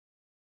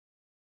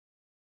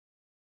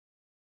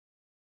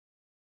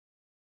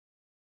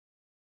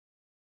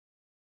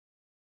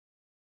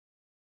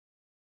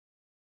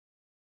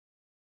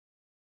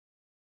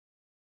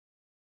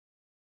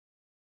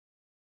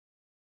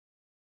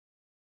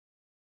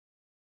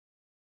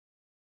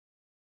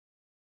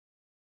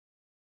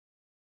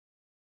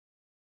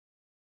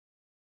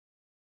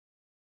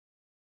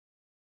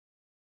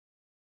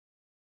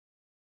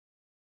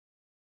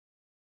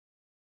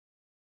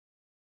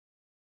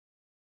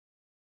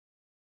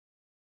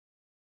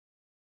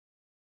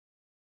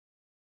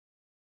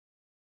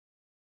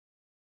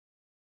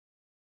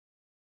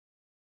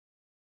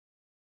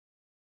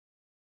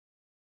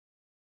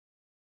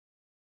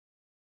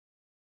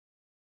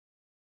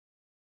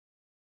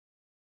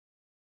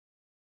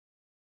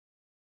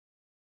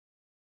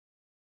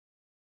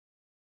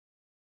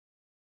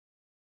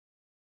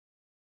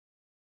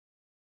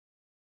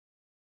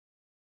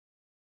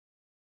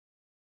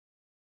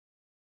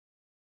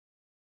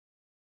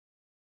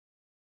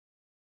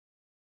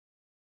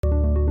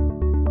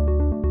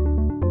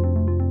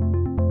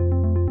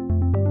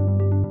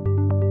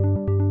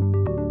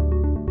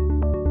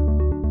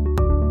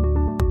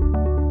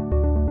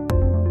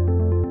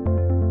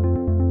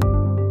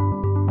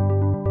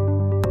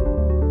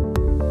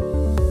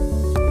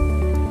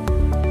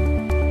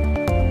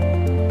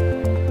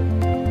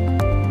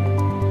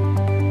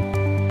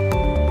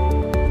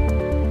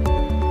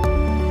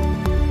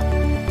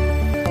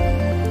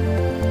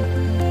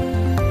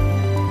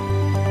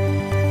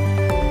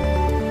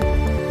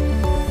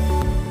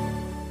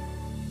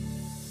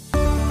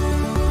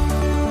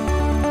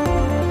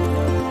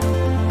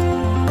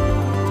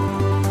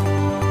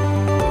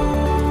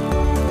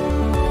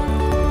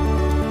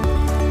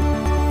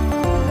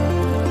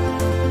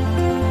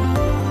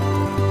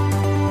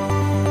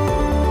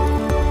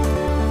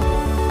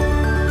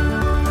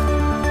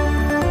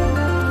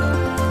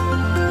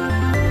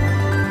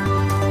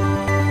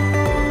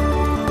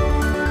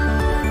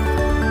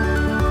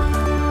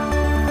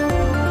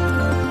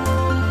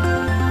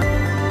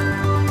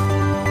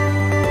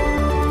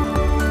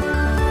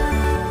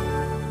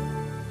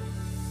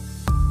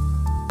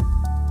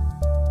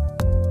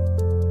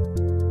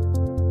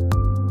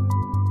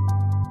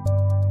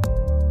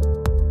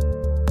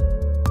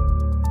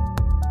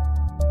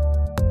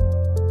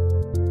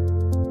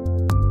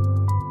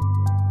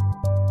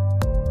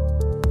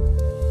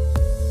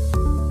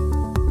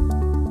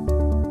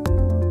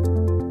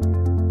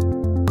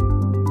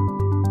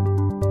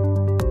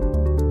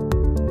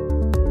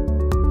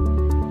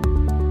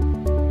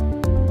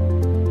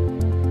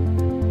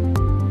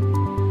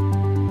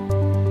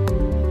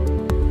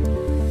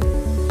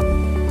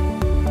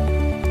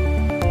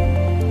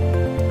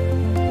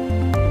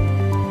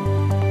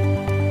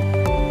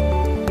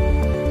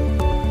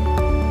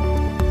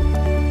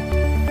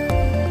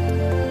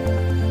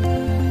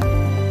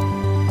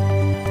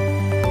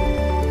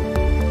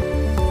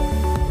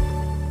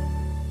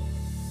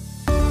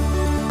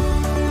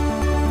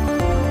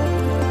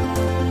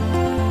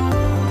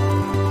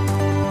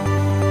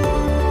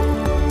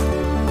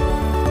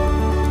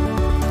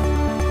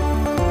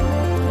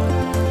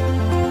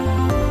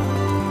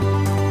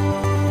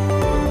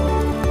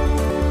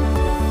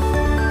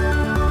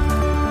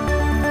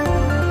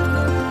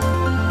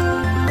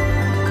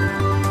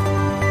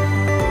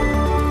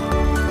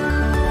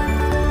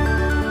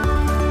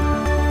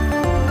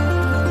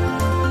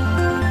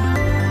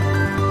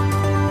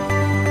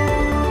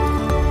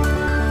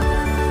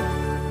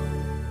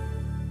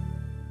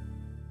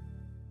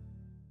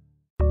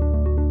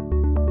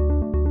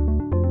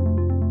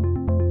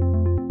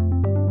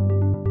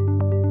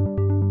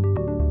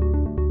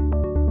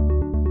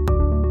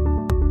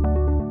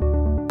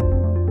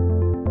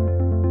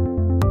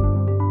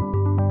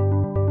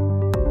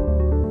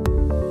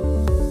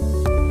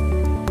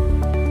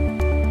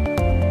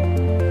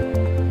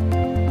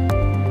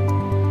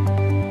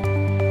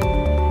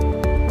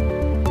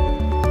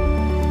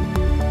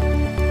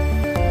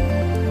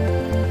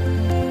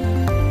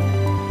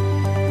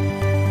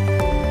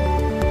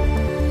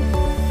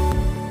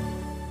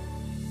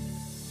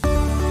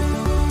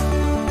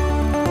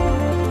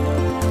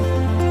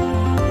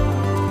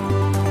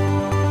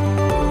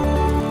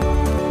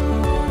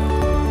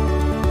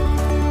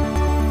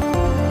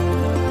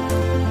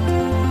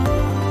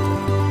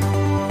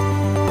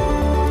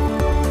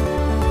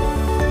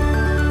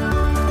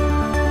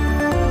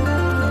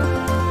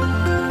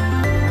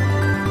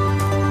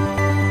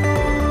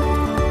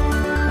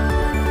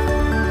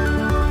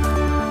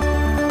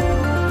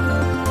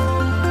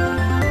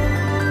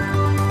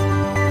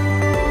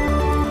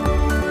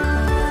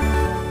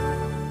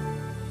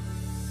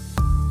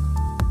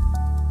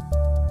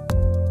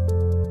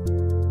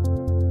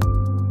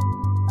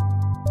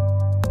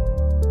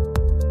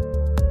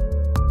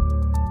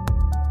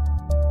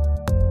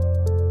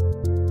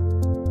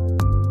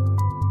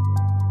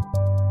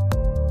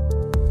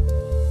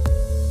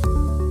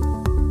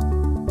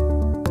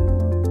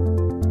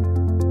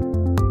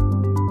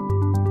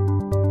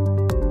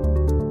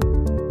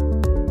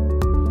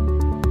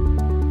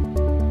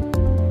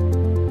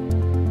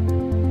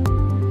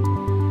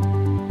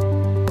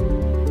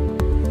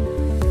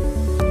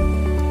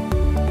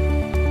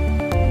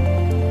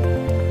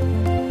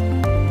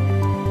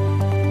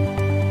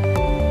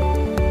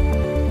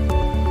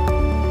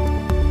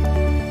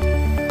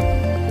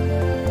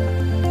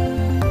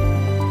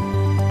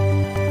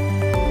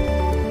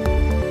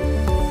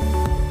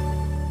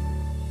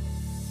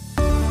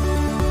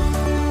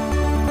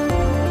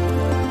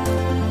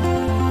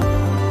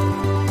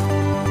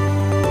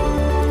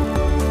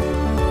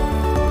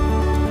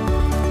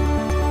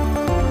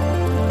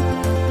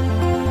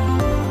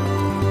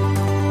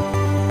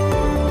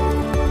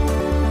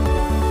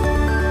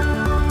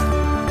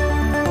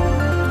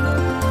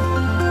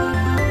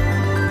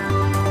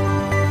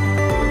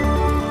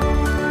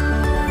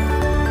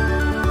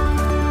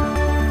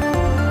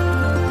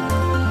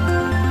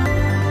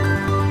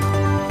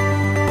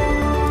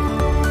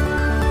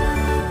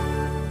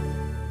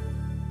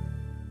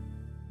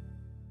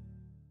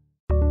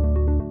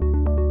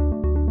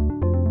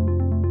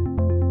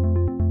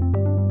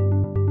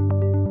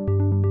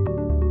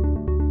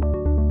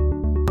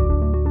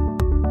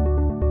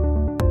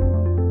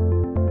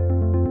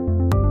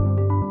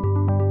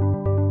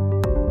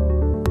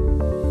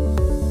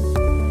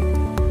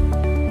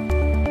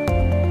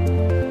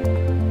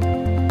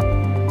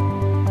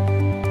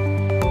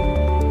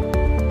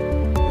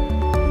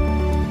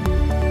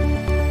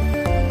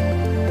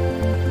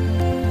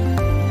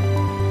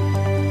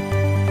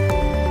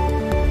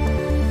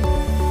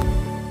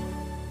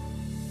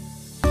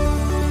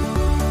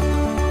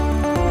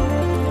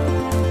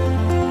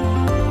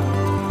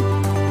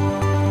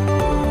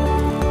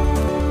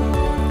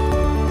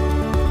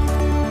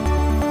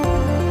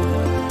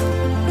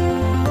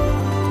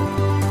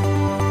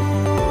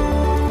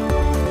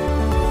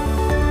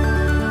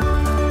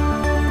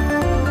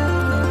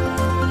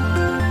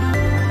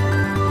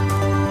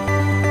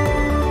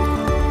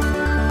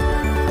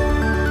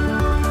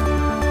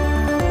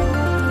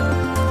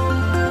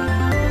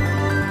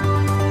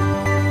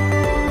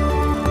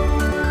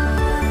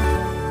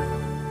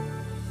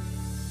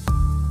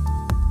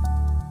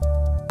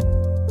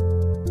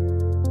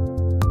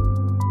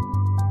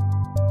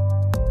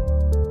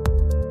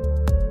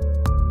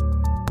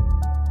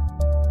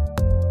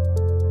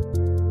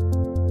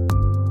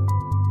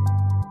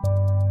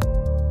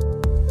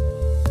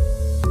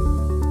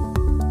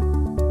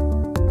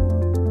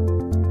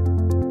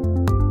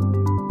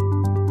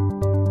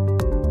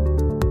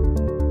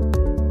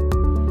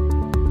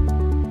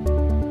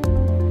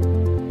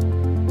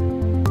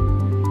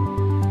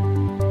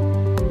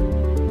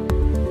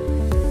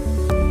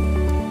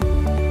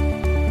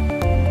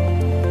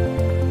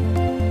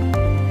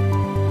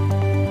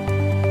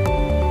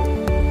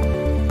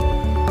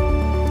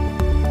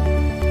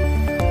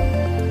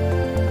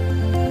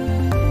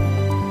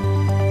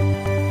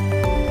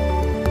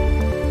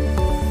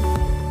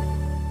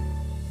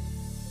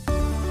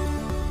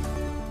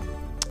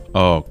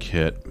Oh,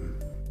 Kit.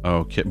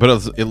 Oh, Kit. But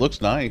it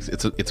looks nice.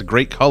 It's a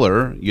great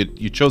color.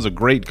 You chose a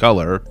great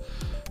color,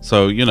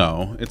 so you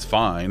know it's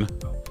fine.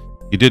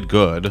 You did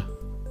good.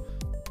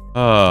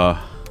 Oh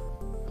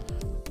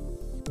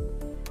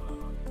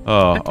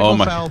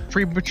my! Foul,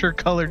 premature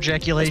color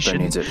ejaculation.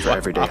 needs it for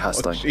everyday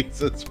hustling. Oh,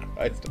 Jesus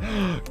Christ!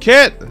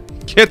 Kit,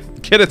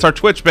 it's our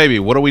Twitch baby.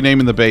 What are we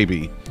naming the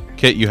baby?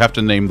 Kit, you have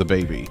to name the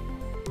baby.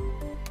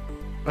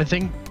 I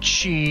think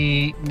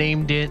she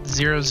named it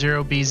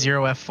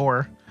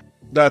 00B0F4.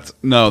 That's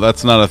not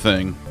a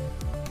thing.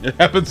 It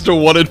happens to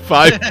 1 in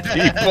 5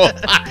 people.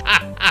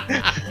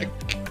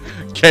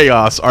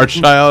 Chaos. Our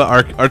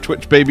child, our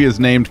Twitch baby is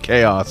named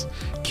Chaos.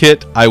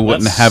 Kit, I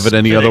wouldn't have it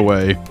any other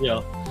way.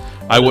 Yeah.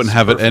 I wouldn't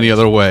have it any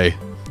other way.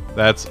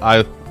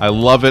 I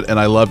love it and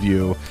I love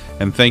you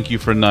and thank you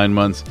for 9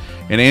 months.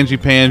 And Angie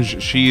Pange,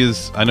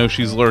 I know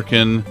she's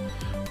lurking,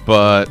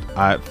 but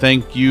I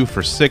thank you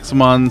for 6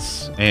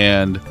 months,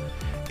 and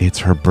it's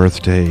her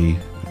birthday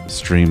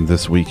stream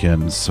this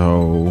weekend.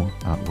 So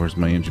where's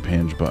my Angie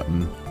Pange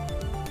button?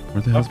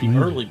 Where the hell's Happy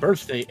early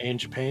birthday,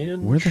 Angie Pange.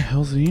 Where the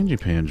hell's the Angie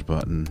Pange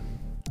button?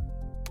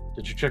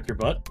 Did you check your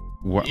butt?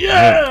 What?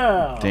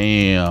 Yeah!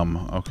 Damn.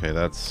 Okay,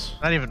 that's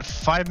Not even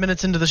 5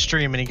 minutes into the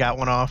stream and he got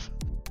one off.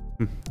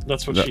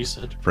 That's what she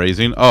said.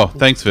 phrasing. Oh,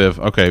 thanks, Viv.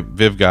 Okay,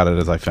 Viv got it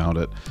as I found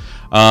it.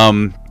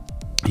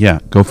 Yeah,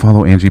 go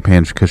follow Angie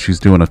Pange because she's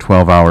doing a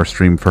 12-hour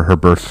stream for her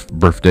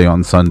birthday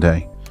on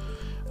Sunday.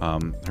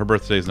 Her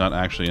birthday is not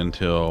actually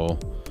until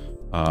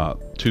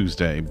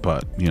Tuesday,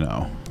 but you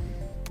know.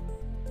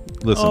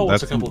 Listen,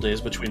 That's that's a couple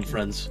days between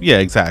friends. Yeah,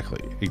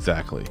 exactly.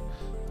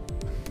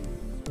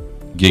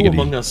 Giggity.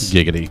 Among Us.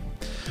 Giggity.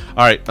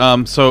 All right.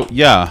 So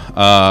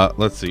yeah.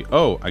 Let's see.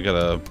 Oh, I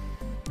gotta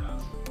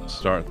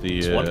start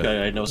the. This one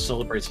guy I know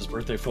celebrates his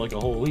birthday for like a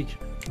whole week.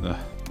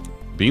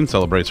 Bean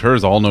celebrates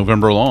hers all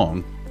November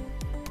long.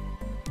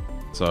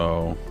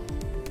 So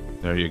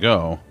there you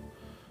go.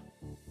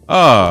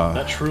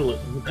 That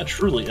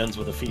truly ends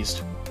with a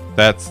feast.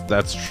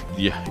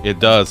 Yeah, it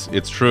does.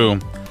 It's true.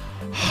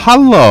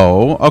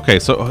 Hello. Okay,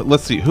 so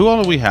let's see. Who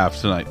all do we have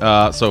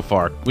tonight? So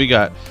far, we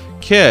got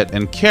Kit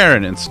and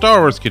Karen and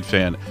Star Wars Kid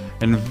Fan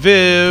and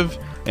Viv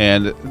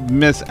and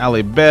Miss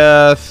Allie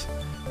Beth,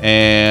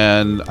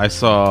 and I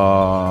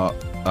saw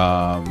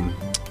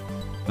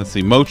let's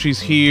see, Mochi's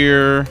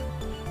here,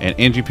 and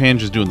Angie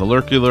Pange is doing the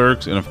lurky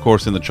lurks, and of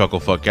course in the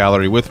Chucklefuck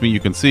gallery with me you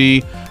can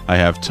see I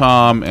have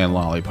Tom and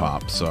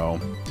Lollipop. So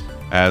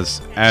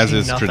as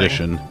is nothing.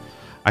 tradition,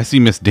 I see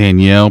Miss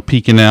Danielle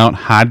peeking out.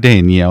 Hi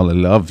Danielle, I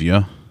love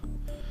you.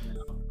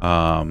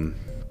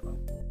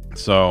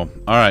 So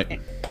all right.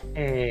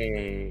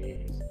 Hey.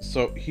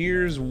 So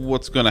here's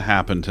what's going to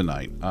happen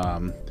tonight.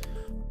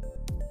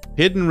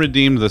 Hidden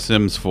redeemed The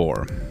Sims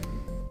 4.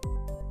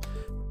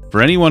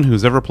 For anyone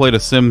who's ever played a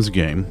Sims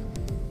game,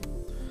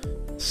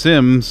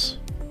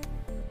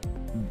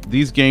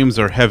 these games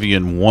are heavy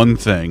in one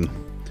thing,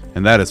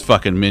 and that is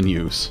fucking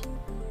menus.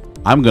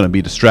 I'm going to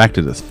be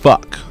distracted as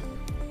fuck.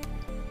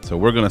 So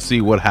we're going to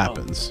see what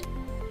happens.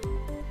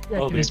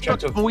 Oh, the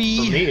objective for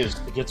me is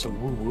to get to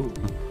woo-woo.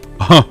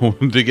 Oh,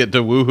 to get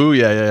to woohoo?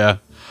 Yeah.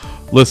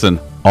 Listen,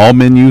 all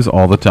menus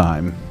all the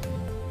time.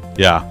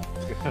 Yeah.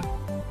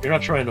 You're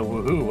not trying to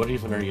woohoo. What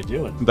even are you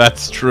doing?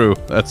 That's true.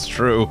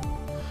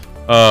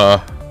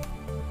 All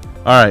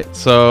right.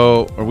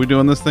 So, are we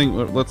doing this thing?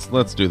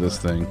 Let's do this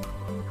thing.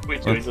 Are we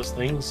doing this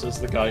thing? Says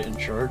the guy in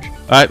charge.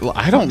 I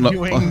don't know.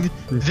 Doing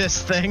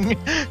this thing.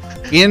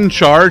 In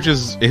charge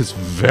is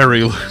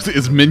very loose.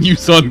 Is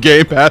menus on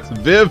Game Pass?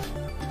 Viv.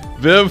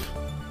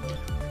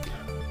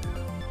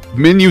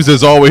 Menus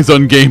is always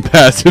on Game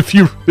Pass if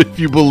you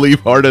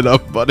believe hard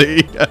enough,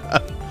 buddy.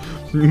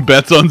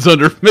 Bets on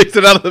Zunder makes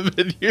it out of the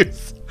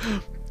menus.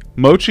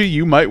 Mochi,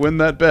 you might win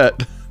that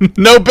bet.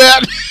 No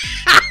bet.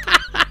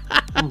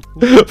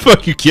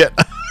 Fuck you, Kit.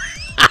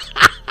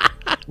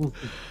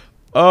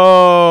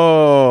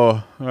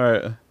 Oh, all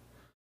right.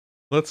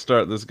 Let's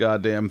start this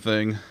goddamn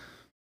thing.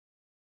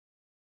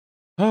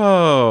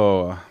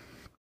 Oh,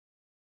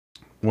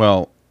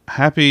 well,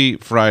 happy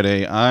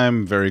Friday.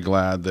 I'm very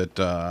glad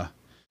that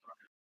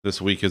this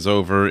week is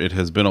over. It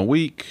has been a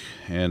week,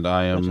 and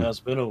I am. It has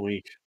been a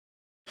week.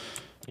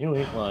 You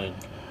ain't lying.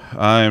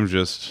 I am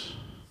just.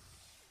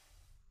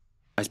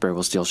 Iceberg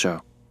will still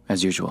show,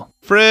 as usual.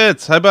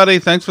 Fritz, hi buddy.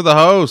 Thanks for the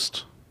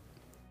host.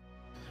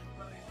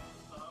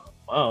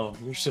 Wow,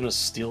 you're just gonna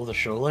steal the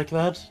show like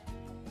that?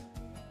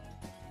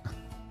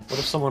 What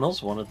if someone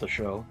else wanted the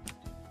show?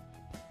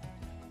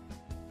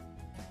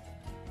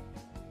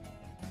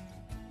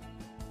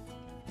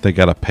 They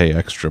gotta pay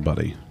extra,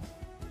 buddy.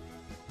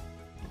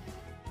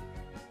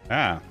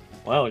 Ah.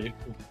 Wow, you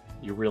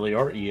really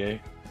are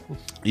EA.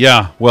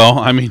 Yeah, well,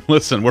 I mean,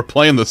 listen, we're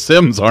playing The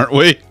Sims, aren't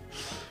we?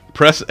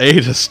 Press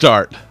A to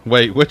start.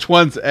 Wait, which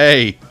one's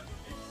A?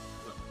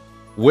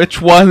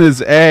 Which one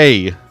is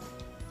A?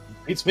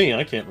 It's me,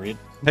 I can't read.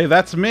 Hey,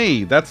 that's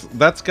me.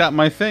 That's got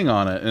my thing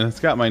on it, and it's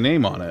got my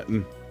name on it.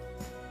 And...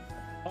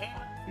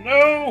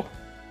 No!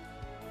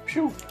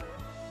 Phew.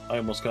 I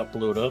almost got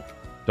blowed up.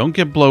 Don't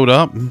get blowed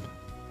up.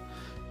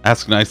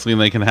 Ask nicely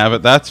and they can have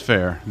it. That's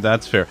fair.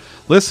 That's fair.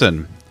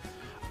 Listen,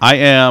 I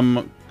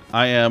am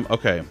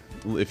okay.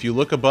 If you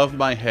look above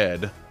my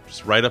head,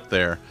 just right up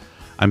there,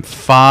 I'm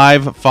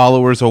 5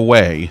 followers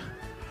away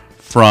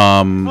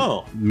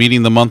from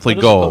meeting the monthly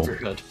goal.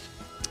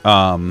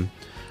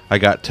 I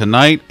got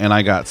tonight and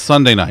I got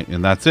Sunday night,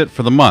 and that's it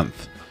for the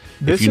month.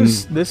 This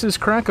is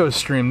Krako's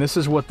stream. This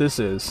is what this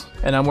is,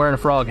 and I'm wearing a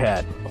frog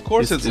hat. Of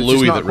course, it's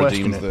Louis that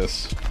redeems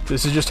this.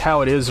 This is just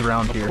how it is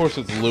around here. Of course,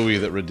 it's Louis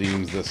that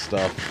redeems this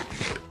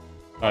stuff.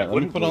 All right,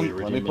 let me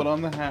put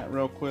on the hat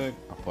real quick.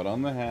 I'll put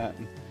on the hat.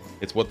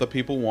 It's what the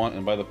people want,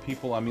 and by the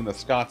people, I mean the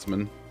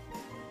Scotsman.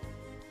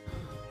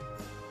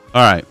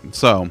 All right,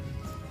 so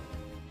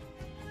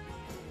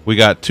we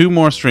got 2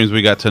 more streams.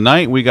 We got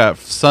tonight. We got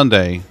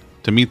Sunday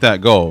to meet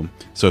that goal.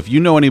 So if you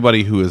know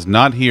anybody who is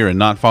not here and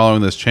not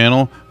following this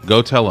channel,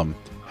 go tell them.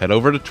 Head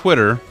over to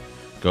Twitter.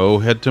 Go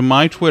head to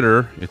my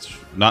Twitter. It's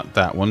not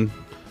that one.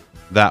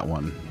 That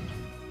one.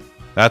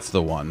 That's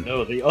the one.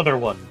 No, the other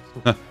one.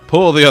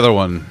 Pull the other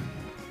one.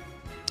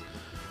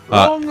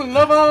 Wrong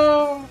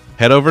lever.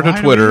 Head over to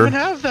Twitter. Why do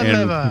we even have that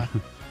lever?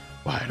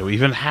 Why do we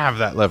even have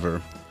that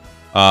lever?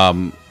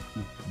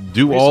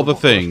 Do all the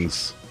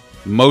things.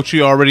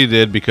 Mochi already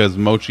did, because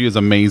Mochi is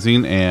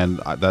amazing, and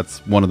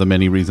that's one of the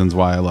many reasons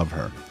why I love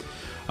her.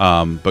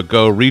 But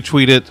go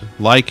retweet it,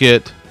 like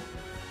it,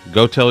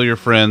 go tell your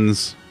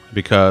friends,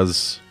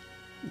 because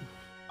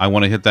I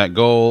want to hit that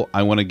goal.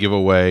 I want to give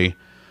away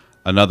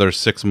another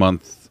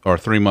 6-month or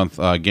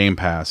 3-month Game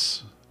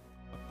Pass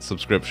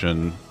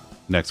subscription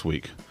next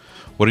week.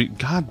 What are you?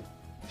 God,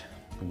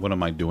 what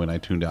am I doing? I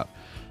tuned out.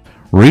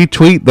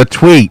 Retweet the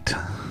tweet.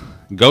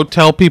 Go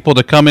tell people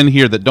to come in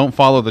here that don't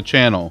follow the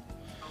channel.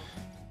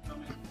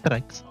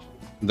 Thanks.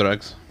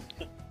 Drex.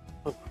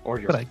 Or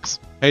your Thanks.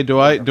 Hey, do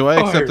I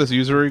accept this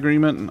user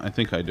agreement? I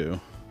think I do.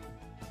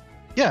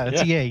 Yeah,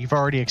 it's EA. You've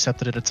already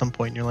accepted it at some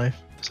point in your life,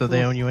 so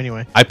they own you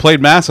anyway. I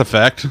played Mass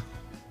Effect.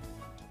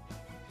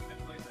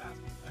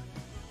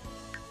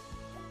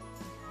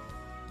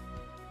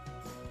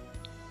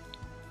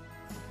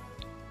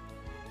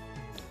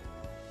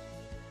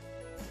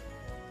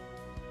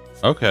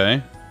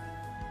 Okay.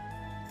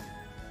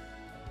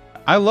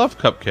 I love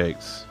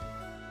cupcakes.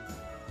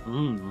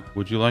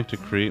 Would you like to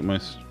create my...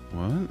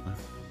 What?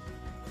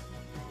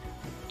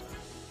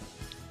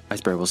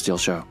 Iceberg will steal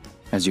show,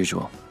 as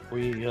usual.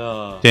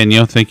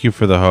 Daniel, thank you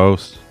for the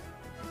host.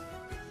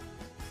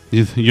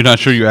 You're not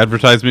sure you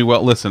advertise me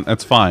well? Listen,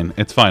 that's fine.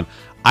 It's fine.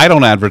 I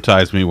don't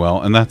advertise me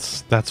well, and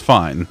that's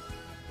fine.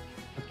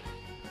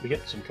 We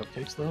get some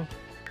cupcakes, though?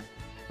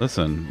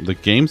 Listen, the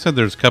game said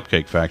there's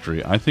Cupcake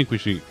Factory. I think we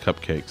should get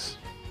cupcakes.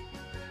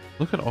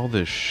 Look at all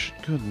this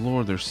good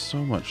lord, there's so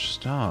much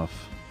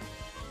stuff.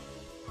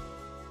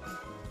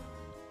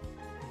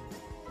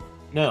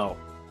 No.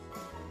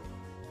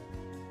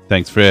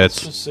 Thanks, Fritz.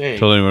 Let's just say,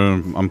 totally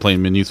what I'm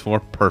playing menus for.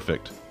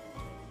 Perfect.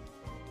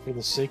 for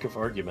the sake of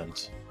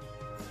argument,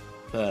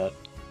 that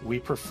we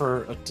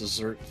prefer a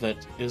dessert that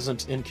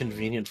isn't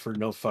inconvenient for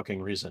no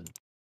fucking reason.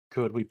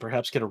 Could we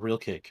perhaps get a real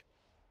cake?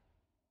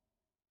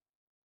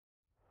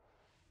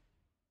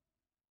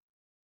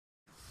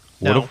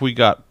 What if we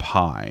got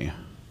pie?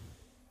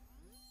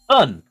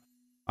 Done!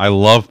 I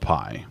love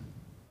pie.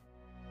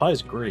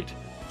 Pie's great.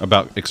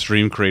 About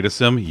Extreme Creative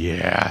Sim?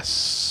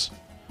 Yes.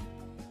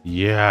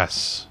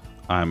 Yes.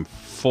 I'm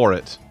for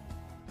it.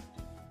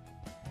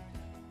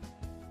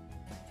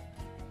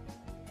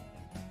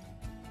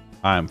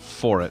 I'm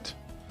for it.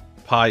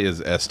 Pie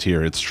is S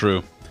tier. It's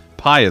true.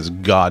 Pie is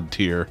God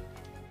tier.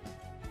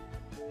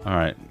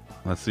 Alright.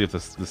 Let's see if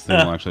this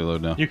thing will actually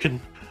load now. You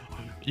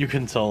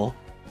can tell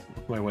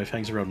my wife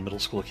hangs around middle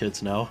school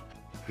kids now.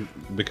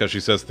 Because she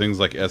says things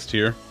like S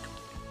tier?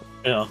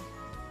 Yeah.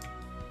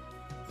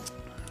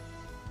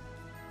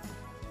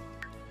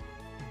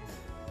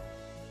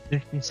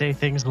 Did you say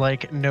things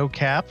like no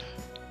cap?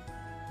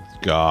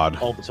 God.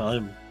 All the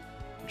time.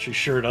 She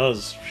sure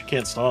does. She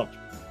can't stop.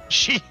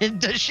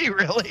 Does she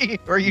really?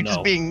 Or are you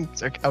just being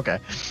okay?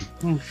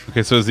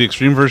 Okay, so is the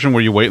extreme version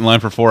where you wait in line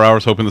for 4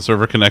 hours hoping the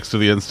server connects to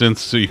the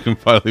instance so you can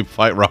finally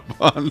fight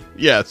Robon?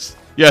 Yes.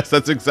 Yes,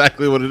 that's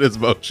exactly what it is,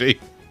 Mochi.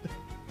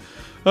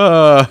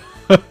 Oh,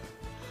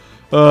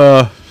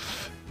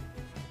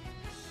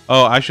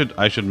 I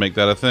should make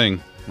that a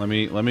thing. Let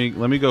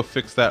me go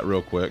fix that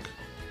real quick.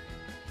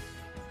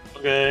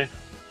 Okay.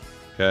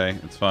 Okay,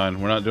 it's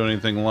fine. We're not doing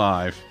anything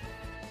live.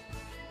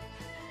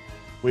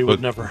 We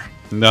would never.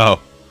 No.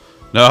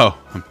 No.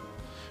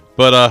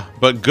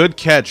 But good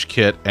catch,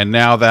 Kit, and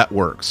now that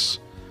works.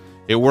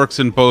 It works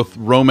in both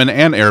Roman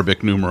and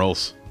Arabic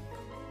numerals.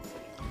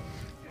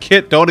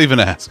 Kit, don't even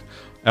ask.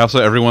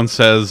 Also, everyone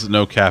says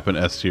no cap in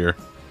S tier.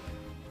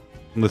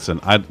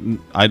 Listen,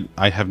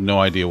 I have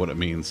no idea what it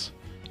means.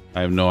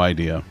 I have no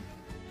idea.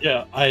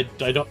 Yeah, I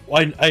don't.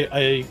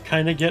 I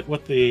kind of get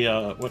what the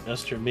what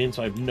S tier means.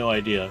 I have no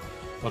idea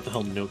what the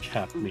hell no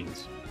cap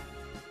means.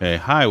 Hey,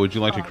 hi. Would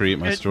you like to create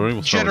my story?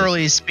 We'll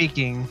generally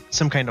speaking,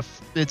 some kind of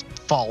it's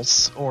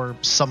false or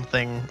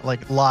something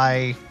like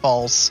lie,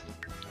 false,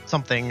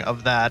 something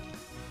of that.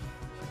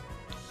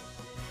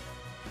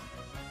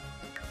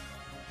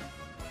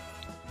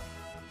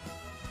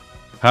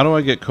 How do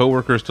I get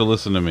coworkers to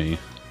listen to me?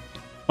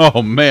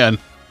 Oh, man.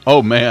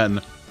 Oh,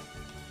 man.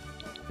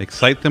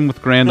 Excite them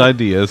with grand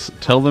ideas.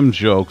 Tell them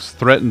jokes.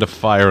 Threaten to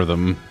fire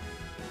them.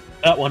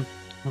 That one.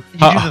 You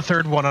do the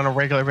third one on a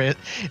regular basis.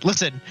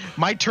 Listen,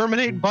 my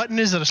terminate button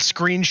is a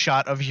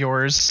screenshot of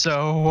yours,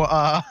 so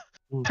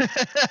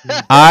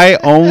I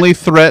only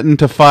threaten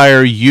to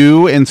fire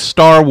you and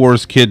Star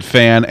Wars Kid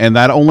Fan, and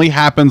that only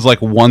happens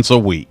like once a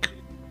week.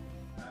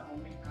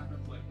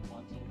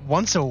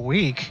 once a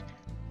week.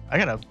 I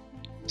gotta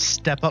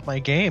step up my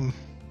game.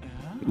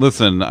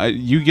 Listen,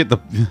 you get the...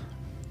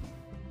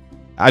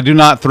 I do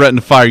not threaten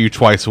to fire you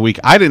twice a week.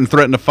 I didn't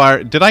threaten to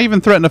fire... Did I even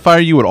threaten to fire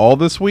you at all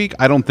this week?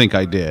 I don't think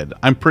I did.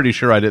 I'm pretty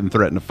sure I didn't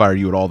threaten to fire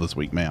you at all this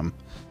week, ma'am.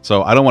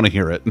 So I don't want to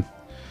hear it.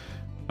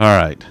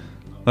 All right.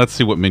 Let's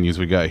see what menus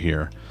we got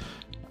here.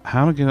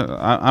 How to get...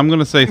 I'm going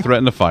to say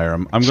threaten to fire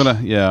him. I'm going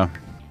to... Yeah.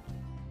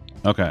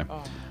 Okay.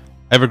 I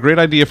have a great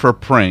idea for a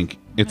prank.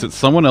 It's at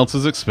someone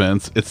else's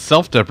expense. It's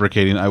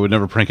self-deprecating. I would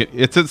never prank it.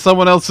 It's at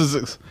someone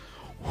else's...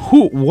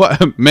 Who?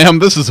 What? Ma'am,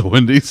 this is a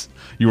Wendy's.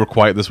 You were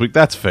quiet this week.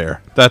 That's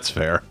fair. That's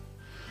fair.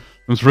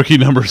 Those rookie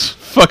numbers.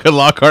 Fucking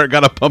Lockhart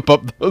gotta pump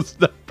up those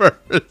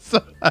numbers.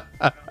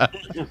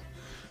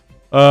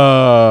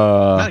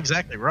 Not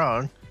exactly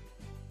wrong.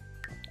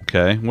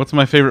 Okay. What's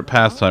my favorite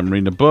pastime?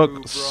 Reading a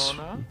book,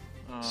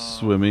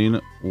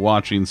 swimming,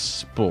 watching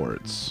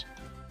sports.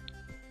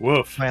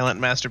 Woof.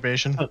 Violent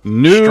masturbation.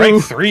 New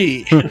Strike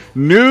 3.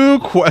 new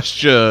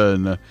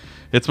question.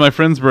 It's my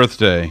friend's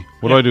birthday.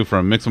 What do I do for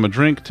him? Mix him a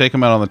drink, take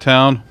him out on the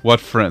town.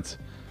 What friends?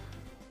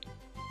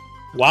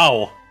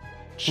 Wow.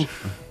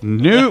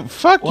 New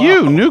fuck Wow.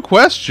 you. New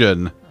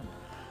question. This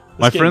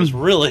My game friend is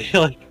really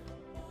like.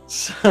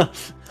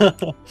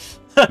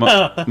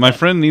 my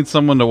friend needs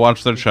someone to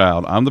watch their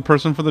child. I'm the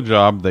person for the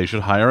job. They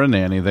should hire a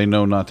nanny. They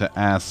know not to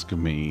ask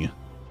me.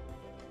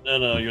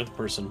 No, you're the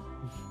person.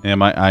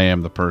 Am I? I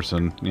am the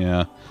person.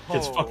 Yeah.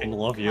 Kids fucking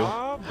love you.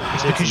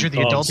 It's because you're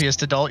the Dogs.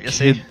 adultiest adult, you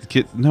see.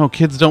 No,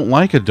 kids don't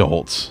like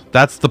adults.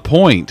 That's the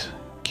point.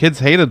 Kids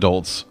hate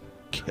adults.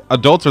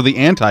 Adults are the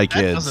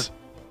anti-kids.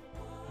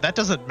 That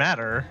doesn't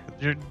matter.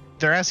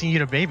 They're asking you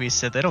to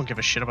babysit. They don't give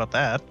a shit about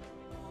that.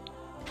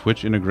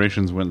 Twitch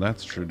integrations went.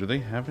 That's true. Do they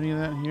have any of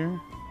that here?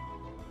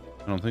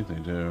 I don't think they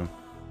do.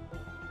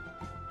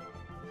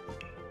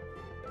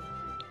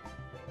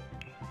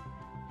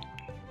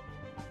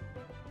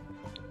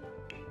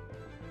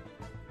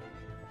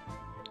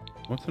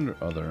 What's under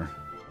other?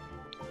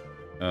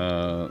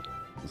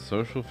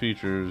 Social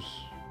features.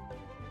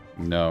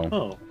 No.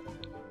 Oh.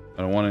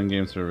 I don't want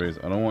in-game surveys.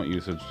 I don't want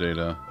usage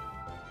data.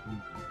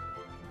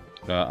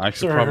 I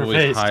should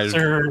probably hide.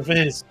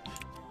 Surveys.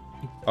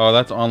 Oh,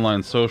 that's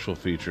online social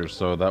features,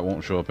 so that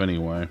won't show up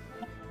anyway.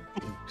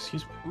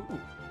 Excuse me.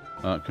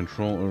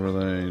 Control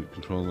overlay.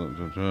 Control.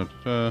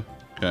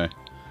 Okay.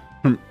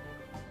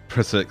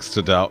 Press X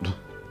to doubt.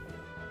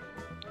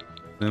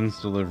 Sims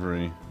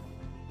delivery.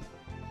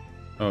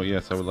 Oh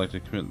yes, I would like to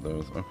commit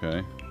those.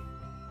 Okay.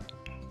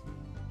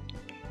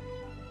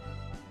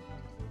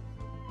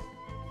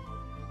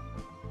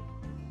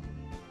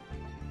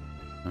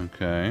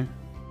 Okay.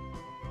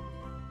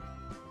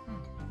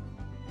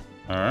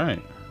 All right.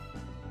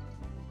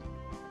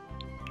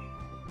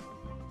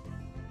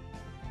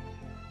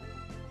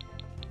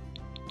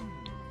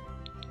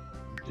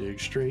 Dig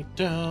straight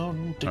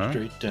down. Dig Alright.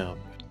 straight down.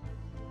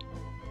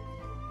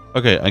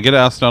 Okay, I get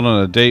asked out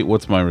on a date.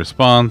 What's my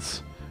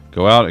response?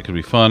 Go out. It could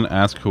be fun.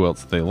 Ask who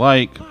else they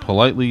like.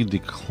 Politely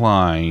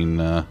decline.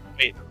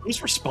 Wait,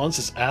 whose response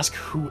is ask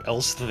who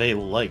else they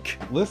like?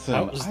 Listen,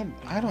 That was-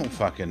 I don't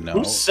fucking know.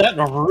 Who sat in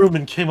a room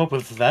and came up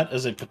with that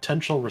as a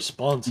potential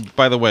response?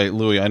 By the way,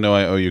 Louis, I know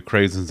I owe you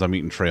craisins. I'm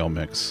eating trail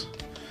mix.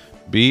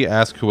 B,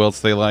 ask who else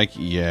they like.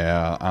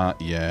 Yeah,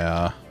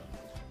 yeah.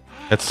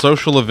 At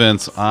social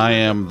events, I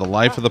am the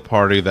life of the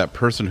party, that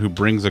person who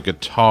brings a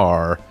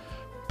guitar,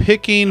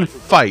 picking Dressed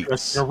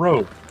fights. in a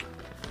robe.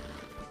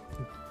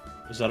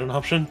 Is that an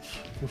option?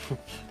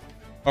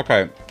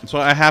 Okay, so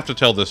I have to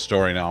tell this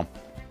story now.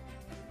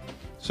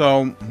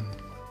 So,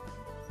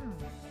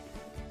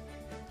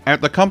 at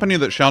the company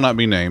that shall not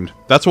be named,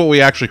 that's what we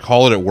actually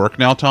call it at work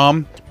now,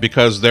 Tom,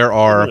 because there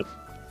are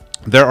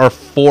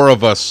 4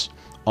 of us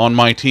on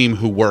my team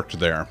who worked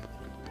there.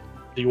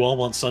 Do you all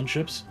want sun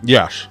chips?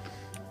 Yes.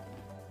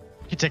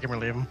 You take him or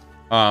leave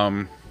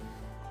him.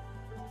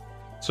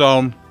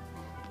 So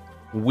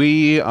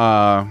we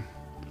at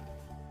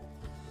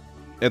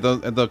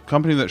the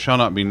company that shall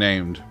not be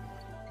named,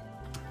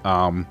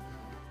 I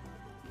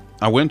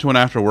went to an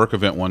after work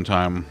event one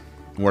time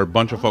where a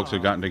bunch of folks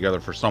had gotten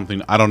together for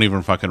something. I don't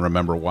even fucking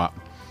remember what.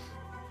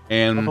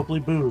 And Probably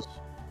booze.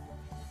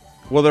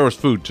 well, there was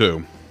food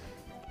too.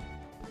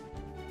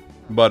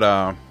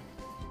 But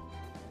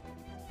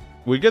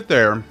we get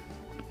there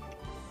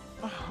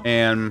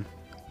and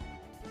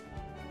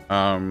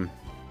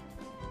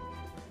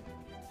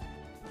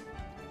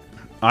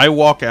I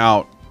walk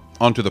out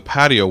onto the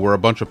patio where a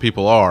bunch of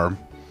people are,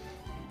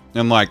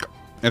 and like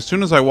as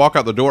soon as I walk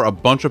out the door, a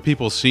bunch of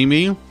people see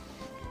me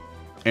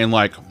and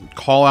like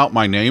call out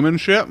my name and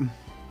shit.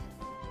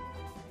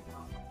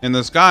 And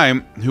this guy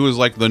who is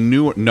like the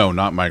new... No,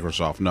 not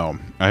Microsoft. No,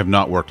 I have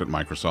not worked at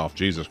Microsoft.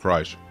 Jesus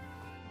Christ.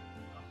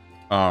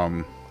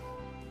 Oh,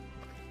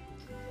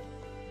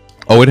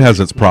 it has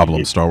its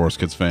problems, Star Wars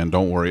Kids fan.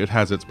 Don't worry. It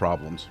has its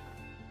problems.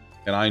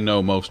 And I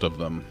know most of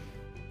them.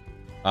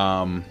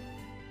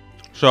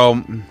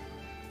 So,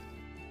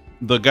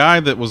 the guy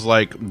that was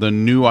like the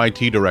new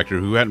IT director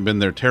who hadn't been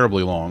there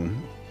terribly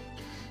long,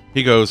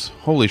 he goes,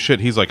 holy shit.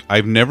 He's like,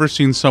 I've never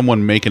seen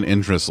someone make an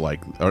entrance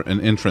like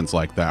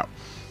that.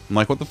 I'm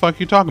like, what the fuck are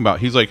you talking about?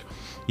 He's like,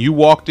 you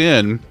walked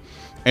in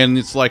and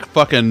it's like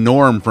fucking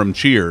Norm from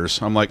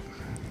Cheers. I'm like,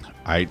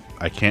 I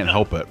can't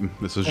help it.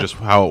 This is just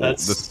how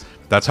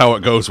that's how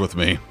it goes with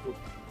me.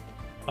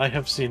 I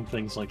have seen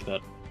things like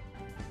that.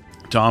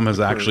 Tom has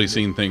actually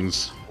seen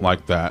things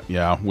like that,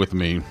 yeah, with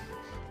me.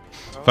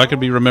 If I could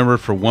be remembered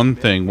for one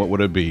thing, what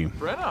would it be?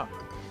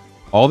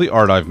 All the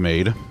art I've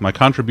made, my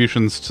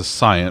contributions to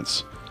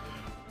science,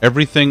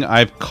 everything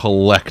I've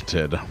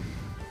collected.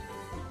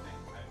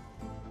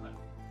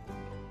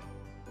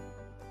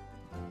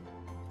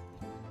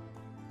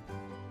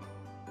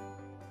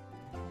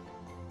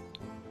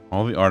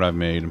 All the art I've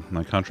made,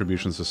 my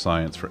contributions to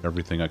science for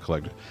everything I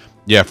collected.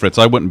 Yeah, Fritz,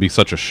 I wouldn't be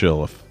such a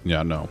shill if...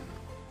 Yeah, no.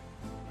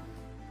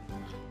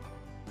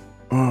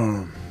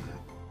 I'm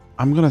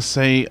gonna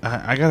say...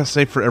 I gotta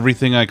say for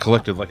everything I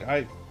collected.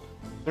 Like,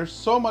 there's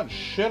so much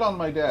shit on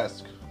my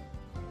desk.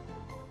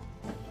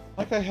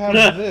 Like, I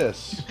have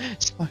this.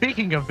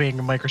 Speaking of being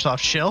a Microsoft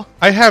shill,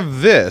 I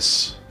have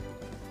this.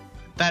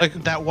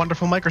 That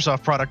wonderful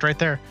Microsoft product right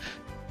there.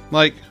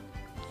 Like...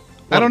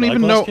 What, I don't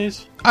even know.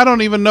 Case? I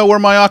don't even know where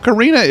my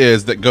ocarina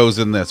is that goes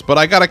in this, but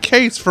I got a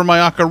case for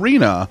my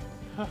ocarina.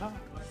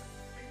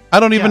 I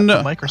don't even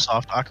know.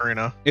 Microsoft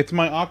Ocarina. It's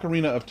my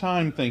Ocarina of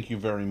Time. Thank you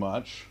very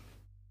much.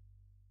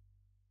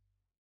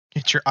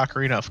 It's your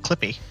Ocarina of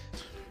Clippy.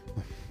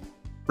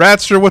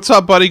 Ratster, what's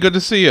up, buddy? Good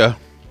to see you.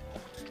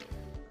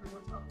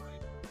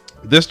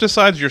 This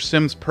decides your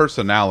Sim's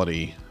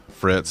personality,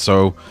 Fritz.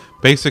 So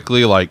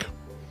basically, like,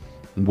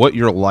 what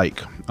you're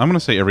like. I'm gonna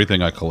say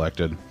everything I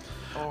collected.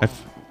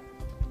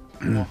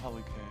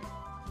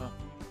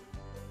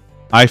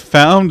 I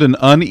found an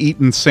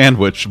uneaten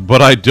sandwich, but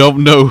I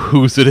don't know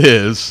whose it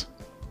is.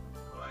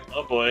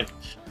 Oh boy.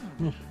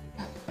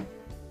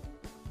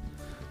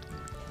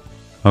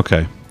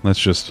 Okay, let's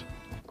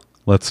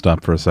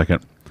stop for a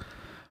second.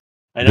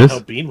 I know how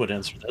Bean would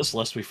answer this,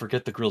 lest we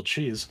forget the grilled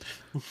cheese.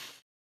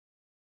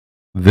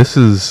 This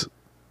is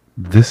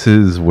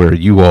where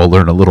you all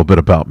learn a little bit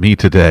about me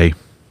today.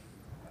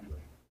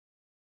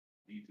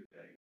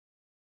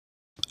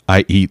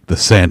 I eat the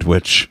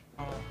sandwich.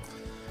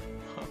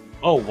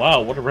 Oh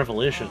wow, what a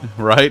revelation.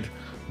 Right?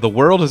 The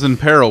world is in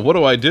peril. What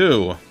do I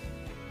do?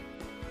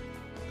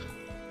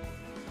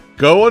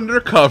 Go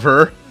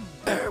undercover.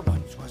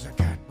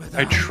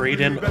 I trade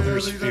in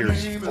others'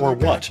 fears. For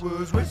what?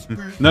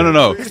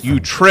 No. You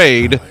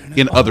trade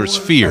in others'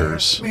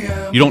 fears.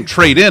 You don't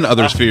trade in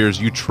others'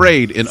 fears. You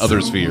trade in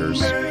others'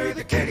 fears.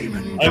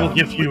 I will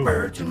give you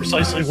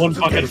precisely one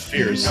bucket of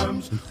fears.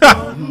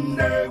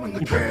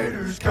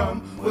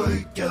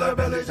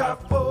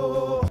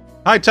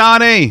 Hi,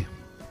 Tawny!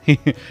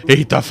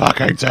 Eat the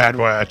fucking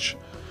sandwich!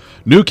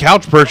 New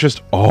couch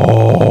purchased.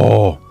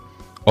 Oh,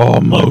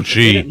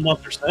 Mochi. They didn't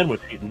want their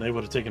sandwich eaten. They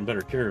would have taken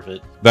better care of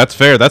it. That's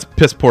fair. That's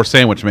piss poor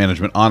sandwich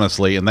management,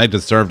 honestly, and they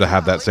deserve to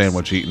have that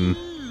sandwich eaten.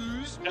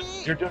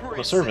 You're doing them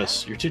a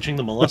service. You're teaching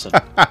them a lesson.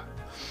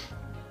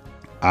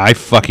 I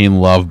fucking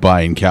love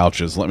buying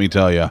couches, let me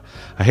tell you.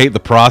 I hate the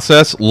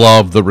process,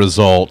 love the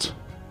result.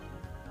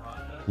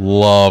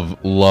 Love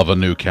a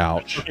new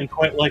couch. And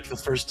quite like the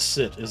first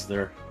sit, is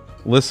there?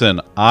 Listen,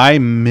 I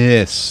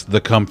miss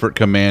the Comfort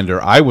Commander.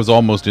 I was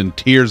almost in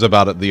tears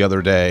about it the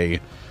other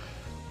day.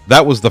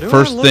 That was the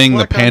first thing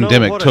the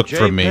pandemic took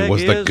from me,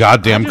 was the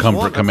goddamn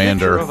Comfort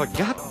Commander. Of a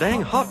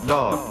goddamn hot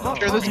dog.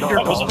 Sure, this is your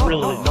That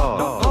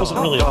wasn't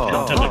really a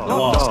pandemic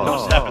loss. It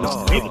just happens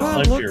to be the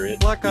time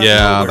period.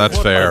 Yeah, that's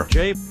fair.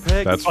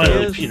 That's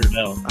Finally fair. petered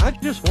out. I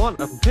just want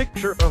a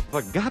picture of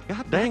a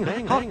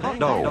goddamn hot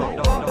dog.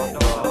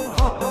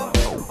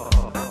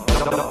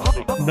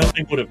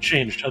 Nothing would have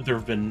changed had there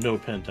been no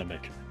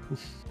pandemic.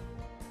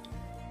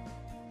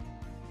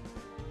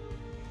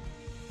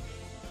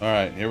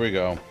 Alright, here we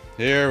go.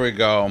 Here we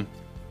go.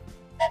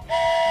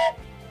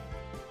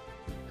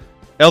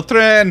 El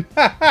Tren!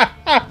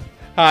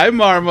 Hi,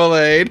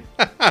 Marmalade!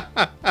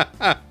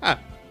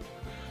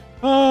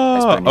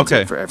 Oh,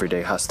 okay. For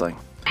everyday hustling.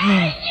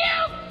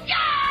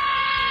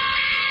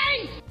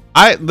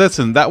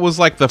 Listen, that was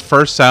like the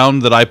first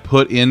sound that I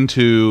put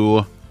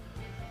into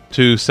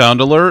sound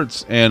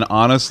alerts, and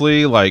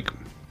honestly, like,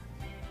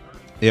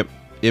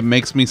 it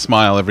makes me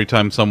smile every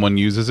time someone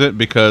uses it,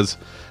 because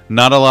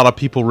not a lot of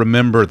people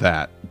remember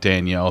that,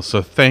 Danielle,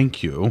 so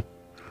thank you.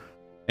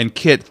 And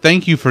Kit,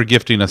 thank you for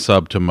gifting a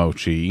sub to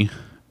Mochi.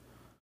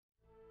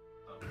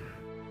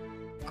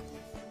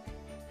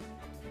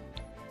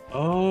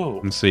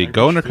 Oh. Let's see.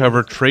 Go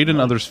undercover, trade in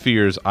others'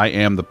 fears. I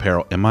am the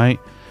peril. Am I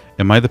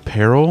the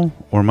peril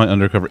or am I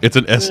undercover? It's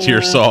an S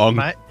tier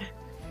song.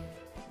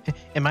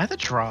 Am I the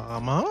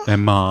drama?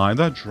 Am I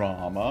the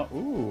drama?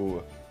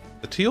 Ooh.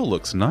 The teal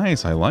looks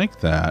nice. I like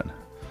that.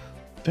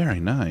 Very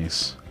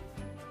nice.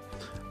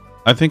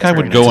 I think I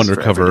would go This is for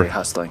undercover. everyday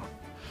hustling.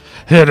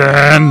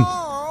 Hidden!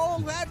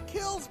 Oh, that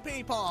kills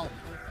people.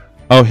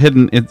 Oh,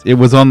 Hidden. It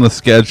was on the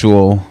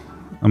schedule.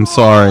 I'm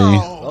sorry.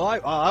 Oh,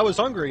 Well, I was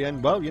hungry,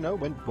 and well, you know,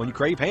 when you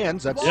crave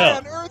hands, that's why Yeah.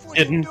 on earth would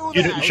Hidden, you do you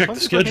that? didn't check the hungry for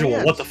schedule.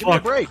 hands. What the Give me a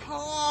fuck? break.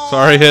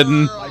 Sorry,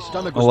 Hidden. My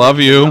stomach I was love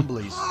making you.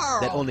 rumblies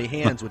that only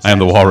hands would I am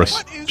the satisfy. walrus.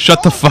 What is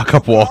Shut the wrong fuck with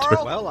up, you, Walter.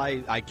 Carl? Well,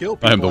 I kill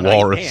I am people the and I eat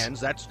walrus. hands.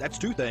 That's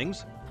two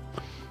things.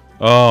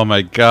 Oh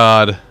my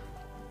god.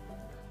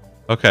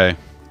 Okay.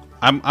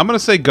 I'm gonna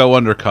say go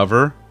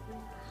undercover.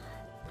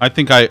 I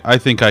think I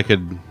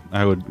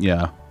would,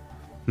 yeah.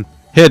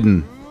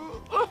 Hidden.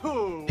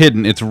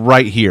 Hidden, it's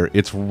right here.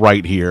 It's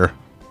right here.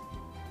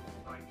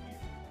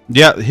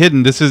 Yeah,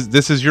 Hidden, this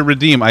is your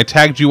redeem. I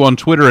tagged you on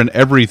Twitter and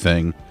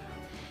everything.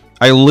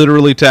 I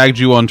literally tagged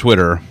you on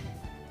Twitter.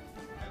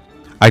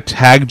 I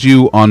tagged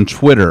you on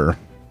Twitter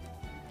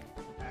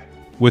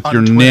with On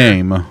your Twitter.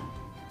 name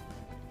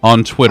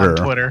on Twitter. On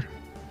Twitter.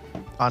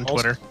 On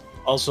Twitter.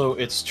 Also,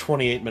 it's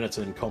 28 minutes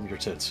in. Comb your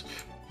tits.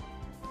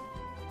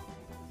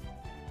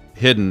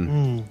 Hidden.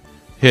 Mm,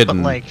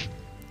 Hidden.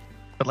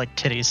 but like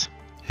titties.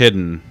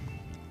 Hidden.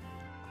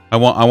 I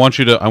want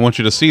you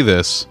to see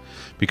this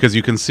because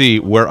you can see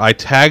where I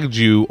tagged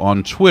you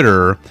on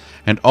Twitter,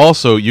 and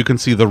also you can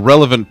see the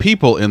relevant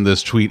people in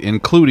this tweet,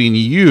 including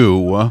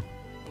you,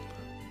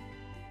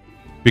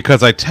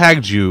 because I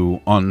tagged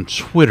you on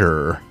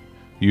Twitter.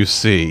 You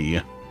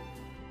see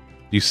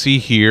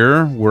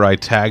here where I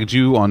tagged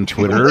you on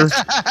Twitter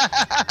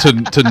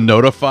to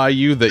notify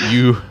you that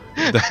you.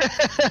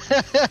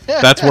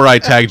 That's where I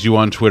tagged you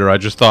on Twitter. I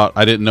just thought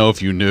I didn't know if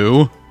you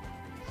knew.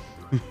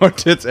 Are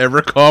tits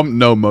ever calm?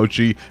 No,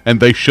 Mochi, and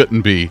they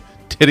shouldn't be.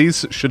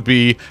 Titties should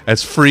be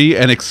as free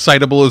and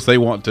excitable as they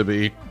want to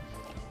be.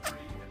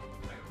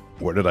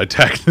 Where did I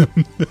tag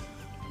them?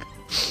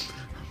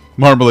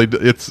 Marmalade,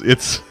 it's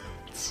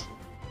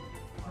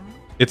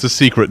a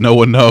secret. No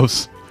one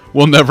knows.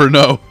 We'll never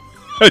know.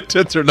 My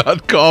tits are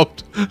not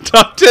calmed.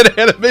 Top 10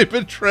 anime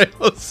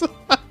betrayals.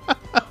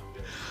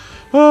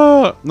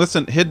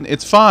 Listen, Hidden,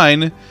 it's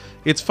fine.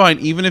 It's fine.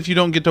 Even if you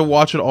don't get to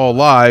watch it all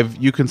live,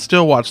 you can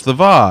still watch the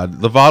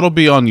VOD. The VOD will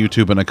be on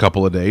YouTube in a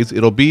couple of days.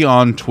 It'll be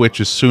on Twitch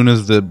as soon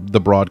as the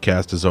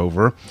broadcast is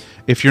over.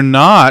 If you're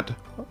not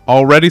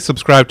already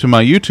subscribed to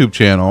my YouTube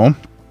channel,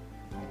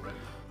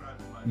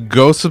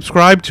 go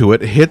subscribe to it.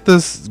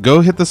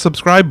 Go hit the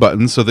subscribe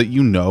button so that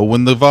you know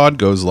when the VOD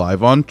goes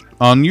live on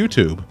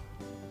YouTube.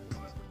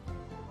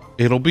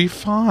 It'll be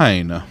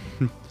fine.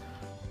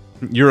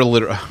 You're a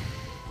literal...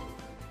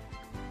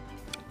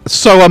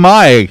 So am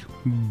I,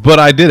 but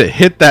I did it.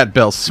 Hit that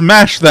bell.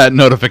 Smash that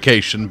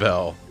notification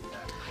bell.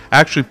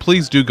 Actually,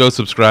 please do go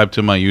subscribe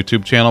to my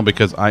YouTube channel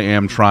because I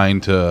am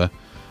trying to,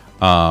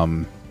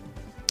 I'm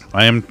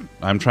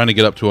trying to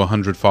get up to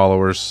 100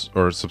 followers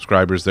or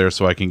subscribers there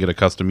so I can get a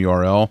custom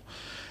URL,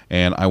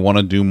 and I want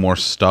to do more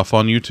stuff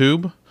on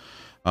YouTube,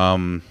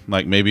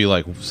 like maybe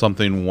like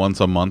something once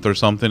a month or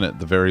something at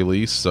the very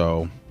least.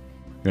 So,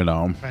 you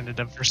know, Trying to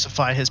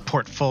diversify his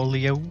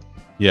portfolio.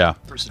 yeah.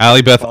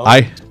 Allie Beth,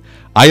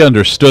 I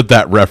understood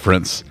that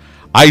reference.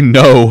 I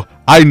know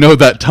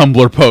that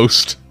Tumblr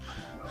post.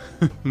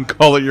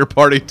 Call it your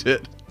party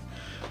tit.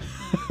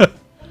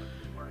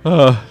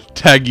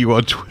 Tag you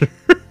on Twitter.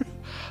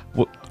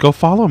 Well, go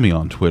follow me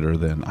on Twitter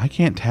then. I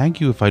can't tag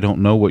you if I don't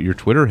know what your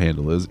Twitter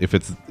handle is. If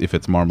it's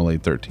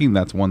Marmalade13,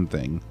 that's one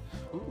thing.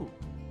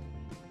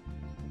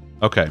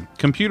 Okay,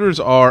 computers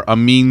are a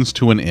means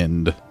to an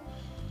end.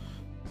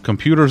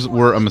 Computers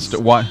were a mistake.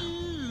 Why?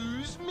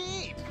 Excuse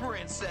me,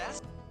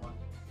 princess.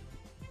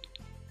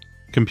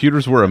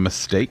 Computers were a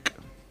mistake.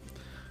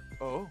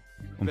 Oh,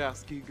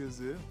 Vasky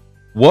Gazoo.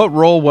 What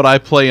role would I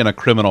play in a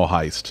criminal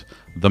heist?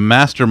 The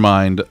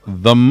mastermind,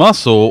 the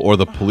muscle, or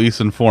the police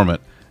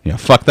informant? Yeah,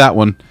 fuck that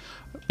one.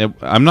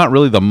 I'm not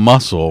really the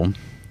muscle.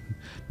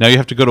 Now you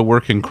have to go to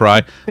work and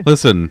cry.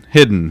 Listen,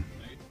 Hidden.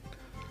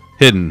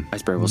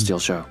 Iceberg will still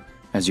show,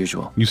 as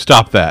usual. You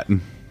stop that.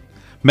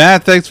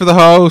 Matt, thanks for the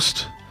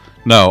host.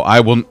 No, I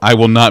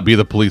will not be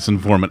the police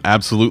informant.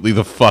 Absolutely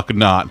the fuck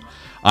not.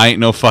 I ain't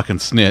no fucking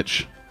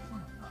snitch.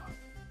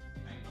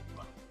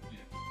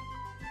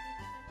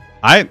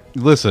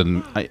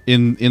 Listen,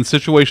 in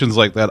situations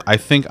like that, I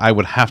think I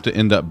would have to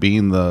end up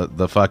being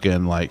the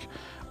fucking, like,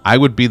 I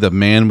would be the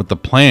man with the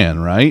plan,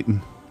 right?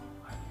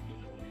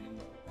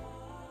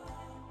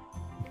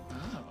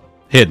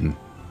 Hidden.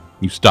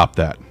 You stop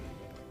that.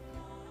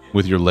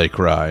 With your lay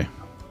cry.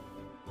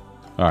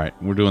 Alright,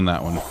 we're doing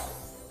that one.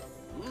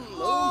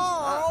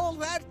 Oh,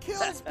 that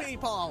kills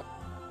people.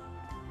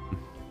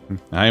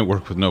 I ain't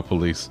work with no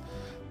police.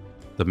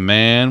 The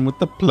man with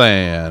the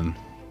plan.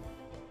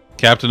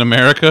 Captain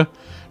America?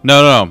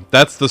 No.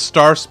 That's the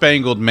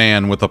Star-Spangled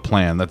Man with a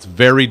plan. That's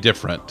very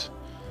different.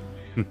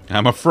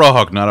 I'm a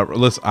frog, not a...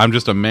 Listen, I'm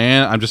just a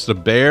man. I'm just a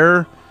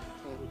bear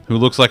who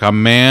looks like a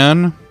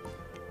man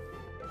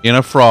in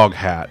a frog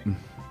hat.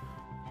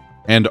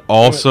 And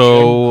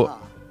also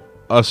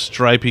a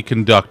stripy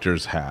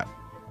conductor's hat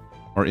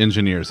or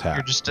engineer's You're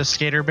hat. just a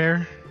skater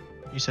bear?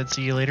 You said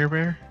see you later,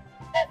 bear?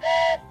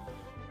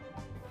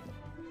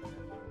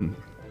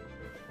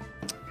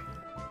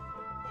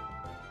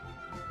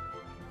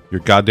 You're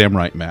goddamn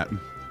right, Matt.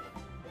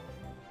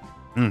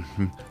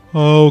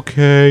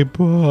 Okay,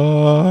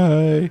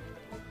 bye.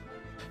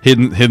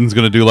 Hidden's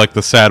gonna do like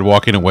the sad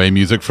walking away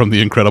music from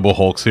the Incredible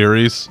Hulk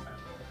series.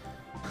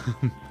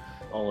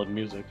 All in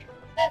music.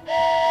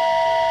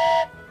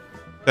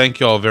 Thank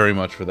you all very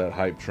much for that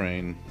hype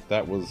train.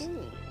 That was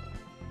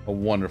a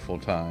wonderful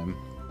time.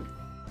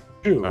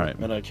 Chew. All right.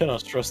 And I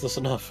cannot stress this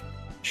enough.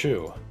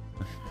 Chew.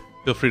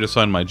 Feel free to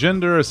assign my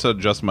gender,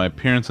 adjust my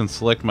appearance, and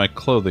select my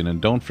clothing.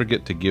 And don't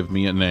forget to give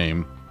me a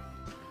name.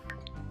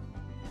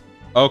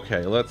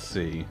 Okay, let's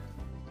see.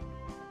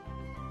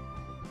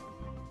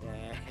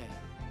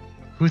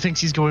 Who thinks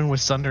he's going with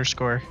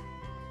Sunderscore?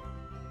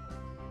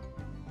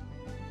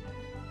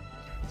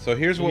 So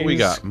here's what we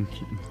got.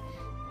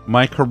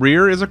 My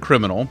career is a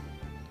criminal.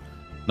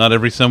 Not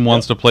every sim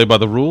wants to play by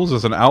the rules.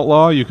 As an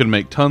outlaw, you can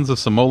make tons of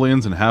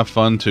simoleons and have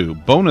fun too.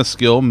 Bonus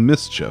skill,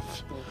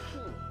 Mischief.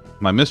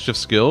 My Mischief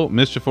skill,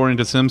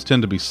 mischief-oriented sims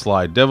tend to be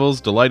sly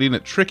devils, delighting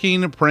at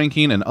tricking,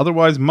 pranking, and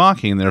otherwise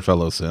mocking their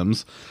fellow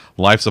sims.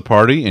 Life's a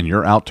party, and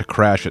you're out to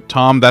crash it.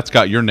 Tom, that's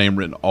got your name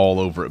written all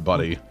over it,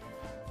 buddy.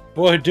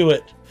 Boy, do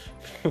it.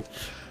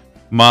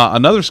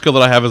 Another skill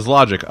that I have is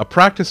logic. A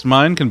practiced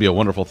mind can be a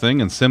wonderful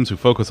thing, and sims who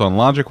focus on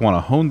logic want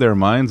to hone their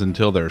minds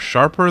until they're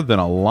sharper than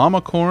a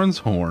llama-corn's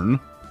horn.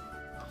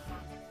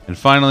 And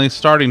finally,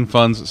 starting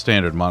funds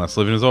standard. Modest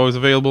living is always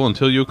available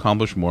until you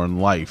accomplish more in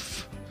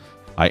life.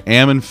 I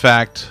am, in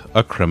fact,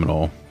 a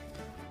criminal.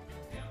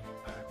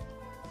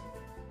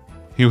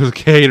 He was a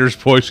cater's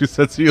boy. She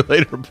said, see you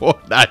later, boy.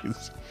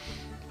 Nice.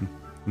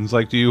 He's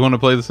like, do you want to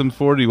play The Sims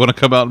 4? Do you want to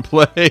come out and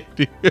play?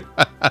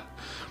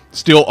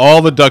 Steal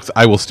all the ducks.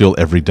 I will steal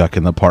every duck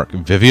in the park.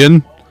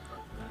 Vivian?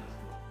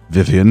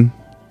 Vivian,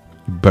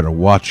 you better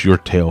watch your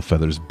tail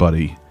feathers,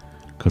 buddy.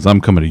 Because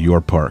I'm coming to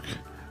your park,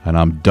 and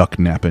I'm duck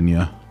napping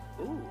you.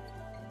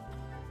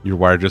 Your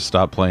wire just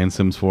stopped playing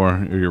Sims 4?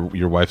 Or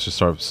your wife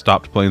just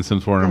stopped playing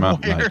Sims 4 in her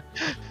mouth? Wire.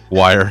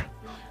 Wire.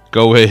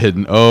 Go ahead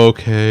and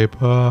okay,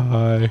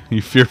 bye.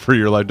 You fear for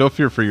your life. Don't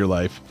fear for your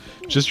life.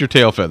 Just your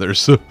tail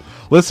feathers.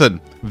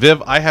 Listen,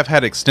 Viv, I have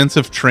had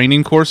extensive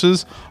training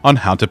courses on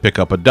how to pick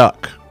up a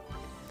duck.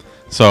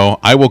 So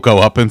I will go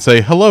up and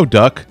say, hello,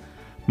 duck.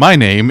 My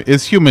name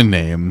is human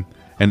name,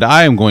 and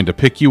I am going to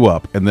pick you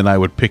up. And then I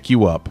would pick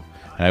you up.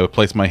 And I would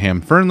place my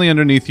hand firmly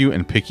underneath you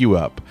and pick you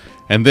up.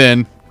 And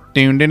then,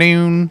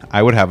 doon,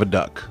 I would have a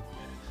duck.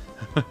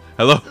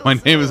 Hello, my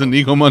name is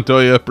Inigo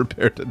Montoya.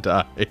 Prepare to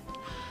die.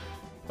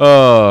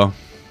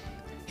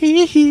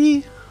 Hee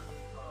hee.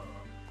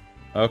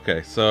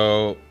 Okay,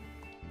 so...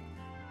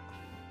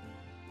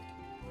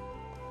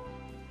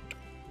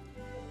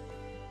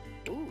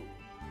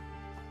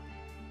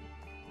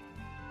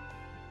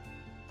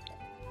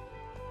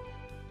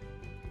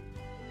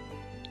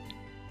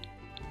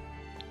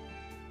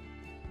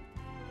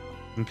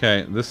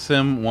 Okay, this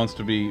sim wants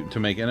to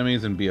make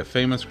enemies and be a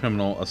famous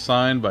criminal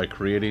assigned by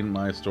creating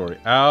my story.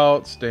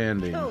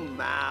 Outstanding. Come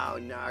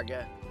on,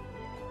 Narga.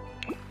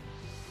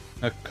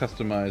 A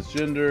customized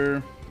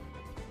gender.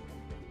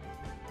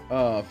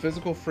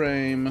 Physical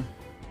frame.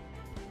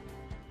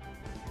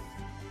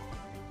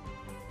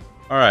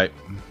 Alright.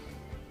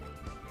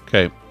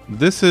 Okay,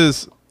 this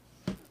is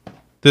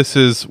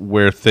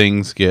where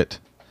things get...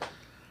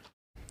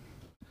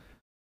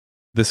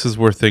 This is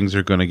where things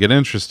are going to get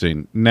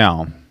interesting.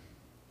 Now...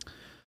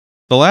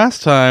 The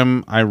last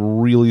time I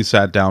really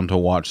sat down to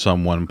watch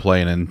someone play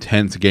an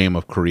intense game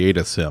of Create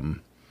a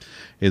Sim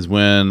is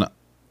when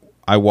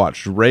I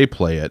watched Ray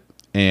play it,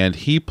 and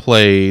he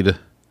played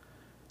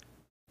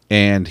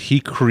and he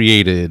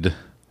created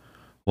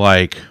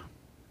like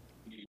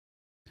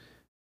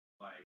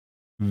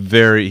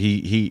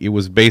it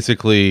was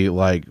basically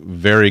like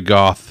very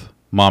goth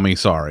mommy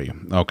sorry,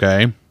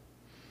 okay?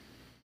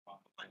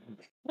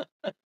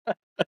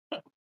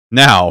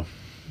 Now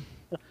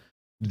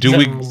do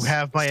we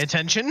have my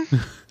attention? Is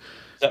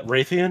that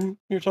Raytheon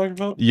you're talking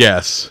about?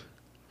 Yes.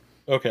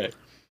 Okay.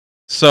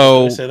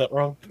 So Did I say that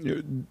wrong?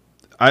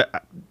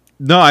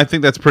 No, I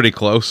think that's pretty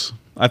close.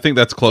 I think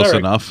that's close Sorry.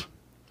 enough.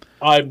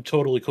 I'm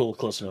totally cool,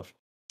 close enough.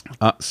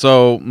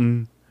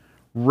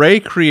 Ray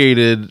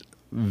created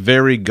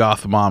very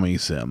goth mommy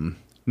sim.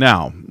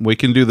 Now, we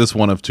can do this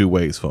one of two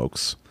ways,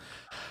 folks.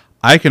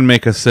 I can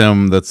make a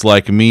sim that's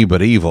like me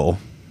but evil,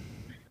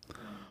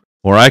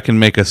 or I can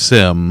make a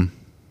sim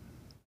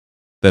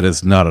that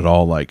is not at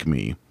all like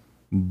me,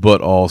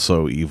 but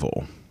also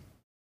evil.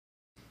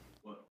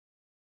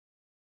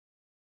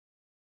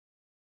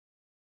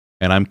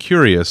 And I'm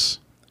curious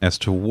as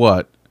to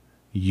what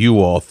you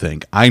all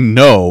think. I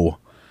know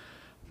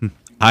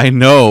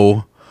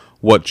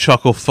what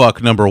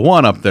Chucklefuck number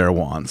 1 up there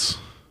wants.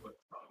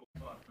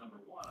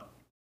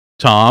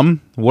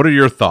 Tom, what are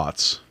your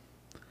thoughts?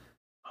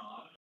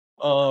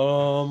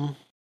 I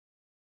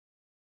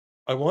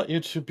want you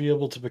to be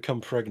able to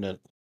become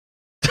pregnant.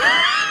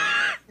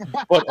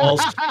 but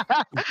also,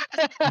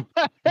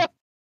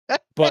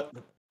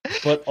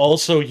 but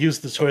also use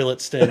the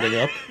toilet standing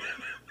up.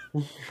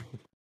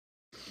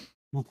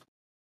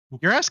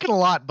 You're asking a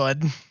lot,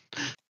 bud.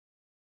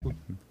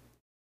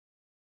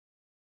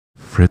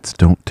 Fritz,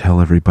 don't tell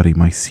everybody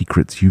my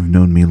secrets. You've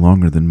known me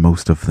longer than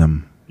most of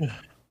them.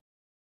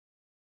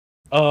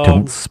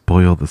 Don't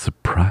spoil the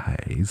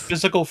surprise.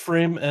 Physical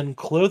frame and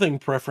clothing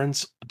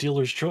preference,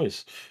 dealer's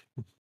choice.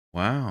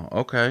 Wow.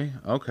 Okay.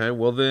 Okay.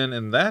 Well, then,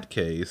 in that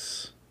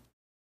case,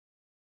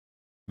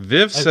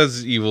 Viv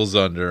says evil's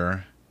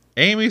under.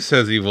 Amy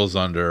says evil's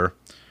under.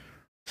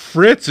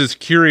 Fritz is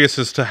curious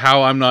as to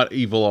how I'm not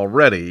evil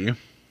already.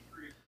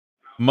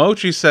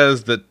 Mochi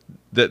says that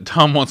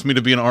Tom wants me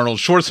to be an Arnold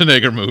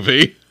Schwarzenegger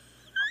movie.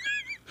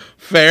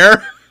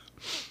 Fair.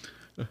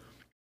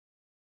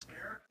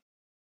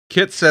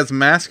 Kit says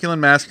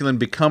masculine,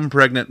 become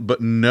pregnant, but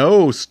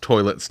no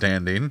toilet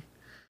standing.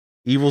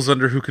 Evil's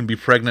under who can be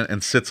pregnant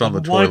and sits on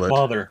the Why toilet.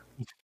 bother?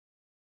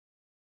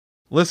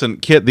 Listen,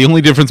 Kit, the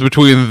only difference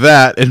between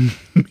that and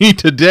me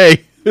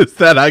today is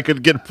that I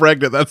could get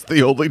pregnant. That's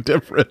the only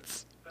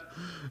difference.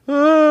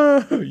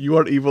 You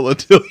are evil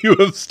until you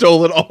have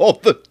stolen all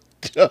the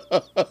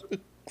ducks.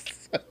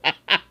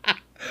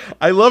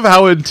 I love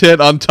how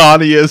intent on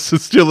Tawny is to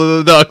stealing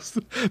the ducks.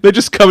 They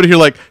just come in here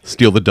like,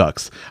 steal the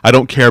ducks. I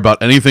don't care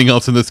about anything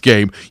else in this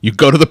game. You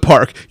go to the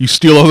park, you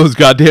steal all those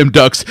goddamn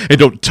ducks, and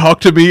don't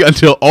talk to me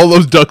until all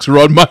those ducks are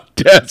on my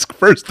desk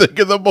first thing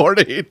in the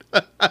morning.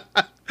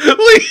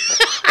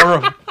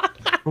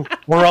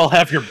 Or I'll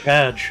have your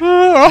badge.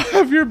 I'll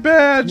have your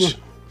badge.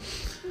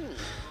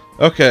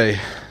 Okay,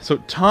 so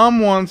Tom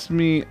wants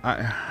me...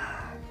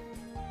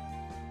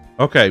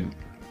 Okay.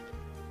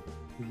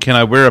 Can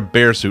I wear a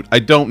bear suit? I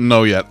don't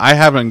know yet. I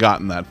haven't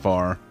gotten that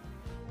far.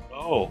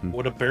 Oh,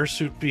 would a bear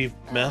suit be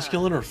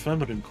masculine or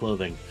feminine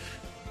clothing?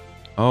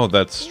 Oh,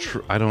 that's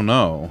true. I don't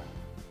know.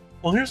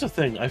 Well, here's the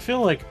thing. I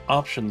feel like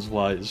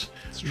options-wise,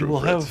 It's true,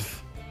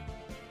 Fritz.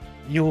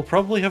 you will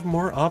probably have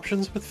more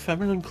options with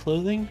feminine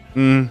clothing.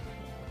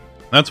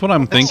 That's what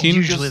I'm thinking.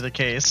 That's usually the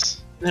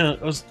case. Yeah,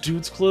 as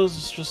dudes' clothes,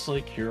 it's just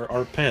like, here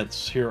are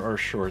pants, here are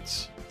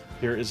shorts,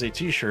 here is a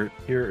t-shirt,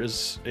 here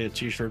is a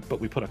t-shirt, but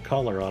we put a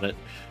collar on it.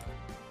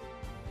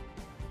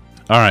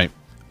 All right,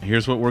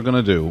 here's what we're going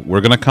to do.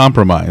 We're going to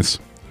compromise.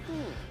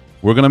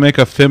 We're going to make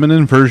a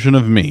feminine version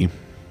of me.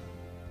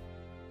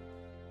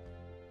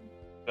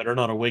 Better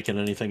not awaken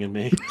anything in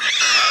me.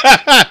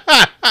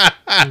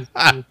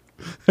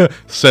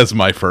 Says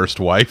my first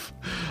wife.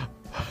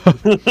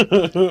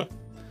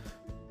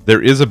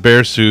 There is a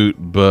bear suit,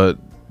 but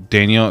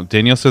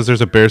Danielle says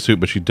there's a bear suit,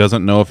 but she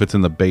doesn't know if it's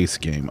in the base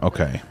game.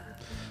 Okay.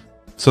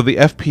 So the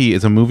FP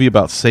is a movie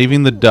about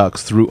saving the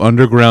ducks through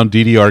underground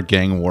DDR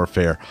gang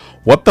warfare.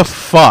 What the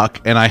fuck?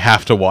 And I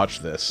have to watch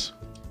this.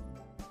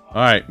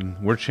 Alright,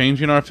 we're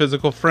changing our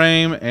physical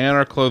frame and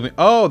our clothing.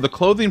 Oh, the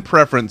clothing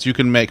preference you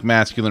can make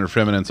masculine or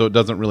feminine, so it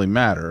doesn't really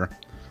matter.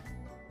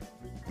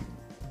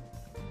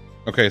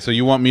 Okay, so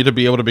you want me to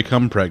be able to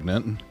become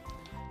pregnant.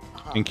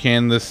 And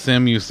can this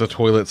sim use the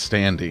toilet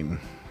standing?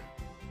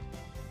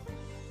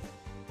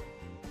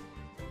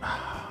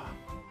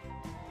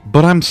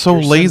 But I'm so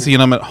lazy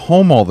and I'm at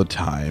home all the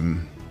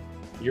time.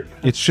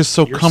 It's just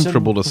so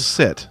comfortable to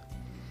sit.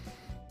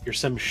 Your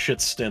sim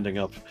shit's standing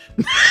up.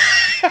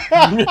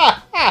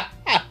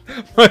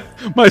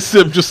 my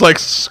sim just like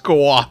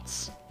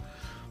squats.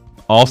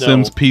 All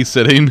sims pee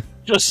sitting.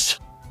 Just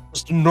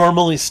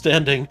normally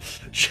standing.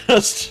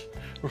 Just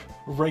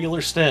regular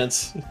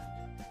stance.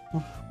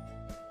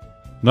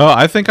 No,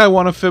 I think I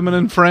want a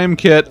feminine frame,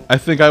 Kit. I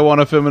think I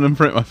want a feminine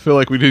frame. I feel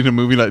like we need a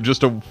movie night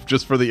just for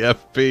the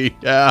FP.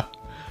 Yeah.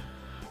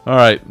 All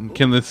right.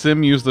 Can the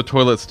sim use the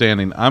toilet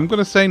standing? I'm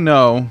gonna say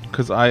no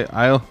because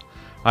I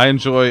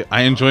enjoy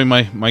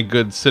my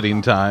good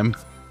sitting time.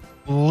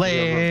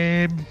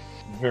 Lame.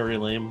 Very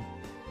lame.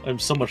 I'm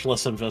so much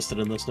less invested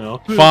in this now.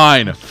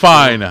 Fine.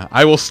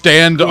 I will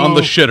stand on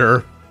the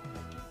shitter.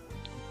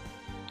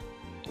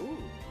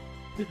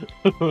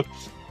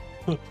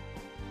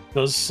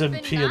 Does sim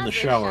pee in the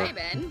shower?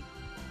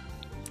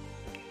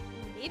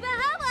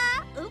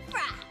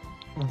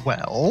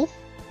 Well,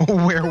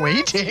 we're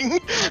waiting.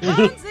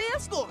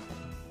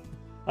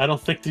 I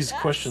don't think these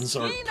questions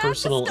are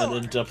personal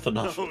and in-depth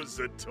enough. Oh,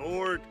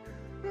 Zatorg.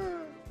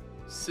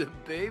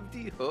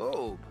 Sebabdi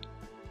hope.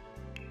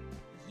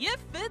 You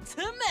fit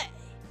to me.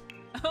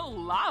 Oh,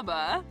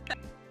 Laba.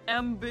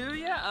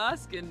 Ambuya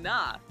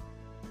Askana.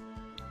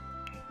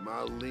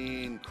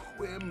 Marlene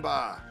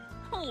Quimba.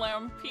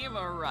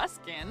 Lampima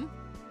Ruskin.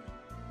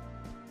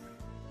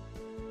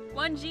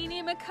 One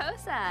Genie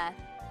Makosa.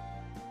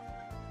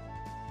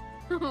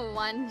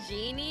 One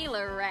Genie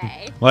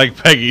Leray. Like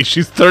Peggy,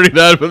 she's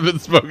 39 but been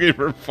smoking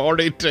for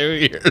 42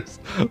 years.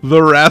 The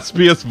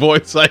raspiest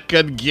voice I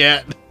could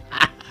get.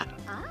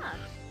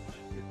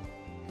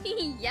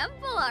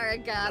 Yempel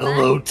Aragama.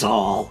 Hello,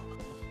 doll.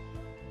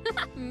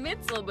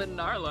 Mitzel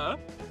Benarla.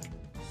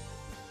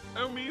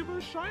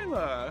 Omiva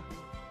Shyla.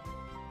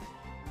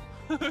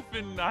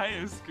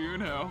 Vinaya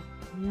Skuno.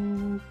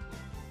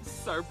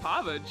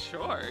 Sarpava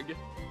Chorg.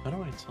 How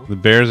do I tell? The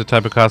bear is a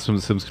type of costume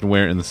the Sims can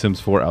wear in The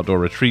Sims 4 Outdoor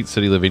Retreat,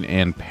 City Living,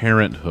 and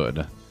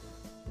Parenthood.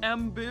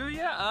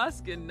 Ambuya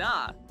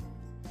Askana.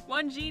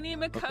 Wanjini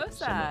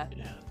Makosa.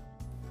 Yeah.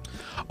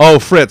 Oh,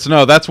 Fritz,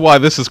 no, that's why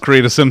this is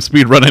Create a Sim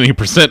Speedrun any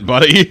percent,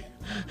 buddy.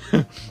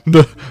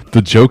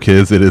 the joke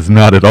is, it is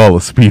not at all a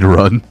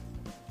speedrun.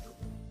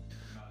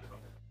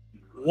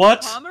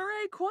 What?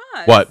 Pomeray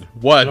Quad.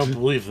 What? I don't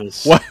believe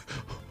this. What?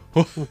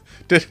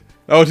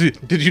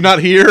 Did you not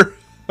hear?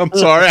 I'm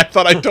sorry, I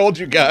thought I told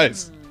you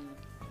guys.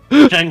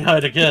 Shanghai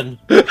again.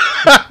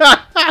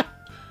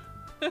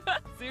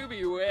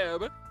 Subi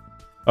Web.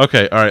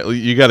 Okay, alright,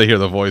 you gotta hear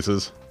the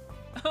voices.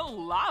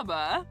 Oh,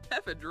 Laba.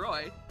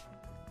 Hefadroy.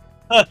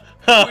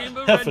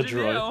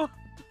 Hefadroy.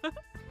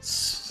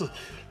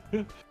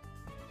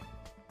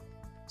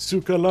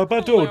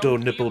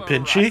 Sukalabadodo nipple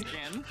pinchy.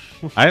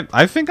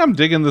 I think I'm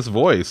digging this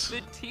voice.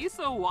 The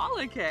Tisa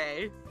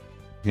Wallake.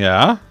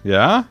 Yeah?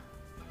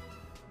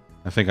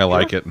 I think I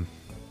like it.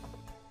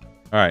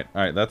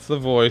 Alright, that's the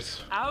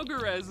voice.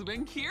 Algarez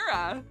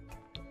Vinkira.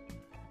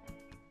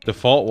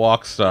 Default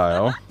walk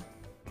style.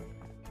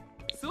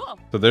 Cool.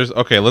 So there's...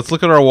 Okay, let's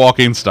look at our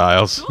walking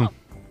styles.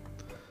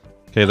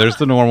 Okay, there's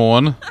the normal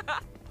one.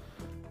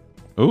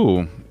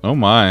 Ooh, oh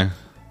my.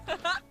 A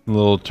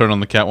little turn on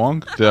the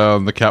catwalk.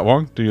 Down the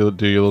catwalk. Do your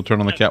little turn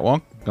on the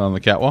catwalk. On the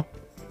catwalk.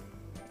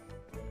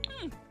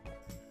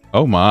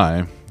 Oh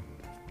my.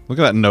 Look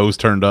at that nose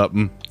turned up.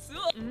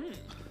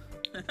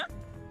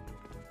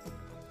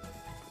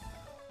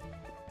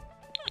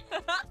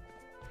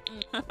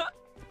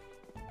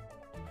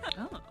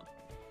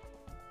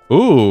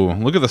 Ooh,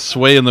 look at the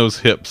sway in those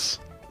hips.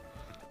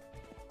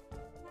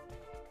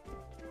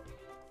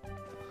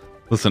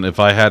 Listen, if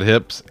I had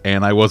hips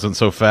and I wasn't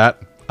so fat,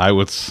 I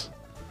would...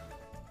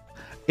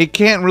 It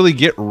can't really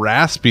get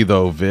raspy,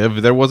 though,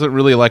 Viv. There wasn't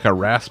really, like, a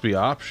raspy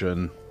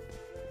option.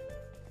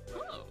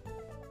 Oh.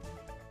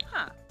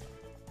 Huh.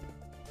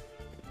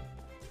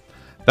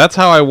 That's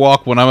how I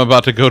walk when I'm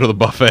about to go to the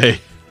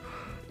buffet.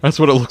 That's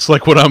what it looks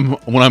like when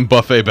I'm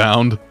buffet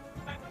bound.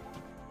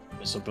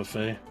 It's a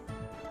buffet.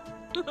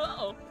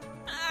 Oh.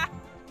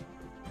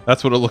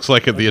 That's what it looks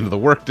like at the end of the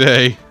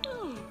workday.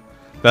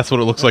 That's what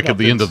it looks like at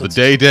the end of the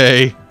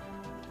day.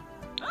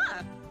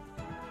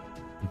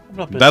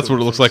 That's what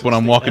it looks like when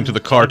I'm walking to the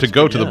car to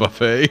go to the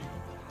buffet.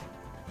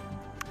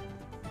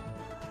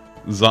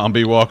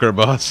 Zombie walker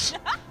bus.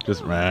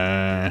 Just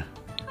there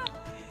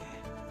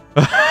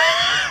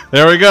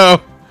we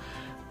go.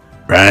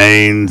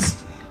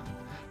 Brains.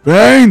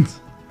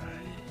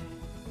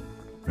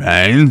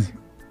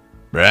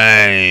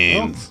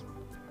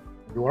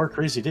 You are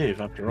Crazy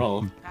Dave, after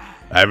all.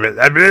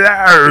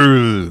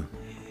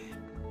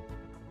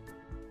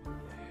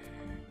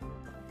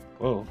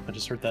 Whoa, I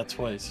just heard that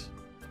twice.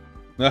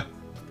 That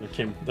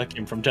came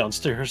from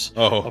downstairs.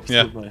 Oh,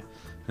 yeah.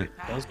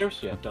 Downstairs?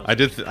 Yeah,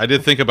 downstairs. I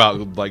did think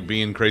about like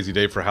being Crazy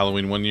Dave for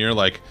Halloween one year,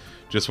 like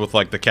just with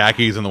like the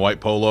khakis and the white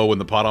polo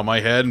and the pot on my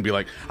head, and be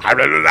like,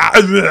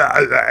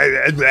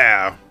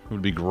 it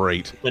would be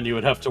great. Then you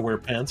would have to wear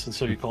pants, and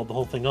so you called the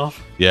whole thing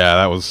off.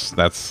 Yeah,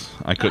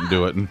 I couldn't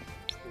do it.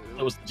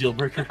 That was the deal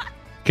breaker.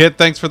 Kid,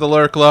 thanks for the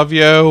lurk. Love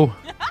you.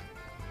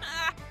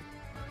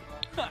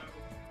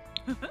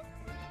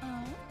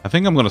 I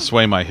think I'm gonna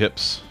sway my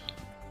hips.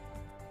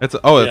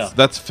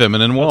 That's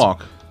feminine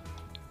walk.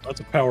 That's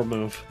a power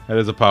move. That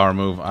is a power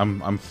move.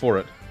 I'm for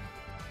it.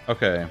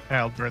 Okay.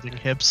 Childbirthing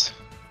hips.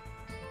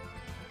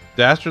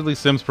 Dastardly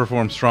Sims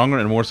perform stronger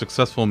and more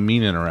successful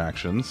mean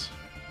interactions.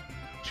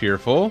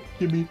 Cheerful,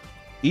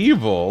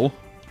 evil,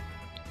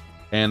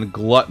 and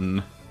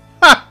glutton.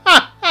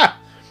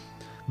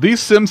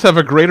 These Sims have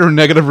a greater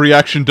negative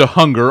reaction to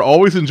hunger,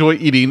 always enjoy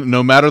eating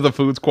no matter the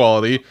food's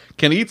quality,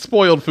 can eat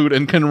spoiled food,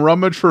 and can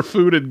rummage for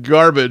food and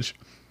garbage.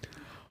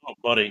 Oh,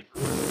 buddy.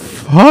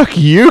 Fuck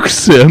you,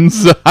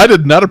 Sims. I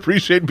did not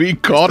appreciate being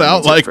called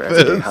out like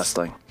this.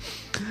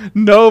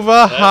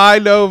 Nova, hi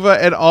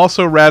Nova, and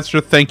also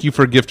Radster, thank you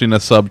for gifting a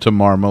sub to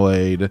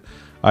Marmalade.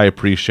 I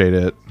appreciate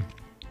it.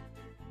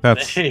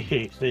 That's...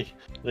 Hey,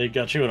 they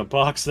got you in a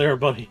box there,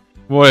 buddy.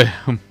 Boy.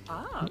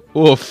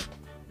 Oof.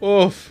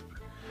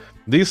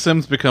 These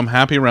Sims become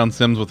happy around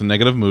Sims with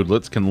negative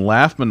moodlets, can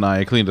laugh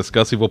maniacally and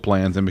discuss evil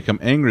plans, and become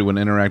angry when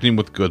interacting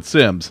with good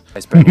Sims.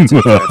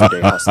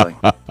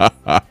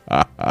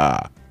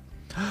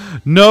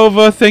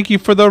 Nova, thank you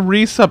for the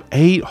resub.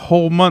 8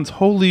 whole months.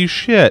 Holy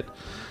shit.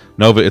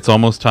 Nova, it's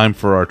almost time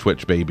for our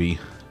Twitch baby.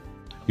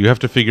 You have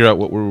to figure out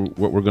what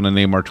we're gonna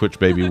name our Twitch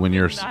baby when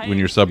your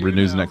sub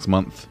renews next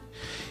month.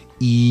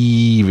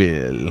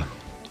 Evil.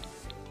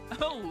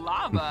 Oh,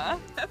 Lava.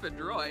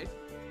 Hefadroy.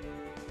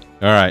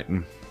 All right.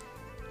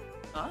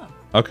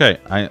 Okay,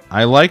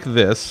 I like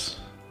this.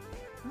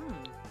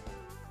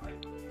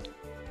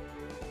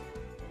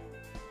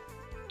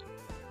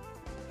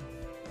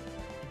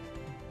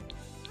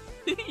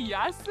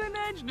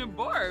 Yasinaj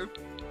Naborv.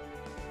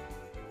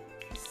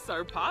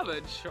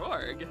 Sarpava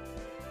Chorg.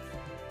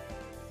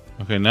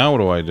 Okay, now what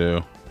do I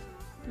do?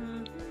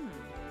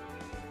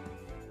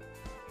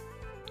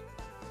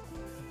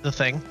 The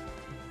thing.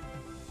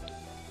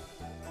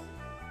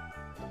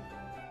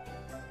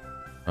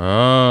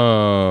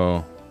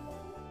 Oh.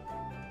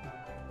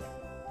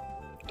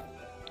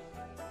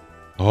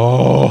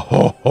 Oh,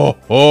 ho, ho,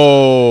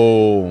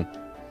 ho.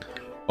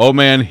 Oh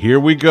man, here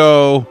we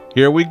go.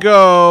 Here we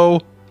go.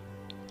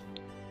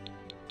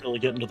 Really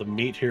getting to the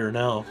meat here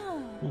now.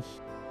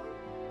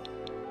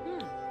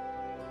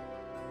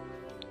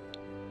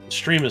 The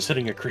stream is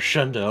hitting a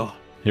crescendo.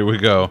 Here we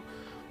go.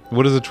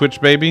 What is a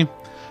Twitch baby?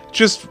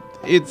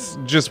 It's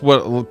just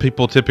what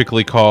people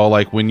typically call,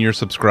 like, when you're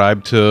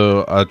subscribed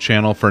to a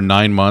channel for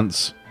 9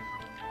 months.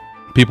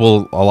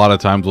 People a lot of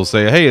times will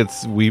say, "Hey,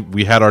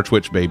 we had our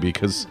Twitch baby,"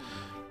 because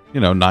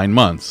 9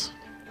 months.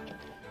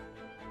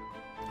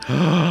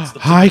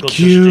 Hi,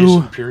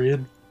 Q.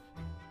 Period.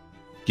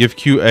 Give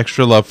Q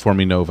extra love for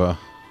me, Nova.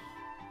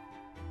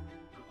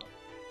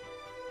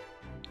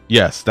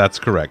 Yes, that's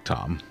correct,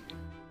 Tom.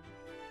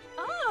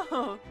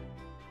 Oh.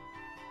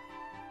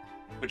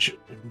 Which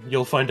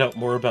you'll find out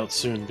more about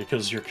soon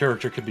because your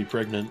character could be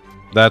pregnant.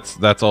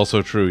 That's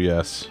also true,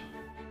 yes.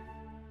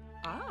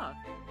 Ah.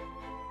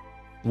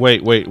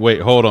 Wait,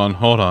 hold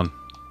on.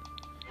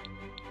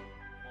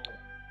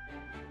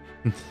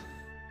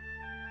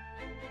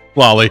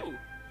 Lolly.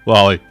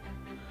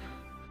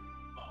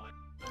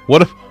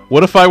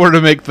 What if I were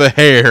to make the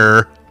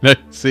hair?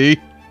 See?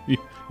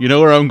 You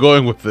know where I'm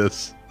going with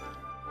this.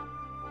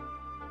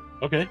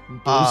 Okay.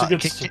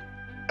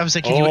 I was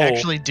like, can you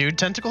actually do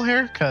tentacle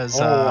hair? Because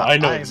I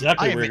know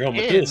exactly where you're going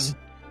with this.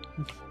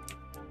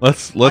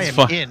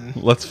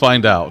 Let's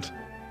find out.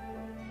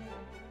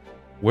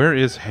 Where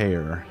is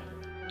hair?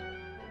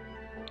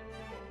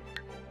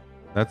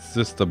 That's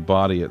just the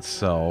body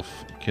itself.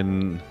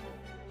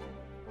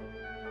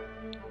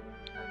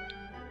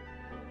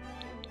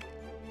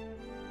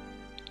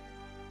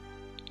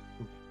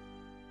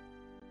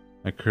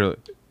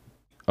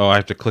 I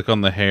have to click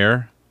on the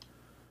hair?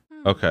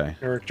 Okay.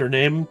 Character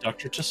name,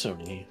 Dr.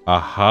 Tassoni.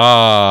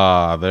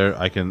 Aha! There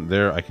I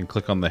can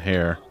click on the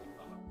hair.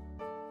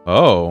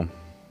 Oh.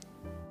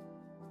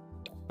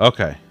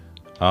 Okay.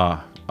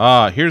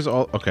 Here's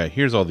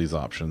all these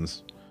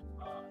options.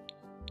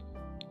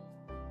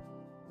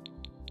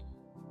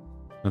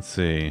 Let's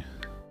see.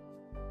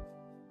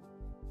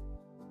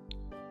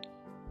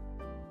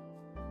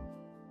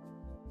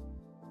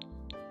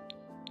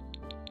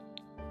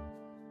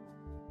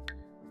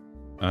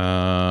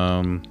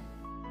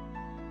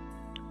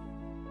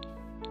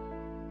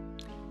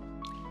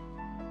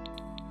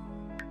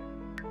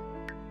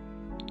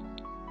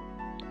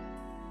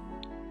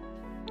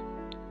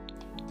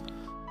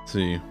 Let's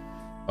see.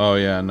 Oh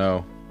yeah,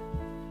 no.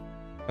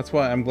 That's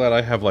why I'm glad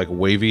I have like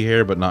wavy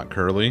hair but not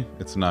curly.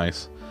 It's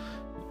nice.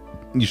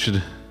 You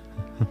should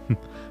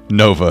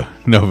Nova,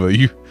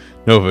 you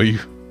know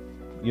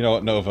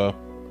what, Nova?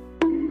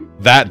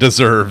 That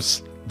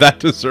deserves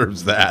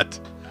that.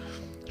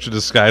 Should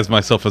disguise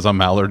myself as a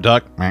mallard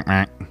duck.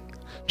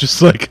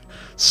 Just like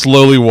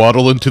slowly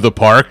waddle into the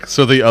park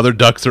so the other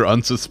ducks are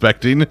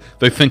unsuspecting.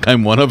 They think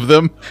I'm one of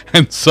them,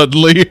 and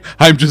suddenly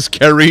I'm just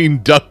carrying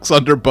ducks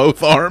under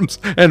both arms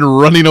and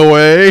running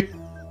away.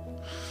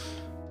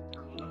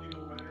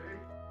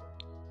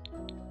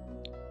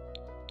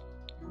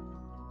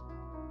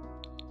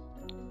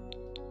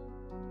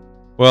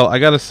 Well, I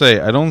gotta say,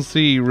 I don't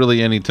see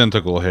really any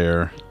tentacle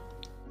hair.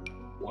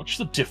 What's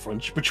the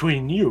difference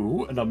between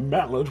you and a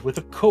mallard with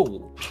a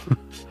cold?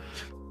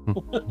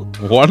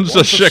 One's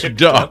a sick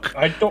duck.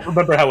 I don't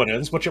remember how it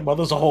ends, but your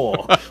mother's a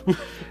whore.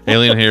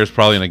 Alien hair is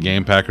probably in a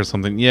game pack or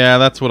something. Yeah,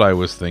 that's what I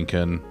was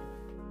thinking.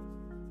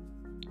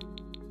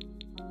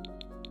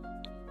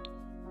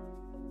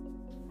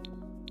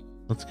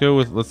 Let's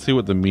see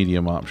what the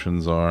medium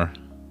options are.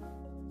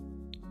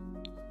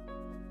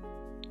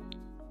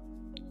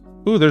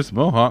 Ooh, there's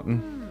Mohawk. Ooh,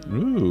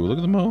 look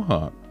at the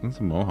Mohawk. That's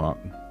a Mohawk.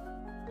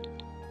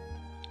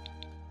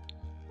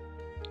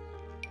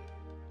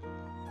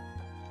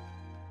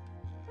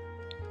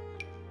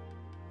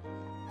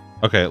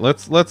 Okay,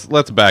 let's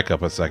back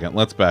up a second.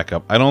 Let's back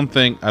up. I don't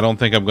think I'm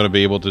gonna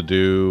be able to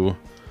do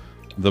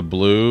the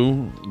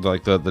blue,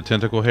 like the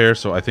tentacle hair.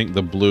 So I think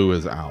the blue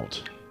is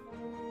out.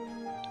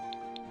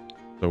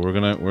 So we're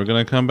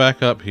gonna come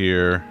back up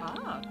here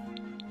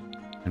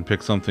and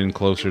pick something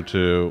closer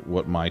to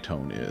what my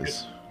tone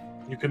is.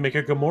 You can make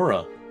a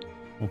Gamora.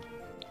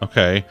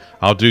 Okay,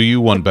 I'll do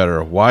you one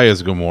better. Why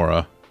is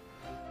Gamora?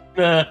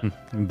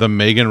 The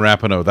Megan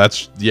Rapinoe.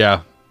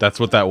 That's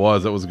what that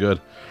was. That was good.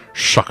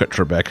 Shuck it,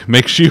 Trebek.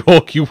 Make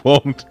She-Hulk, you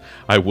won't.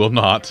 I will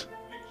not.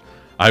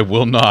 I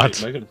will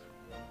not. Wait,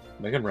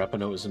 Megan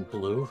Rapinoe is in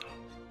blue?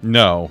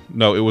 No,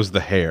 it was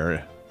the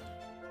hair.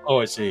 Oh,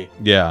 I see.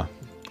 Yeah.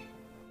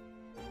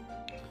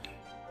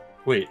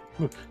 Wait,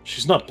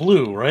 she's not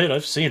blue, right?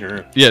 I've seen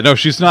her. Yeah, no,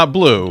 she's not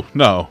blue.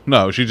 No,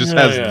 she just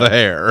has the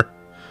hair.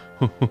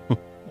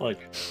 like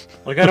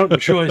I don't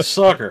enjoy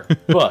soccer,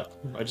 but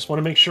I just want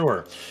to make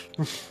sure.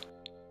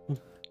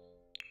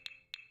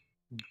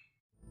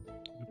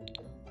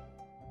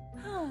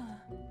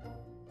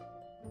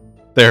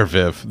 There,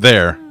 Viv.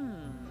 There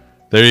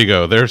you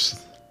go.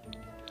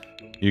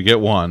 You get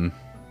one.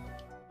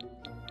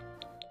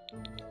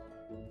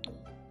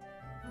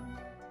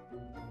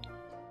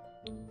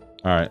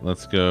 All right,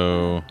 let's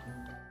go.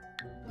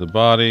 The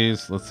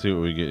bodies. Let's see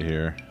what we get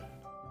here.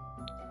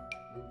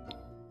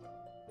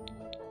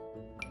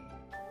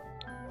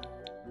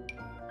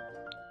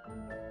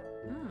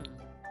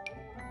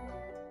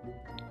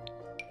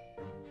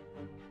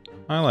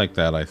 I like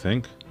that, I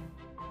think.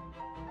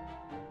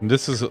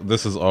 This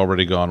is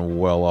already gone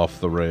well off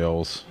the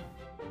rails.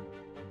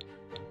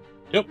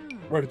 Yep,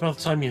 right about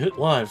the time you hit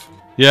live.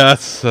 Yeah,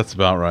 that's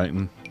about right.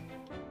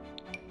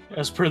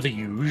 As per the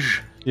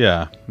usual.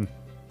 Yeah.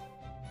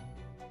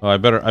 Well, I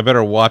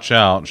better watch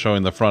out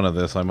showing the front of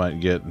this. I might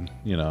get,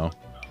 you know,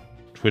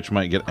 Twitch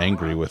might get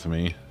angry with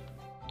me.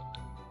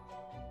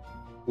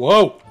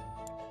 Whoa.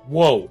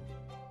 Whoa.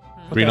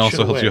 Green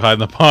also helps you hide in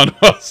the pond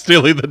while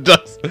stealing the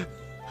ducks.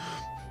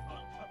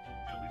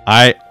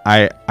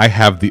 I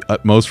have the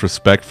utmost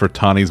respect for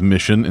Tawny's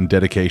mission and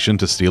dedication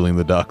to stealing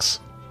the ducks.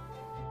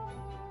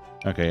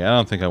 Okay, I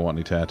don't think I want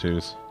any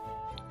tattoos.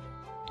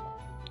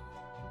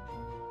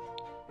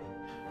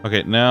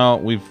 Okay, now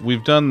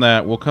we've done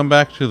that. We'll come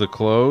back to the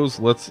clothes.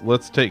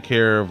 Let's take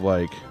care of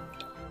like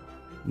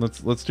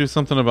let's do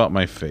something about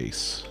my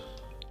face.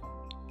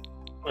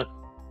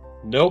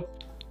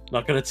 Nope.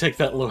 Not gonna take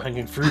that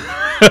low-hanging fruit.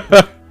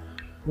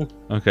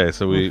 Okay,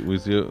 so we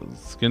do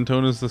skin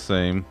tone is the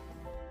same.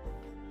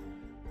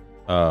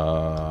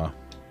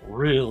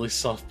 Really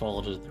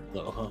softballed it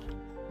though,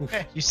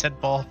 huh? You said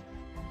ball.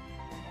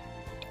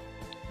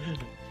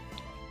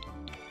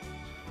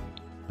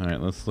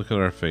 Alright, let's look at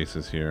our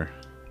faces here.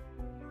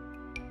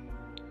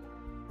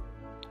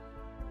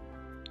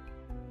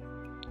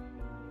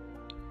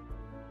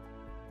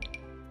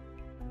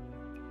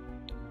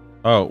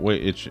 Oh,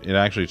 wait, it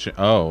actually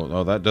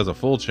oh, that does a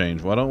full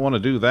change. Well, I don't want to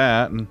do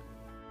that.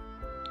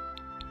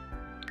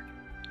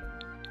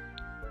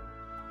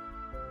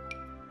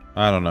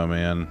 I don't know,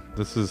 man.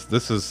 This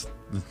is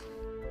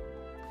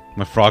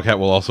my frog hat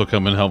will also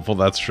come in helpful,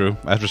 that's true.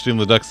 After stealing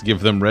the ducks,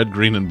 give them red,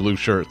 green, and blue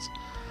shirts.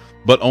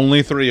 But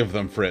only 3 of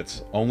them,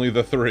 Fritz. Only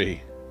the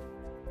 3.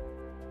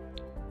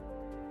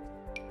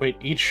 Wait,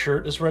 each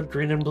shirt is red,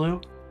 green, and blue?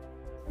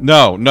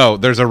 No,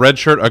 there's a red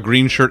shirt, a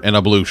green shirt, and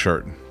a blue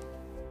shirt.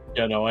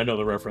 Yeah, no, I know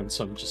the reference.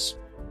 I'm just...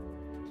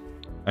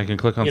 I can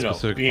click on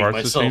specific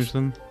parts to change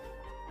them?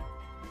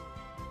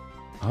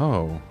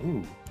 Oh.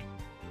 Ooh.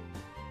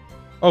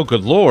 Oh,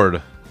 good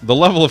lord. The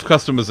level of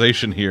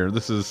customization here.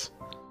 This is...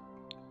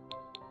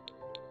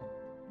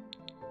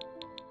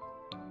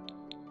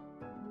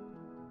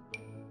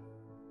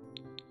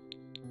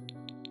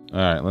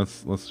 Alright,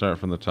 let's start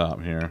from the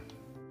top here.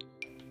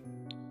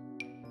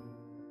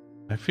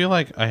 I feel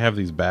like I have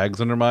these bags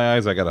under my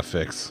eyes I gotta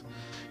fix.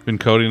 Been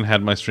coding,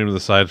 had my stream to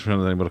the side for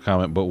anyone to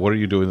comment, but what are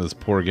you doing in this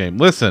poor game?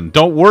 Listen,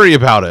 don't worry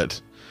about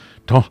it.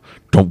 Don't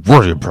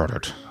worry about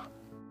it.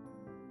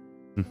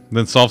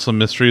 Then solve some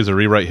mysteries or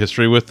rewrite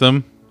history with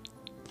them.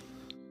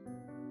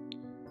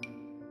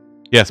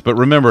 Yes, but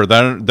remember,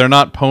 they're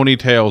not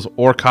ponytails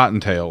or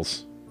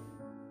cottontails.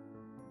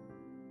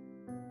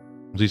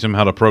 Teach them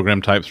how to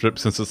program TypeScript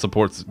since it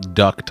supports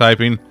duck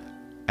typing.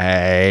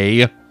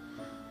 Listen,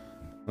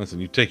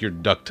 you take your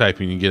duck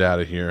typing and get out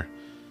of here.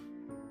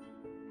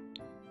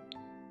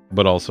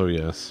 But also,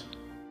 yes.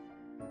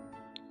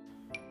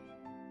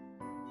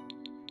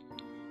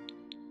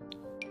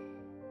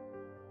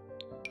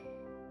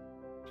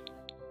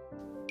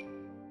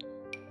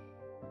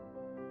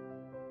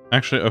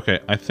 Actually, okay,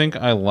 I think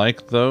I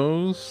like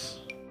those.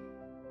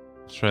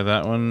 Let's try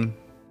that one.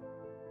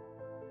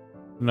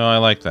 No, I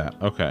like that.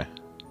 Okay.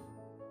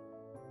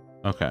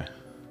 Okay.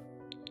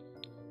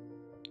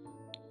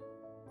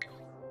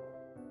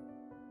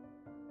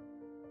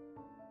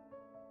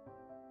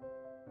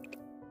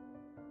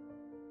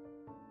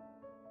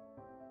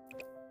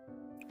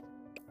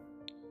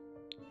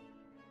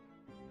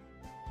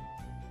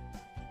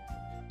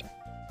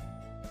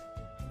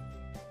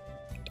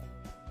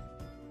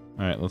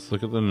 Alright, let's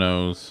look at the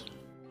nose.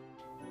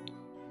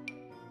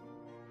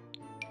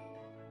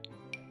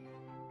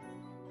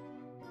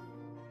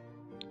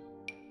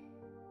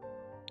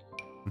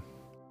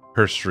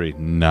 Herstory,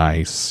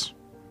 nice.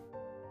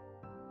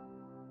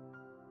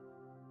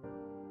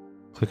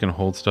 Click and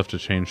hold stuff to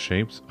change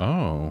shapes.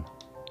 Oh.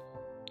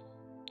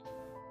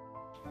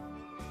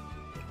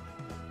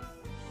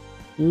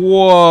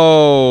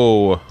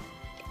 Whoa!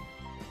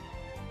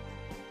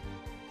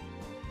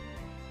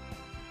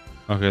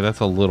 Okay, that's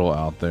a little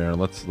out there.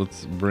 Let's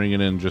bring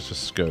it in just a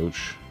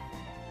scotch.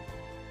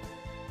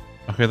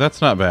 Okay,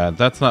 that's not bad.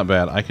 That's not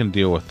bad. I can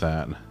deal with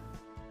that.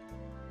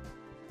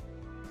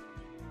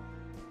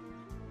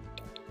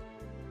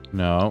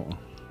 No.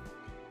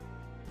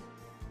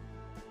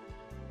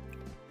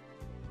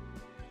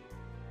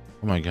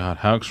 Oh my god,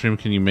 how extreme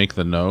can you make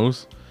the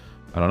nose?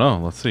 I don't know.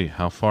 Let's see.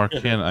 How far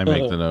can I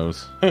make the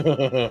nose?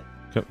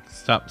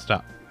 Stop.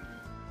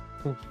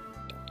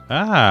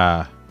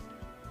 Ah.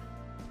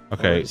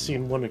 Okay. I've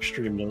seen one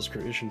extreme nose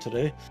creation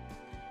today.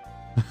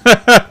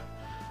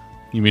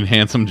 You mean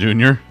Handsome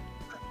Jr.?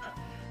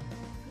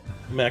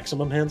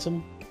 Maximum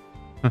Handsome?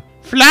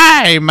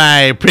 Fly,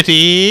 my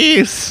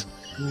pretties!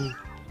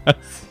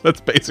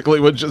 That's basically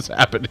what just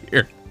happened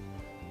here.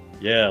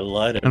 Yeah,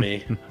 lie to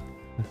me.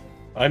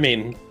 I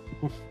mean,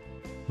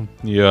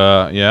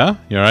 Yeah,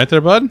 you all right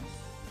there, bud?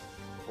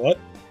 what?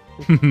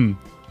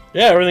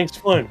 Yeah, everything's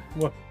fine.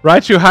 What?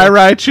 Raichu, hi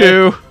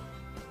Raichu.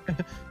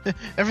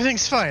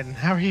 Everything's fine.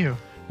 How are you?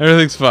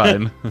 Everything's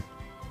fine.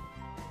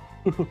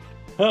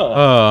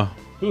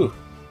 Ooh.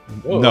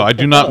 No, I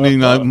do not mean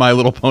My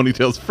Little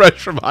Ponytail's fresh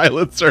from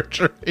eyelid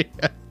surgery.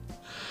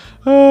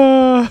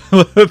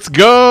 Let's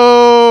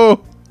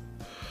go!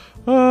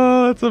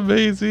 Oh, that's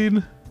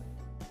amazing.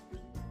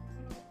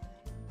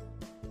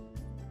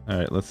 All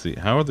right, let's see.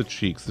 How are the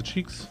cheeks? The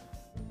cheeks.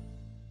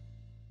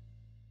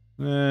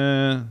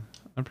 I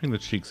bring the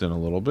cheeks in a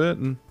little bit,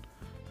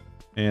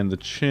 and the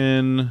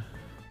chin.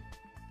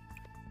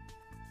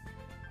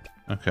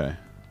 Okay.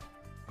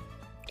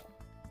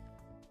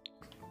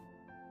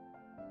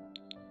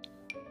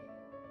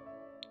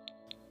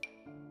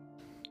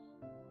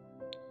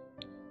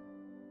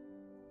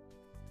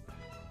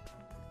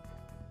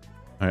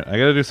 All right, I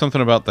gotta do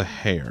something about the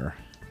hair.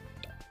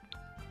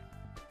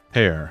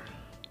 Hair.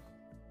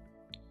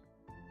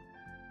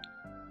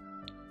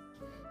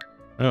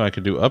 Oh, I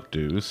could do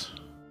updos.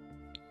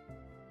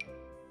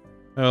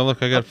 Oh,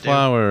 look, I got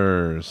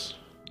flowers.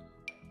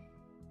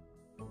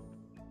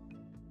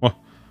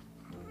 Well,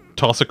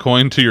 toss a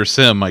coin to your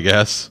sim, I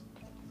guess.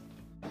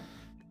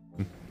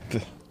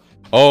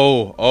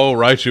 Oh,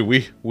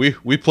 Raichu,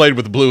 we played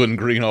with blue and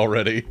green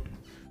already.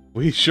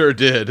 We sure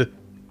did.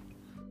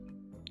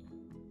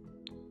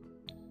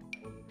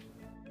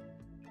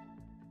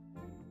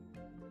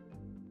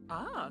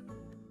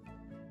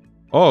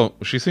 Oh,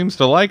 she seems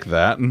to like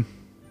that.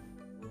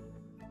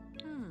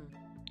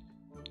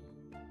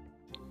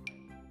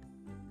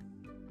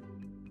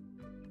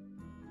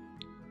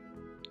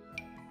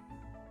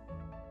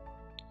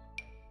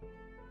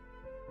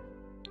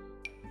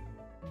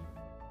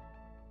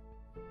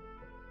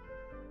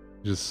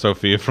 Just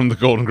Sophia from the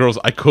Golden Girls.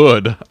 I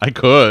could.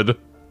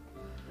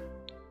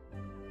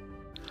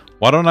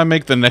 Why don't I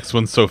make the next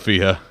one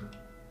Sophia?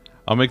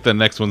 I'll make the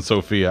next one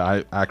Sophia.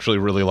 I actually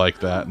really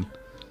like that.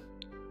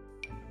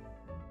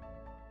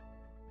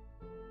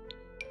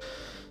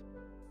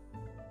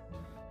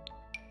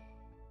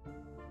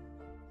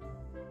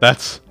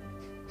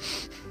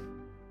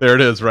 There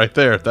it is right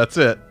there. That's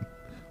it.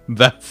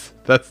 That's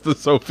the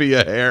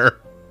Sophia hair.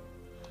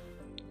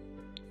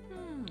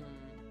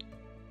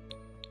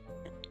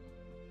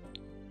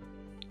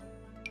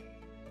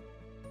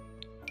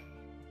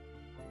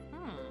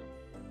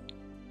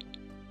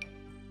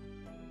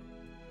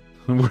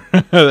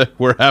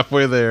 We're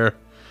halfway there.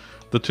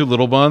 The two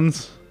little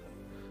buns,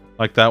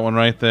 like that one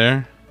right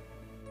there.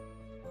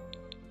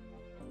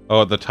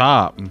 Oh, at the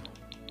top.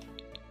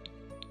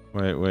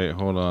 Wait,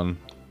 hold on.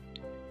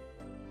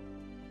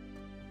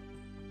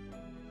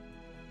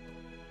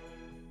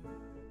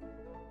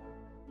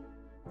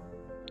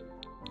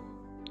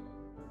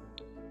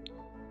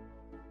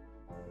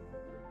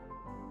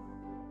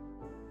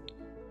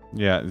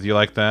 Yeah, do you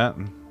like that?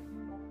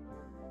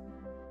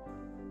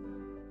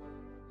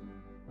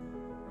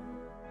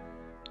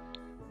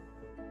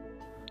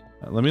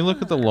 Let me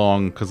look at the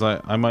long, because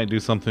I might do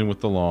something with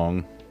the long.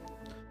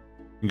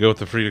 You can go with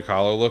the Frida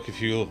Kahlo look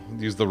if you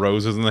use the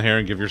roses in the hair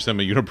and give your sim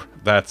a unibrow.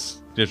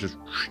 That's just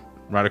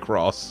right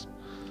across.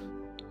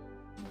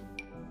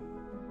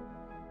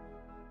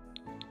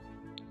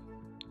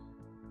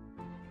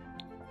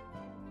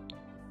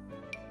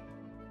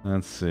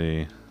 Let's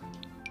see.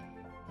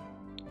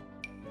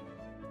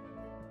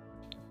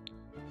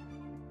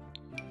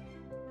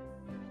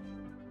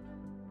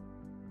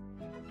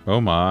 Oh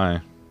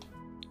my.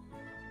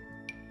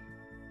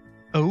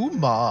 Oh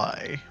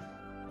my.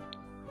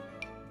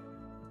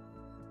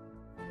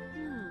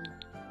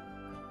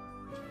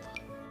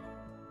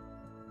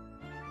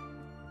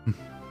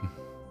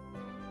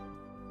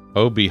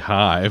 Oh,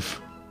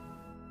 beehive.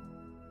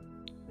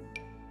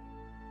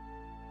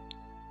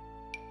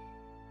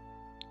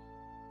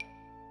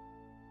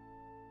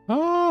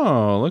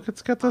 Oh, look,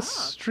 it's got the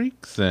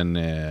streaks in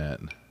it.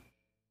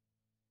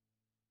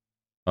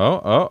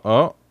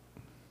 Oh.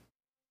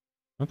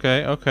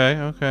 Okay.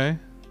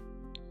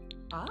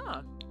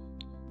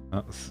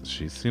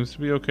 She seems to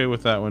be okay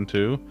with that one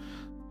too.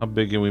 How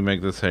big can we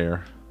make this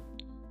hair?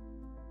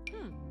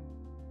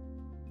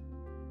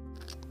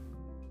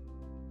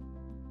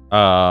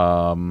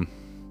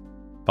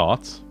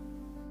 Thoughts?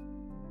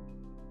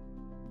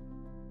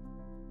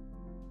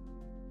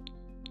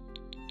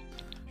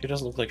 She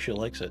doesn't look like she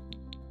likes it.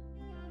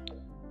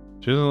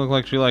 She doesn't look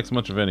like she likes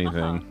much of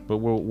anything, but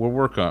we're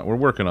working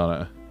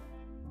on it.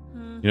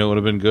 You know what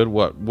would have been good?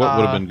 What would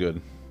have been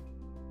good?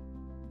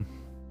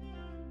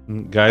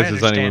 Guys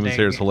designing women's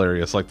hair is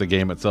hilarious. Like the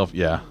game itself,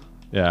 yeah.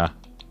 The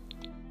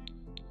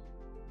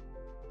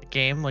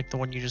game, like the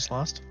one you just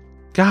lost?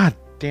 God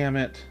damn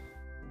it.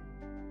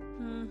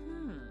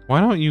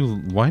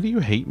 Why do you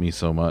hate me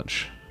so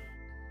much?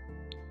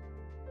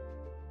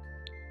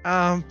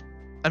 I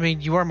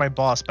mean, you are my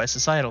boss. By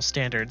societal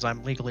standards,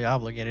 I'm legally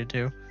obligated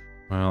to.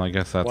 Well, I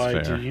guess that's fair.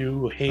 Why do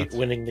you hate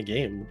winning the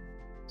game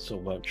so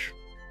much?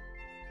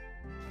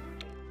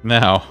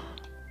 Now,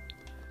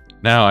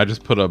 Now I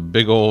just put a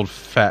big old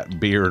fat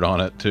beard on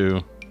it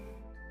too.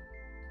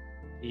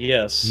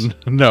 Yes.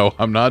 No,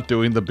 I'm not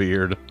doing the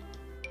beard.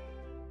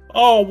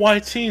 Oh, why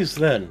tease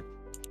then?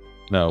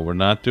 No, we're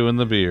not doing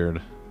the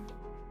beard.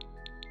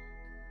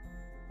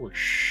 Oh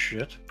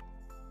shit.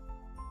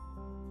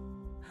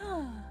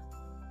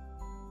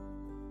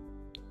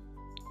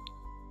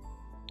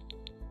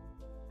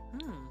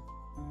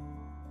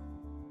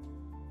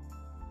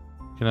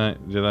 Can I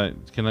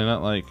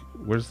not, like,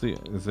 is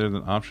there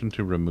an option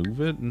to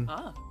remove it?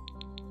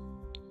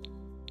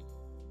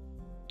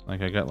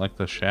 Like, I got, like,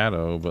 the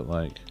shadow, but,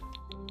 like...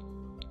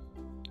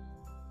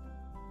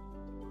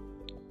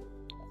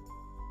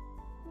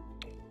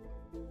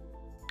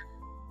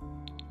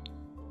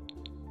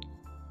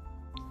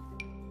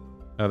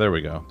 Oh, there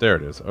we go. There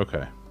it is.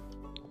 Okay.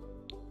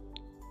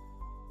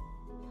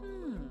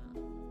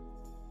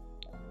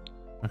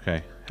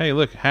 Okay. Hey,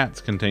 look, hats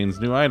contains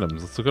new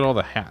items. Let's look at all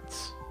the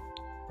hats.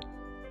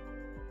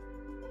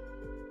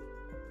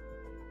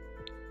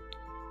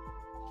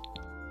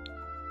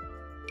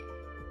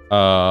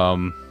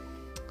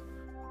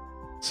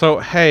 So,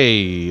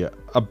 hey,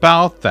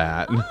 about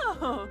that.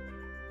 Oh.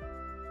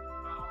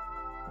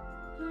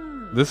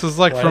 This is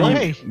like from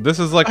Hey. this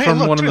is like Hey, from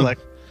look, one of them. Twi'lek.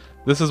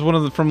 This is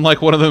from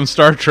like one of them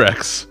Star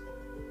Treks.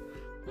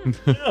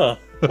 Yeah.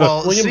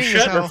 Well, William seeing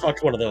as Shatner how-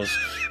 fucked one of those.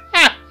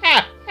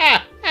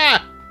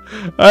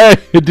 Hey,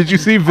 did you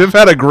see Viv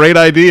had a great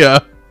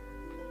idea?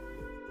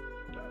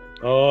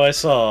 Oh, I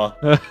saw.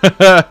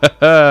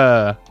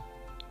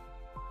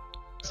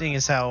 Seeing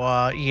as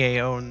how EA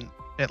owned,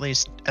 at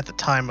least at the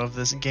time of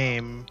this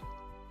game,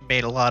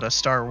 made a lot of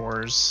Star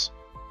Wars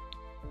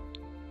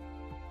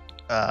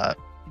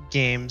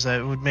games,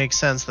 it would make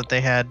sense that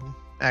they had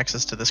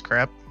access to this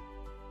crap.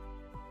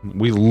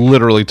 We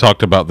literally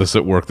talked about this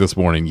at work this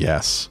morning.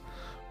 Yes,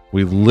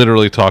 we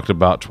literally talked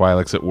about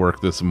Twi'leks at work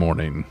this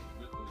morning.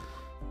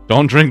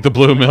 Don't drink the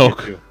blue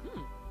milk.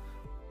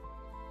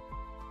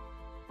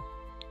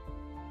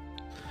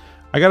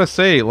 I gotta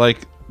say,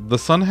 like, the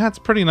sun hat's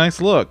pretty nice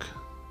look.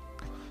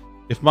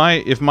 If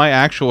my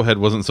actual head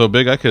wasn't so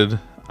big, I could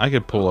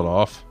pull it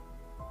off.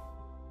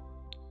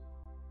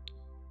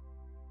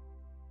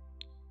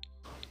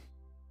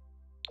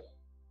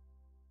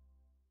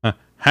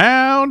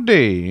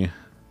 Howdy.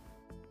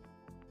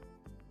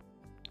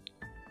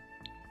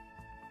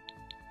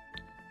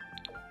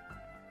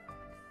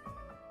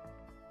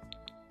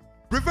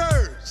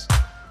 Reverse!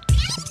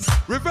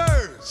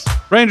 Reverse!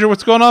 Ranger,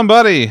 what's going on,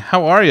 buddy?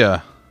 How are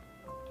ya?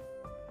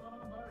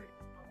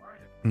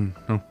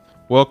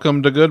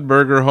 Welcome to Good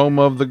Burger, home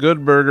of the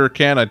Good Burger.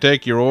 Can I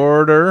take your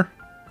order?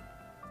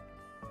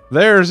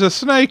 There's a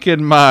snake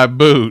in my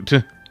boot.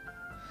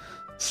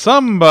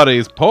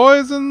 Somebody's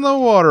poisoned the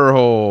water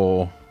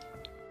hole.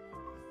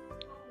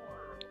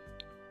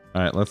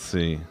 Alright, let's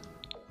see.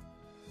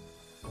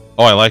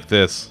 Oh, I like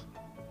this.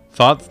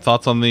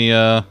 Thoughts on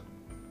the,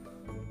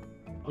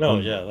 No,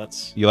 yeah,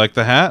 that's... You like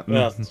the hat?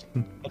 Yeah, that's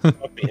a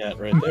puppy hat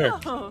right there.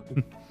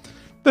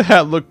 The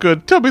hat looked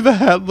good. Tell me the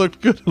hat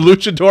looked good.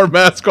 Luchador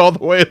mask all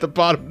the way at the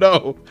bottom.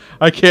 No,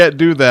 I can't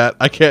do that.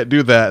 I can't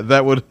do that.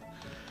 That would...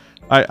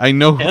 I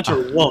know... Can't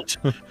or won't.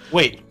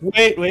 Wait.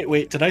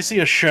 Did I see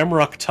a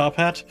shamrock top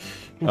hat?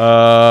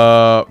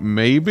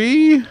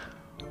 Maybe?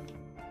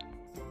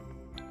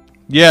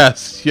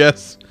 Yes,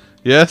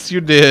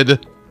 you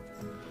did.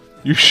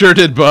 You sure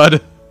did,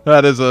 bud.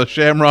 That is a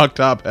shamrock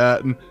top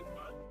hat.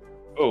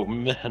 Oh,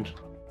 man.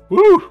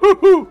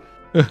 Woo!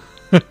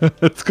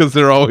 It's because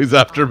they're always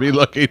after me,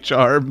 Lucky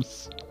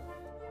Charms.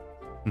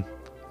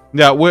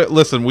 Yeah,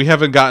 listen, we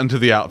haven't gotten to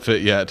the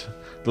outfit yet.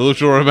 The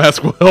Luchador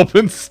mask will help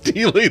in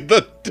stealing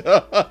the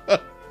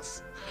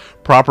ducks.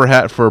 Proper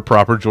hat for a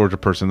proper Georgia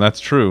person.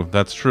 That's true.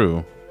 That's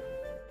true.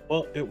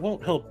 Well, it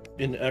won't help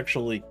in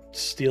actually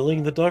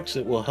stealing the ducks.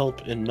 It will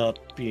help in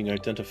not being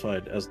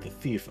identified as the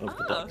thief of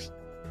the ducks.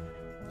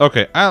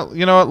 Okay,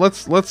 you know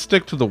what? Let's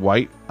stick to the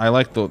white. I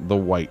like the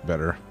white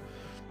better.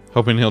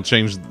 Hoping he'll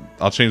change.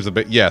 I'll change the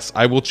bit. Yes,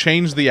 I will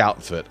change the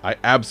outfit. I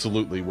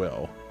absolutely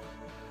will.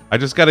 I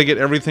just got to get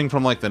everything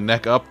from like the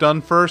neck up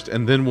done first,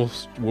 and then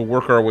we'll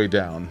work our way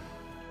down.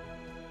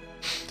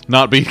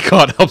 Not being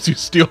caught helps you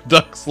steal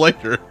ducks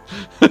later.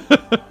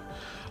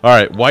 All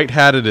right, white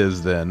hat it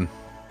is then.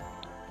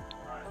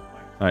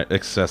 All right,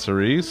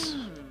 accessories,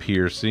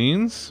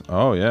 piercings.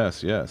 Oh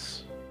yes,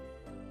 yes.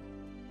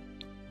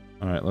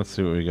 All right, let's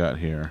see what we got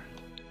here.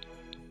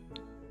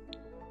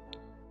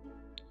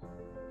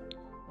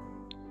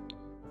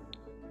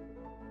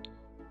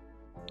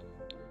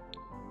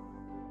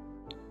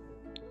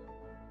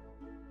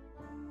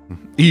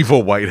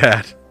 Evil white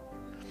hat.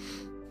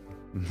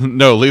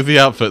 No, leave the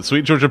outfit.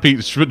 Sweet Georgia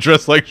Pete should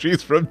dress like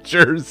she's from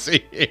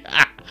Jersey.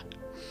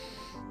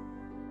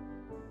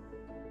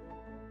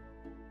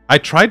 I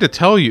tried to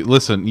tell you.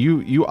 Listen,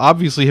 you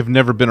obviously have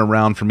never been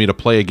around for me to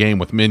play a game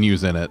with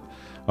menus in it.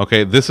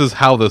 Okay, this is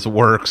how this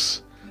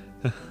works.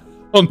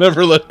 I'll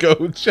never let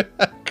go,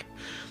 Jack.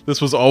 This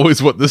was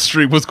always what this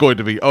stream was going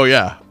to be. Oh,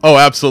 yeah. Oh,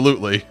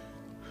 absolutely.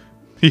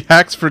 He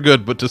hacks for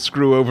good, but to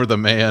screw over the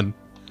man.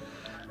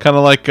 Kind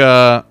of like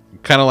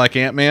Kind of like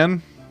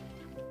Ant-Man.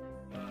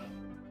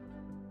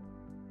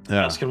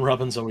 Yeah. Baskin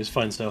Robbins always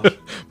finds out.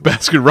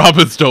 Baskin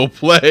Robbins don't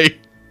play.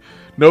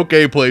 No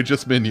gameplay,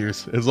 just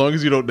menus. As long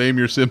as you don't name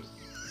your Sims.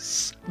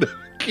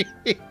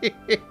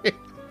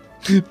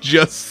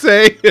 Just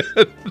say it.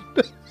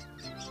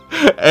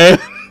 And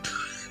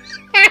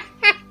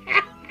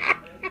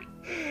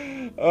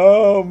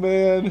oh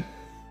man.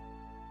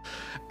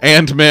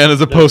 Ant-Man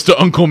as opposed to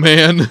Uncle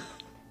Man.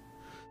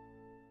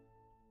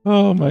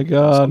 Oh my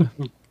god.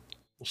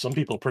 Some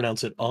people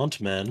pronounce it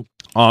Aunt-Man.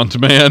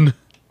 Aunt-Man.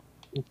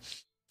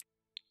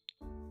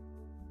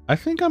 I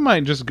think I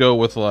might just go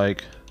with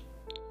like,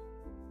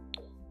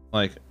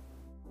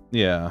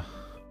 yeah.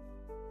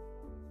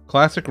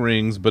 Classic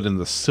rings, but in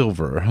the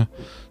silver.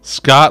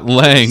 Scott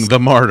Lang, the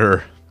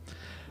martyr.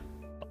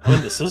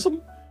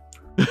 Mythicism?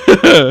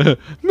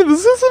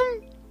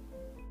 Mythicism?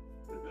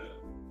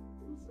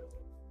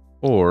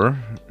 Or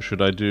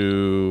should I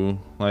do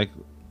like?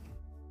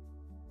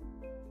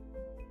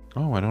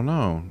 Oh, I don't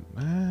know.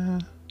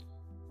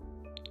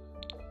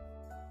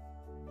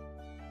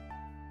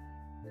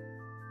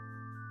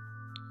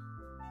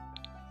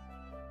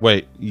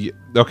 Wait.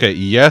 Okay.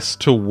 Yes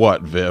to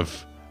what,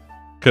 Viv?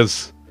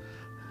 Because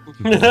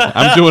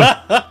I'm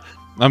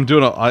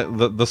doing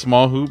the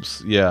small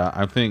hoops. Yeah,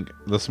 I think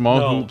the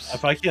small hoops.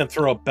 If I can't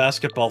throw a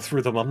basketball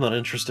through them, I'm not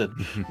interested.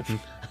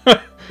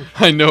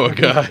 I know a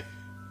guy.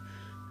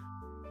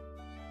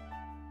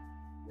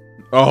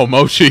 Oh,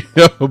 Mochi.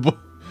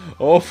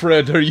 Oh,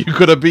 Fred, are you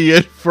gonna be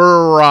in for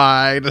a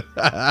ride?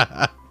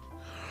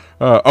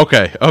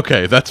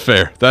 Okay, that's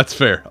fair. That's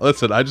fair.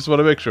 Listen, I just want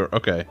to make sure.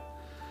 Okay.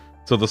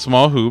 So the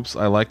small hoops,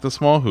 I like the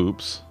small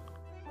hoops.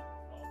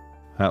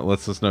 That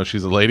lets us know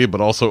she's a lady, but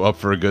also up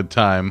for a good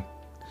time.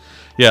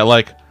 Yeah,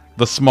 like,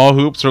 the small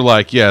hoops are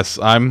like, yes,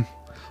 I'm,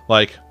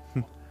 like,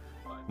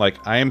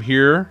 I am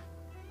here.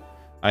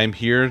 I am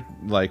here,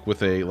 like,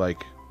 with a,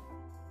 like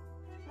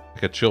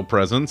a chill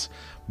presence.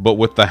 But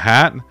with the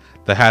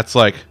hat's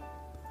like,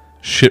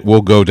 shit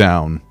will go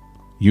down.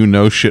 You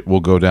know shit will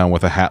go down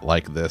with a hat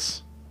like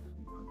this.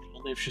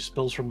 Only if she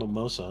spills from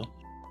mimosa.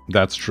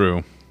 That's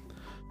true.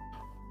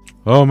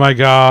 Oh my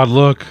god,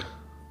 look.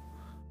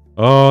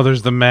 Oh,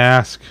 there's the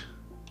mask.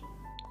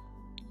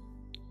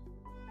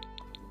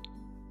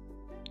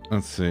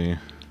 Let's see.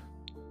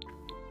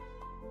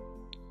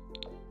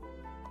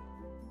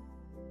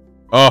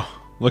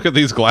 Oh, look at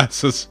these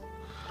glasses.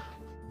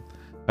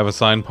 Have a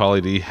signed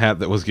Pauly D hat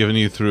that was given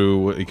you through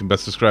what you can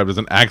best describe as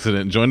an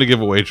accident. Joined a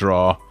giveaway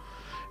draw,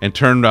 and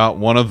turned out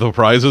one of the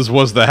prizes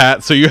was the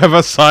hat. So you have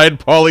a signed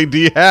Pauly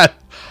D hat.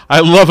 I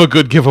love a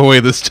good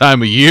giveaway this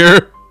time of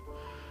year.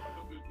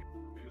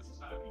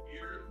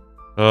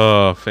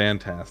 Oh,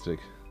 fantastic.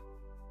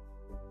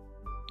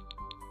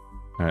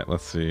 Alright,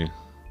 let's see.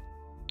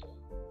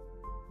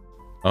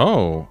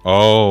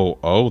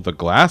 Oh, the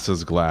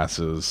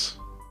glasses.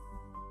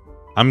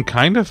 I'm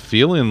kind of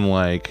feeling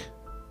like...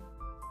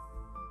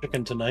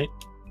 Chicken tonight?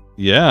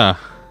 Yeah,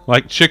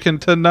 like chicken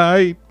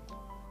tonight.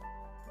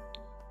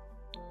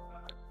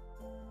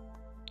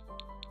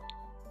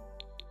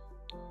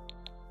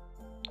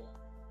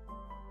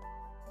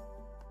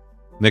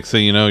 Next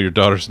thing you know, your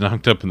daughter's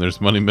knocked up and there's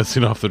money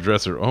missing off the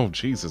dresser. Oh,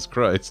 Jesus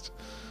Christ.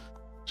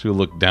 She'll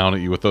look down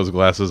at you with those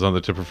glasses on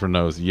the tip of her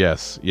nose.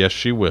 Yes,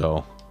 she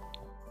will.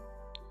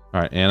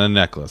 Alright, and a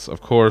necklace. Of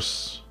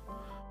course,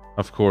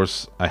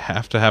 I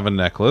have to have a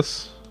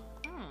necklace.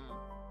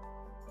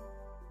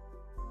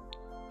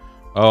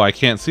 Oh, I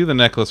can't see the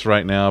necklace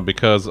right now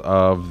because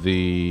of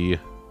the...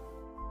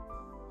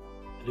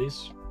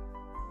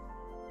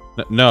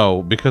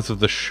 No, because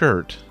of the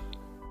shirt.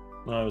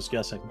 No, I was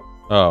guessing.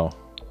 Oh,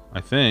 I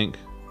think.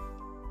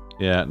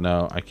 Yeah,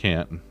 no, I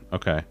can't.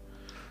 Okay.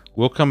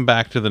 We'll come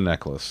back to the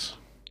necklace.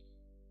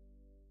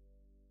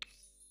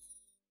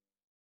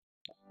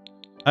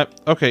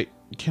 Okay,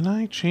 can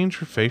I change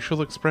her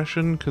facial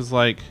expression? Because,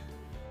 like,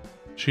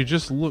 she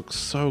just looks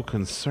so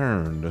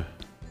concerned.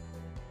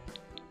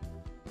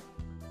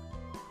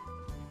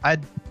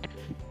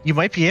 You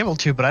might be able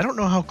to, but I don't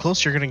know how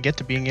close you're going to get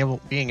to being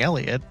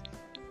Elliot.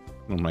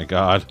 Oh my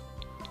god.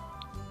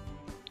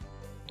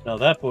 Now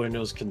that boy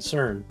knows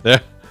concern.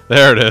 There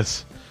it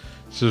is.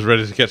 She's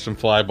ready to catch some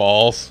fly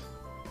balls.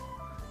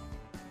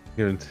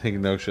 Even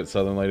taking no shit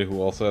Southern lady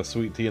who also has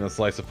sweet tea and a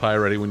slice of pie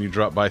ready when you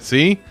drop by.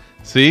 See?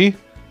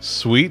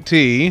 Sweet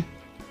tea.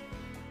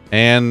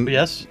 And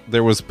yes,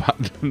 there was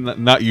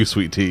not you,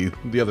 sweet tea.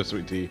 The other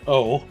sweet tea.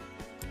 Oh.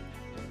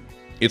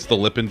 It's the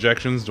lip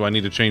injections. Do I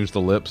need to change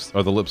the lips?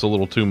 Are the lips a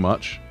little too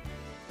much?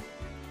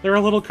 They're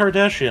a little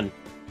Kardashian.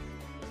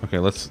 Okay,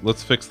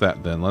 let's fix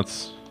that then.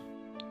 Let's...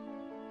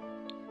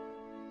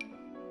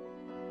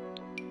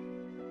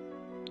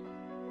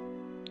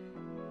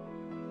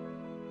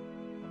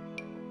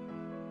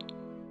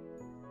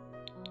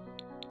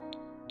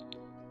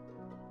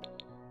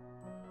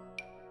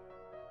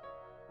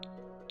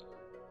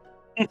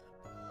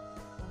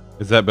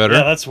 Is that better?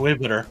 Yeah, that's way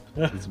better.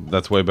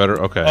 That's way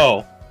better? Okay.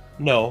 Oh,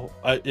 no.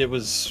 It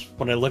was,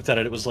 when I looked at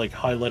it, it was like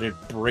highlighted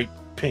bright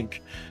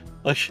pink.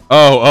 Like,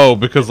 oh,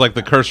 because like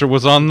the cursor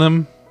was on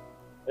them?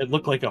 It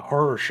looked like a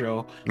horror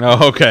show.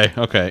 Oh, okay,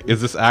 okay.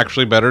 Is this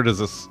actually better? Does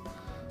this...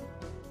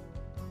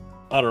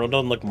 I don't know. It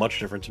doesn't look much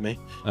different to me.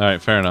 All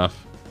right, fair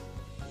enough.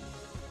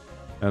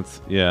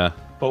 That's, yeah.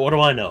 But what do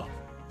I know?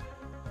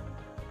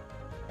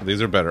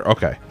 These are better.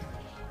 Okay.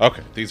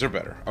 Okay, these are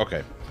better.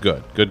 Okay,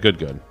 good, good, good,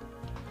 good.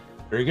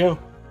 There you go.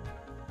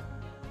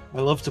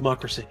 I love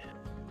democracy.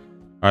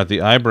 All right,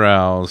 the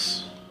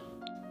eyebrows.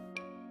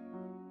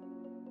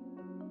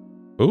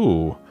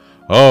 Ooh.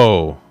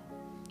 Oh.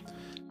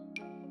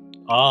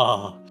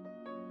 Ah.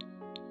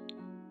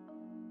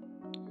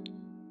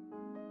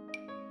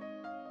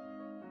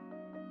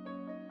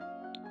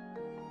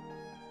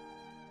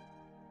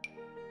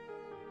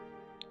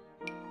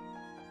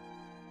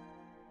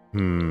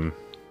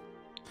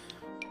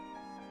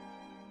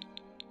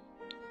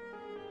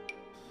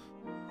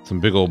 Some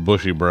big old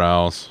bushy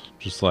brows.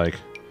 Just like,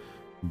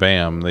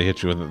 bam, they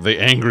hit you with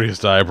the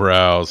angriest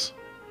eyebrows.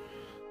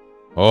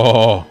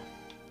 Oh.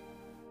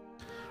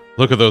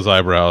 Look at those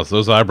eyebrows.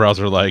 Those eyebrows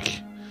are like...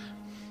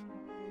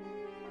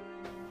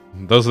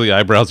 Those are the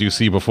eyebrows you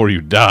see before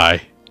you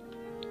die.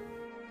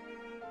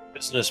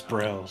 Business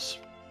brows.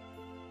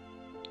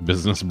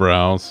 Business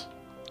brows.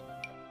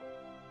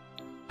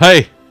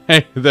 Hey!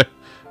 Hey!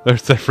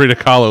 There's that Frida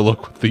Kahlo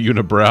look with the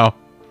unibrow.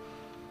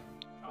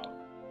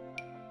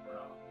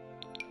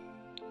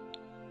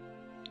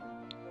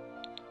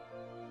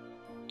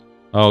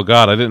 Oh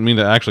god, I didn't mean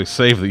to actually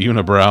save the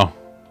unibrow.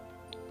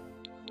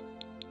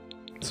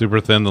 Super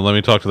thin, then let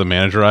me talk to the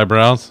manager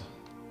eyebrows.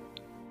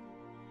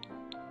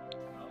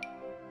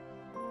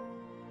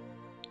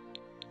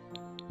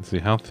 Let's see,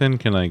 how thin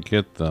can I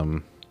get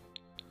them?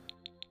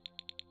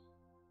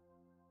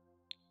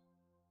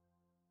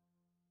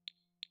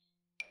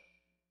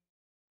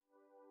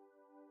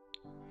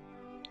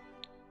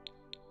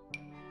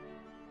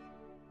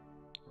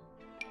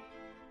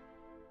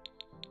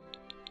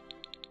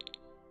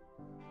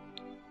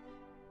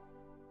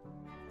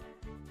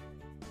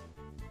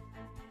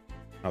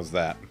 How's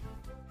that?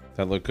 Does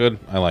that look good?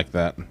 I like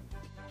that.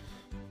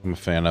 I'm a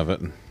fan of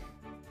it.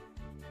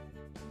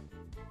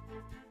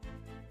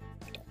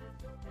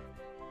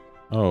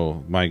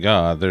 Oh my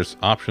god, there's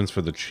options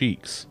for the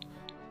cheeks.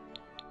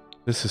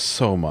 This is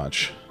so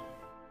much.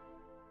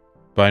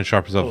 Buying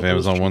Sharpies off of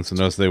Amazon once and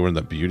noticed they were in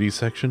the beauty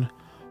section.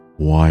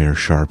 Why are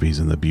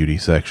Sharpies in the beauty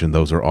section?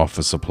 Those are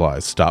office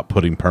supplies. Stop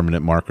putting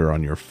permanent marker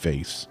on your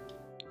face.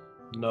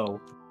 No.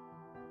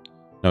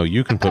 No,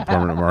 you can put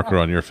permanent marker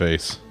on your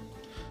face.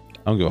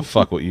 I don't give a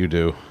fuck what you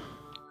do.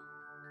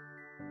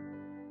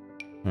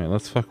 Alright,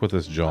 let's fuck with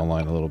this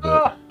jawline a little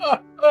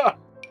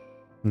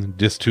bit.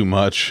 Just too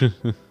much.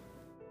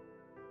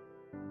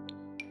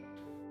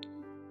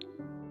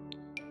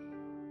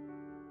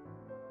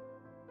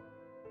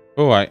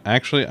 Oh, I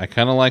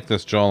kind of like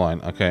this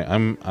jawline. Okay,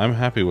 I'm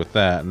happy with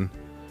that. And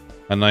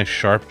a nice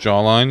sharp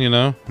jawline, you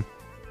know?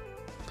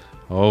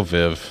 Oh,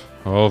 Viv.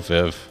 Oh,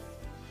 Viv.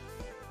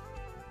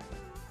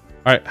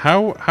 All right,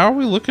 how are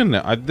we looking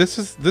now? This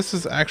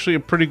is actually a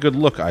pretty good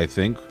look, I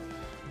think.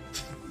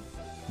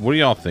 What do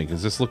y'all think?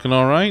 Is this looking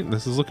all right?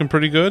 This is looking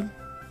pretty good.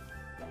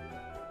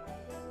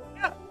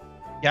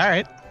 Yeah, all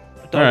right.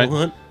 All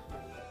right.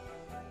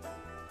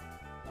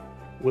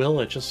 Will,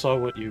 I just saw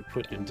what you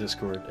put in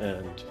Discord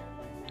and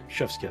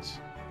chef's kiss.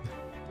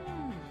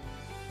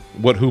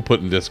 What? Who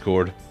put in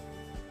Discord?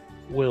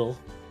 Will.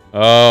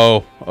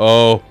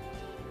 Oh.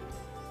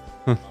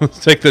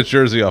 Let's take the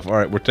jersey off. All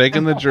right, we're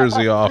taking the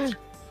jersey off.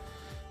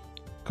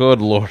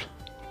 Good lord.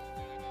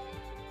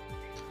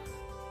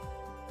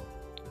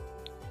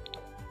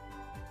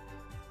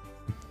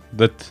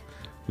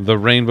 The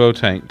rainbow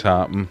tank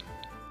top.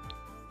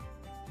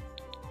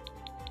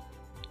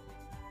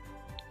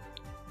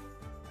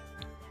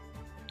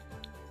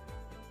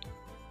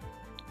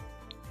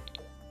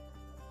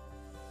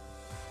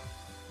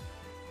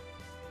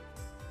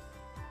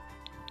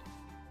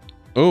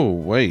 Oh,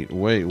 wait.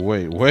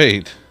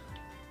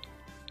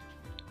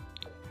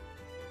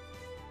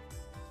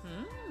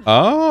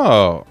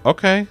 Oh,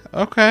 okay.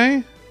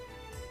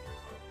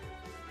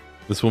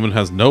 This woman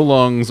has no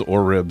lungs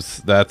or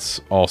ribs.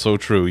 That's also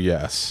true,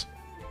 yes.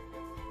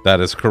 That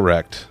is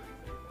correct.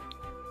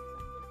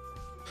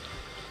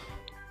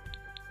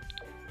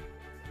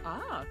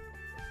 Ah.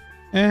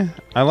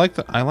 I like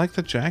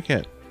the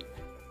jacket.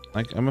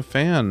 Like, I'm a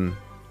fan.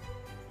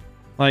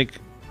 Like,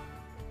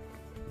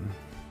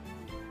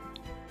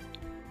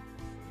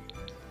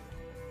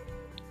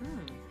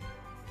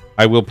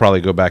 I will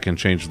probably go back and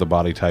change the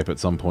body type at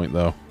some point,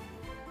 though.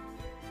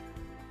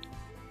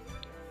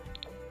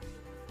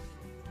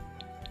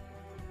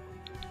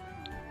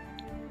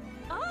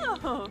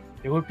 Oh.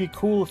 It would be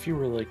cool if you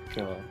were like,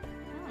 I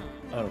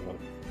don't know,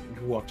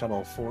 you walked on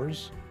all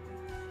fours.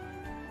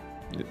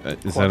 Is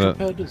that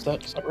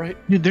Is that right?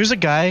 Dude, there's a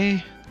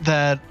guy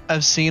that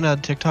I've seen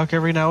on TikTok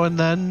every now and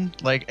then,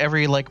 like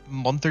every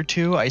month or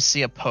two, I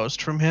see a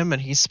post from him,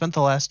 and he spent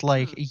the last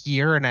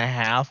year and a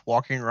half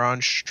walking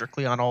around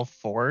strictly on all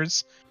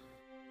fours.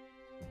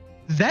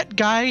 That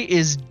guy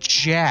is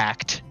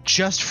jacked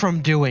just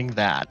from doing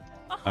that.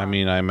 I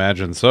mean, I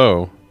imagine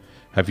so.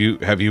 Have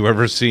you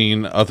ever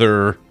seen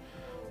other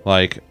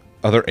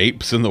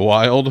apes in the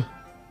wild?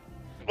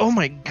 Oh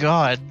my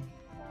god.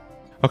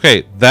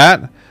 Okay,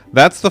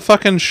 that's the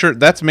fucking shirt.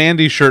 That's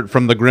Mandy's shirt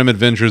from the Grim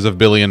Adventures of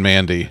Billy and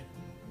Mandy.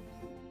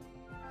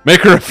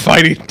 Make her a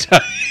fighting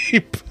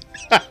type.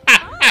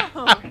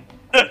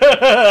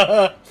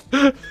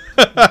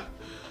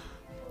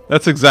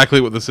 That's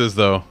exactly what this is,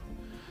 though.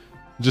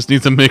 Just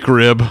needs a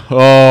McRib.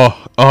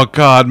 Oh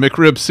God,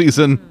 McRib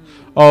season.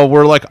 Oh,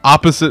 we're like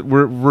opposite.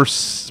 We're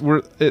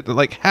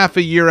like half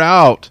a year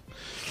out.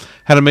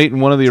 Had a mate in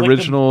one of the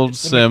original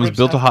Sims.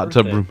 Built a hot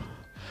tub room.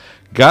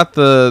 Got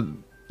the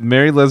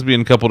married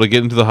lesbian couple to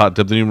get into the hot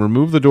tub. Then he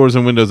removed the doors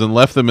and windows and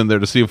left them in there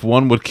to see if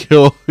one would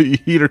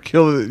eat or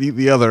kill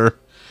the other.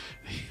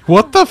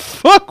 What the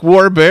fuck,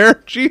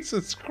 Warbear?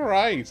 Jesus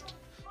Christ.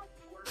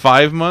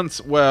 5 months?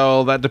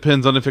 Well, that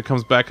depends on if it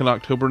comes back in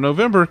October,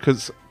 November,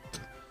 because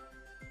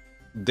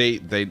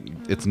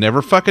it's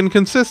never fucking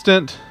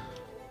consistent.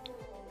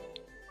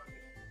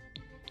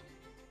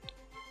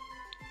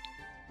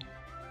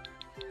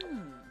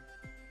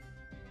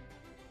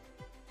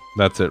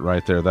 That's it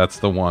right there. That's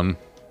the one.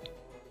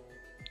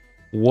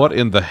 What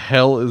in the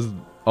hell is...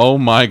 Oh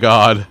my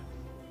god.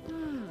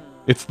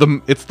 It's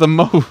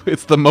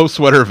the Mo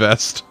sweater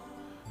vest.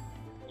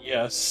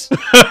 Yes.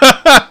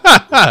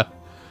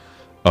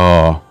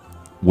 Oh,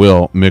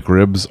 Will,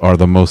 McRibs are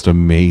the most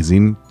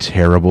amazing,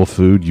 terrible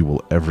food you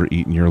will ever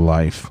eat in your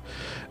life.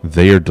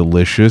 They are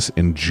delicious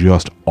and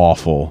just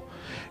awful.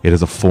 It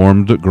is a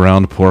formed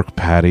ground pork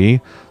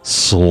patty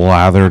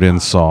slathered in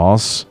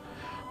sauce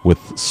with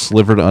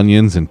slivered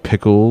onions and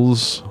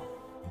pickles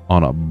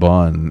on a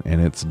bun,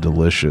 and it's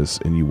delicious,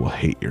 and you will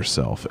hate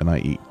yourself. And I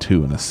eat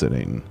 2 in a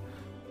sitting.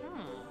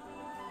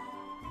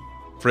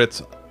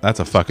 Fritz, that's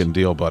a fucking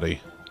deal,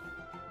 buddy.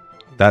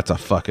 That's a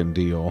fucking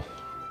deal.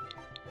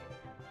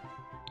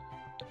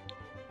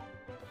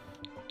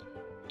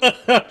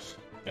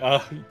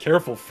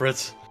 Careful,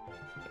 Fritz.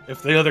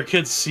 If the other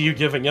kids see you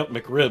giving up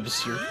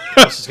McRibs, your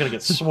house is gonna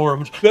get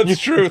swarmed. That's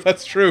true.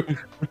 That's true.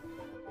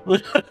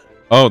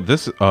 Oh,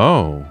 this.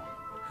 Oh,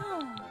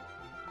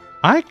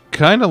 I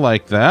kind of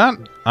like that.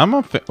 I'm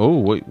a. Oh,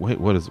 wait.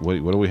 What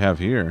do we have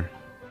here?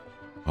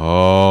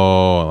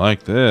 Oh, I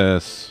like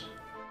this.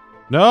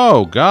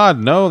 No, God,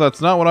 no.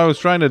 That's not what I was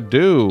trying to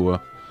do.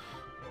 Are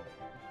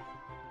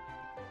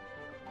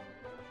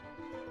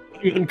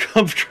you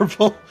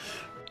uncomfortable?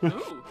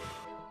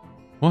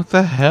 What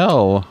the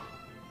hell?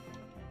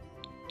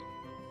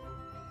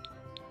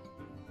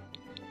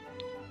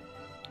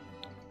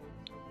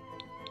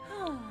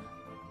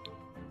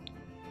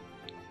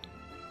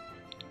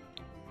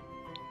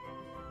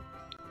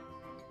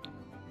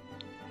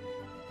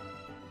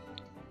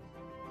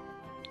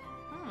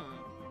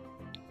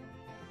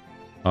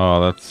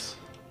 Oh, that's...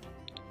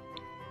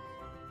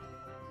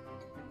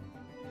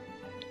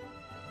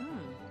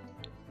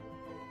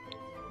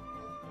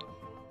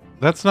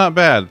 That's not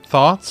bad.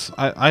 Thoughts?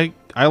 I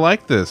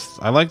like this.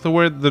 I like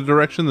the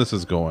direction this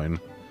is going.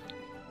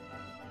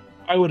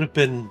 I would have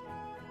been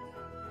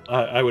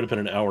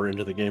an hour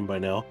into the game by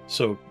now.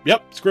 So,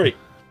 yep, it's great.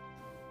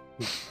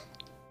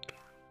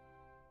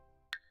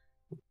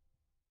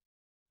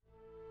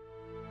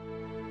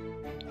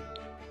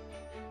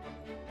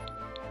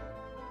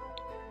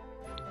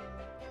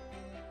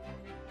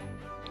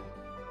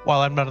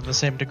 While I'm not on the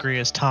same degree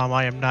as Tom,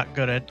 I am not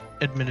good at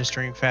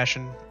administering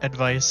fashion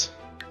advice.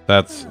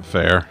 That's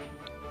fair.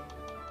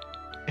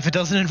 If it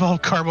doesn't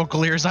involve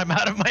carboclears, I'm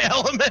out of my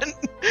element.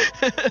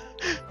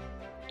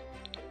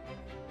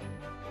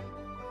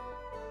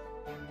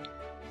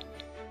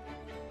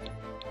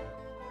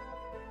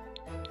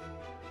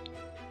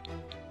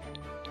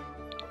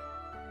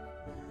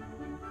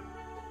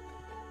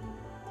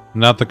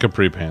 Not the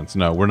capri pants.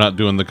 No, we're not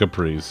doing the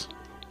capris.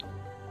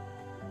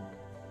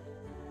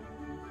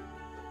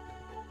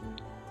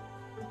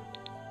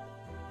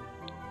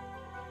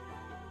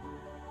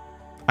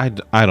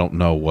 I don't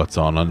know what's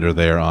on under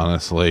there,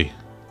 honestly.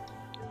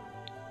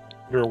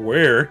 You're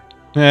aware.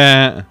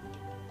 Eh.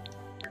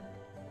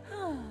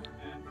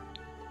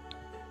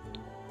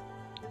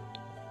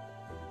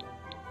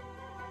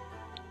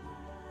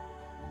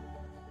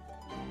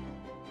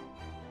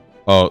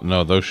 Oh,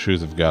 no, those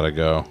shoes have got to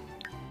go.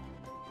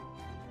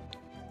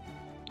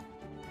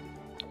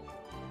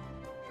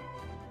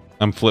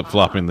 I'm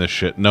flip-flopping this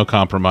shit. No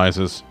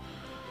compromises.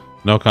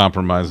 No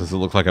compromises. It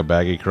looks like a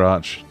baggy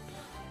crotch.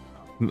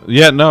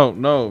 Yeah,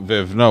 no,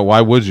 Viv, no. Why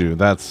would you?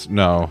 That's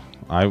no.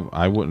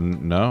 I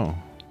wouldn't. No.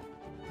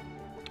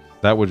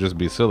 That would just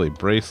be silly.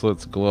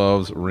 Bracelets,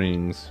 gloves,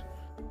 rings,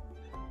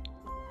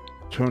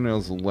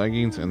 toenails,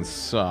 leggings, and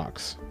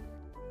socks.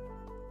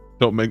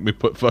 Don't make me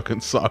put fucking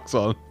socks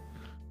on.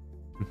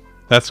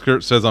 That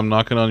skirt says I'm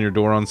knocking on your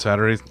door on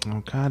Saturdays.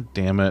 Oh, god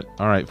damn it.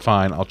 All right,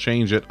 fine. I'll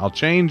change it. I'll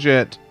change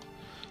it.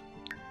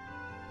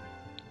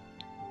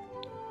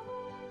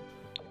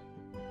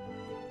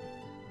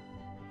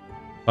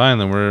 Fine,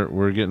 then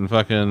we're getting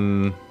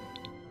fucking...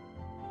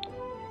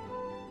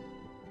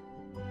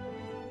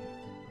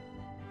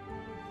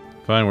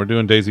 Fine, we're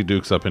doing Daisy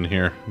Dukes up in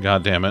here.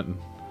 God damn it.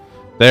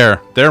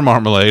 There,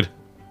 Marmalade.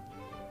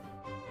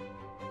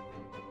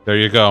 There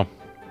you go.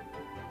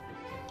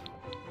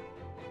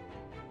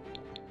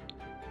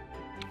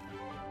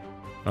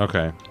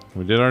 Okay,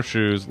 we did our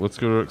shoes. Let's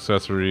go to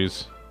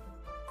accessories.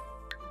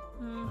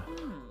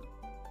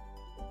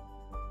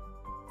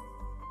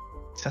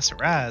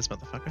 Accessorize,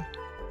 motherfucker.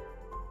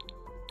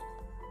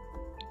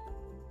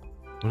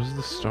 What does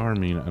the star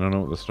mean? I don't know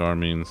what the star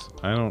means.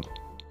 I don't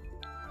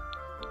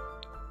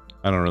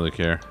really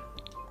care.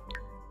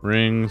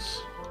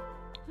 Rings.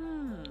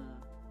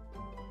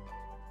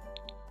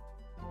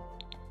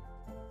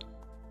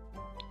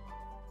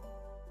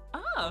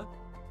 Oh.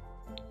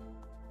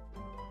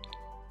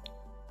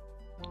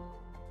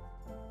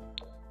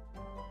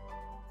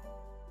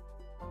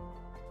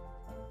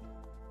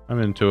 I'm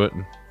into it.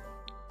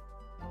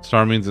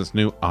 Star means it's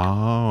new.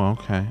 Oh,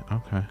 okay,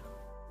 okay.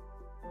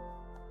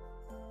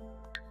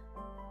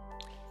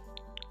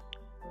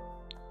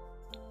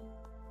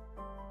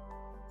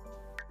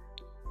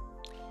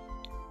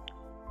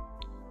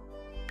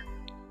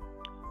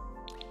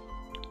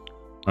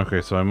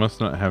 Okay, so I must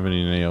not have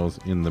any nails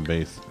in the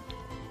base.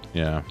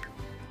 Yeah.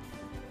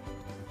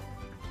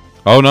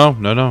 Oh, no,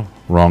 no, no.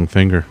 Wrong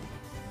finger.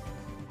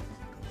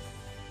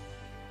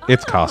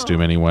 It's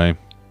costume anyway.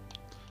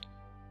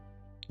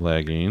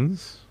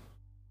 Leggings.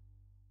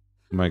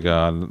 My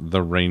god,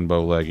 the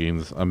rainbow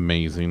leggings.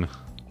 Amazing.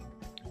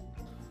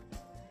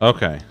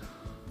 Okay.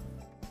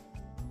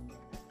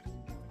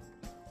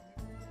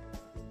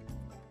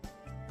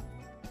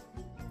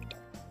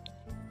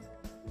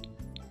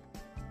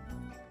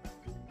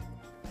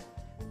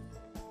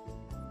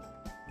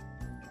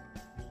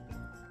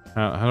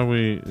 How do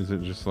we, is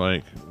it just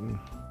like,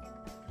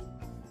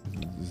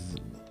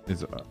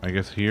 is I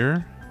guess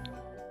here?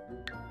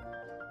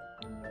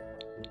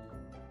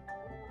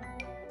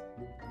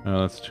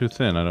 No, that's too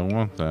thin. I don't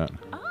want that.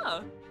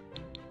 Oh.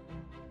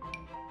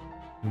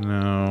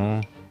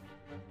 No.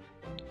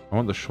 I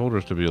want the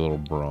shoulders to be a little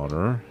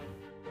broader.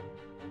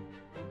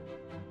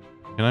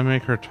 Can I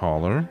make her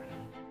taller?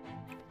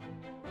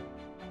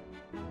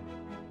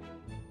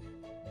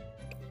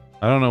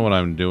 I don't know what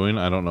I'm doing.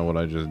 I don't know what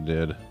I just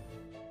did.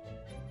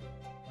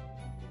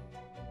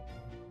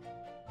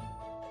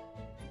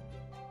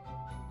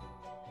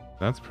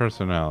 That's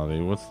personality.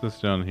 What's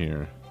this down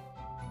here?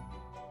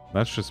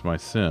 That's just my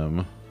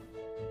sim.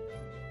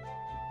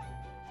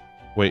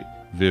 Wait,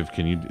 Viv,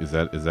 can you, is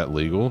that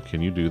legal?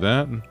 Can you do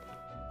that?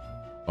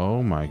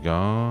 Oh my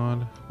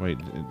god. Wait,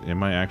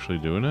 am I actually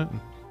doing it?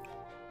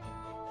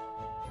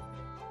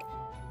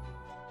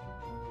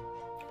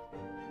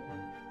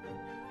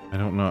 I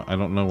don't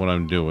know what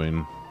I'm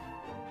doing.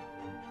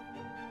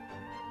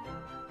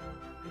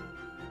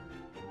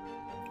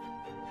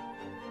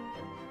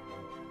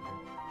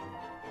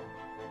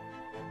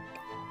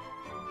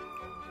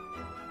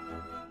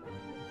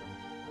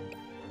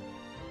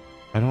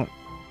 I don't...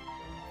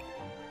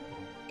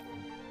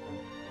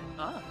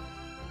 Oh.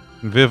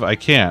 Viv, I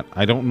can't.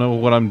 I don't know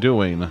what I'm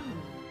doing.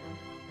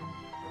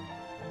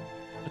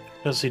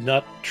 Has he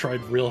not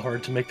tried real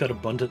hard to make that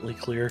abundantly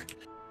clear?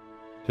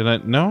 Did I?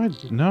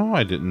 No,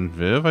 I didn't,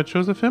 Viv. I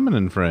chose a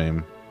feminine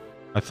frame.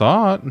 I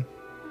thought.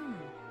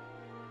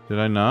 Did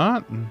I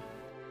not?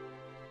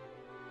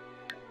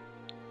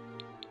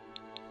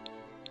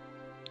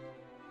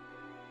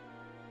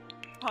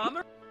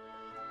 Palmer?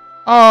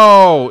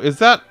 Oh, is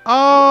that?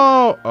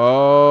 Oh.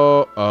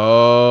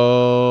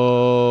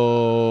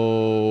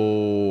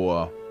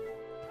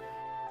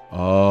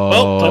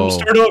 Well, time to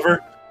start over.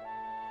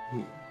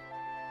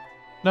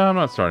 No, I'm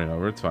not starting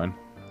over. It's fine.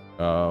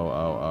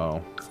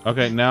 Oh.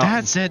 Okay, now.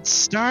 That's it.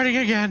 Starting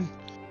again.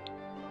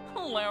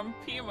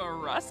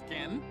 Lampima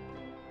Ruskin.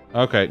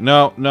 Okay,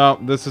 no.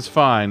 This is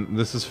fine.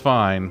 This is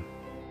fine.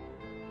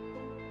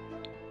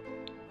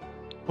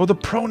 Oh, the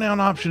pronoun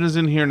option is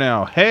in here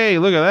now. Hey,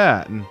 look at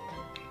that.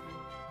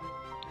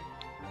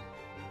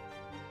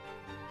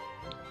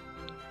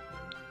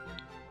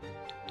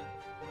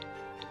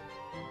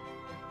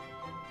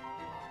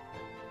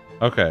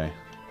 Okay.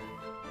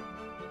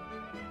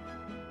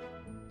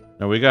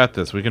 No, we got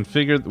this. We can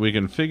figure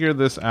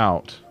this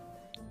out.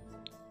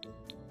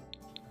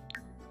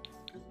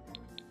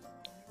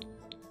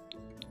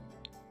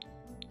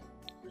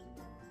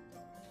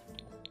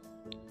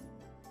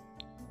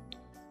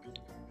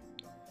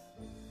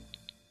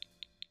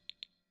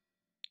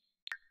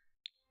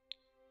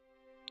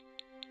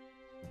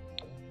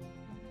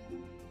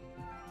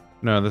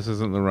 No, this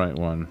isn't the right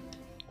one.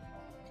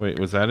 Wait,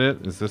 was that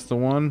it? Is this the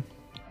one?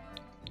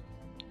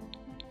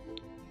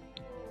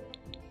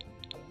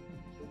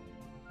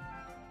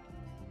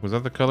 Was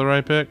that the color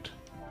I picked?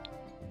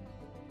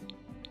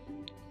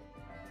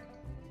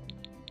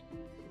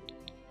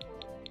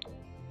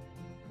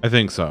 I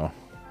think so.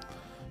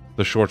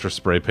 The shorts are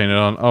spray painted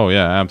on? Oh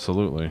yeah,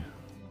 absolutely.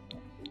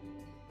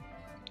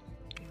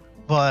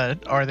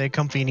 But are they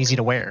comfy and easy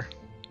to wear?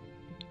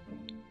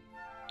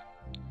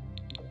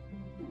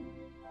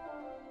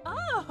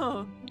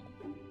 Oh.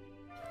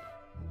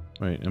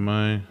 Wait, am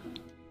I...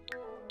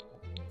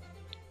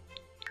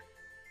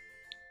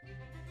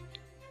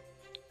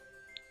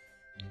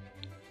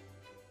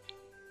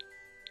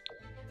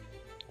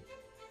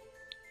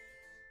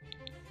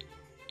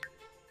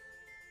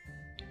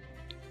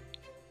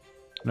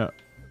 No.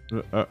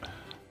 Ah.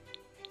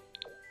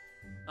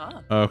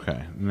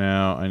 Okay,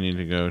 now I need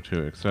to go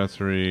to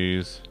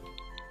accessories.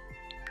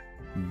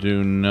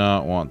 Do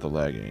not want the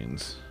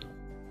leggings.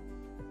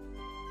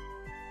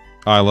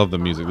 Oh, I love the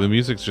music. The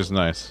music's just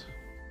nice.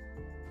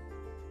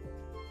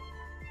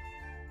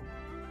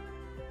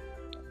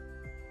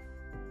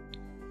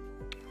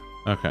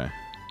 Okay.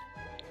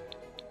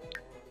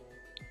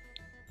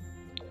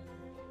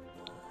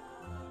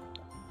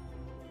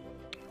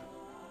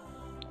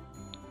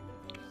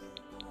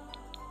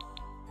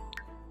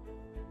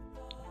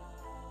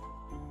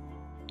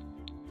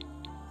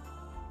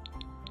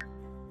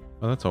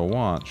 Oh, that's a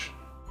watch.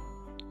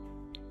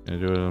 Can I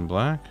do it in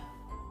black?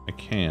 I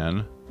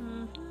can.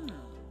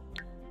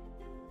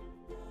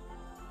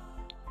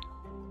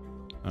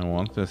 I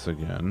want this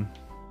again.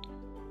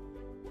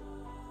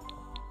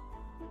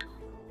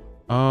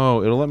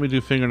 Oh, it'll let me do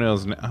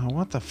fingernails now. Oh,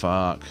 what the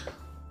fuck?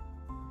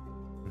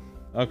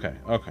 Okay,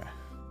 okay.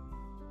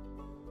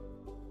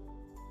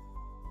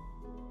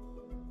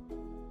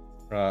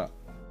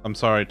 I'm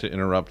sorry to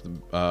interrupt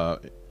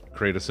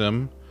Create a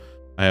Sim.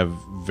 I have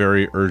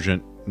very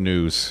urgent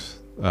news.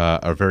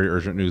 A very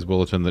urgent news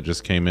bulletin that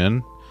just came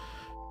in.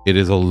 It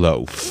is a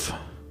loaf.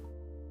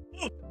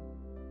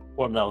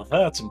 Well, now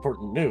that's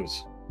important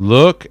news.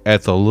 Look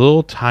at the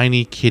little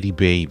tiny kitty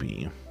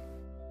baby.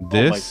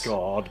 This oh my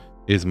God.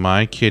 is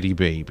my kitty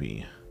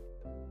baby.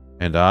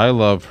 And I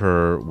love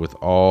her with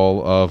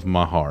all of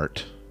my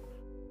heart.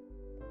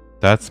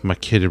 That's my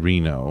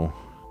kitterino.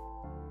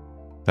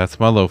 That's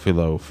my Loafy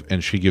Loaf,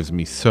 and she gives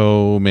me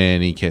so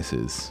many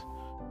kisses.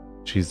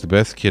 She's the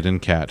best kitten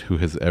cat who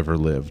has ever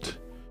lived.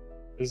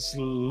 This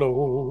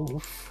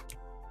loaf.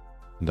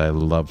 And I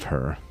love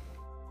her.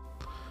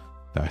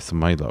 That's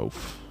my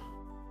loaf.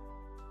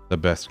 The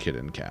best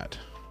kitten cat.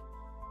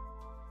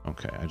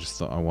 Okay,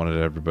 I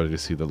wanted everybody to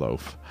see the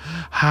loaf.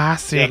 Ha,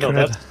 secret. Yeah,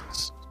 no,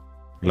 that's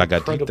La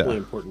incredibly gatita.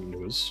 important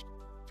news.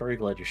 Very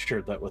glad you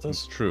shared that with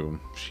us. It's true.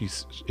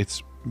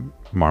 It's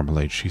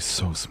Marmalade. She's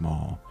so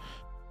small.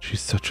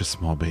 She's such a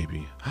small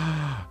baby.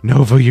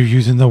 Nova, you're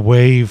using the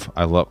wave.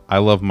 I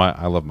love my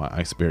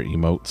Ice Bear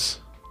emotes.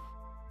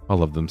 I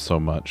love them so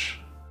much.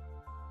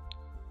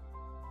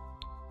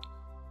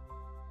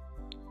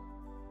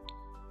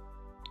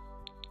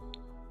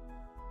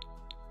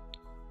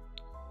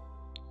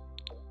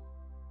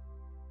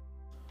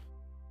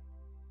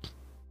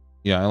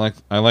 Yeah, I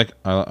like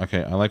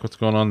what's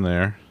going on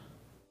there.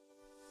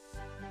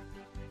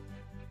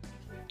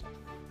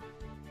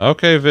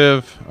 Okay,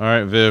 Viv. All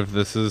right, Viv,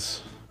 this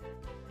is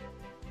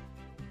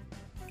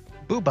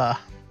Booba.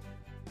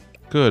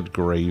 Good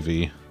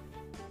gravy.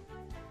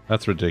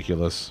 That's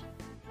ridiculous.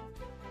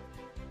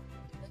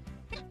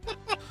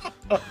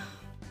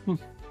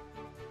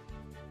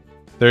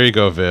 There you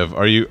go, Viv.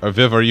 Are you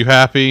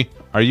happy?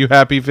 Are you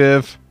happy,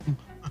 Viv?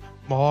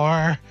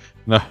 More.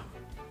 No.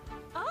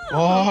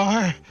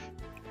 More.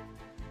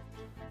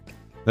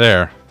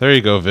 There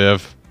you go,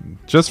 Viv.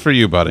 Just for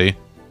you, buddy.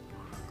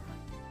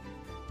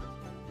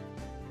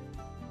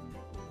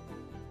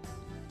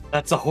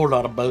 That's a whole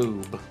lot of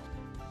boob.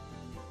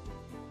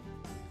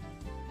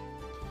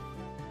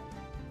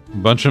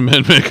 Bunch of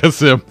men make a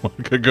sim.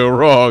 What could go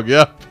wrong?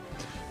 Yep.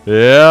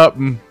 Yep.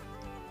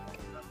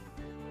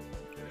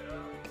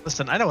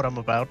 Listen, I know what I'm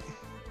about.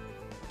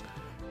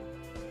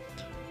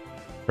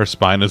 Her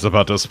spine is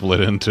about to split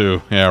in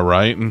two. Yeah,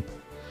 right? And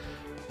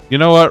you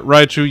know what,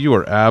 Raichu? You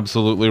are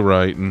absolutely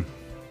right. And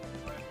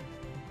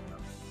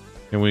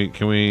can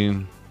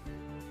we...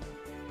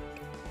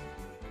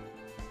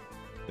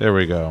 There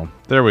we go.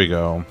 There we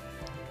go.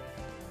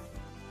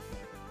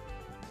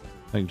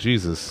 Thank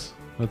Jesus.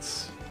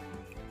 Let's...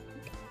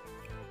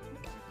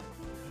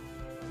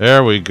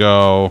 There we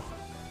go.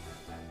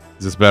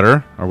 Is this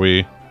better? Are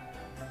we...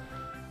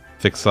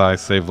 Fix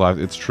size, save lives.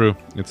 It's true.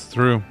 It's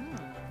true.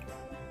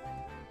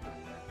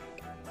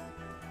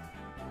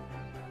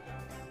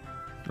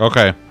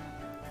 Okay.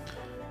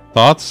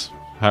 Thoughts?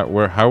 How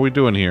are we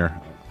doing here?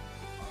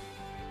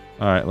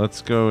 Alright,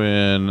 let's go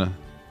in...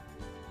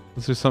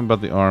 Let's do something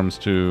about the arms,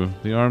 too.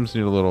 The arms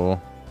need a little...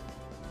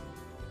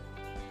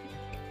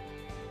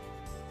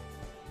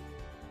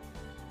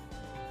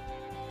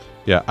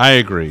 Yeah, I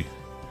agree.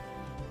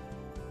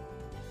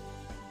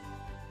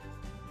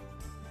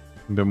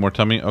 A bit more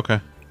tummy? Okay.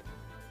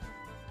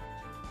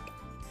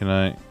 Can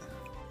I...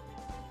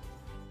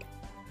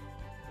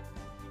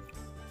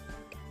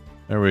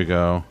 There we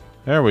go.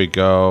 There we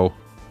go.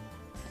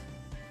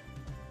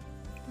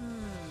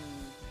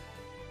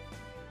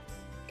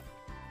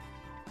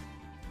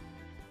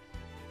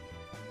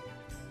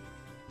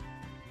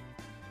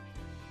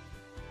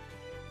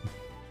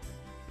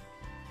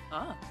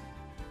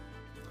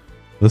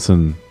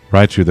 Listen,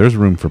 Raichu, there's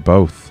room for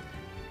both.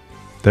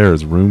 There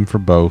is room for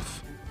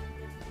both.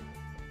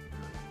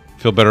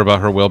 Feel better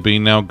about her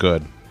well-being now?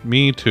 Good.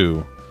 Me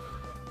too.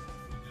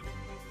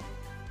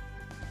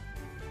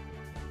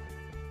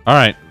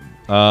 Alright.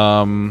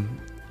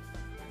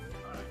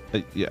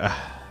 Yeah.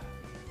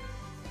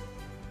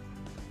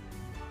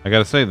 I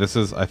gotta say,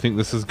 I think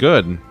this is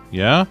good.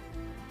 Yeah?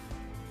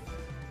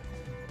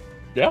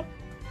 Yeah.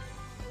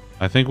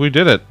 I think we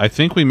did it. I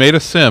think we made a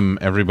sim,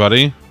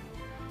 everybody.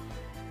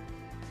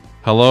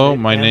 Hello,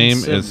 my And name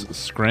sim. is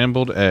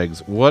Scrambled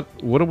Eggs. What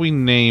do we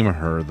name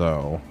her,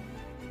 though?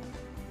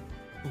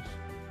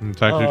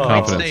 Factory Oh. I'd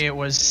competence. say it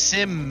was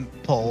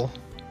simple.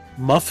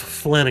 Muff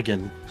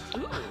Flanagan.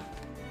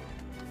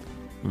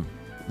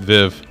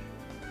 Viv.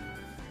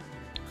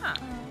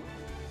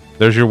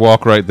 There's your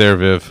walk right there,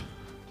 Viv.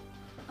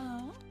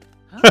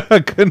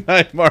 Good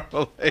night,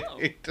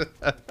 Marmalade.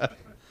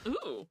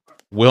 Ooh.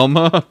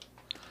 Wilma.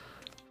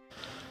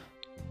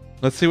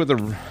 Let's see what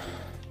the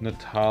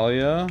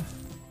Natalia.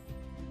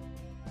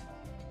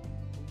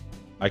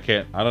 I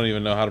don't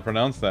even know how to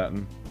pronounce that.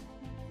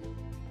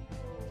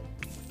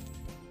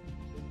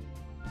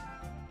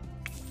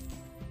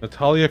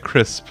 Natalia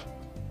Crisp.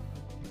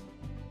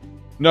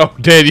 No,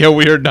 Daniel,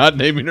 we are not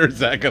naming her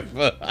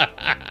Zagatha.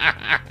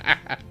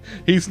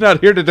 He's not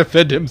here to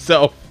defend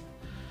himself.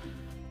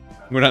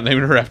 We're not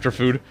naming her after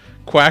food.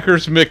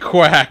 Quackers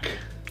McQuack.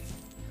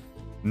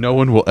 No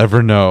one will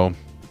ever know.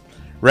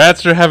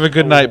 Ratster, have a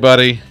good night,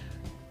 buddy.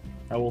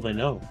 How will they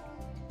know?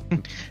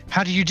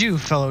 How do you do,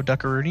 fellow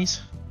duckaroonies?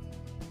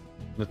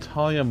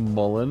 Natalia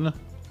Mullen.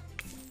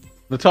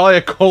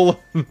 Natalia Colon.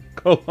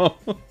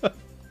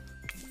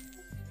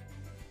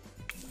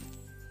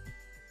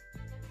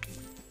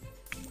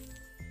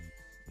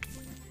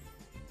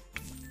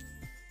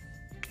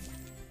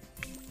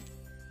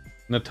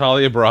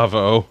 Natalia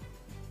Bravo.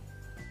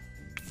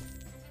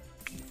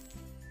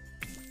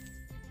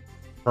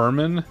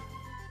 Herman.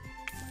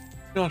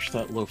 Gosh,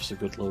 that loaf's a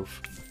good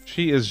loaf.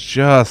 She is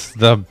just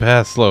the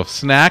best loaf.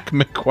 Snack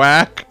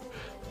McQuack.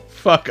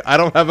 Fuck, I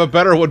don't have a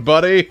better one,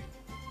 buddy.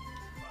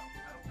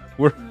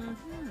 We're...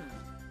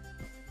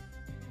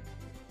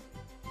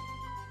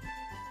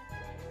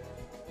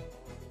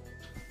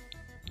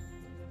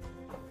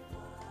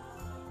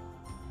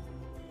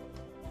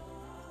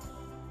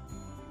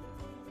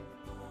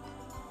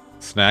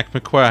 Snack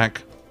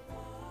McQuack.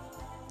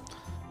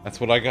 That's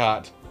what I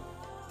got.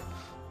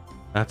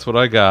 That's what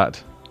I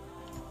got.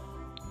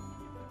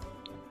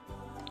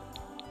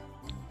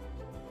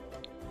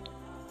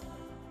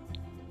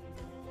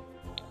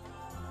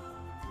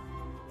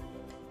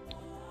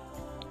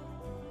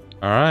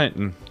 All right.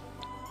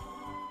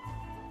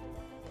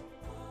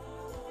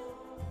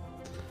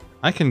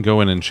 I can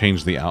go in and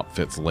change the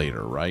outfits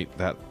later, right?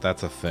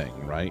 That's a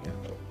thing, right?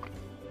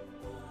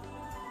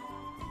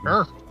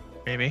 Sure,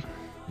 maybe.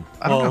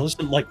 I don't Well, know.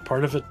 isn't like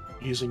part of it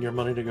using your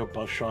money to go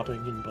bus shopping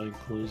and buy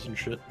clothes and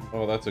shit?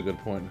 Oh, that's a good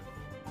point.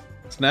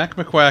 Snack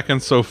McQuack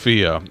and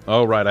Sophia.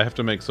 Oh, right. I have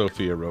to make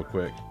Sophia real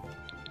quick.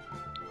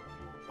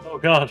 Oh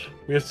god,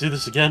 we have to do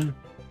this again?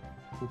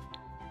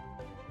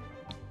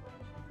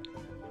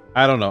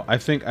 I don't know. I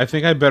think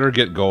I better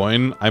get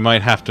going. I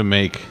might have to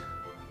make...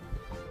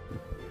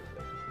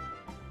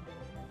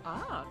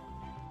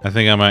 I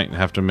think I might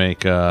have to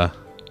make, I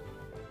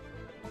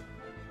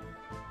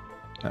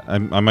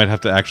might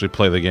have to actually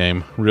play the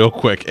game real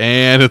quick.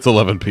 And it's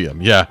 11 p.m.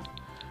 Yeah.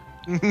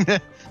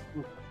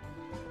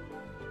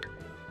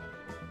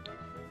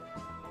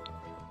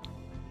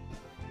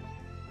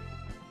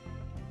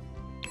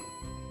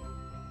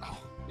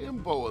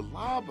 Imbo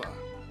Alaba.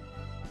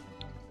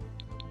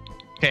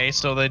 Okay,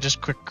 so they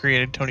just quick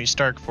created Tony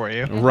Stark for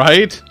you.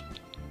 Right?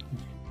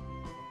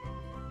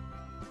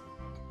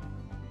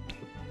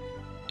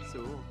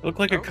 Look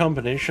like a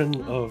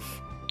combination of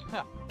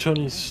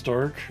Tony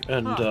Stark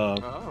and,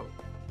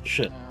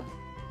 shit.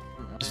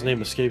 His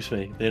name escapes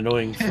me. The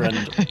annoying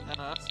friend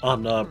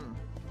on,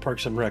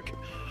 Parks and Rec.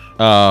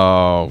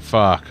 Oh,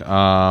 fuck.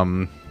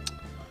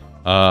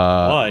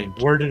 Why?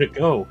 Where did it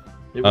go?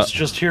 It was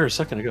just here a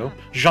second ago.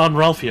 Jean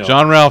Ralphio.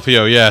 John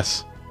Ralphio,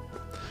 yes.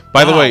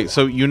 By the Wow. way,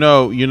 so you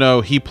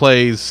know he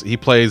plays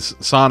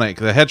Sonic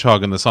the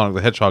Hedgehog in the Sonic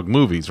the Hedgehog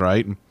movies,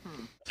 right?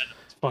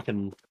 It's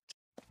fucking...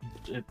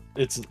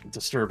 It's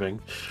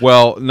disturbing.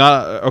 Well,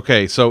 not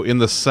okay. So in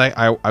the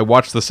I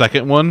watched the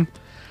second one.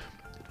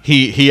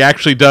 He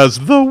actually does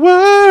the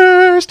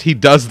worst. He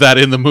does that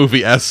in the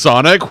movie as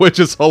Sonic, which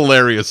is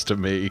hilarious to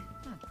me.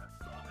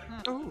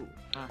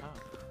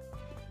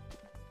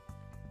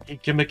 He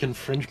gimmick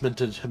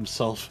infringemented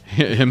himself.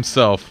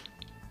 Himself.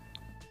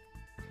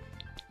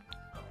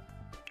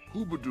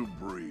 Hoobadoo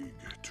Brig,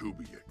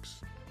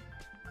 Tubix.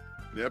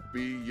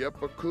 Nepi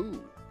Yepaku.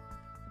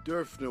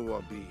 Durfnu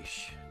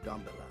Abish,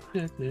 Dumbala.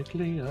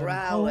 Technically, I'm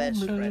Prowess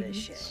homeless.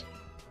 Reddish.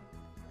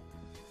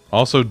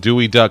 Also,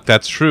 Dewey Duck.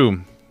 That's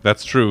true.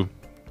 That's true.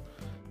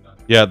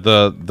 Yeah,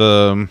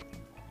 the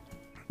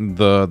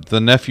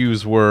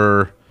nephews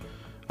were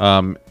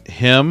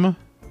him,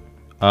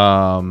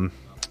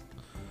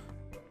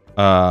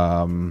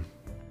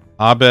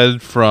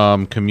 Abed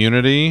from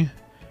Community,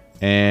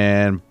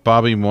 and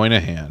Bobby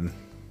Moynihan.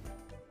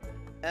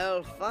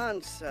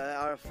 Alphonse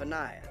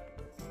Arfanaya.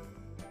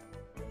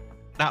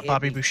 Not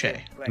Bobby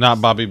Boucher. Not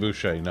Bobby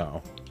Boucher,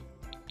 no.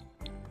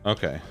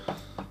 Okay.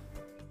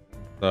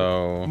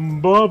 So...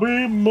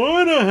 Bobby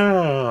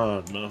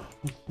Moynihan!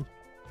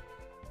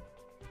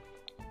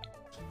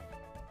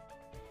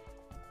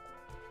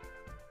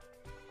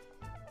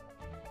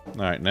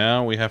 Alright,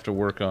 now we have to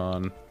work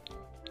on...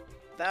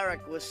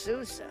 Farak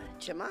Wasusa,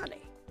 Chamani.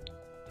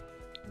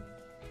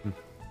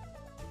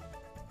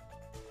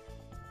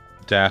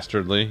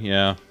 Dastardly,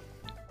 yeah.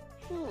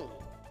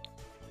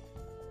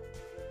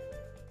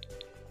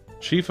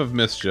 Chief of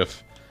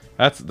Mischief.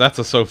 That's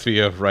a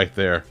Sophia right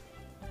there.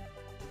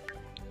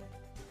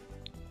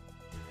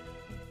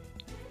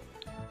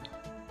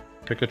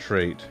 Pick a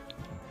trait.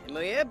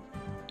 Moyeb?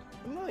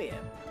 Moyeb.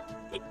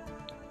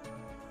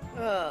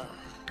 Oh,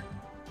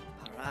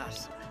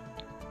 Parasa.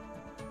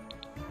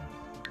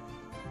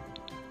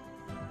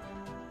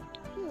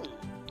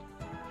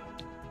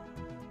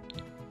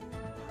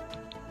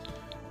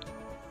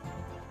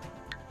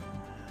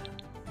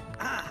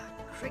 Ah,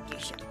 Cricky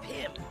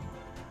Shapim.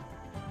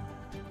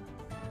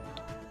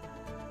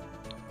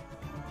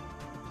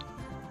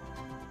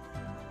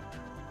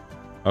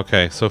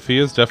 Okay,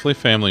 Sophia's definitely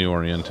family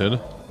oriented.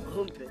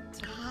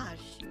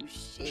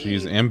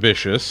 She's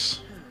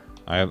ambitious.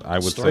 I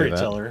would say that.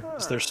 Storyteller.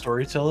 Is there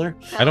storyteller?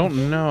 I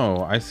don't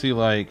know. I see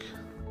like,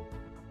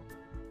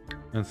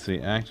 let's see,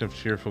 active,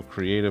 cheerful,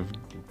 creative,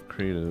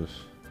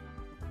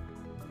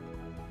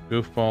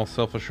 goofball,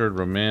 self-assured,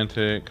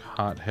 romantic,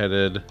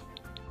 hot-headed.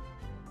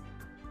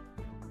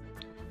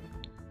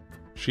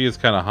 She is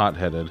kind of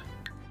hot-headed.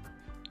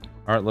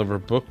 Art lover,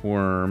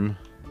 bookworm,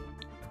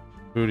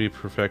 booty,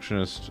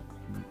 perfectionist,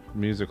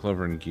 music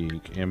lover and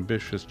geek,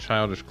 ambitious,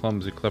 childish,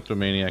 clumsy,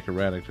 kleptomaniac,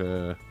 erratic,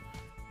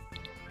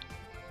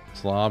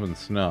 slob and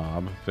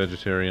snob,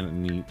 vegetarian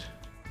and neat.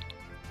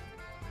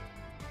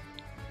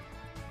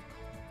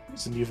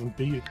 He's an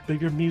even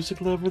bigger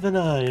music lover than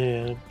I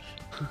am.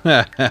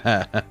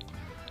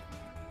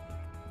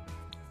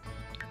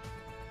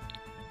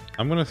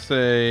 I'm gonna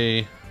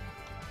say...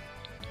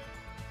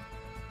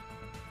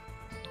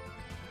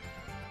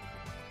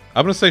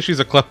 she's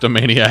a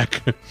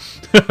kleptomaniac.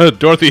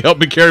 Dorothy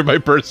helped me carry my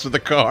purse to the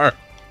car.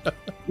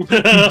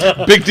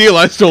 Big deal,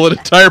 I stole an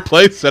entire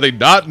place setting.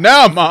 Not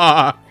now,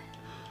 Ma!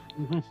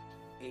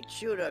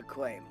 Ichura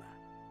Quema.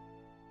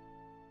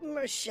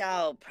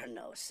 Marshal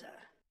Pernosa.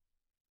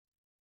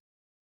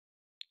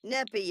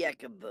 Nepi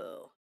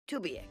Yekabu.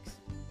 Tubix.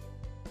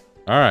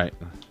 Alright.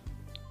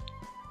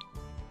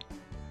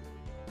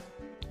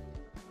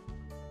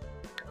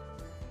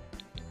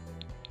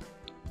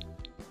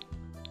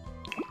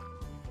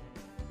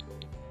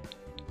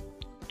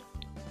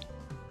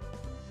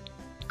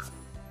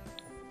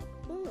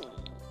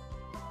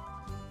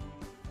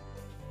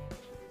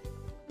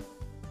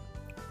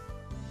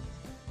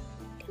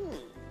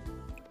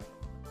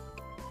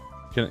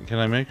 Can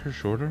I make her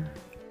shorter?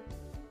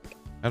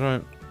 How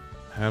do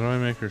I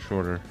make her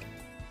shorter?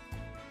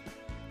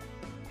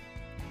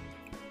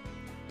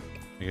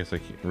 I guess I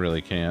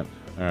really can't.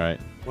 All right.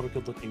 What a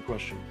good-looking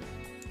question.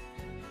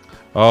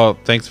 Oh,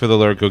 thanks for the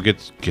alert. Go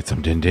get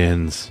some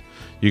din-dins.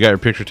 You got your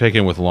picture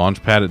taken with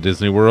Launchpad at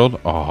Disney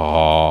World?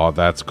 Oh,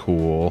 that's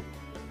cool.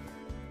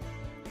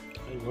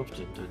 I love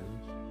din-din.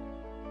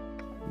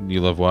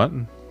 You love what?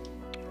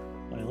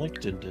 I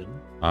like din-din.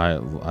 I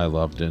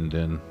love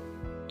din-din.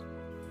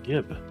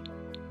 Gib.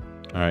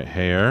 Alright,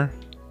 hair.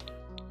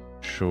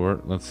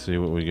 Short. Let's see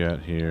what we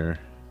got here.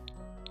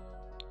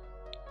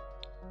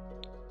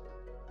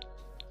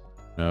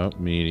 Nope,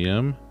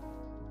 medium.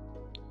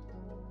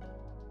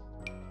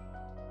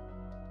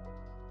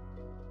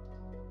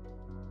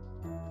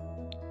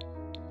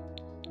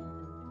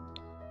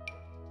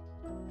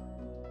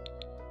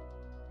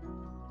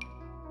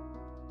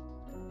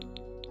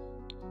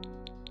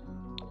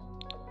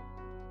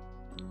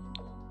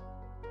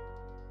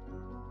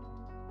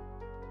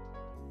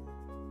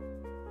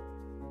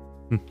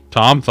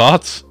 Tom,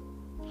 thoughts?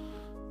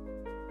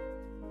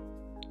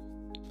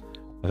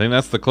 I think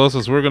that's the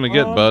closest we're gonna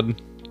get,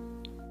 bud.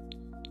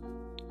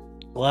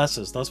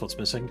 Glasses, that's what's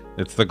missing.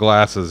 It's the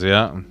glasses,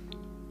 yeah.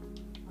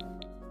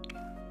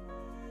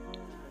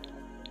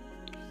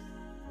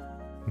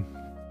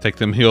 Take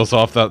them heels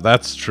off.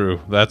 That's true.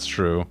 That's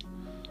true.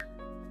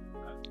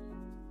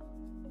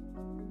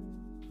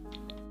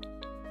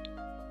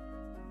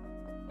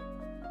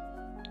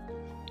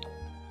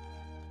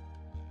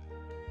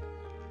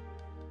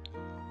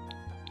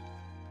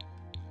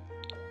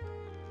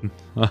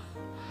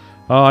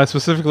 Oh, I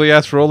specifically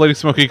asked for Old Lady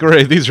Smoky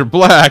Gray. These are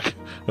black.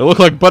 They look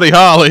like Buddy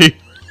Holly.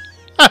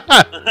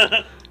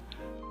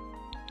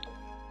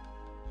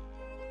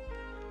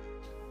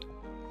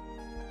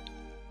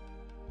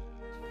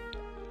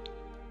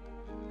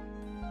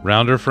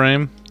 Rounder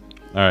frame?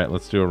 Alright,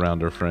 let's do a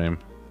rounder frame.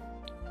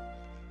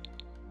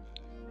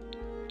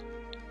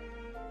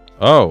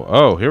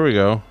 Oh, here we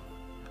go.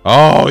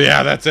 Oh,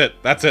 yeah, that's it.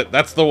 That's it.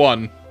 That's the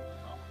one.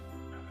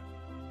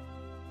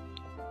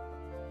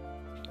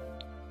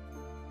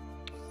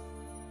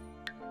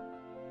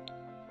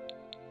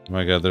 Oh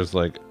my god, there's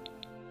like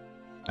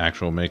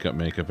actual makeup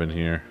in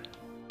here.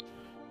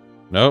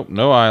 Nope,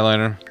 no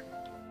eyeliner.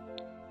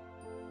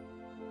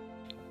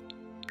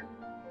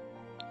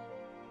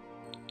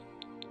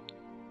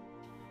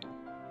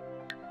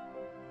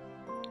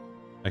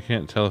 I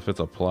can't tell if it's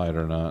applied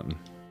or not.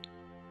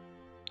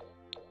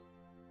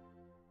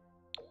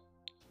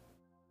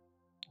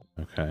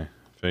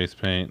 Face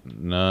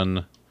paint,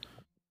 none.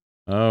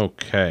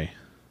 Okay.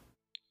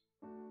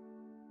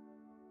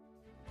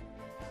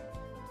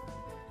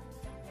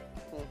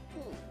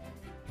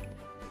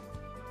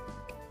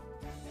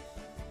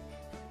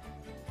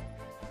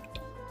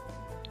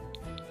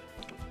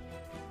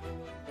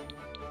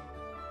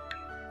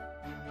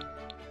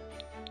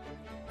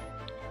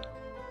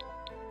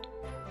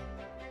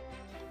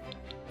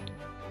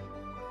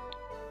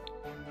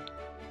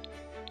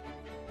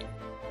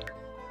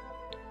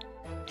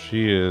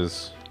 She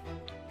is.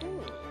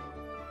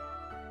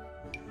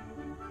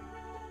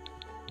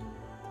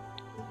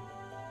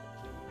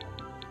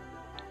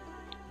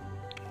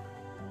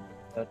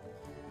 That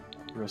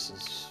dress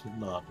is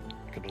not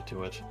gonna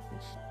do it.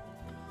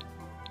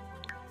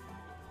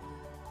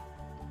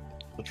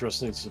 The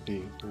dress needs to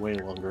be way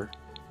longer.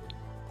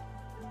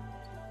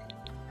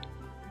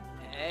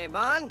 Hey,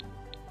 Bon.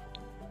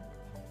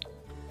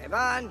 Hey,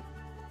 Bon.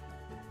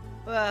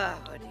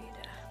 What do you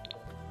do?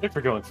 I think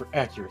we're going for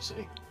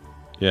accuracy.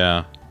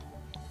 Yeah.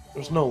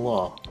 There's no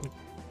law.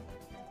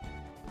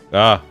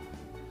 Ah.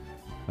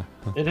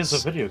 It is a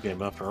video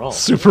game after all.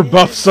 Super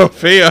buff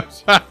Sophia.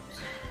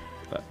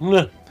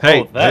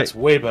 Hey, oh, that's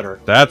way better.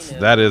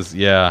 That is,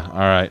 yeah. All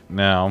right,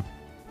 now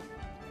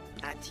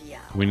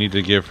we need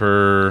to give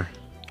her.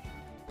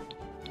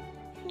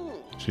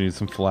 She needs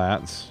some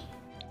flats.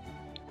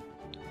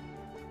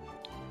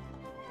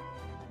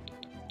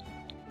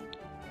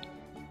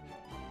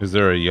 Is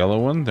there a yellow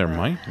one? There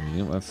might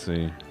be. Let's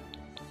see.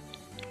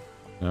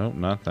 Nope,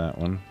 not that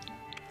one.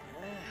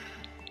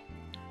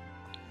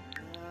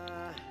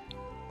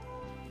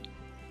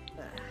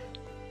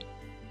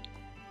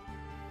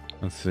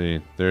 Let's see.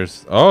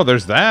 There's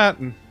that.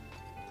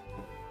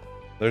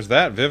 There's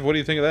that. Viv, what do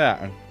you think of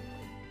that?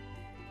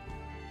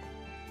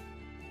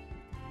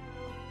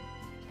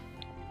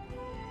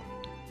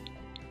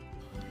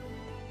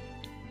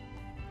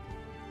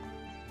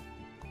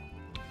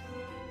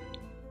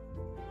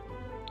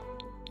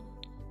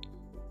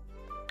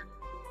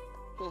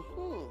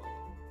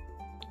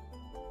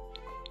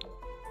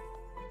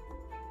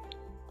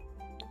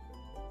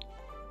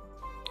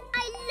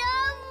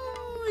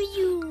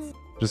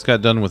 Just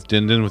got done with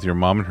Din Din with your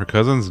mom and her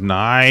cousins.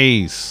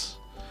 Nice.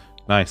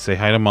 Nice. Say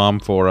hi to mom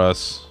for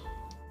us.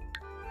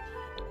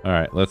 All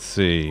right, let's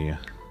see.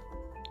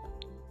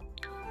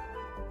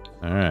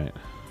 All right.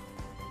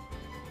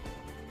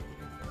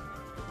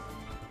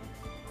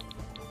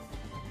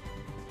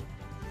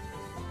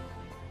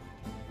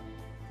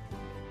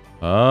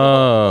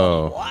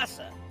 Oh.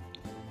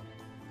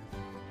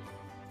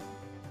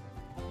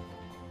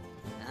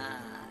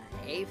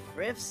 Hey,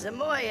 Frith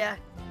Samoya.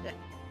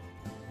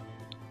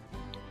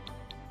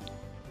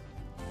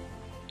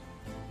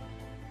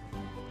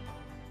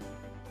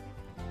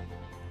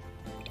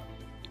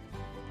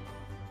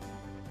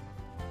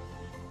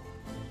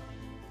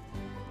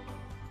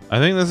 I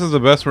think this is the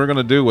best we're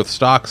gonna do with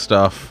stock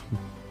stuff.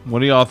 What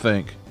do y'all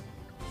think?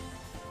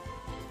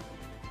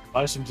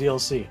 Buy some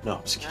DLC. No,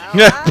 I'm just kidding.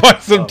 Yeah, buy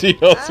some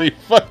DLC.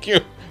 Fuck you.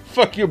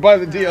 Fuck you, buy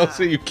the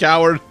DLC, you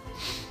coward.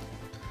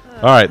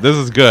 Alright, this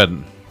is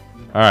good.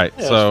 Alright,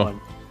 Yeah, so...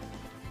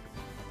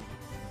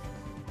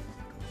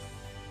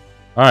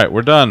 Alright,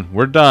 we're done.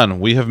 We're done.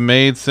 We have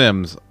made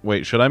Sims.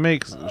 Wait, should I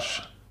make...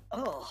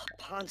 Oh,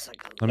 Ponsa.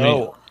 Let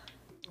me...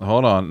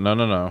 Hold on. No,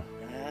 no, no.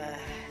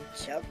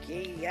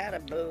 Chubky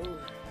Yadaboo.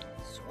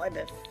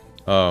 Swipe.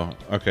 Oh,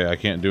 okay. I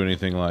can't do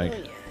anything like...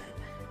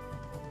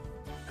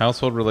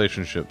 Household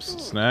relationships.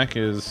 Snack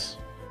is...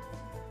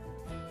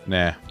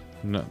 Nah.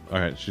 No.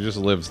 Alright, she just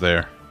lives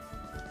there.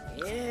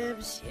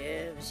 Yibs,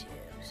 yibs,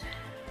 yibs.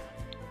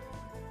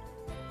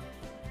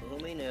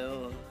 Boomy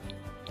no.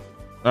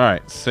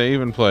 Alright,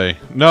 save and play.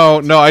 No,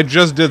 no, I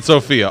just did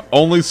Sophia.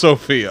 Only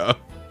Sophia.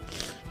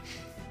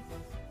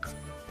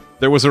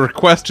 There was a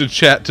request in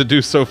chat to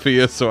do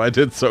Sophia, so I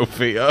did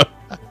Sophia.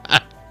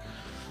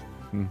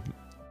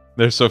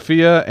 There's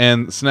Sophia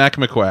and Snack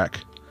McQuack.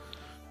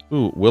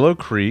 Ooh, Willow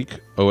Creek,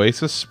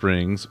 Oasis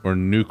Springs, or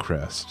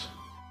Newcrest.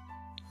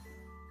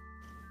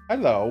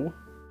 Hello.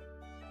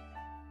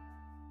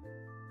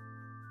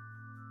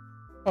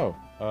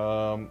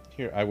 Oh,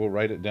 here, I will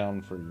write it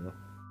down for you.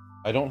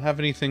 I don't have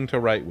anything to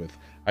write with.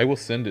 I will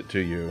send it to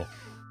you.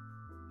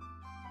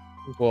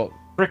 Well,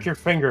 prick your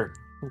finger.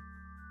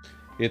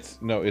 It's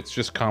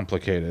just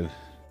complicated.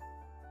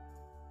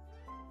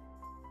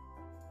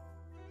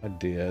 I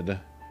did.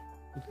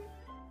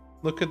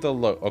 Look at the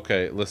loaf.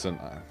 Okay, listen.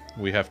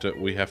 We have to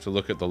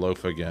look at the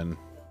loaf again.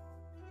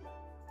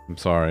 I'm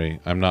sorry.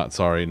 I'm not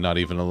sorry. Not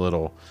even a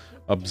little.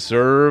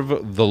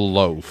 Observe the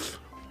loaf.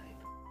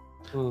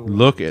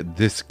 Look at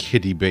this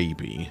kitty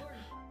baby.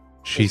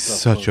 She's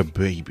such a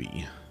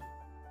baby.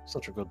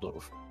 Such a good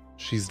loaf.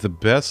 She's the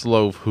best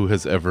loaf who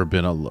has ever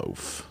been a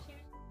loaf.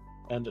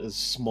 And is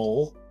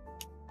small.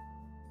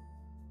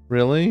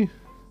 Really?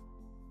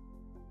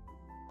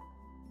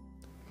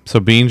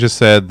 So Bean just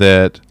said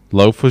that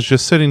Loaf was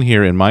just sitting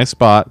here in my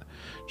spot,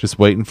 just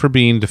waiting for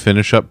Bean to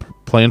finish up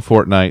playing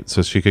Fortnite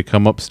so she could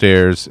come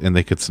upstairs and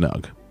they could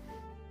snug.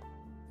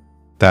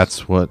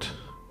 That's what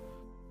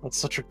That's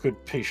such a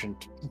good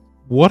patient.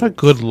 What a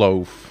good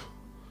loaf.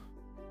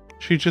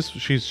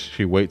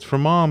 She waits for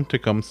mom to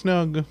come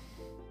snug.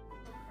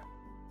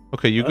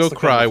 Okay, you That's go the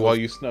cry kind of while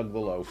loaf- you snug the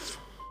loaf.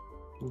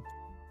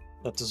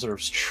 That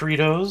deserves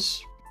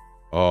Treatos.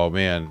 Oh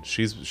man,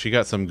 she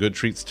got some good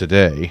treats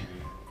today.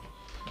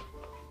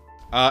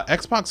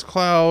 Xbox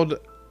Cloud,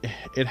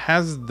 it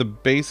has the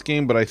base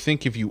game, but I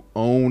think if you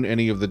own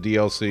any of the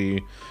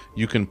DLC,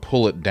 you can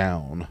pull it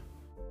down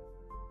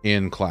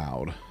in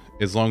Cloud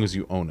as long as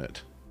you own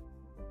it.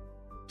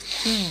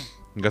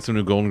 Got some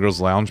new Golden Girls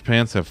lounge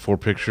pants. Have 4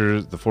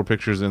 pictures. The 4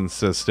 pictures and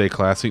says "Stay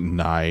classy."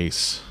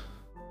 Nice,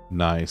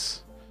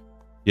 nice.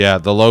 Yeah,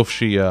 the loaf.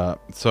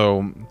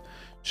 So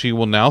she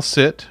will now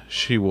sit.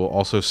 She will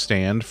also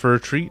stand for a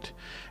treat.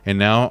 And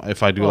now,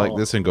 if I do like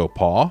this and go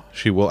paw,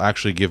 she will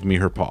actually give me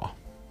her paw,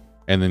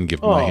 and then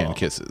give me my hand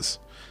kisses.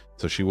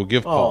 So she will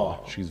give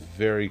paw. She's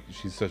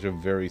such a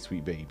very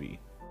sweet baby.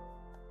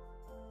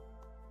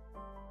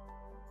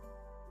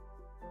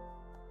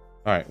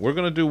 All right, we're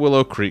gonna do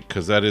Willow Creek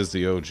because that is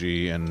the OG,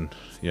 and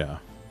yeah.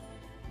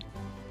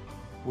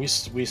 We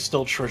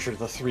still treasure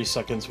the 3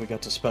 seconds we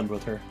got to spend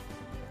with her.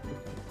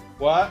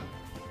 What?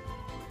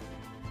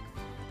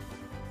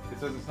 It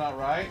says it's not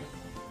right?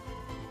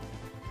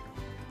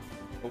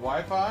 The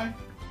Wi-Fi?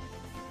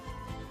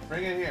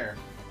 Bring it here.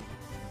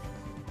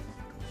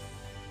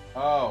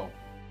 Oh.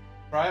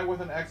 Try it with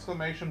an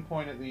exclamation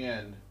point at the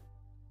end.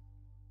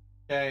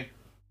 Okay.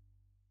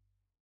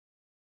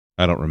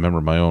 I don't remember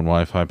my own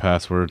Wi-Fi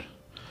password.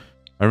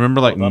 I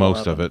remember like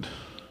most of it.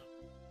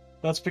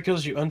 That's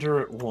because you enter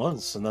it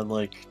once, and then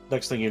like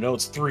next thing you know,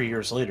 it's 3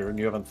 years later, and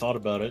you haven't thought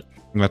about it.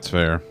 That's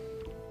fair.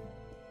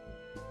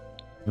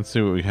 Let's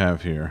see what we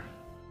have here.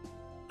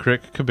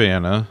 Crick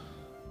Cabana.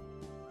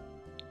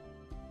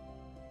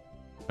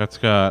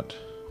 That's not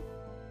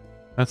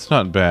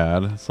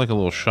bad. It's like a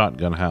little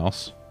shotgun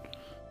house.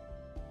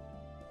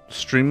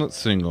 Streamlet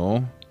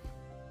single.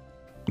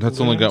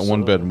 That's only got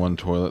 1 bed and 1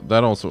 toilet.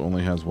 That also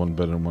only has 1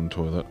 bed and 1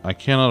 toilet. I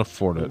cannot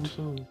afford it.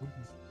 Look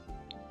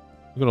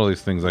at all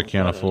these things I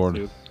can't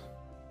afford.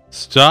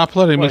 Stop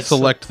letting me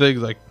select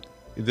things like...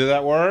 Did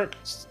that work?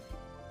 It's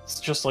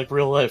just like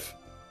real life.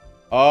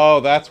 Oh,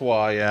 that's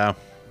why, yeah.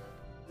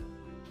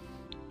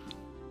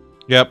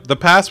 Yep, the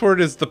password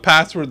is the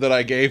password that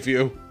I gave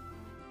you.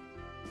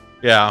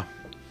 Yeah.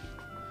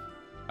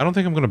 I don't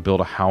think I'm gonna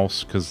build a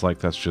house because like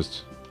that's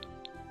just.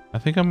 I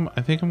think I'm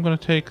gonna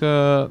take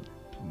a.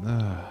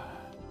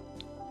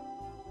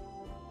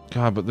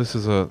 God, but this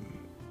is a.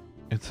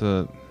 It's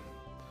a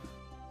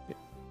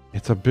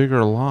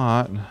bigger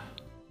lot.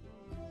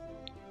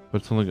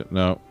 But it's only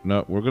no.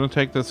 We're gonna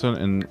take this one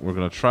and we're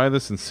gonna try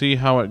this and see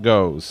how it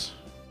goes.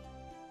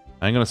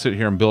 I'm gonna sit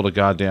here and build a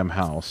goddamn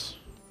house.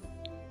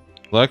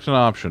 Select an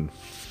option.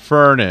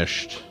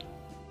 Furnished.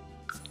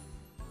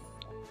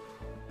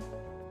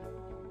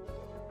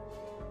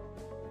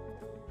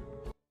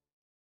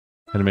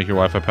 Had to make your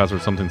Wi-Fi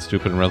password something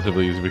stupid and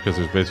relatively easy because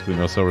there's basically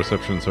no cell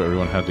reception, so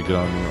everyone had to get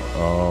on.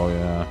 Oh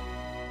yeah.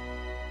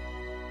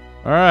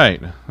 All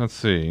right. Let's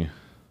see.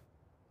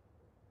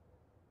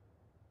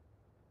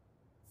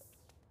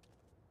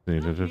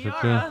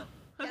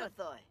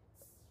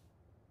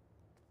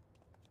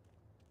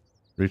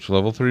 Reach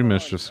level 3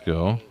 mischief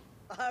skill.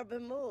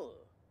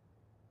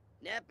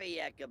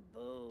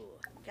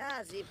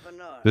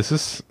 This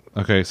is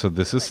okay. So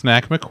this is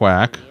Snack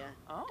McQuack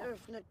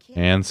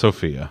and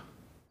Sophia.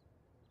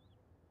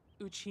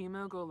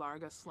 Uchimo go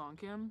larga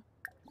slonkim.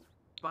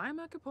 Bye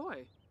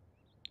Makapoi.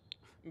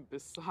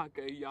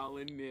 Bisaka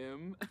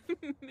Yalanim.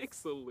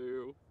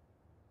 Nixaloo.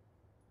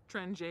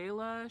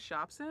 Trangela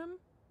Shopsim.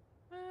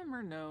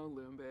 Merno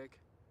Lumbik.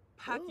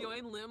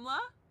 Pakyoin Limla.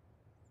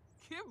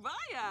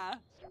 Kibaya.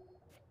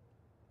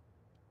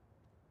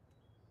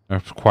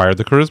 Acquire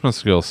the charisma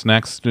skill.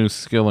 Snack's new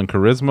skill in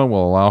charisma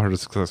will allow her to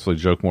successfully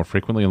joke more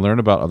frequently and learn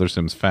about other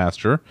Sims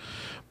faster.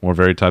 More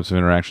varied types of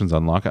interactions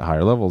unlock at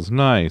higher levels.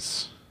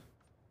 Nice.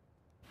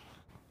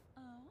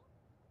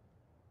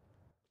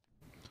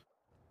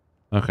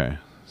 Okay,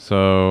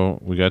 so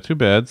we got 2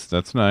 beds.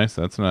 That's nice.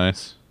 That's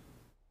nice.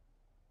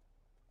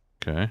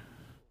 Okay.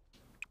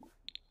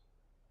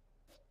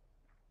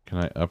 Can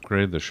I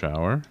upgrade the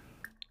shower?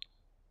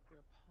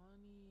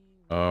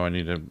 Oh, I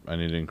need to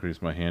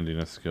increase my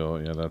handiness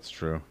skill. Yeah, that's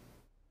true.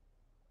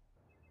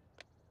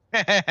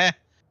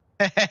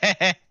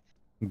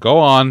 Go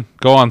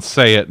on,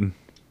 say it.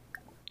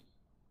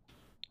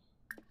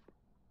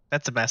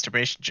 That's a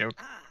masturbation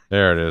joke.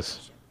 There it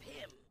is.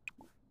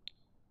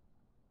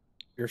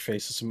 Your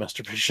face is a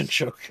masturbation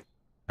joke.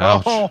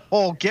 Ouch.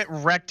 Oh, get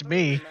wrecked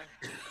me.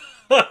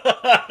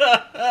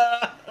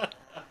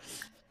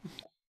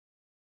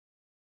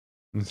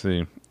 Let's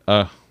see.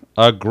 A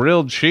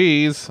grilled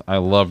cheese. I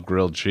love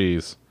grilled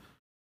cheese.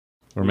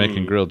 We're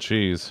making grilled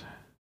cheese.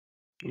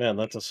 Man,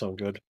 that does sound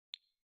good.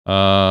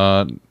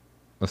 A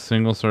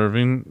single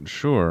serving?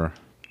 Sure.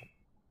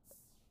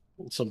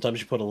 Sometimes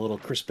you put a little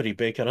crispity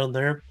bacon on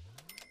there.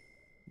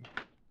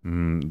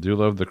 Do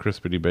love the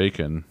crispity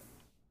bacon.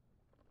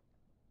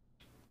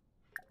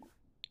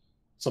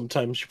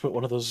 Sometimes you put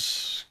one of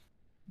those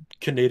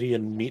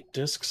Canadian meat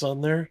discs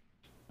on there.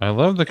 I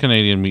love the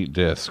Canadian meat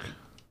disc.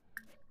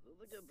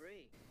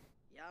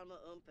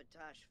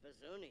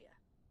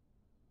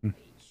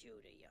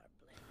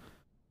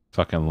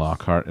 Fucking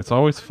Lockhart. It's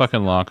always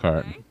fucking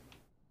Lockhart.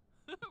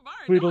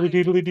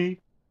 Tweedledee-dee.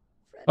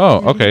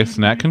 Oh, okay.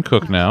 Snack can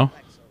cook now.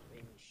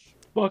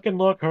 Fucking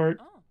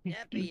Lockhart.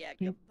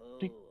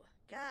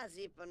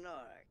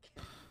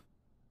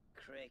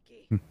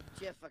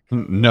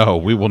 No,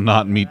 we will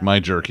not meet my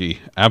jerky.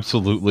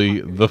 Absolutely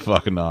the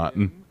fuck not.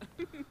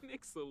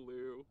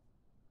 Nixaloo.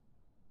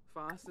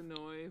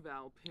 Fossanoy,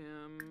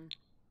 Valpim.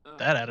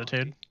 That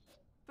attitude.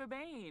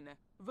 Fabane.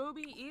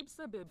 Vobi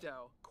Ipsa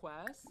Bibdo.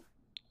 Quest.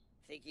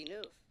 Thinky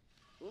noof.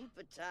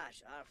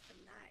 Umpatash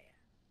arfanaya.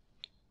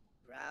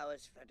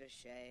 Browis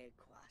feteshe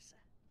quasa.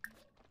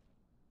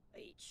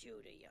 Eat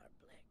shooter yar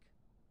blick.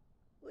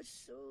 What's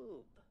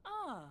soup?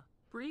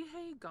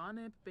 Brihe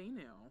Gonip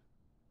Benu.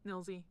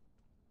 Nilsy.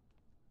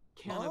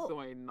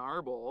 Canathoy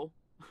Narble.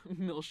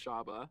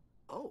 Milshaba.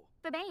 Oh.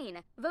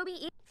 Fabane.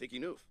 Vobi Thinky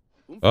noof.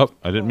 Oh,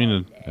 I didn't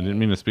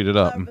mean to speed it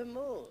up.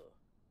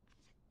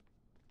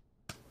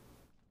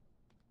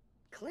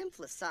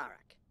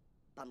 Klimflasarak.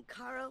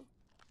 Bamkaro.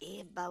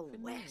 Eba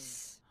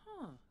Wes.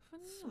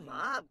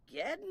 Smab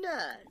Gedna.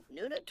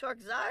 Nuna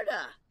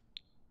Torkzarda.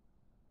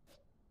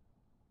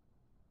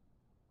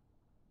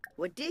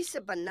 Wadisa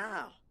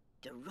Banao.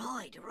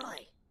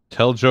 Deroy.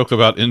 Tell joke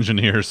about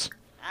engineers.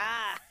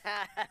 Ah,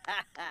 ha, ha,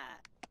 ha, ha.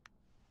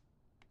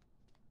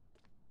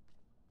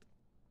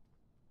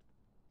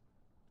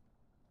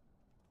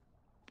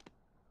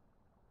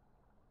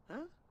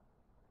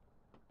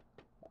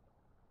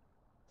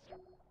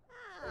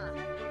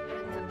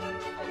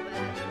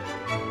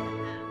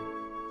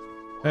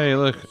 Hey,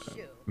 look.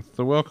 It's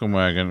the welcome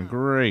wagon.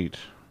 Great.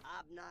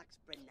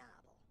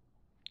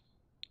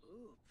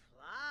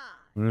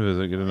 When you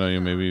visit, get to know you,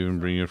 maybe even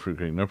bring you a fruit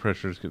cake. No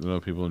pressure, just get to know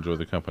people, enjoy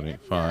the company.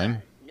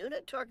 Fine.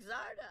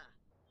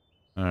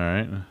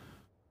 Alright.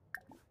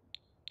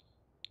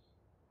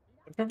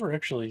 I've never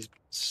actually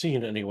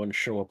seen anyone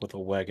show up with a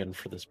wagon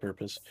for this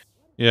purpose.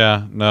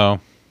 Yeah, no.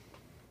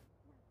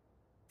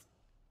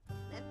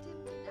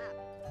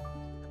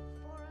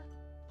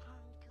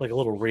 Like a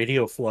little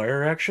radio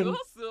flyer action?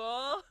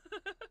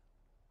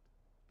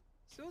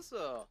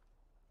 Suso.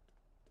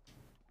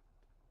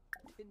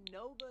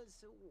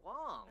 Pinobas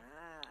Wong.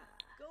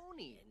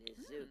 Goni.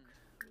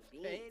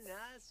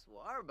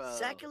 Swarbo.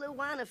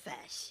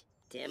 Sakalawanafesh.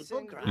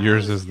 Temple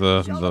Yours is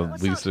the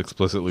least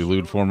explicitly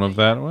lewd form of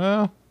that?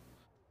 Well,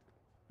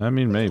 I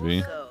mean,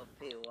 maybe.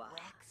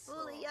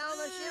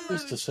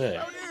 Who's to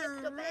say?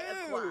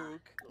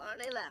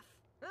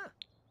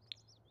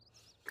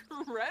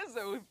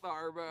 Rezo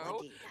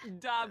Tharbo.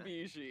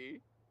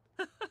 Dabishi.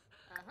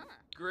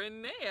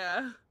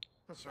 Grenea.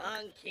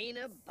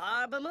 Ankina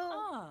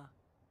Barbamu.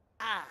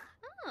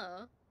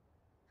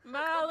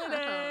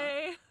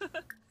 Malade.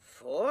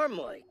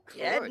 Formoy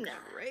Gedna.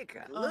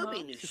 Luby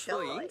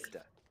Nushoy.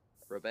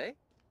 Rabe?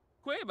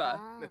 Queba.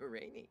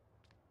 Rainy.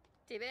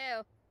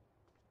 Tibu.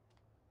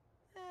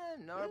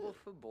 Narble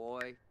for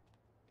boy.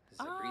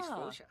 Zabris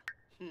Fosha.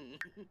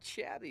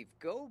 Chabby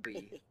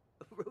Gobi.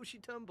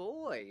 Roshitum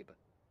boy.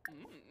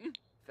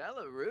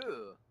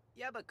 Falaroo.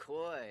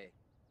 Yabakoi.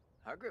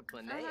 Hugger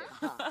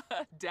Planea.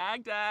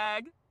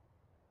 Dag.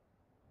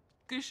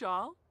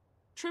 Gushal.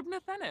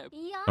 Tribnathenib.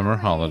 Summer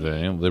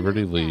Holiday,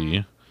 Liberty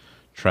Lee,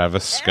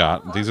 Travis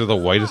Scott. These are the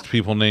whitest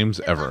people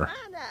names ever.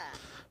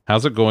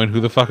 How's it going?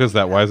 Who the fuck is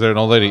that? Why is there an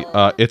old lady?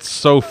 It's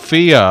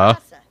Sophia.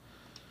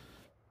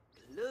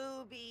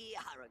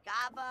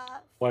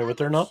 Why would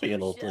there not be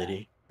an old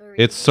lady?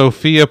 It's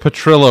Sophia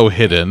Petrillo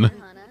hidden.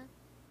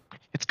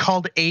 It's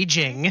called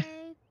aging.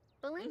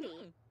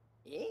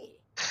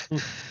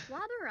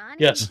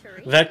 Yes,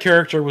 that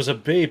character was a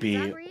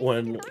baby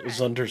when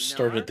Zunder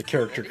started the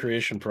character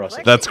creation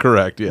process. That's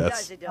correct,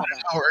 yes. An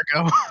hour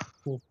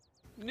ago.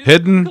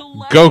 Hidden?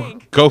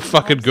 Go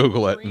fucking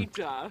Google it.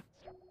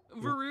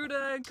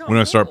 When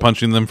I start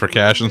punching them for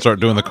cash and start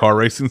doing the car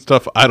racing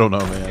stuff, I don't know,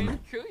 man.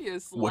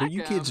 What are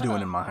you kids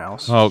doing in my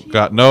house? Oh,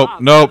 God.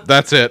 Nope.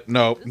 That's it.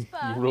 Nope. You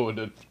ruined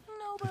it.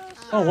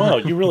 Oh, wow.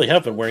 You really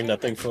have been wearing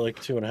that thing for like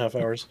 2.5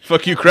 hours.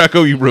 Fuck you,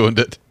 Krakow. You ruined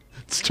it.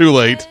 It's too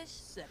late.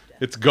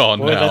 It's gone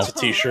Boy, now. that's a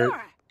t-shirt.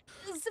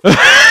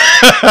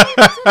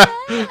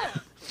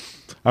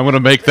 I'm going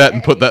to make that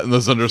and put that in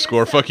this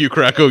underscore. Fuck you,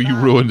 Krakow. You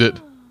ruined it.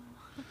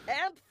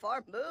 Amp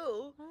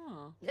Farmu.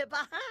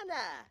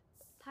 Nibahana.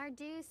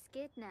 Pardu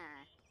Skidna.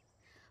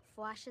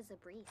 Fwashes a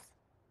breeze.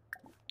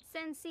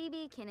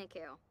 Sensibi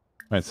Kiniku. All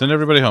right, send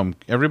everybody home.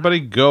 Everybody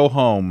go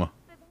home.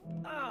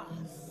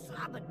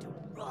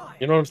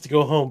 You don't have to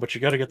go home, but you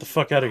got to get the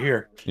fuck out of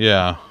here.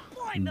 Yeah,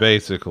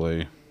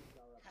 basically.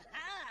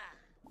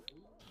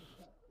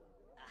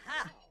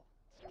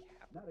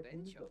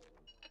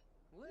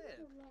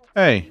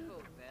 Hey.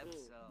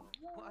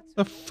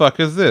 The fuck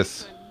is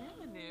this?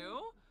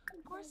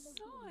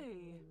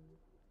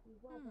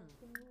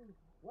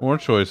 More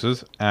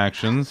choices,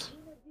 actions.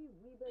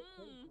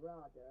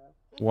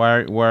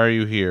 Why are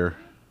you here?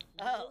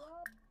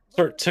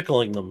 Start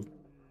tickling them.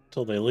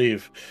 till they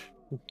leave.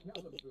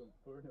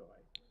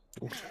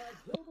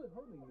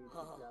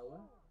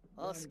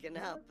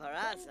 Oskana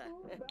Parasa.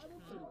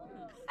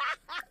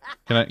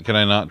 Can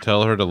I not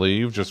tell her to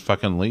leave? Just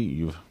fucking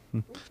leave.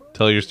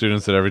 Tell your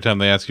students that every time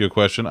they ask you a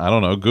question, I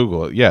don't know,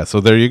 Google it. Yeah, so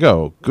there you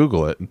go.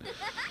 Google it.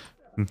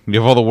 You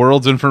have all the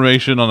world's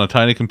information on a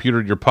tiny computer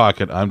in your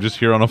pocket. I'm just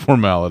here on a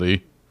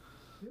formality.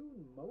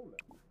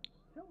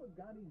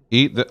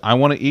 I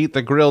want to eat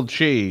the grilled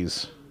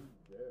cheese.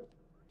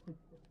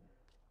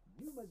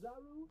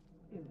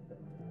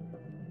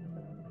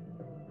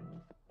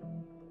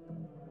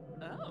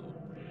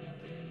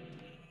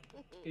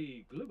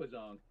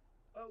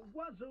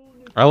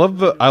 I love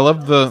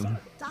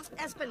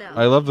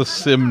the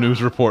Sim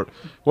news report.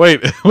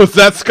 Wait, was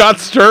that Scott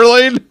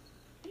Sterling?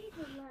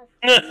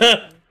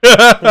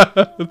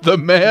 The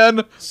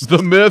man,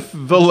 the myth,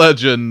 the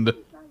legend.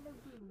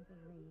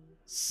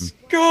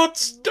 Scott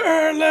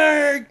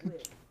Sterling!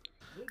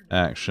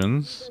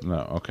 Actions.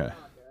 No, okay.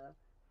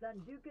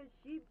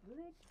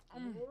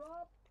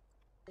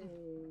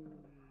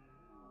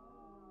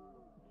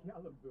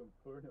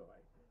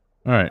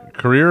 Alright,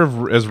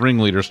 career as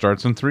ringleader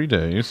starts in 3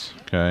 days.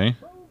 Okay.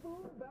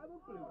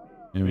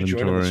 You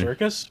joining the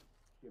circus?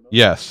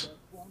 Yes.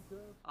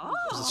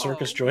 Is the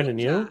circus joining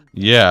you?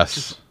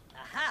 Yes.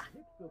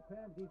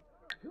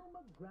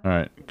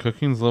 Alright,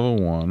 cooking's level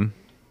 1.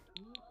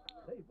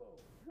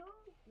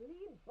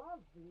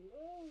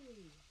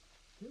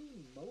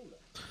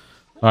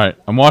 Alright,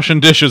 I'm washing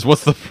dishes.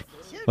 What's the...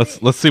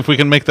 Let's see if we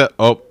can make that...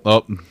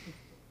 Oh.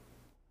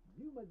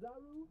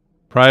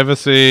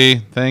 Privacy.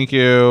 Thank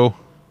you.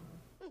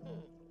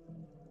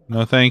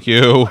 No, thank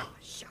you.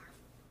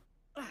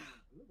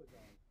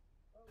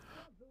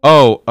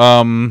 Oh,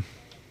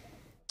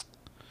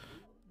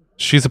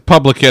 she's a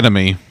public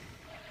enemy.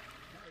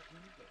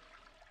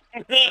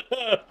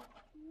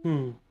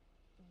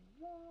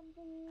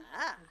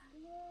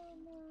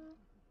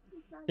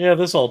 Yeah,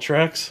 this all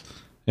tracks.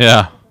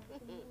 Yeah.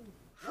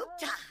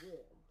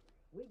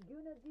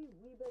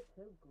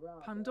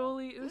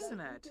 Pandoli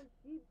Usanet.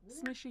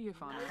 Smishy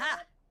Yafana.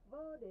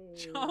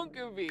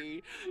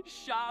 Chonkavi.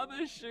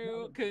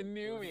 Shabashu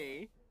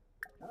Kanumi.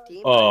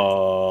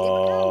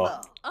 Oh.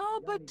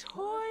 Oh, but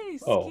toy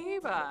Oh.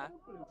 Skiba.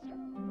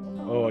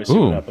 Oh, I see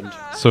what happened.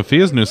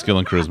 Sophia's new skill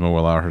in charisma will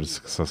allow her to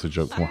successfully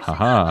joke more.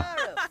 Haha.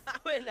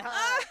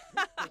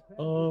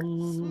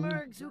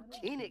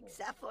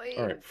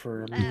 Alright,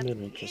 for a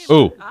minute, just...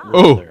 Oh.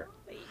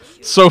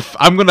 So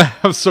I'm gonna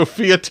have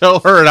Sophia tell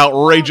her an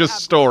outrageous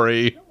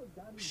story.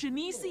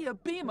 Shanisi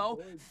Abimo.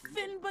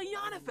 Fin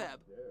Bayanafeb.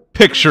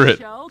 Picture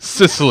it.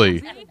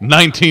 Sicily,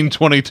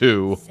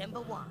 1922.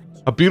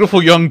 A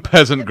beautiful young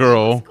peasant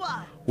girl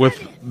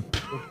with...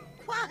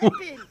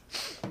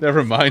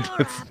 Never mind.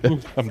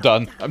 I'm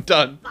done.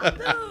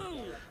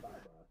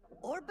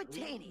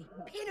 Orbatani,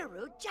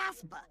 Pinaru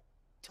Jaspa,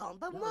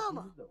 Tomba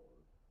Mama,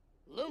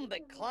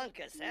 Lumbik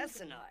Clunkus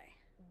Essenai.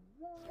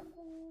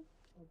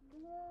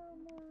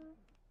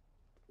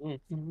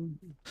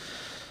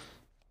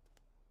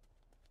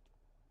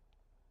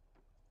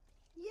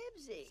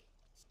 Yibsy,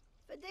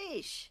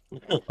 Fadish.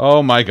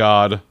 Oh my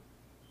god.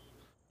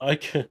 I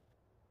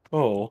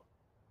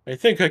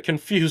think I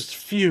confused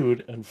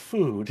feud and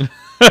food.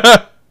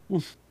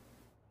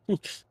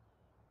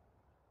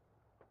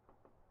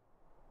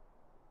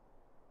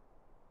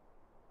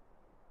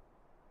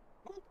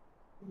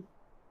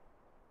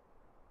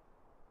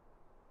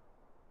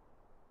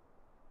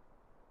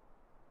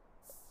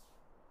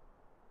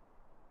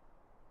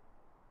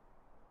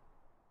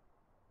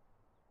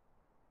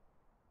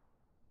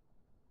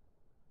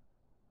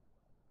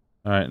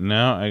 Alright,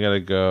 now I gotta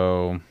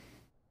go...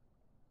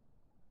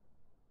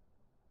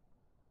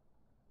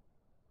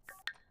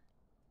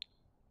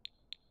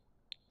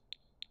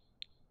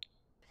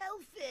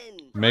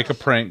 Make a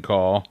prank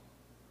call.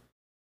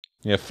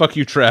 Yeah, fuck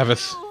you,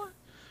 Travis.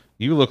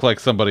 You look like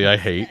somebody I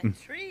hate.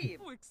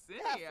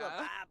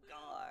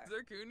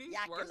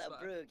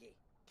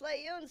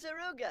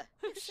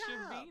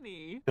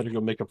 Gotta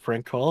go make a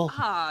prank call.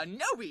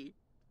 Nobi.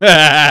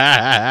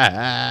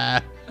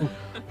 I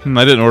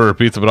didn't order a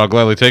pizza, but I'll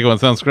gladly take one.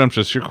 Sounds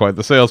scrumptious. You're quite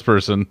the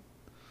salesperson.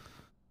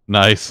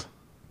 Nice.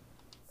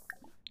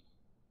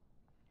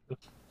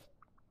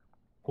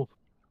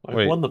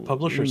 I won the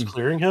Publishers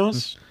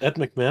Clearinghouse. Ed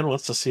McMahon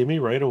wants to see me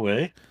right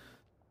away.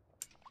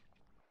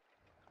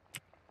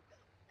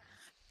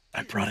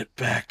 I brought it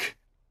back.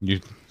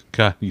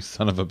 God, you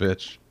son of a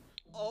bitch.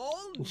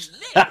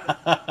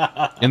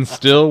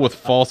 Instill with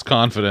false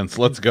confidence.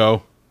 Let's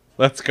go.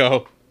 Let's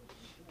go.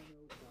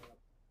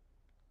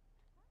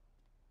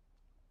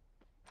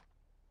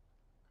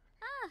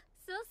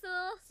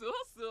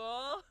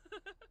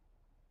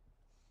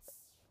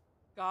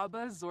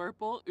 Gaba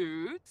Zorpal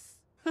Oots.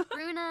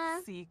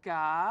 Bruna.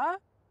 Sika.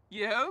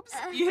 Yops.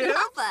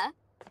 Yopa.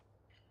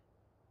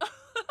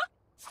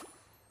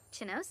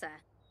 Chinosa.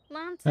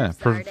 Yeah,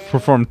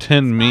 perform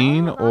 10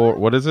 mean or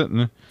what is it?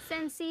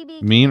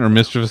 Mean or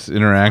mischievous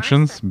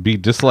interactions. Be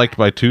disliked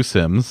by 2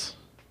 Sims.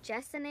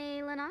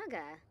 Jessene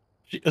Lanaga.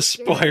 She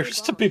aspires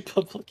to be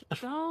public.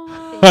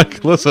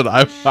 Like, listen,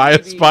 I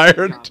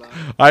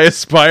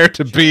aspire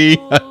to be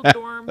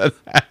an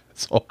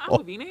asshole.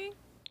 Awavine?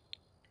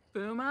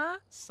 Buma,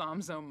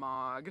 Samzo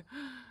Mog.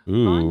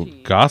 Ooh,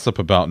 gossip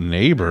about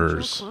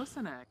neighbors.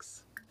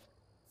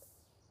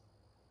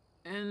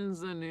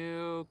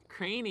 Enzanu,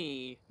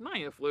 Craney,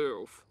 Naya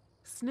Floof,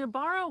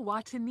 Snibara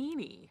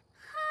Watanini.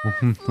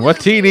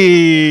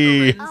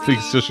 Watini! I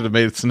think you should have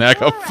made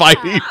snack a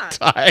fighting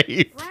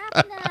type.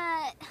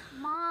 Rapnut,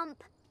 Momp,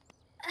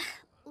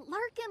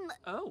 Larkin,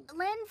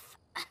 Lymph.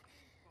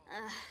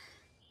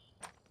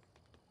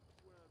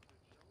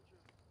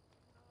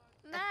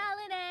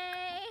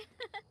 Malinae.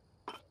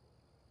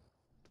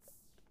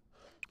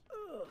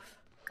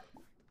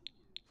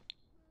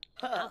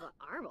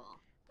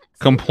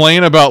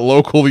 Complain about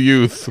local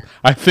youth.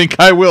 I think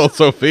I will,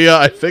 Sophia.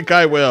 I think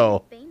I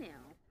will.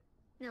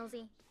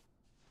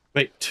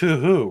 Wait, to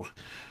who?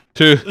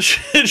 To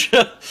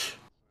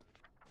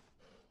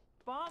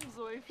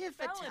Bonzoy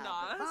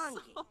Felinas.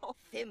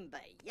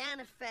 Thimba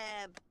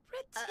Yanifab.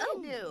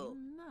 Pretinu.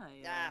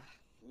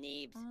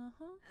 Neebs.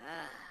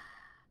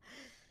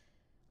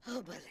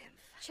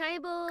 Oberlymph.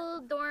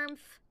 Tribal, Dormf,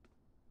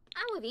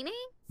 Awavine,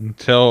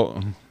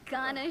 tell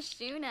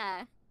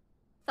Ganashuna,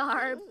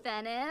 Tharb,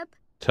 Fenip,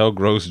 tell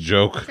gross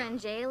joke.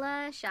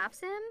 Trangela,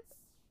 Shopsim,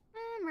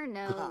 and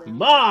Murno.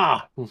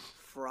 Ma!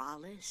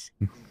 Frollis,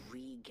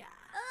 Riga.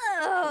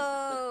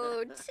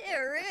 Oh,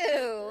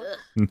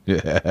 Teru.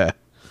 Yeah.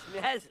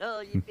 That's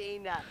all you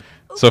been.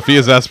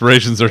 Sophia's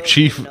aspirations are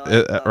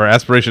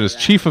aspiration is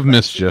chief of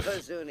mischief.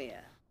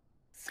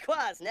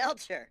 Squaz,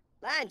 Nelcher,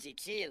 Lanji,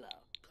 Chilo.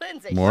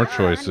 More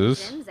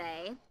choices.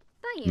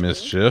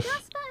 Mischief.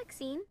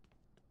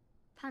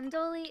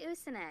 Pandoli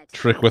Usanet.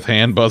 Trick with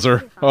hand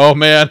buzzer. Oh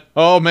man.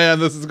 Oh man,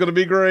 this is gonna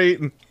be great.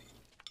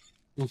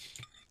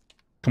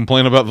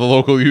 Complain about the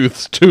local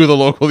youths to the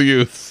local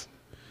youths.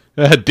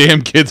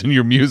 Damn kids and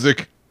your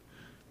music.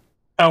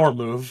 Power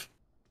move.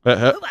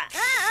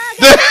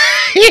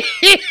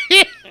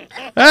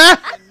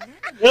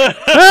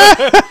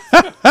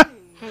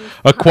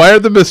 Acquire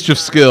the mischief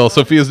skill.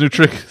 Sophia's new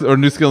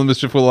skill in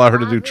mischief will allow her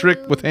to do trick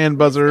with hand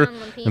buzzer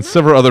and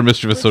several other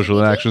mischievous social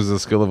interactions as the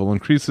skill level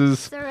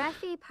increases.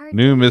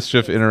 New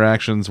mischief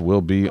interactions will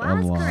be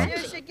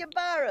unlocked.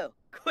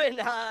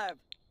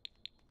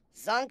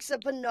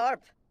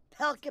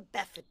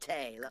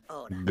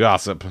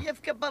 Gossip.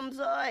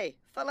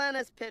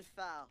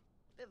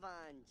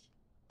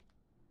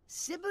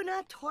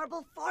 Sibuna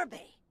Torble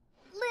Farbe.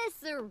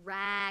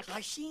 Lisserac.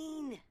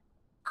 Clasheen.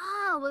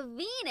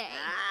 Awavine.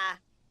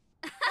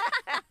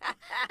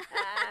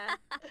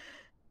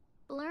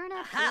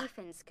 Blurna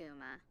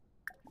Fliefen-Skuma.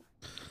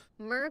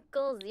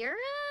 Merkel Zira?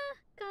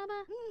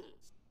 Gaba?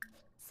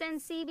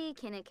 Sensibi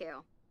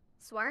Kinniku.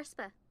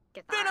 Swarspa.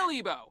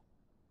 Finalibo.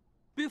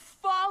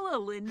 Bifala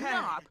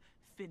Linop.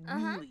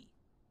 Finili.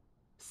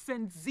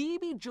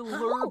 Senzibi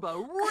Jalurba.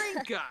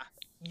 Rinka.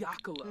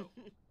 Yakalo.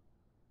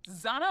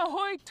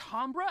 Zanahoy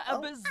Tombra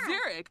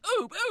Abazirik.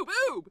 Oob, oob,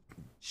 oob.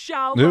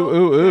 Shallow. Ooh,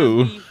 ooh,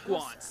 ooh.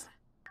 Wants.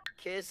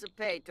 Kiss a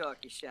pay,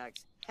 talkie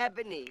shucks.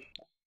 Hebony.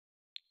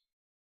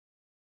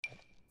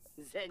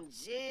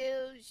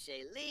 Zenjil,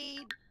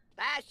 Shalid,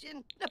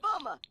 Bastion,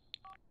 Naboma.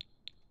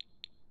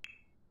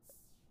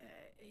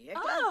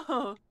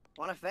 Oh.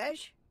 Want a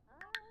fish?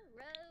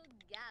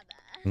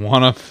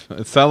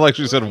 It sounded like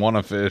she said want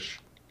a fish.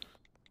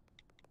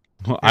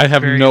 I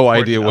have no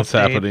idea what's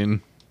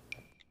happening.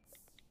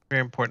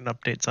 Very important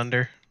updates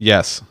under.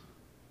 Yes.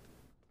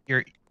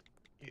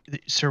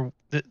 Sir,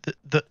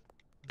 the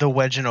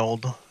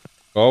Wedgenold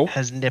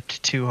has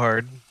nipped too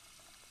hard.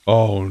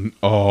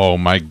 Oh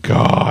my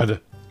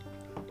god.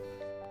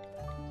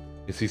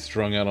 Is he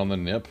strung out on the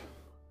nip?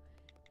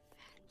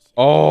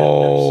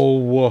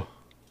 Oh.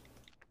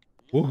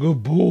 What a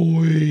good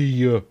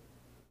boy.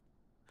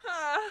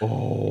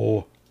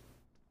 Oh.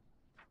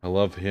 I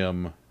love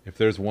him. If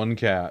there's one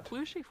cat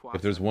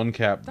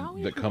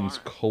that comes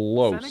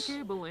close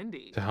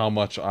to how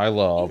much I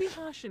love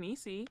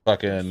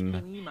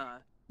fucking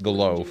the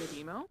loaf,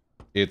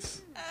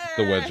 it's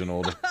the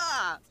Wedgenold.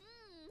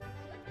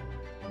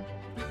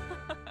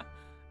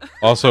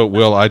 Also,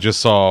 Will, I just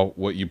saw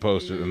what you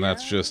posted, and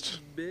that's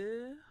just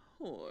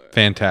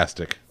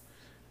fantastic.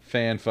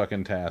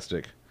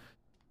 Fan-fucking-tastic.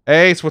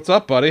 Ace, what's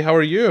up, buddy? How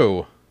are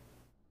you?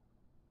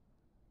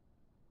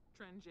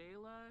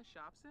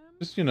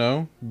 Just, you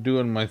know,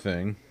 doing my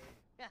thing.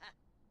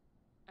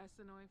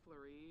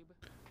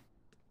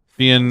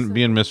 Being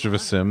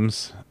mischievous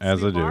Sims,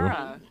 as I do.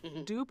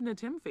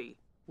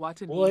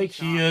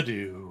 Like you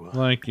do.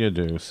 Like you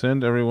do.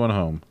 Send everyone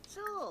home.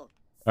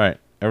 Alright,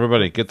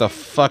 everybody, get the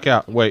fuck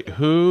out. Wait,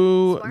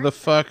 who the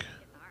fuck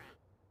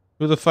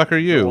are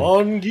you? Go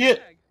on,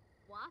 get.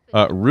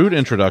 Rude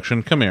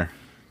introduction. Come here.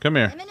 Come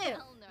here.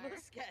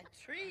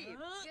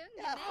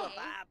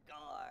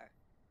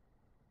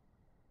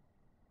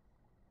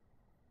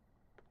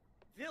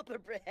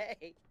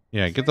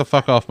 Yeah, get the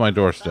fuck off my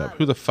doorstep.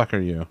 Who the fuck are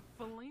you?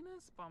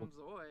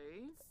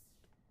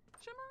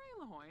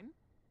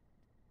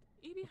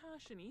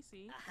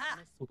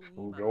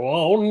 Go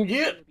on,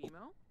 get.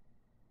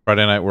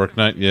 Friday night, work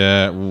night.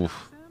 Yeah.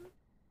 Oof.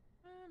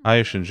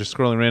 Aishin, just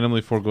scrolling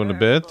randomly before going to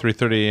bed.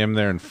 3:30 a.m.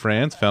 there in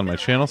France. Found my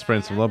channel.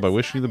 Spreading some love by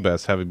wishing you the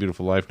best. Have a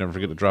beautiful life. Never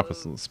forget to drop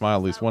us a smile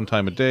at least one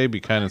time a day. Be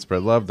kind and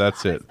spread love.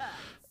 That's it.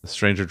 The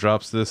stranger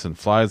drops this and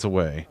flies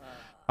away.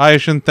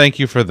 Aishin, thank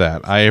you for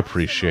that. I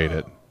appreciate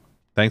it.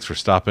 Thanks for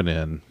stopping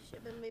in.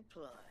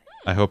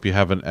 I hope you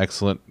have an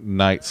excellent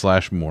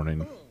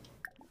night/morning.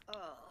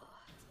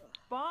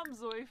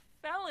 Bombzoy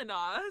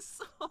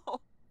Felinos.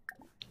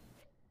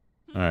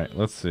 Alright,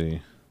 let's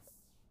see.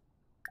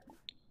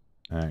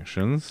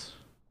 Actions.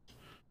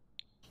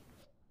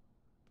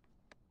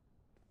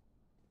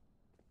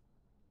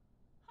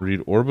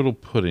 Read Orbital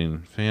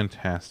Pudding.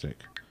 Fantastic.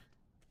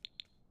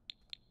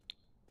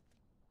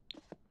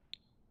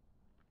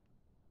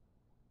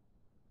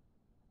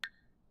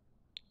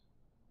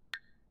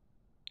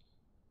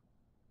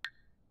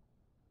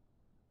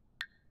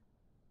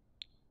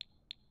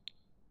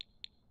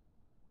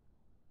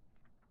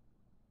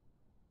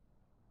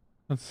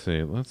 Let's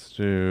see, let's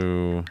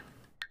do...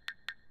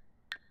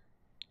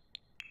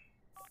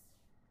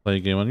 Play a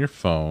game on your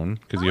phone,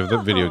 because you have the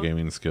video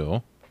gaming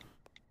skill.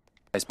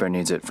 Ice Bear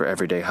needs it for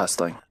everyday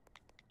hustling.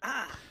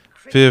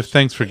 Viv,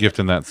 thanks for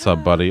gifting that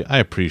sub, buddy. I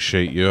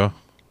appreciate you.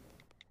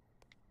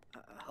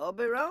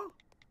 Hobero?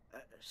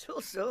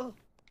 So.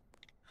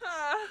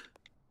 Ah.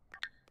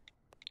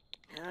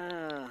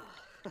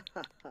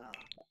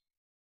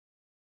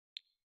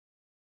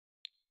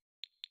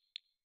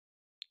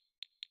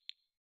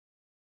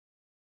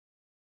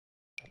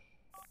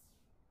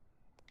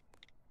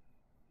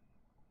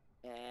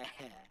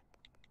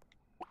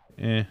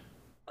 Eh.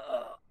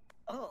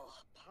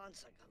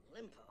 Ponsa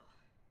Galimpo.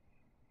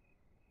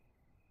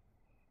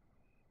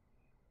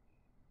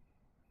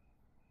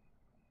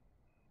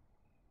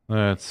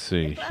 Let's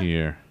see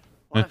here.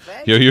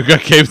 Yo, you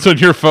got games on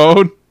your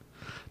phone?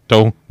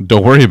 Don't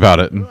worry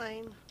about it.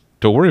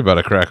 Don't worry about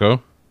it,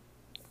 Krakow.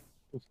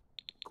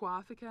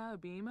 Quafika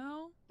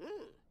Abimo?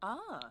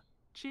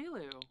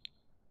 Chilu.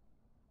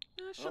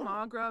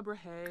 Shamagra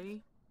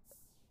Brahe.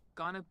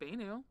 Ghana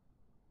Benu.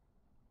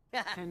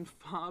 And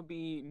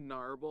Fabi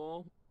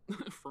Narble.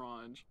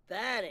 Frange.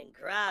 That and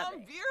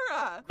Grave.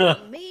 Vera!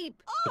 Meep.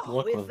 Good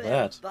luck with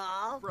that.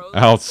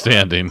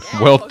 Outstanding.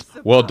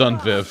 Well done,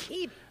 Viv.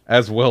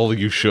 As well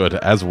you should.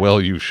 As well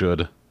you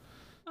should.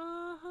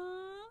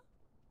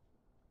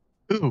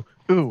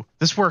 Ooh.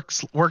 This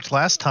worked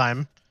last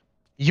time.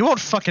 You won't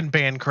fucking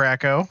ban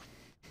Krakow.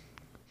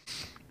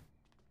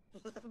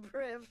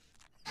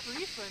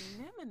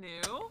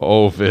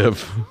 Oh,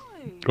 Viv.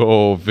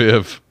 Oh,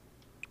 Viv.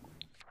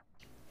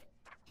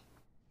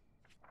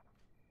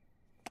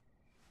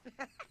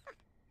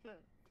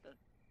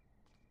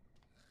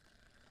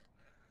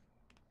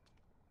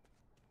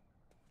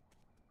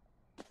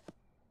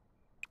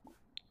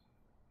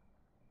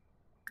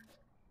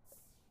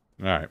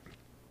 All right.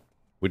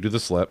 We do the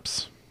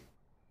slips.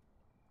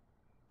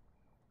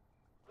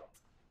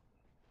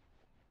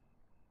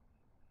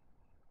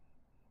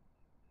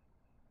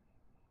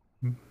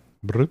 You're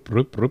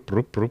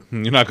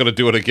not going to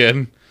do it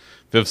again.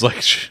 Viv's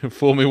like,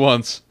 fool me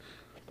once.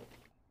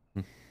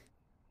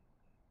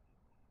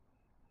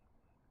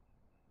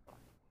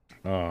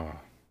 Oh.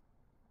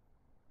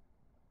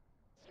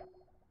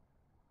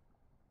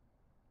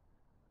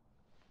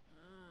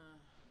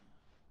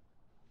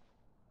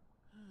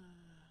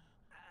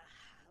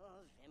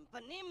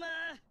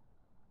 Panima.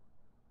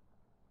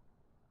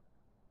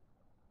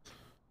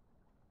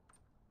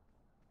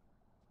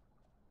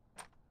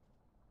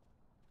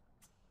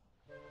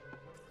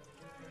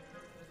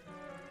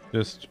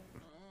 Just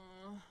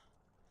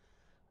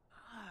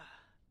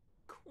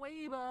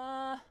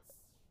Quaba.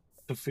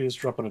 Sophia's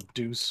dropping a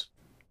deuce.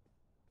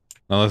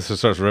 unless it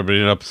starts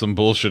ripping up some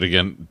bullshit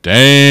again.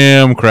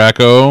 Damn,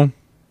 Krakow.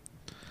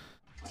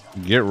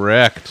 Get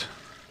wrecked.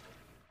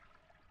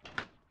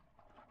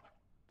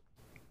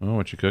 Oh,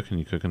 what you cooking?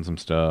 You cooking some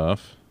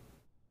stuff?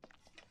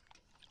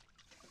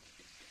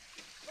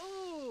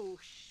 Oh,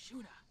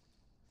 shooter.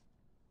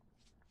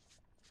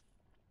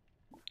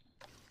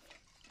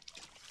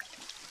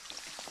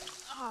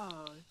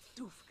 Oh,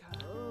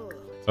 doofka.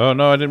 Oh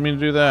no, I didn't mean to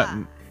do that.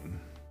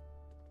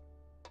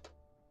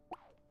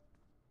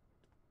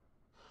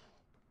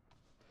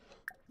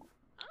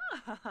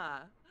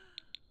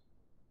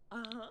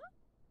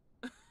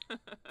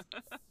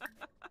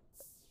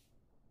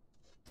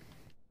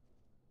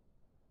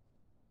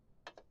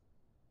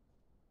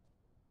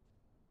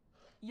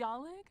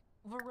 Yalik,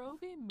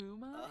 Varobi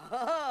Muma.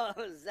 Oh,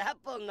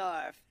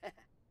 Zappelnorf.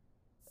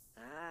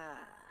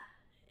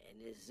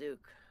 And Izuk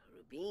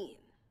Rubin.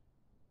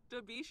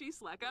 Dabishi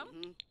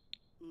Slekam.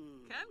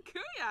 Ken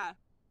Kuya.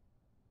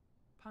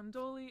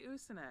 Pandoli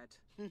Usanet.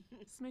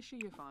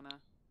 Smishy Yafana.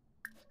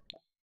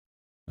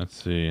 Let's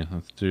see.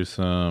 Let's do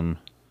some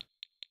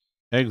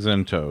eggs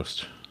and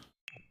toast.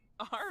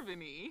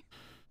 Arvini.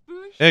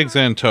 Eggs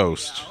and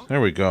toast. There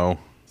we go.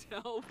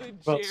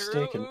 About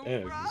steak and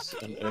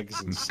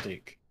eggs and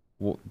steak.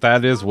 Well,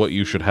 that is what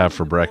you should have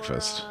for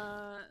breakfast.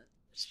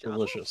 It's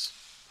delicious.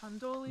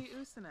 Pandoli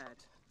Usanet.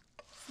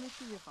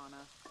 Smithy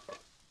Yavana.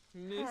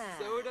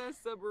 Minnesota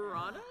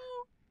Suburano?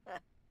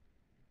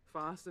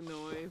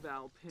 Fosanoi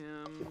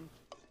Valpim.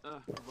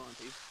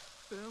 Vonti.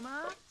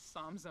 Buma.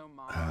 Samzo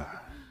Mog.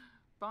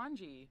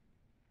 Bonji.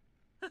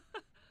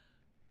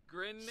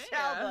 Grenada.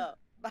 Shalbo.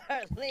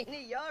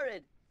 Barlini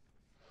Yorid.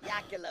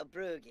 Yakula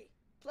Brugi.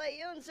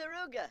 Playun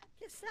Zaruga.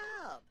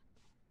 Kisab.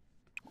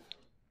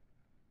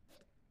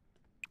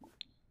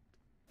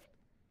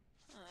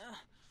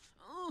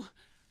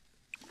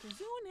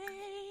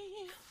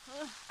 Kazune.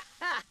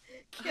 Ha!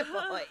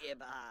 Kipo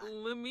Iba.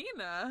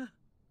 Lamina.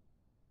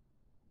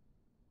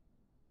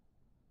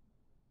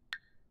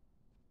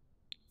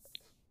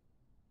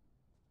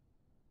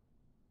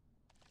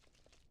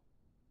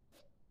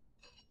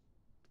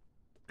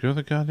 Go to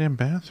the goddamn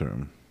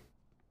bathroom.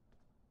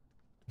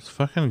 Just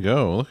fucking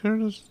go. Look at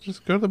her.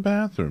 Just go to the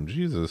bathroom.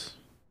 Jesus.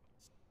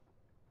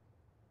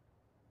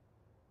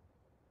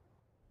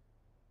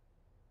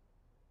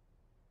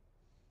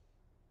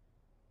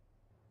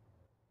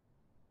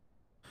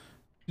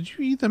 Did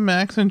you eat the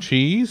mac and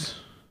cheese?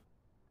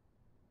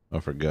 Oh,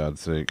 for God's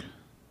sake.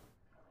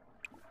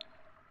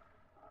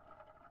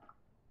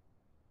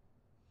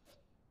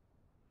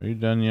 Are you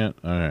done yet?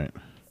 All right.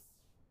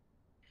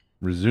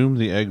 Resume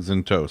the eggs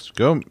and toast.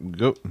 Go.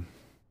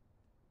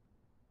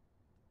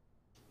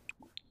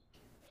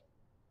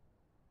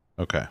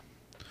 Okay.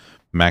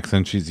 Mac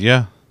and cheese.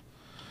 Yeah.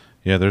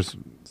 Yeah, there's...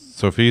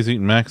 Sophia's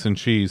eating mac and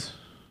cheese.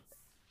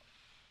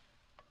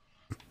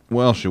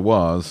 Well, she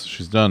was.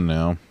 She's done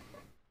now.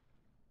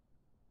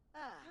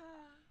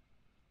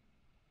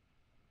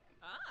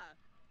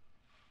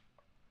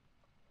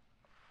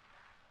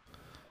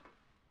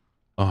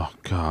 Oh,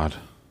 God.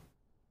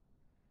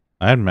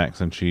 I had mac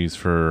and cheese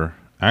for...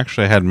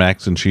 Actually, I had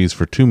mac and cheese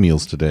for 2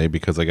 meals today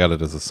because I got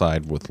it as a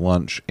side with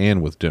lunch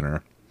and with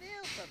dinner.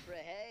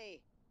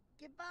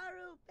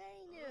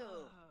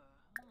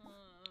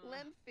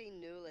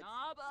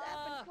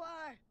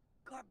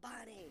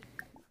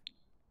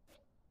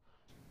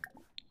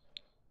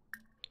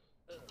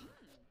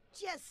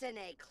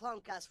 Jessene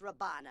Klonkas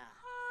Rabana.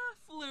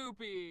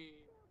 Floopy.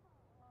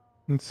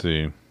 Let's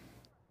see.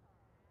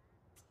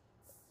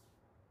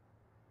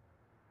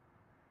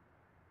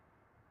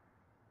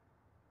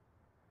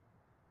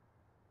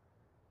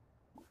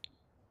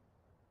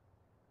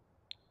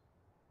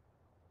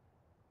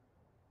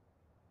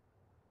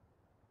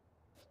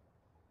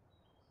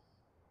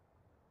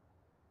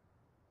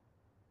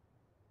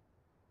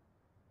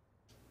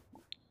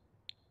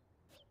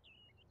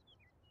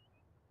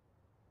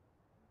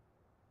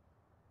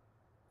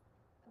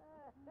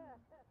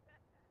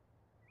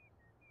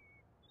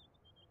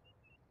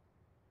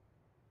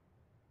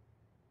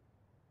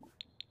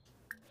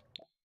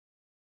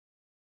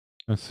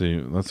 Let's see.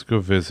 Let's go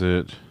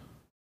visit.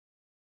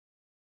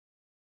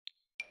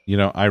 You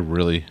know, I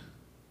really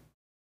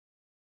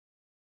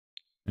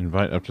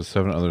invite up to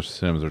 7 other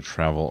Sims or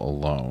travel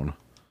alone.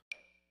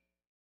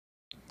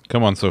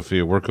 Come on,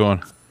 Sophia. We're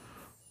going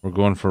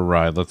for a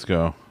ride. Let's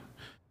go.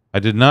 I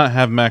did not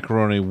have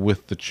macaroni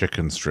with the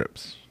chicken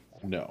strips.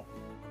 No.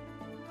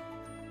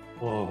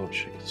 Whoa,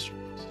 chicken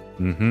strips.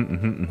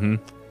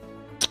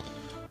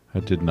 I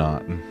did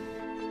not.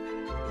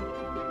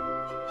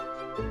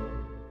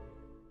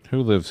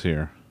 Who lives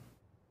here?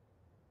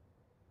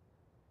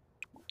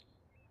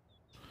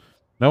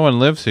 No one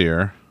lives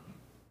here.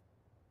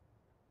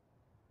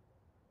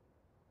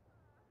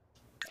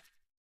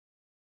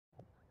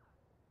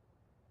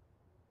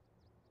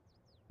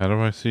 How do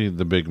I see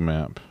the big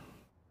map?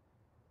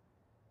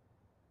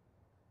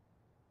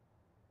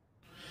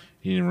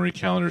 Eating Marie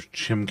Callender's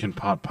chimkin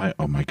pot pie.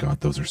 Oh my God,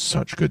 those are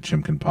such good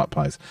chimkin pot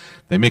pies.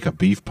 They make a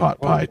beef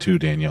pot pie too,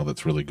 Danielle.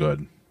 That's really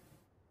good.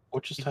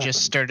 What just You happened?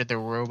 just started the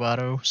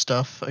Roboto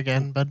stuff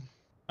again, bud.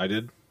 I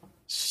did.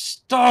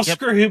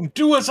 Starscream,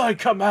 do as I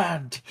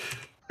command.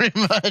 Pretty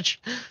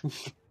much.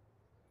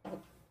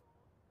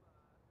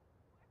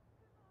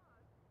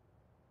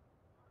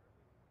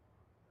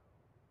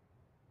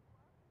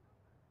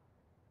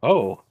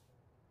 Oh,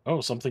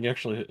 something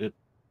actually.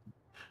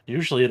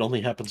 Usually it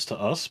only happens to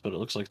us, but it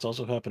looks like it's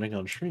also happening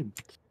on stream.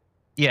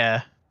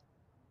 Yeah.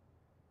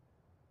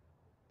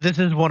 This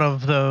is one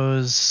of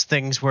those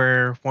things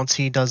where once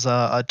he does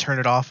a turn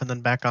it off and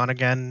then back on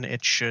again,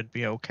 it should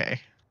be okay.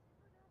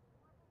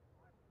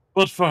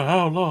 But for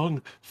how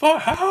long? For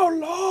how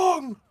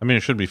long? I mean, it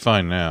should be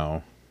fine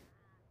now.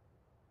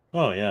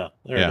 Oh yeah,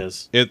 there it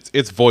is.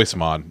 It's voice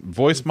mod.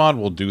 Voice mod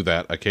will do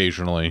that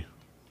occasionally.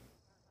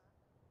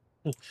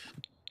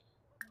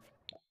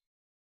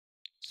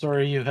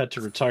 Sorry you had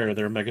to retire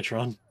there,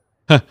 Megatron.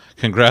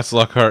 Congrats,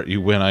 Lockhart.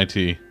 You win IT.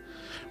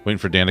 Waiting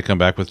for Dan to come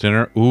back with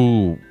dinner.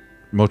 Ooh,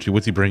 Mochi,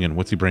 what's he bringing?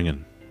 What's he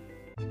bringing?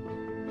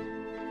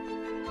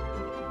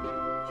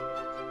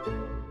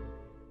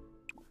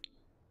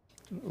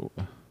 Ooh.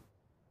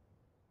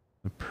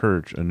 The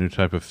perch, a new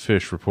type of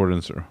fish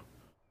reported in...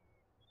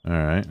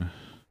 Alright.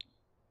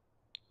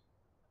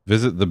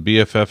 Visit the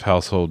BFF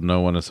household. No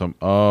one is home.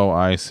 Oh,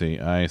 I see.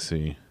 I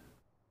see.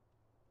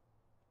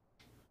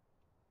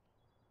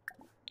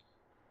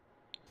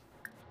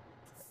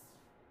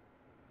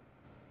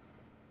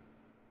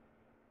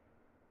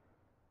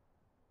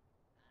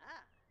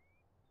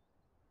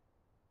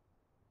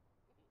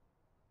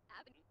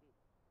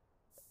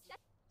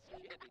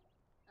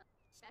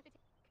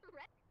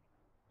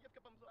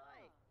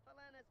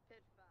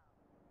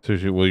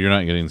 Sushi. Well, you're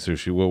not getting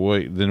sushi. Well,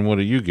 wait. Then what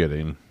are you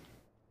getting?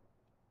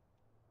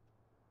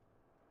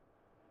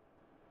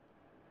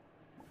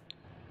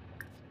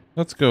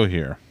 Let's go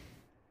here.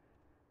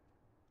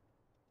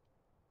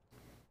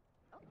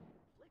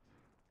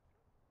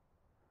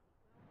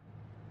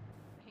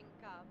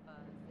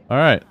 All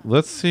right.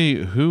 Let's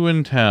see who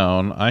in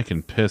town I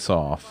can piss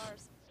off.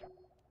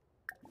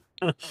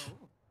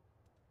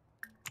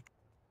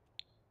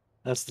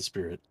 That's the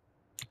spirit.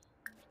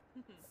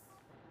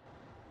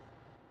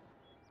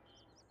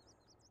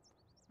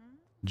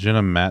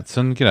 Jenna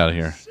Matson, get out of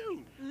here.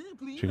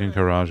 Chicken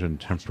karaj and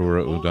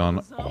tempura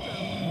udon.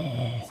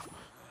 Oh,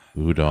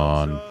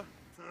 udon.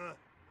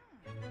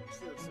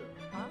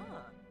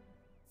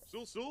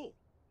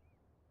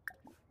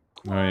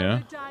 Oh yeah.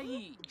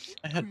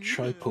 I had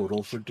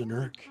tripodal for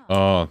dinner.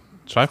 Oh,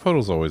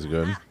 tripodal's always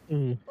good.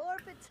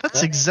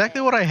 That's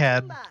exactly what I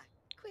had.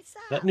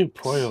 That new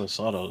pollo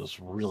asado is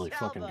really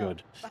fucking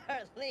good.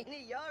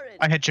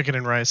 I had chicken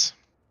and rice.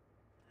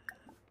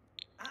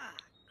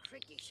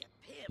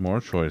 More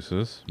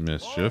choices.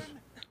 Mischief.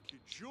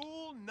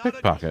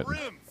 Pickpocket.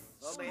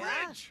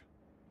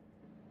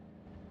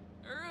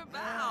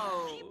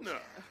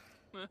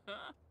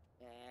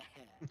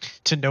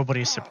 To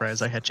nobody's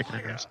surprise, I had chicken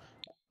and rice.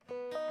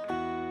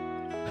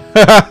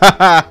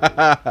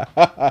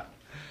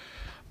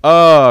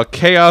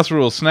 Chaos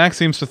rules. Snack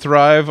seems to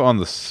thrive on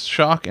the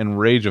shock and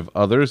rage of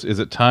others. Is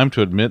it time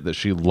to admit that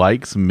she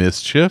likes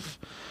mischief?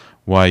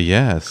 Why,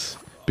 yes,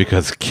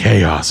 because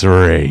chaos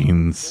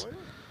reigns.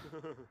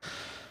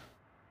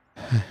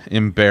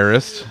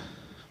 Embarrassed.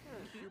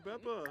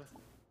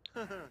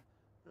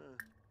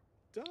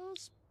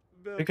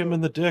 Kick him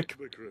in the dick.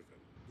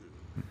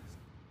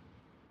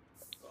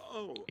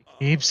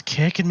 Keeps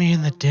kicking me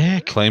in the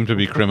dick. Claimed to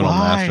be criminal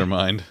Why?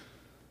 mastermind.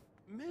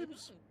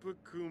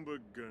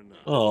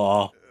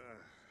 Aw.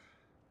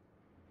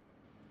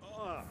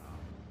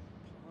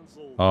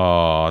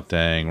 Oh,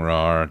 dang,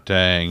 Rar.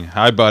 Dang.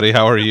 Hi, buddy.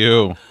 How are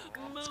you?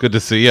 It's good to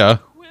see ya.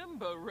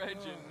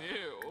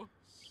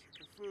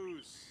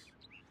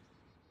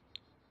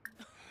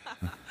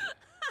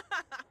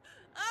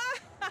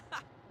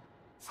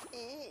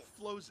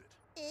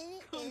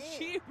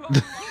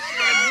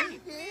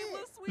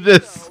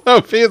 This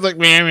Sophia's like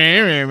meh,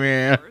 meh, meh,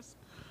 meh.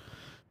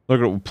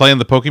 Look, playing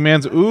the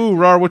Pokemans. Ooh,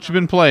 Rar, what you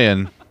been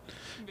playing?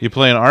 You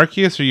playing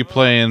Arceus or you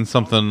playing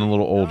something a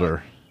little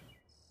older?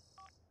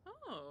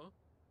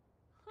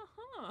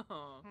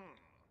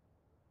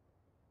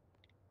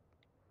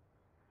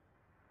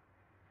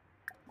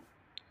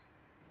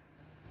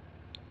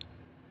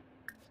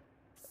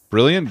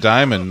 Brilliant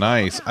Diamond,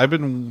 nice. I've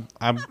been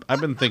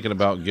thinking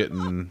about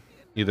getting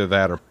either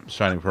that or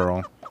Shining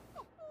Pearl.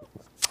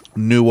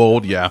 New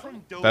old, yeah.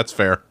 That's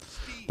fair.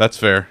 That's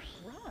fair.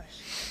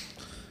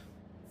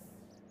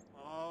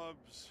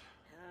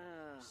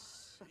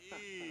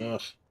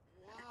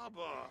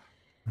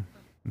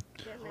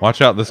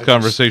 Watch out, this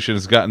conversation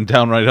has gotten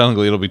downright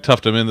ugly. It'll be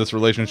tough to end this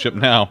relationship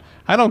now.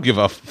 I don't give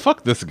a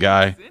fuck this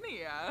guy.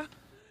 Zinnia,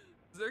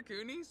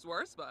 Zerkuni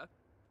Swarspa,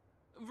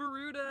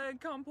 Veruda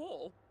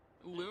Kampol,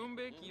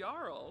 Lumbik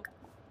Jarl,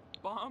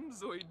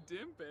 Bombzoid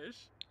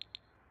Dimpish.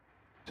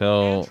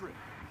 Tell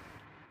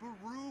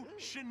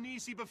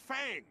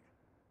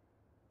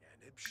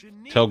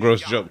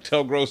gross joke.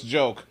 Tell gross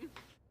joke.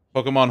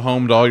 Pokemon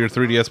home to all your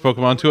 3DS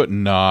Pokemon to it.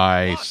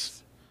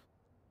 Nice.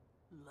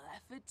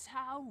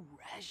 Lefetau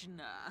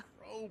Rejna.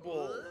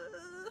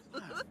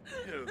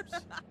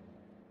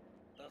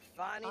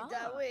 Bafani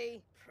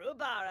Dawi,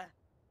 Prubara,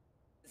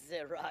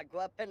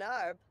 Ziragua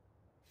Penarb,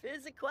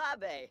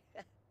 Fizikwabe,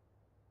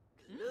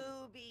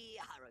 Lubi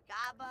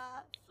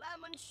Haragaba,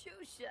 Flamin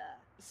Shusha,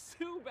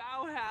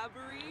 Subao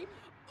Havery,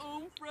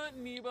 Umfra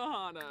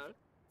Nibahana,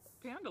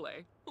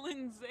 Pandale,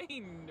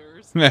 Lindsay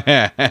Nurse.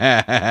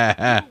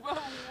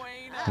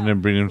 And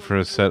then bring in for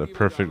a set of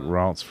perfect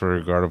routes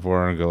for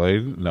Gardevoir and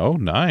Gallade. No,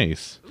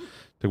 nice.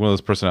 Take one of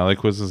those personality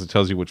quizzes that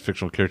tells you which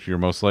fictional character you're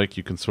most like.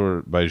 You can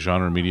sort by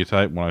genre and media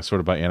type. When I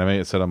sorted by anime,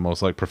 it said I'm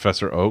most like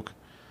Professor Oak.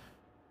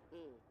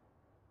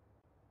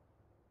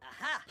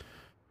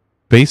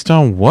 Based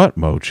on what,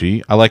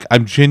 Mochi?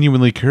 I'm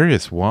genuinely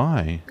curious.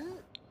 Why?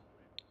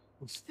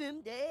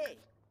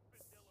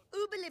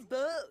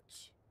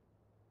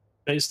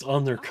 Based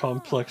on their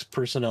complex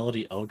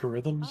personality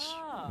algorithms.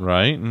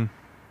 Right?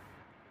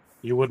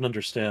 You wouldn't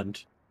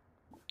understand.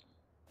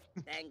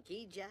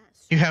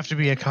 You have to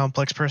be a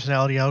complex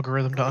personality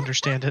algorithm to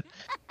understand it.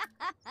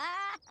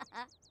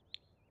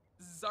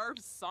 Zarf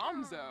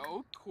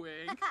Samzo,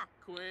 Quink,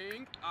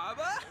 Quink,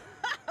 Abba.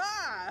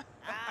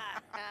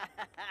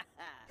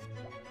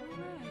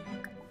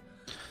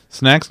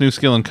 Snack's new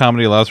skill in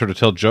comedy allows her to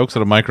tell jokes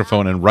at a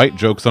microphone and write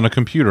jokes on a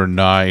computer.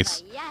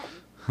 Nice.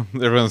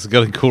 Everyone's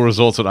getting cool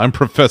results, and I'm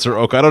Professor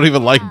Oak. I don't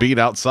even like being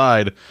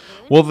outside.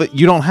 Well,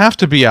 you don't have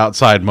to be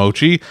outside,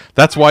 Mochi.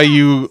 That's why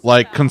you,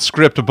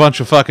 conscript a bunch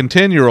of fucking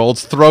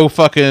 10-year-olds, throw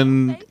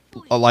fucking,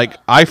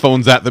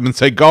 iPhones at them and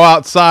say, go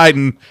outside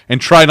and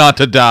try not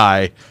to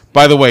die.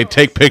 By the way,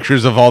 take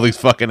pictures of all these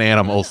fucking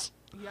animals.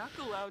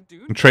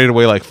 And traded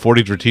away like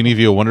 40 Dratini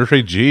via Wonder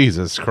Trade?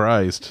 Jesus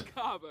Christ.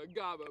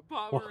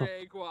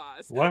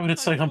 Why would it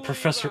say I'm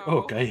Professor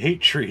Oak? I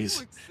hate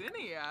trees.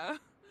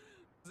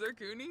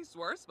 Zircuni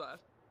Swarspa.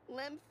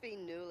 Lymphy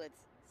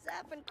Nulets.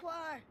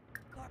 Zappenquar.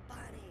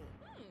 Corbani.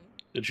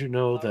 Did you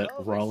know that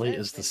Raleigh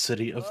is the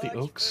city of the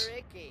Oaks?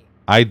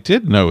 I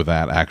did know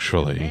that,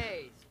 actually.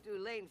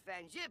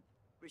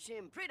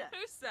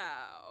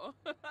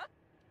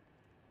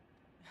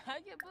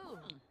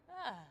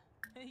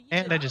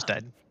 And I just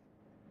died.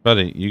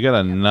 Buddy, you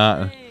gotta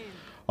not...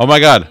 Oh my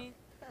god.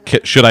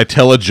 Should I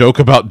tell a joke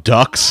about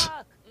ducks?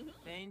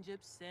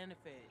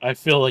 I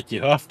feel like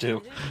you have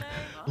to.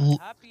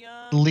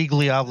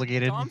 Legally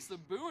obligated.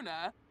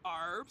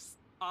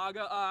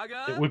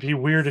 It would be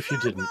weird if you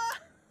didn't.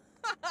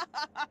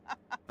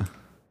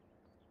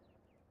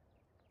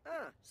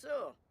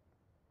 So.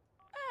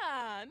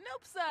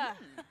 Noopsa.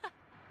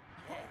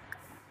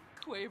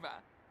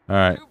 Quava.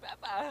 Alright.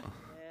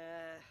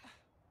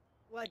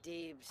 What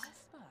deebs?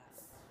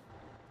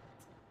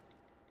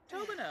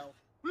 Tobino.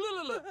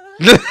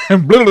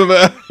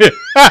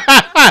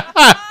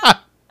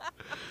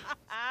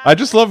 I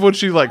just love when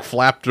she like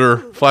flapped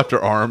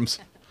her arms.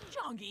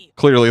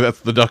 Clearly that's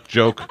the duck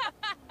joke.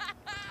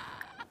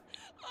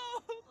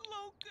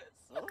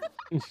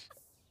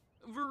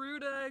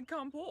 Veruda and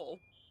Compol.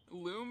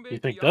 You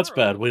think that's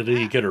bad? Wait till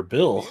you get her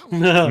bill.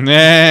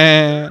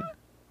 Nah.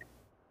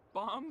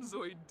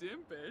 Bombzoid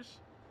Dimpish.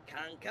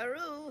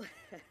 Kankaroo.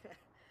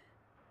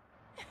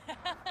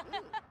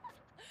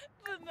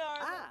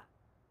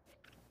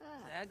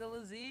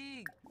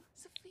 Zagalazig.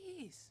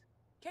 Sophis.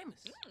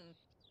 Camus.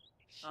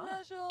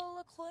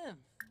 Schneschel Clem.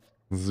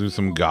 Let's do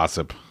some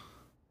gossip.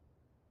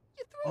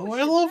 Oh,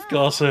 I love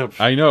gossip.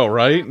 I know,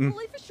 right?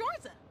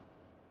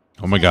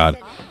 Oh my god.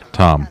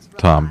 Tom,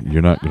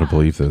 you're not going to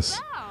believe this.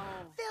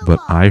 But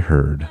I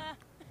heard...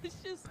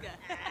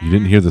 You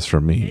didn't hear this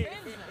from me.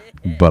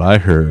 But I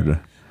heard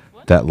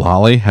that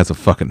Lolly has a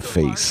fucking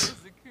face.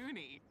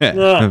 What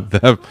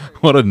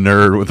a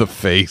nerd with a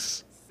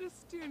face.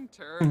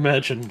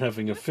 Imagine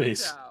having a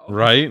face.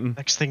 Right?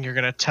 Next thing you're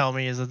gonna tell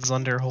me is that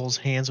Zunder holds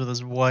hands with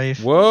his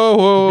wife.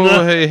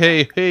 Whoa,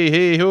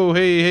 hey, ho,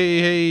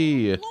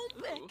 hey.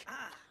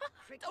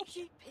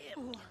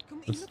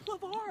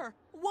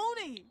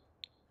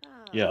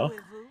 Yeah.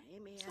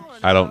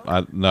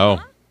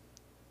 No.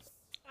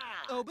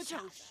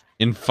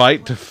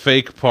 Invite to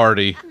fake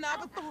party.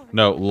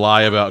 No,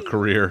 lie about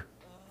career.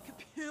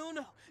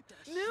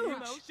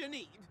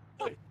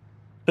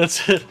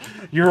 That's it.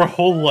 Your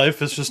whole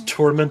life is just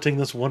tormenting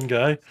this one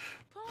guy.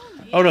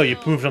 Oh no, you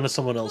moved on to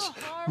someone else.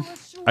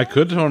 I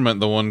could torment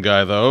the one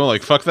guy though.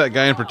 Like fuck that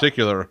guy in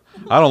particular.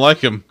 I don't like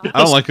him. I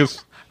don't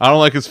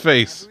like his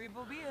face.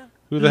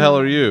 Who the hell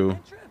are you?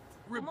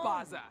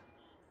 Ribaza.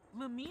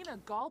 Lamina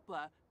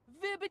Galpa.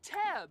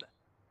 Vibiteb.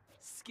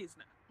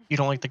 Skizna. You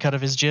don't like the cut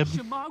of his jib?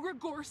 Shamagra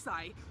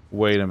Gorsai.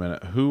 Wait a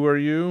minute. Who are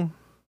you?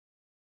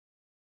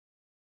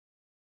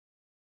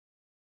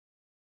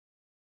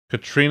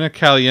 Katrina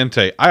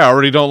Caliente. I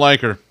already don't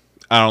like her.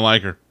 I don't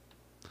like her.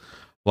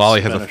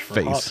 Lolly has a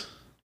face.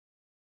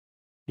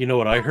 You know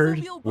what I heard?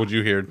 What'd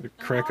you hear?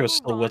 Krakow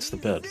still wets the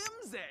bed.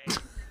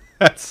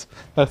 That's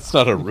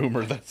not a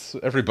rumor. That's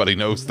everybody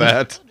knows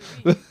that.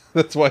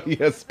 That's why he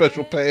has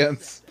special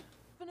pants.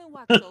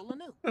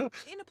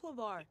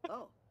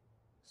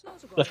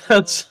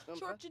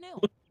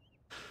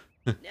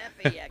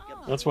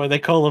 That's why they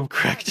call him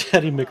Crack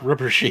Daddy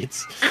McRubber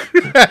Sheets.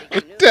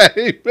 Crack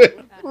Daddy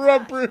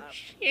McRubber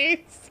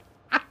Sheets.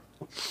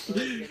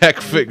 Heck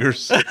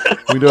figures.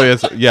 We know he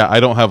has. Yeah, I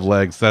don't have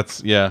legs.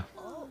 That's yeah.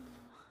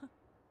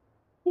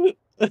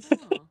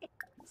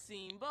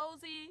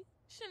 Simbozi,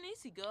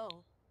 Shanisi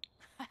go.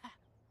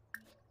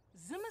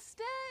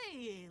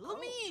 Zimastay,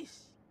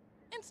 Lumish,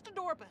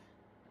 Instadorpa.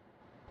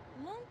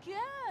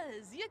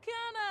 Lunkaz,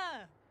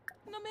 Yakana,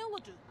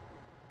 Namiladu.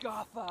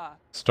 Gotha.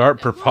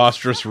 Start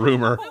preposterous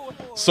rumor.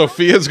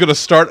 Sophia's gonna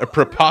start a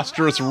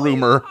preposterous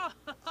rumor.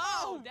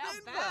 Oh,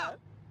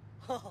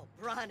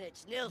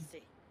 Bronich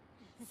Nilsi.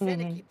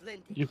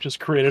 You've just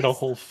created a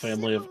whole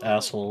family of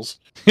assholes.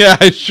 Yeah,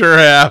 I sure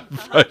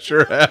have. I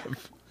sure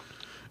have.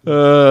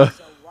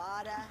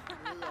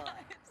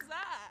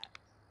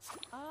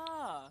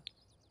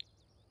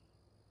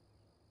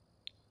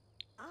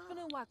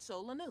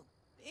 Solanu,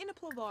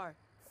 Inaplavar,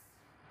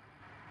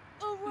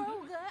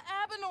 Aroga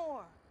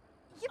Abenor,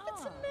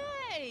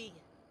 Yippitame,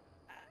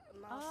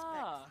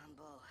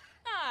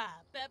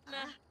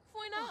 Bepna,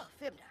 Foina,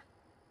 Fibna,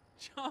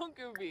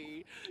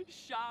 Chonkavi,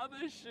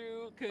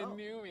 Shabashu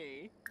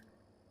Kanumi,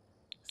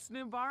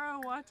 Snibara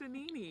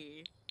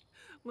Watanini,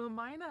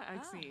 Lamina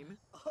Exine,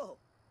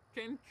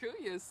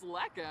 Kenkuyas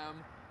Lekam,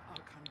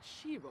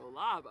 Conchibo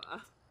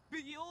Lava,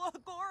 Biola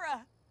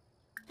Gora.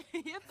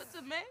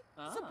 Yippitame,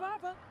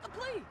 Sababa, a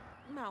plea,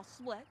 Mouse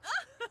Sweat,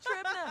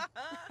 Trebna,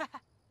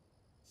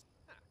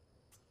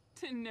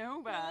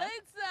 Tanoba,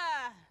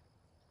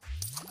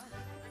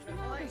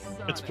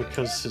 It's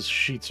because his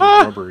sheets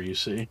are rubber, you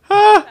see.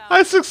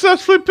 I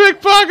successfully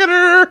pickpocketed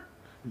her!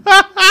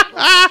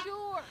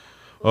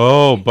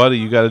 Oh, buddy,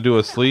 you got to do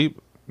a sleep.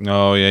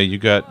 Oh yeah, you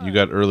got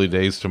early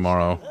days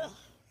tomorrow.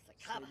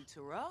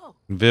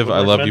 Viv, I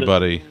love you,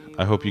 buddy.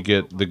 I hope you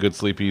get the good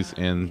sleepies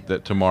and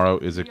that tomorrow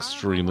is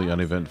extremely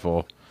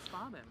uneventful.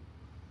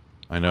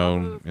 I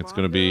know it's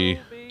gonna be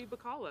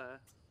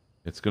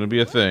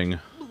a thing.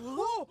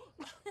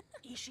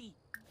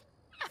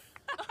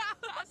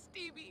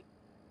 Stevie,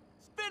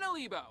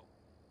 Spinalibo,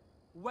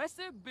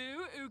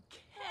 Wesabu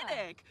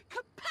Ukinik,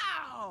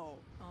 Kapow,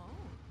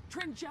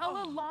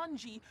 Trangella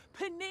Longi,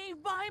 Pene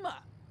Vima,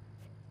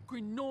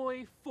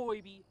 Grenoi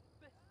Foibi.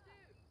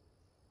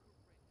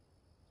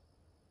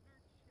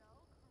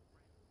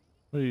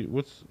 Wait,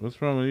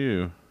 what's wrong with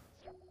you?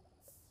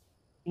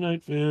 Good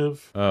night,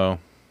 Viv. Oh.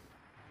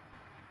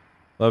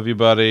 Love you,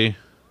 buddy.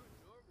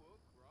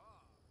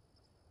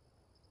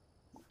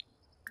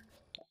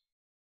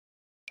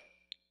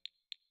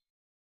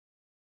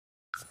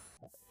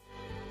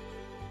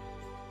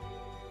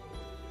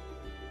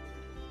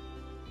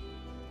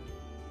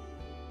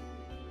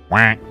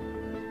 Quack.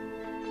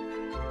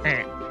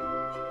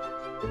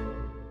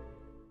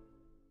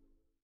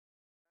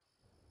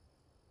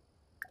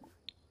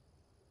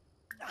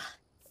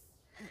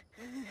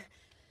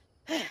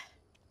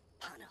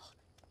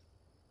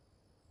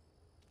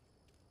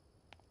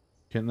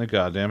 Get in the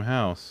goddamn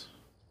house.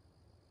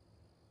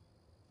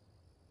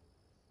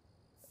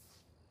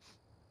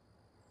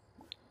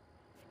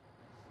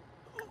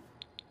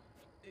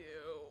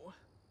 Ew.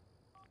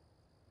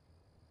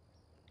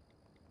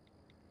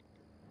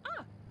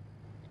 Ah.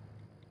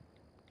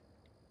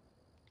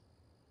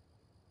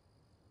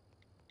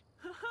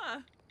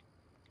 Haha.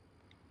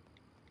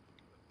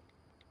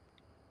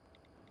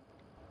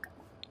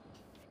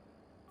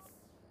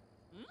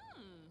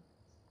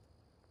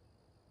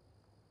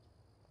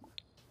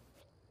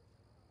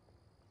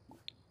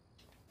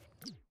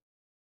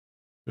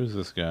 Who's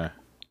this guy?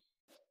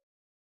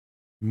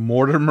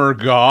 Mortimer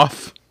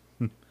Goff?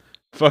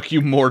 Fuck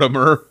you,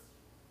 Mortimer.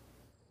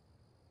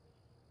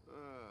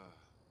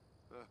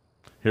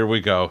 Here we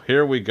go.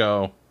 Here we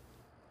go.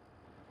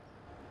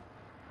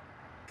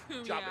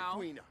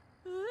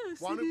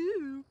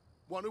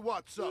 Wanna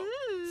what's up?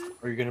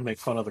 Are you gonna make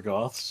fun of the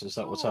goths? Is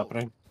that what's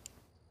happening?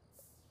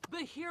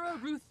 Bahira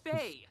Ruth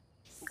Faye.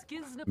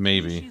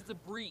 Maybe.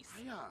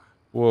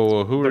 Whoa,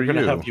 whoa, who They're are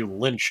gonna you? have you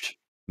lynched.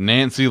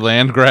 Nancy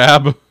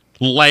Landgrab?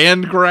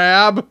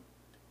 Landgrab?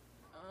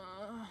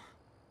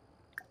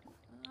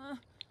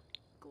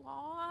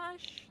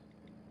 Glosh.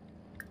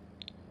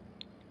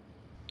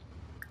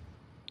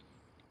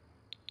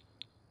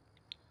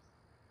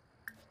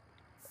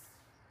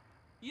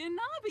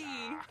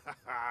 Yanabi.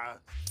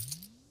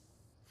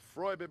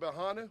 Freude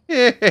Bahana?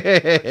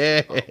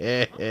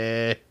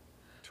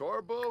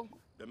 Torbo,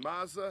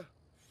 Demaza,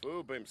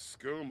 Fubim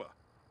Skooma.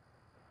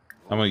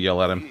 I'm gonna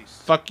yell at him.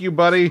 Fuck you,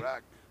 buddy.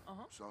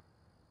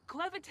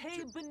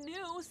 Clevite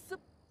Benu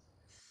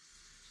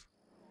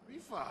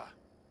Rifa,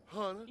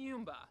 Hana,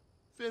 Yumba.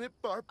 Finit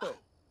Barpo.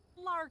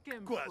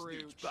 Larkin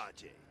Brooch.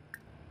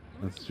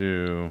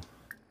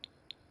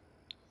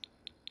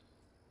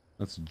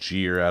 Let's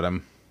jeer at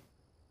him.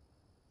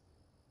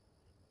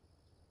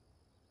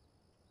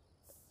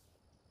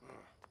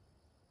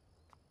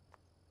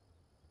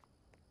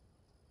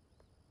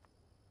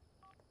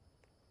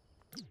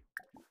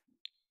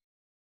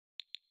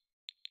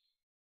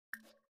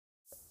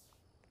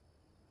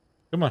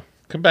 Come on,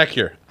 come back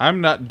here.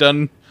 I'm not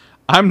done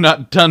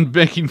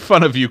making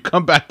fun of you.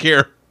 Come back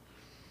here.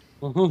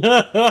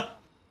 Dafuni?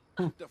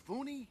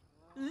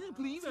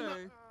 Please.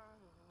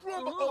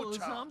 Oh,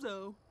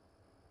 Samzo.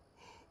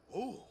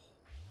 Oh.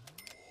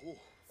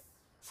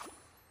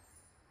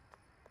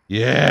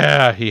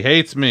 Yeah, he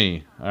hates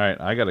me. All right,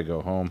 I gotta go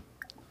home.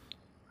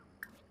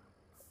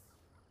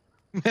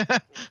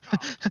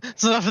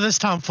 It's enough of this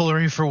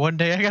tomfoolery for one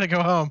day. I gotta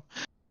go home.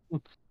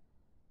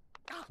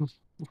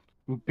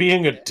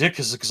 Being a dick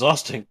is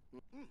exhausting.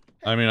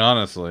 I mean,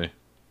 honestly.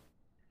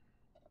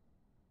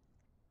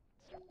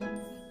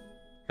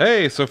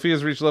 Hey,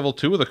 Sophia's reached level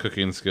 2 with a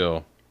cooking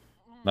skill.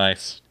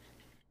 Nice.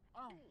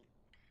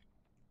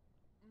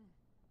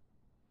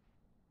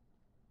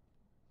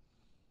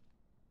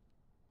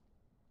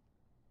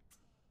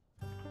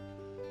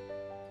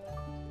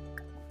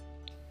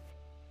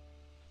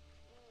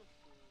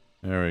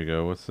 There we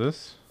go. What's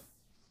this?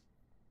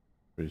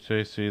 Pretty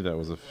tasty. That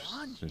was a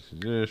tasty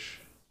dish.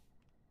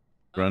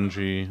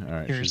 Grungy. All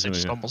right. Seriously,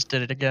 just almost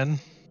did it again.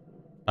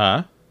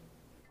 Huh?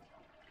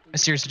 I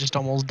seriously just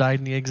almost died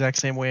in the exact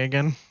same way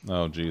again.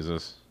 Oh,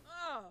 Jesus.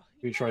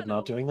 You tried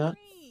not doing that?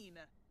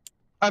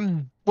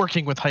 I'm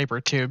working with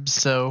hypertubes,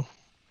 so,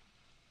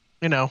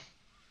 you know.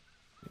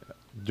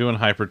 Doing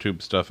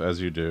hypertube stuff as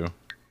you do.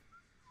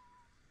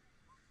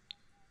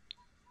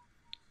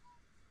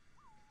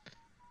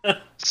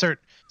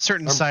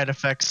 Certain side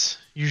effects,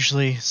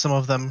 usually some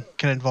of them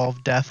can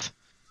involve death.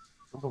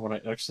 Remember when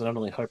I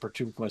accidentally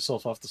hypertubed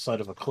myself off the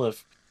side of a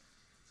cliff?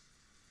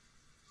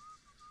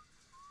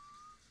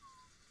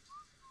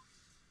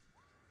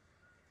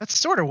 That's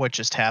sort of what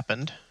just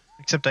happened,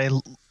 except I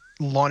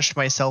launched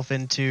myself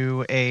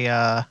into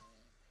a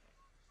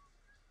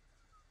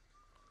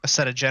a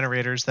set of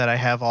generators that I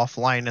have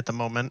offline at the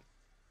moment.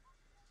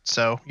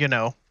 So, you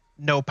know,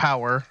 no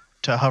power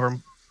to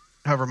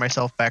hover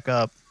myself back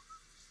up.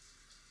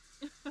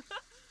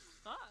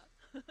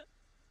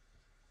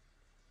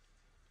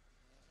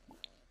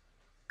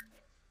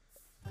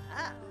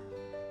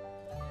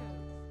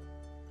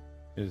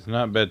 It's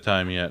not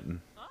bedtime yet.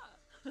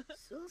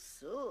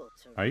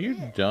 Are you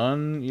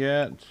done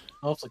yet?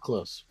 Awfully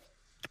close.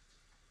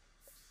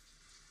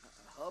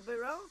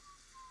 Hobero?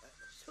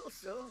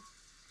 So.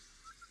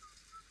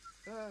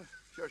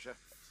 Sure.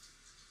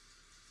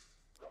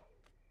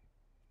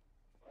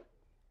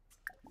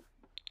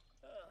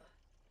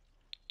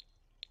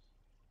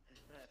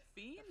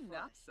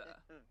 Finapsa.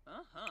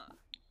 Uh-huh.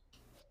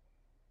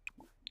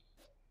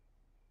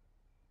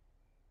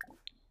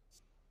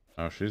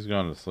 Oh, she's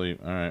gone to sleep.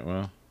 All right,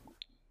 well.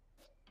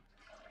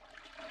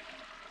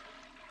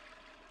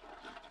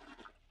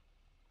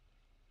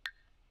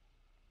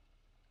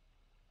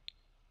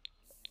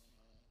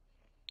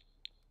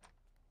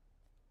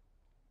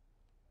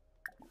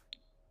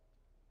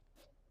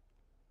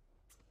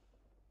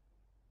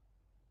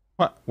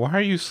 What? Why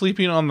are you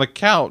sleeping on the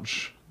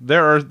couch?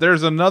 There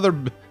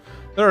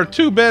are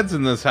two beds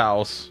in this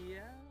house.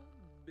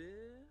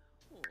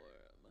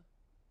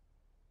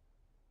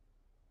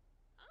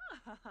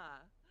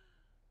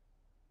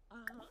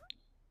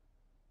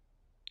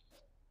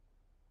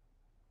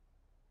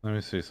 Let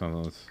me see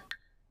something.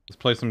 Let's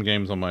play some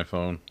games on my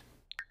phone.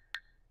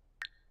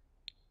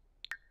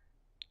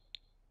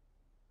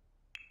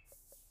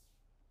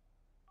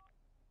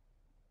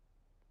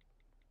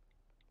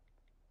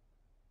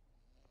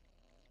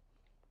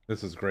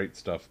 This is great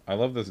stuff. I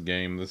love this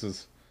game. This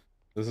is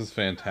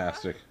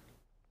fantastic.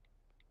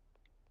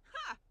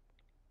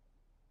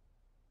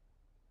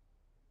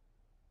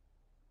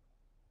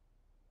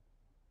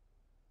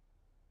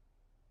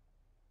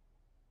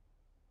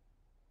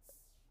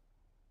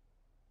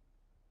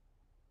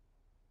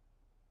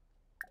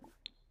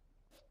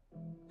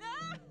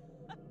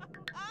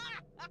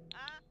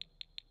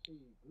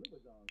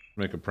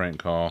 Make a prank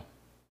call.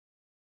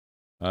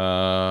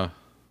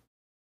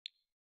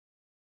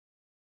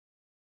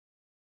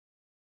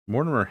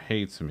 Mortimer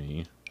hates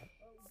me.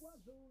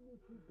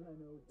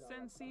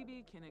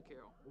 Sensibi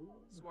Kiniku.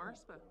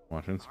 Swarspa.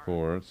 Watching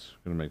sports.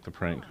 Gonna make the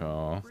prank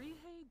call.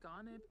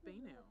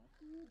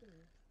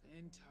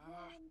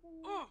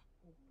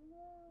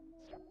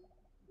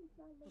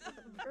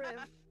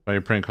 Try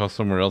your prank call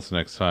somewhere else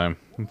next time.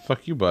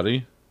 Fuck you,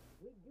 buddy.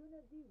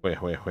 Wait.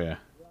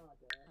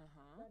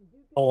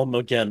 Call him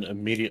again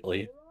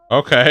immediately.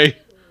 Okay.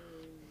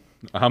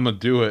 I'ma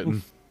do it.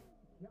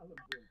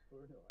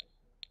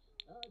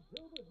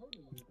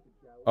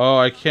 Oh,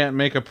 I can't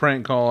make a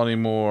prank call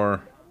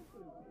anymore.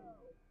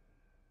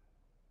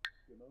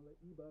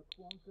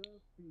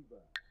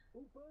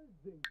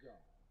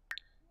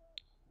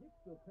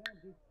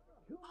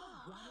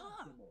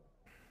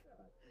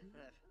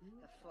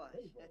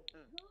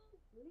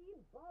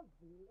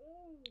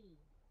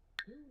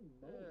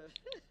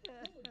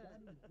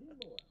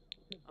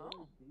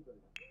 Oh.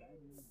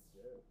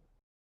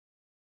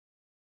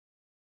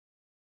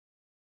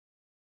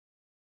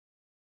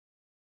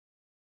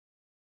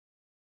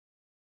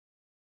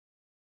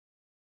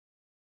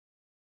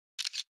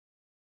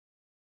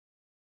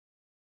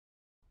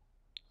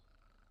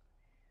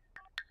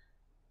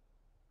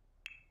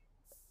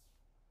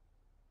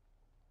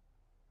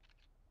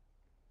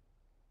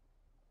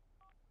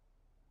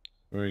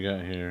 What do we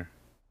got here?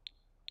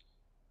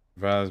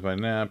 Advised by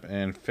Nap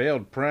and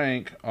failed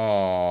prank.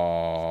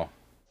 Aww.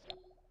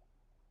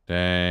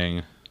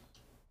 Dang.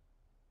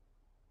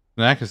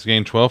 Snack has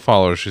gained 12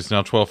 followers. She's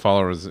now 12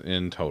 followers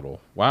in total.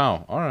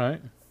 Wow.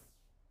 Alright.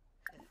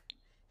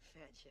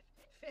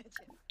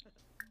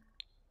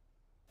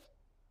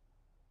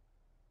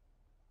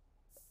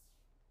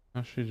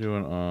 How's she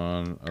doing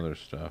on other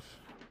stuff?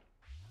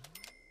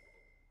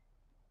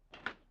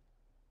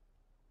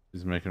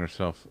 She's making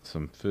herself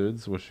some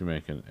foods. What's she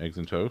making? Eggs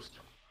and toast?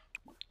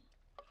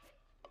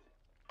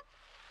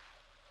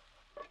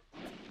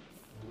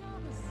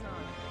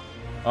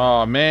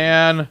 Oh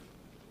man.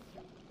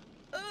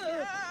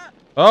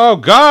 Oh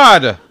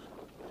God.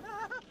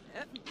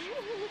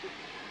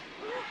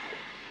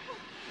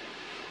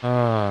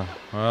 Well,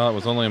 it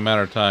was only a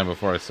matter of time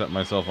before I set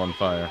myself on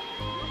fire.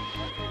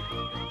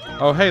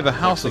 Oh hey, the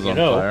house is on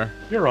fire.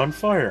 You're on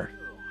fire.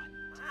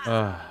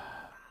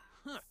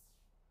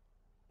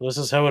 This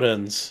is how it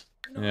ends.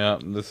 Yeah,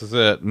 this is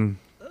it. You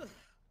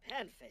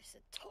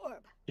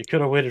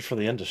could have waited for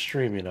the end of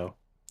stream, you know.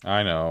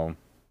 I know.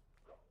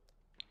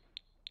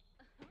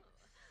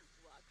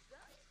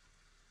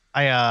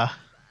 I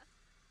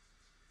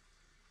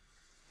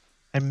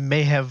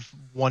may have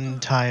one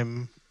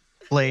time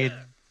played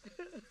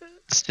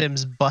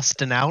Sims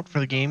Bustin' Out for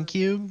the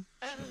GameCube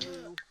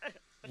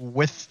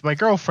with my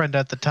girlfriend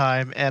at the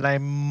time,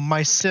 and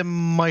my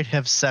sim might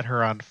have set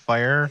her on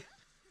fire,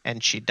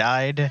 and she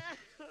died,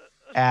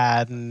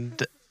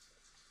 and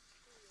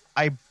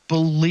I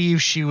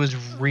believe she was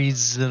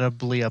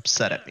reasonably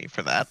upset at me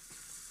for that.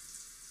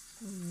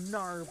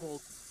 Narble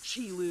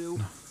Chilu.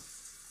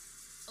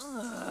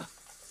 Ugh.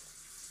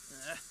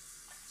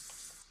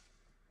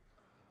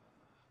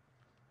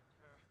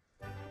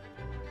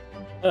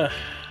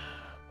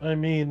 I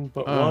mean,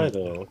 but why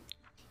though?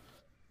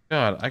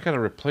 God, I gotta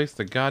replace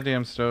the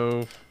goddamn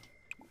stove.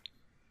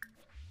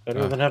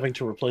 Better than having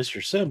to replace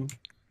your sim.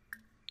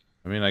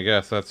 I mean, I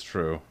guess that's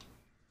true.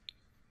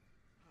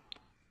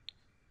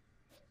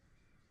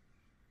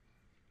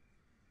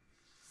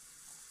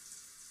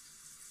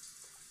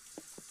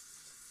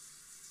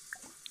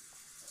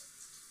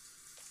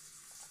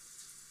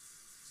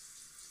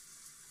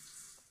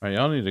 Alright,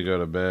 y'all need to go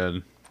to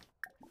bed.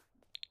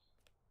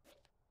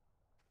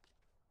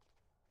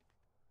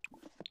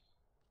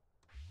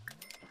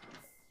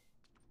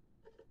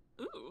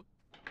 Ooh.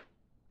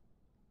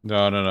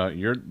 No.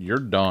 You're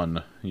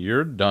done.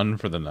 You're done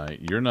for the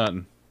night. You're not.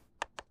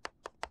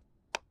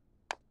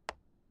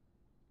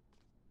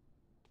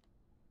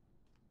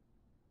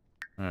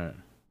 Alright.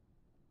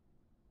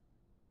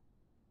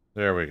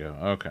 There we go.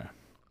 Okay.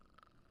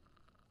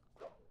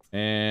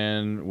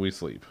 And we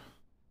sleep.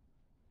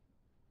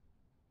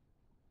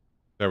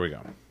 There we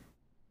go.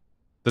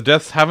 The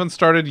deaths haven't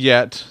started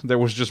yet. There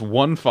was just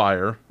one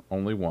fire.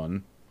 Only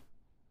one.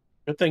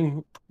 Good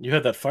thing you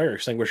had that fire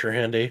extinguisher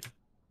handy.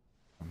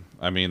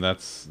 I mean,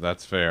 that's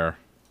fair.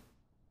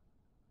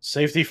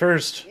 Safety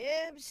first.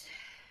 Gibbs.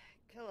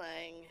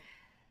 Clang.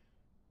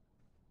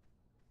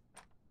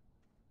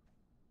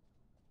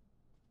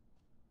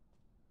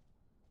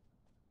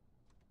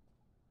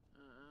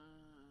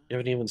 You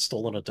haven't even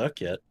stolen a duck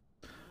yet.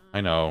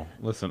 I know.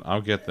 Listen, I'll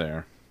get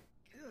there.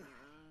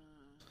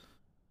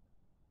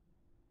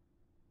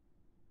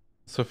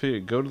 Sophia,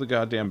 go to the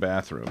goddamn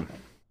bathroom.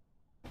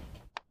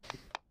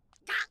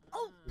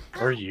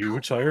 Are you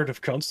tired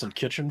of constant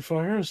kitchen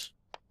fires?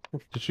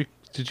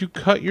 Did you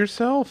cut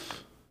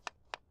yourself?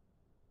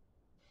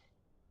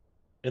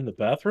 In the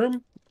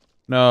bathroom?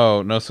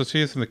 No,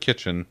 Sophia's in the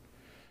kitchen.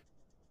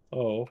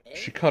 Oh.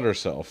 She cut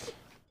herself.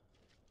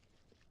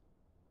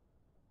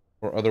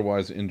 Or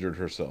otherwise injured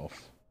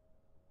herself.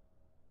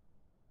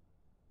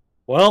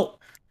 Well,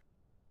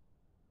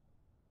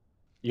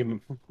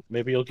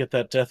 maybe you'll get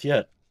that death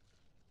yet.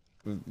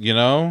 You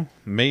know,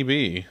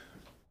 maybe.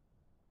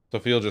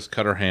 Sophia will just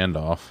cut her hand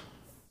off.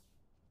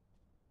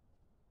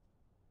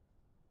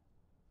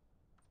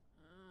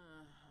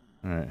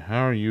 Alright,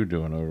 how are you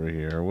doing over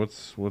here?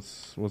 What's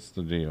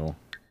the deal?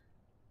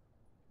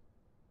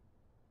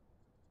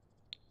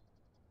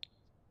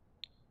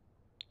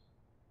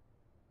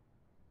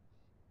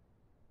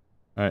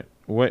 Alright,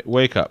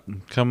 wake up.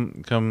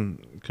 Come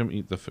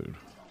eat the food.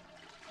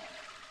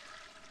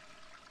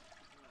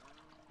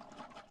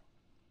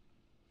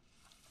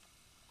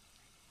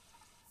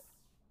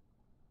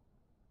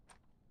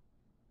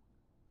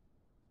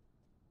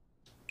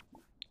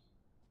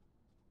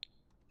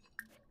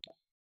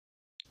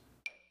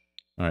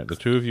 Alright, the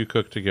two of you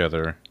cook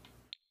together.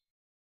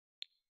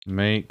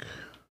 Make...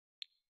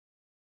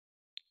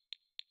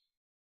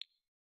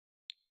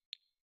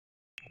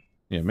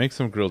 Yeah, make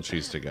some grilled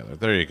cheese together.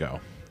 There you go.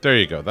 There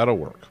you go. That'll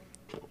work.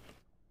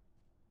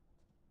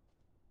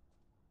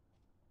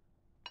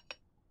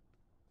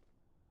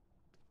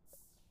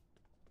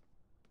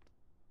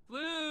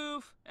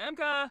 Floof!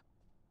 Emka!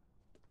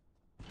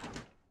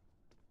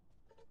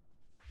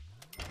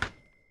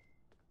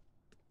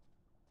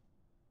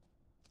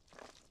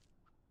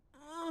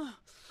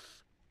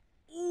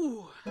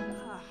 Ooh.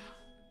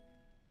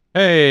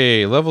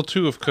 Hey, level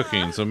 2 of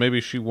cooking, so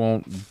maybe she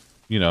won't,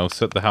 you know,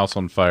 set the house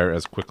on fire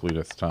as quickly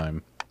this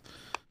time.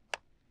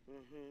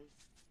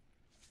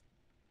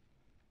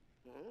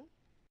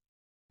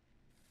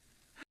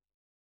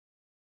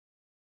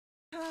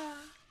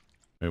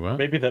 Wait, what?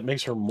 Maybe that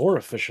makes her more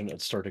efficient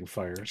at starting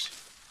fires.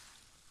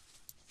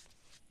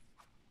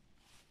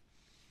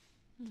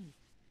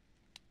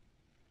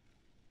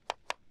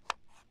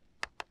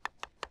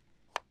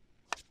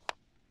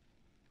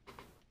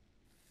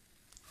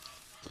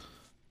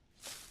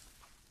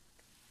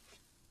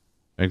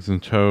 Eggs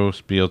and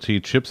toast,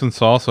 BLT, chips and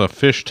salsa,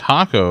 fish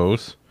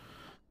tacos.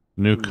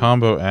 New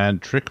combo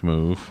add trick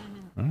move.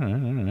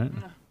 Alright.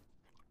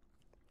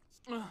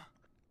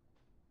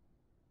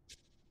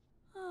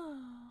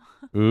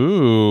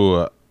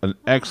 Ooh, an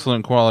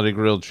excellent quality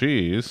grilled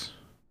cheese.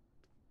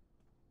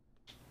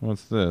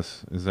 What's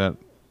this? Is that...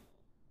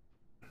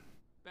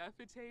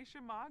 Befite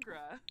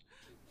Shamagra.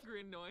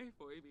 Grinoi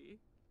Foibi.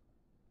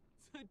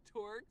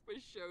 Satork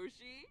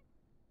Bashoshi.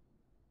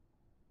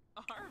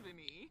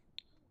 Arvini.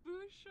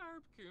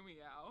 Busharp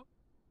Kumiao.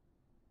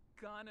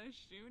 Gana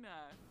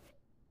Shuna.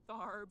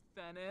 Tharb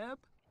Fenip.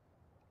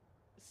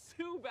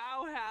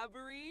 Subao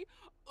Habari.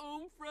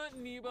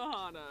 Umfront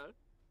Nibahana.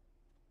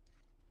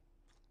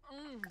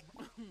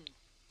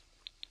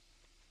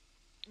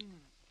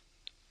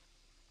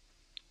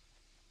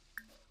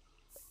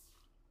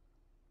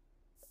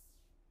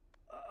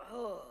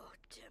 Oh,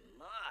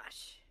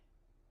 Dimash.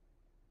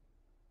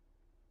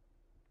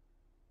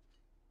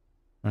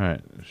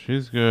 Alright,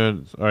 she's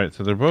good. Alright,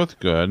 so they're both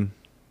good.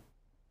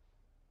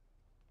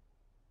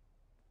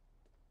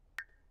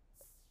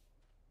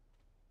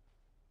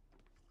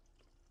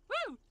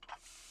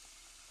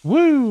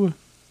 Woo!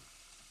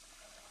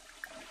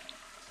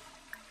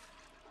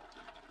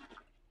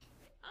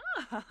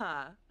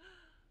 Ah.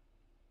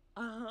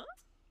 Uh-huh.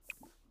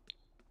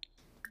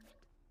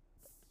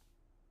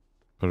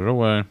 Put it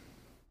away.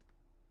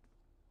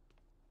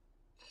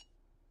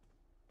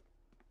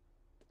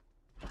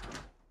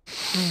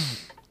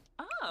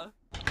 Ah.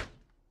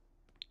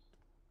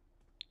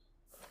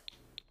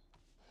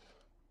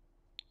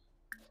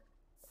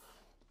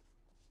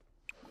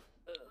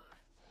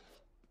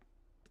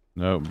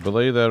 No,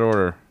 belay that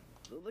order.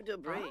 Uba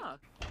Dubri.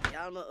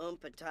 Yalma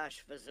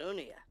Patash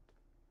Fazunia.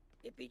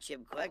 Ipi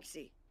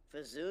Chibquexi.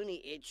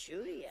 Fazuni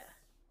Ichuria.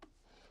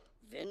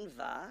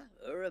 Vinva.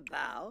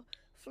 Urabao.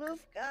 Floof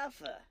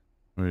Gaffa.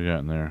 What do you got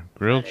in there?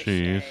 Grilled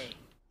cheese.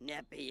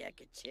 Neppy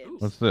Yakatips.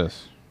 What's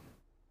this?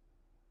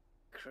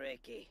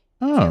 Cricky.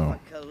 Oh.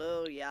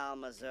 Kalul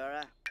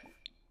Yalmazura.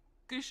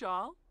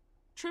 Gushal.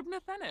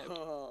 Tribnathenib.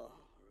 Oh,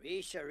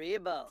 Risha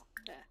Rebo.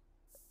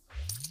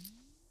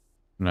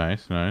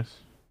 Nice,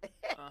 nice.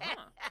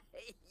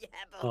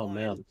 Oh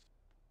man.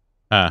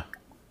 Ah.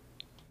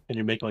 Can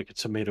you make like a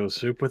tomato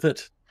soup with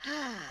it?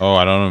 Oh,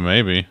 I don't know,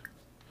 maybe.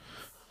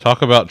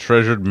 Talk about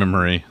treasured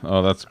memory.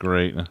 Oh, that's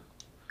great.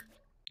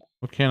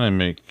 What can I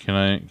make? Can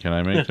I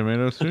make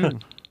tomato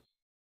soup?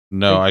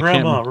 No, Hey, I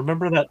Grandma, can't.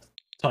 remember that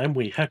time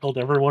we heckled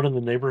everyone in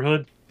the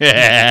neighborhood?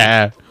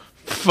 Yeah.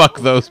 Fuck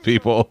those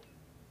people.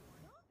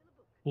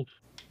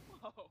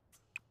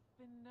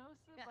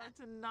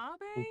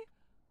 Watanabe?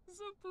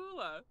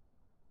 Zapula.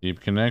 Deep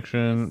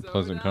connection,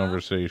 pleasant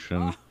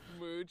conversation.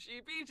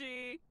 Moochie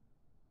Peachy.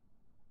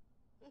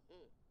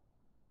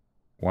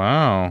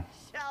 Wow.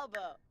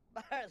 Shalbo.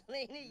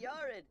 Barlini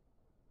Yorid.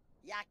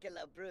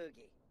 Yakila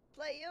Brugi.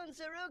 Playun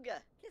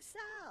Zaruga.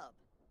 Kisab.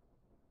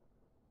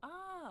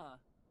 Ah.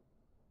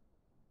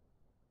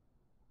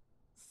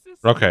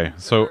 Okay,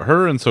 so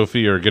her and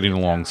Sophie are getting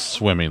along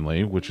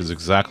swimmingly, which is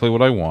exactly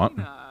what I want.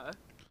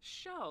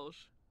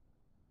 Shelsh.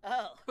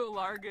 Oh.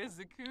 Larga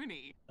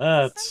Zakuni.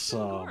 That's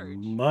a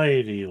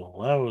mighty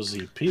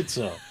lousy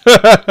pizza.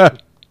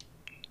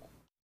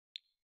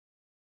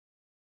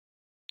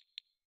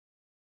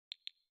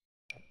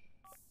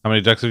 How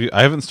many ducks have you?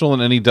 I haven't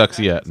stolen any ducks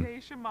yet.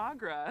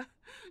 Shamagra.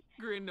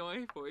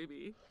 Grinoi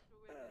Foibi.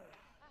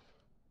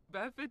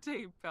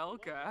 Befete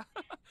Pelka.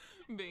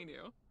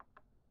 Benu.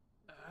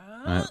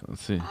 Alright,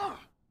 let's see.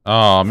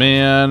 Oh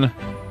man.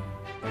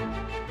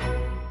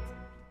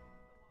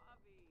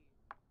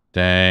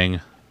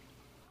 Dang.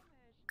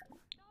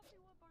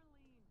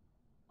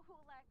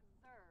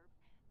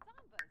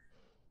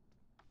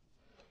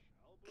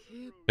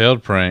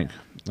 Failed prank.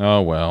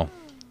 Oh well.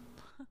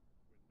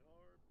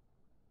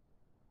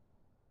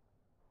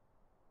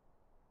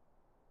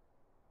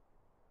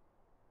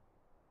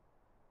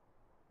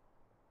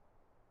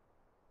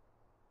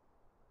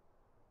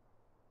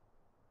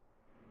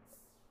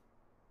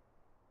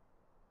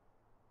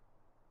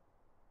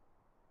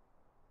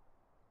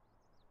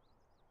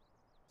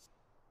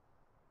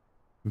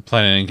 I'm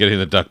planning on getting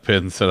the duck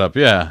pin set up.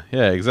 Yeah,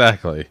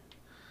 exactly.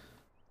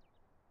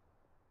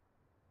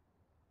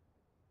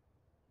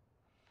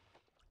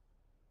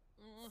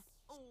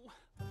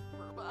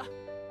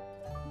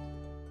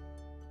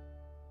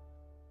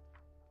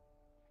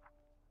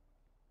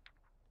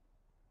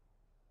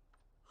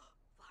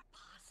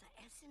 Varpasa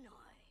Esinoi.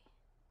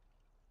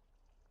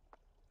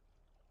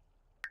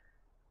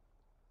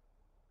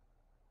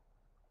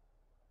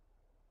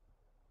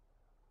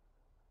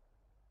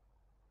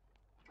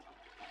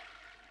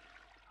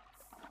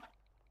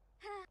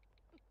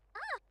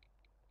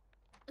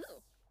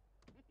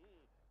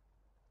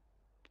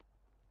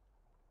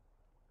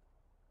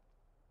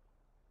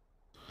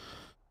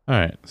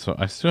 Alright, so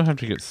I still have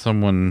to get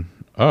someone...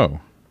 Oh,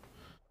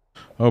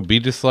 be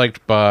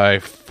disliked by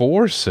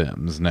 4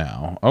 Sims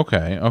now.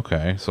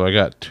 Okay. So I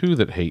got 2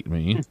 that hate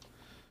me.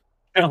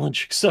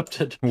 Challenge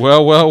accepted.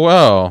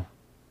 Well.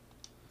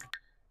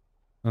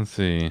 Let's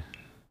see.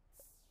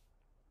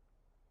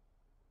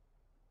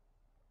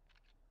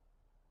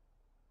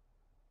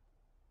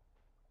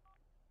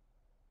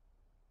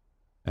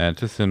 Add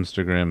to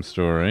Simstagram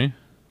story.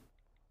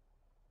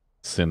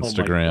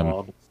 Simstagram. Oh my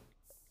God.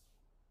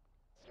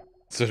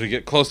 So to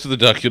get close to the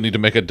duck, you'll need to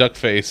make a duck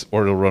face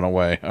or it'll run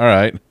away.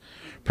 Alright.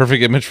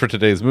 Perfect image for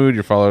today's mood.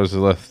 Your followers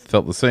have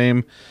felt the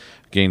same.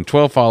 Gained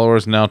 12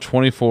 followers, now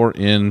 24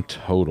 in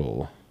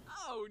total.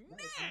 Oh,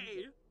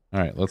 nay!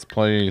 Alright, let's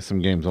play some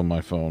games on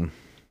my phone.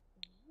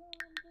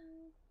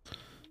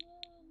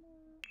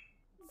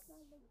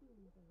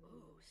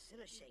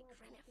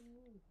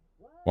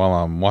 While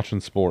I'm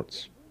watching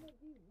sports.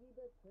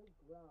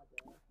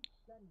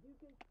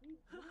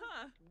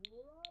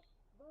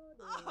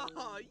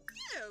 Oh,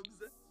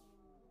 yibs!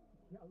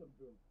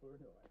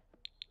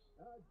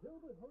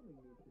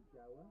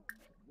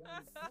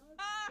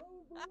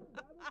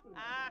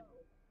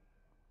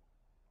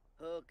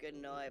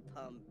 Hokanoi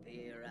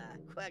Pumpira.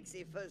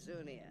 Quexi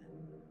Fazunia.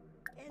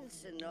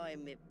 Ensinoi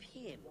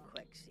Mipim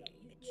Quexi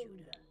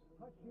Echuda.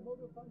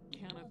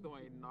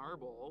 Canathoi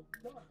Narble.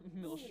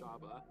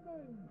 Milshaba.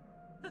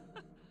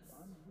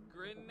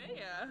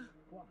 Grenea.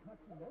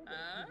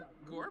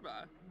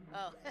 Gorba.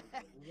 Oh,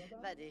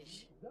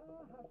 Vadish.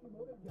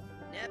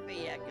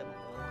 Napiakam.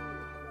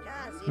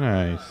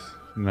 Nice.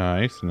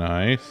 Nice,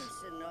 nice.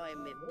 Sonoy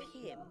me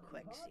pim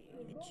quexi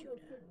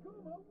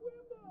achuda.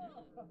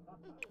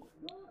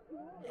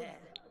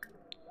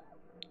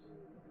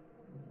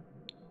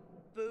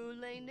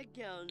 Boolane the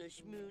Gelnish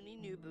Mooney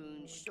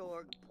Newboon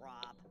Storg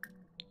Prop.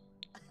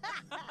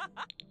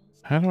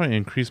 How do I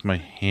increase my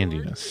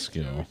handiness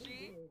skill?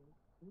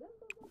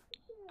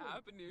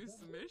 Avenue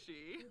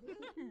Smishy.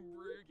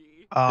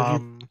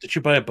 Did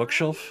you buy a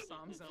bookshelf?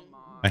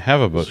 I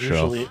have a 'Cause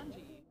bookshelf.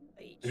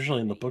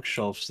 Usually in the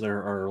bookshelves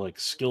there are like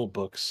skill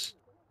books.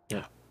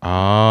 Yeah.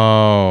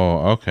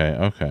 Oh, okay,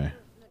 okay.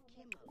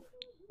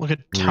 Look at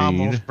Tom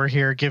Read. over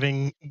here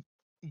giving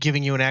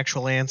you an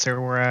actual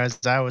answer, whereas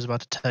I was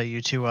about to tell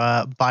you to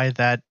buy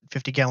that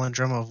 50-gallon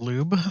drum of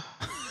lube.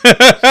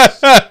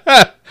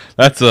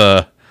 That's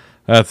a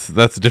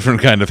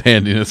different kind of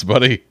handiness,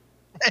 buddy.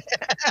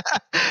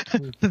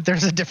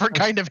 There's a different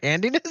kind of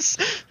handiness.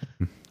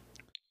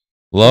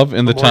 Love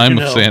in the The more time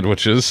you of know.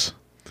 sandwiches.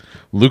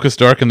 Lucas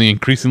Dark and the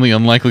increasingly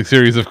unlikely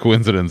series of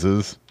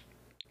coincidences.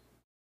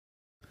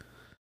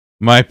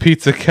 My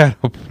pizzicato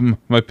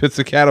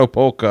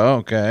polka,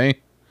 okay.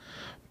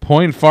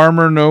 Point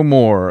Farmer No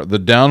More. The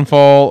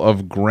downfall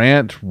of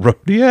Grant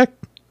Rodiak.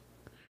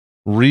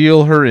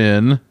 Reel Her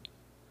In.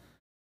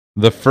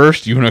 The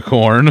First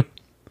Unicorn.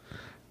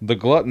 The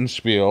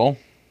Gluttonspiel.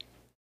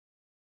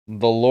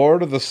 The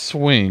Lord of the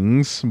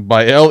Swings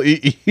by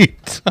L.E.E.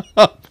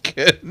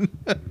 Topkin.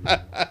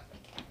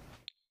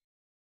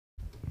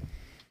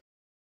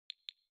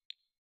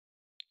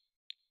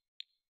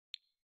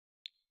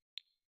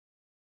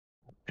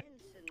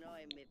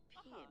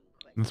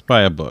 Let's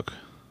buy a book.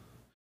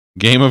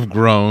 Game of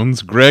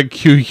Groans, Greg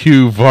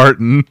Q.U.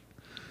 Vartan.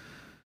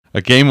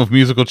 A Game of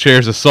Musical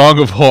Chairs, A Song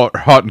of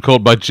Hot and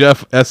Cold by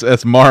Jeff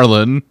S.S.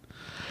 Marlin.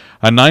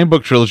 A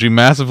 9-book trilogy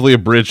massively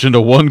abridged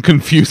into one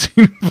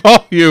confusing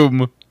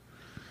volume.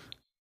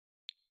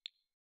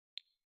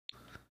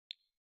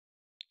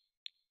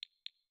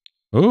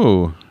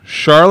 Ooh,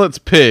 Charlotte's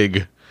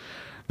Pig.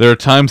 There are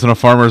times in a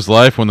farmer's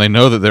life when they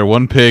know that their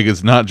one pig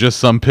is not just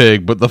some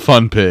pig, but the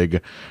fun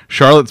pig.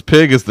 Charlotte's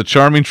Pig is the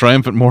charming,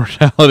 triumphant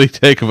mortality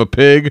take of a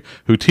pig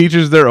who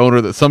teaches their owner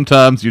that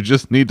sometimes you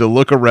just need to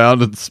look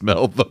around and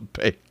smell the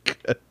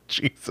bacon.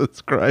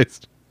 Jesus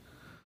Christ.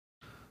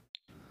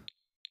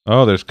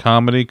 Oh, there's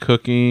comedy,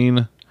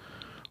 cooking.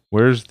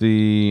 Where's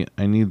the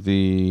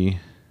handiness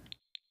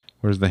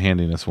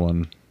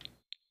one?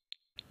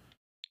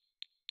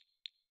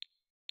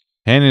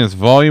 Handiness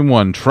Volume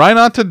 1. Try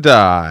Not to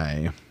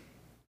Die.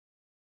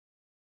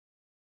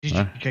 Did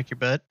you kick your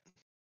butt?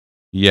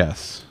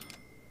 Yes.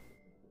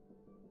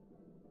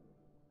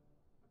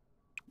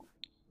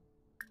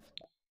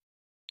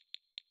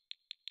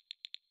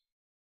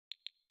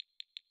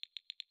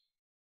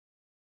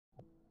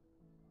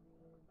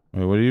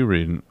 Wait, what are you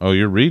reading? Oh,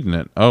 you're reading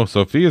it. Oh,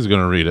 Sophia's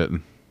going to read it.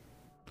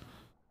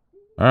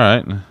 All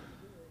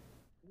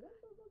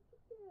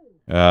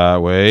right.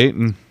 Wait.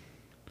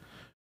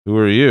 Who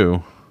are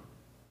you?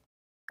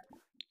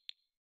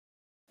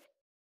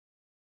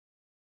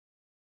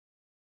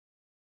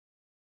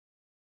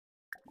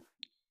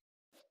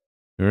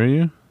 Who are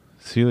you?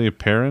 Celia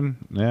Perrin?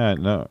 Yeah,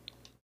 no.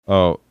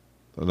 Oh,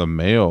 the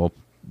mail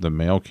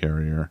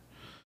carrier.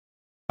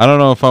 I don't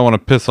know if I want to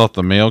piss off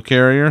the mail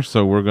carrier,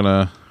 so we're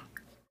gonna.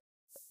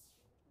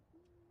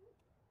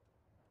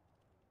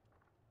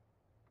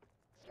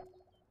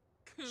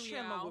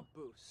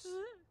 Chimawaboose.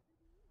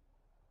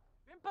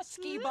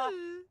 Skiba.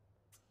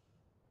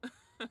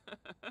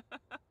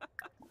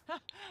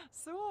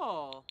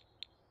 Soul.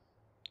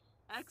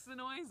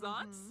 Exonoi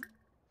Zots.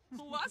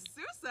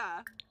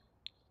 Wasusa.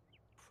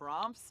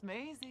 Prompt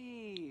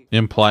Smazy.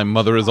 Imply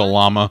mother is a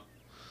llama.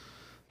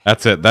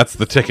 That's it. That's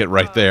the ticket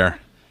right there.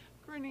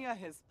 Grinia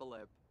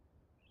Hispalip.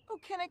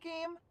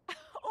 Ukinnikim.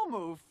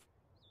 Omove.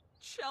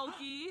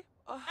 Chelky.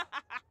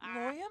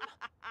 Loyam.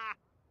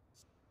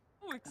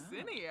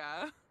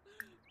 Wixinia.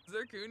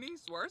 Zerkuni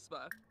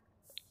Swarspa.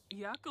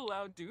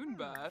 Yakalau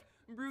Dunba.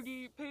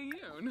 Brugi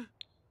Payun.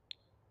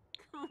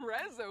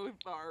 Rezo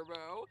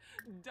Tharbo.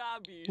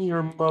 Dabi.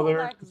 Your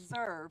mother.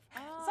 Zerv.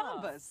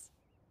 Zombas.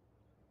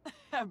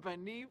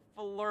 Ebony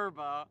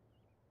Flurba.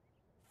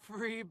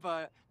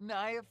 Freeba.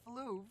 Naya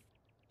Fluv.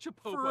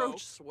 Chapopo. Froch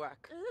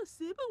Swek.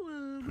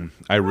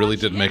 I really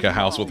did make a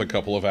house with a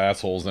couple of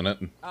assholes in it.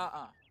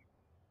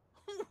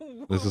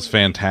 This is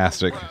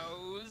fantastic.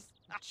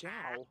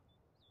 Ciao.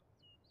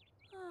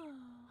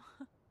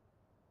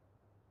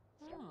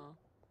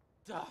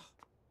 Duh.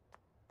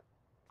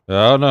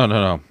 Oh,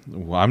 no.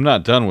 Well, I'm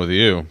not done with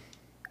you.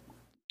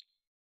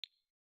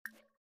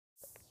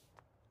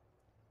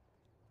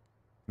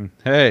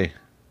 Hey,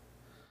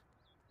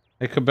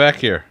 come back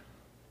here.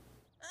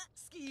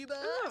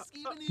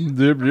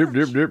 Dip, dip,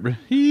 dip, dip.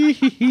 Hee,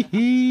 hee, hee,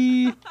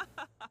 hee.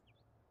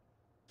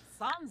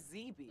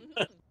 Sanzibi.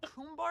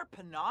 Kumbar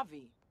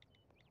Panavi.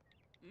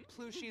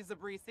 Plushi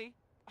Zabrisi.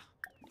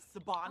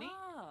 Sabani.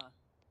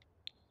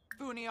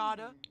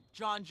 Funiata,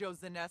 John Joe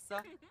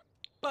Zanessa,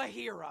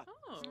 Bahira.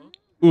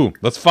 Ooh,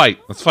 let's fight.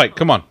 Let's fight.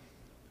 Come on.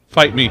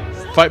 Fight me.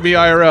 Fight me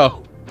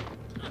IRL.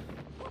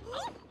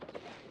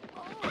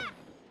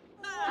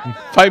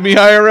 Fight me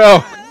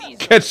IRL.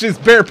 Catch these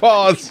bear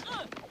paws.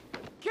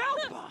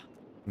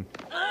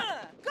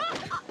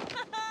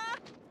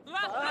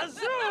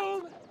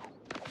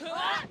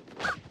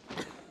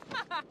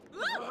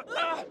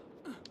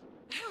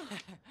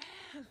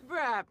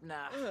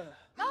 Brabna.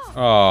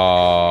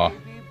 Aww.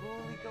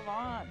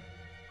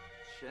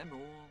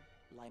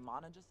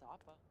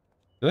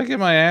 Did I get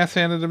my ass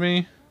handed to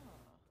me?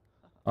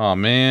 Oh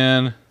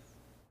man.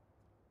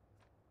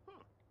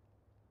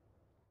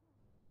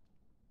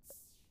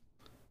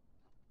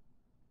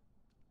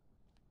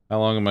 How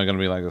long am I going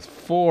to be like this?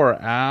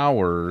 4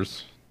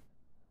 hours.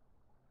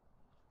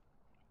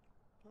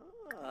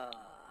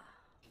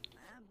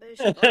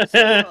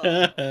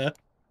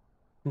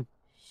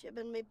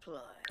 Shipping me ploy.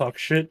 Talk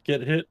shit,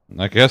 get hit.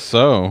 I guess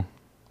so.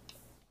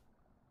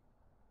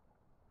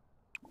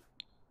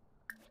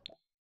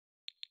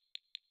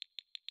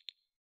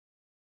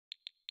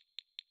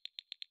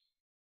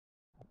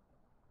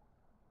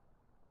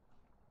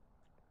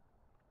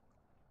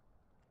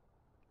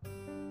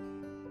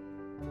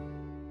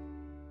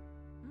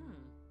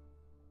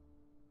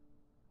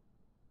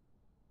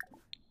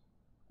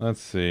 Let's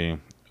see.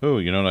 Oh,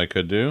 you know what I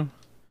could do?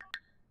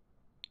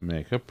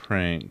 Make a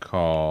prank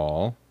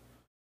call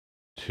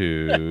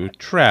to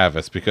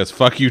Travis, because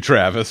fuck you,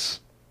 Travis.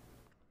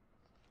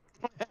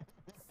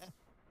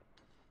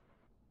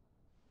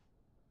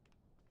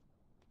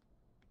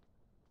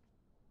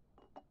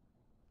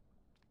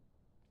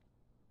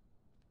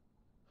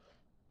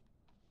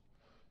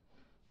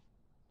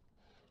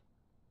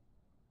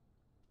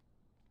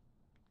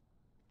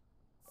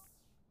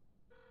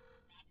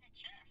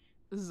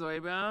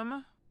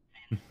 Zoibum.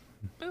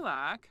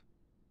 Bulak.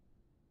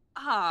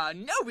 Ah,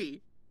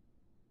 Nobi.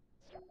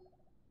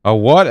 A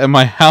what at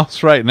my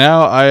house right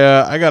now?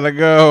 I gotta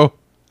go.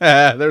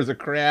 There's a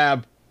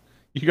crab.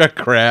 You got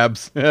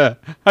crabs.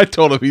 I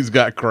told him he's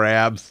got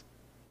crabs.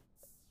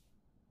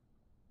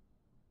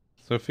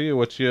 Sophia,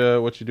 what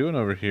you doing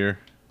over here?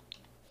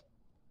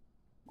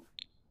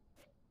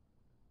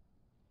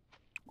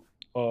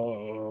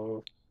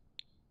 Oh.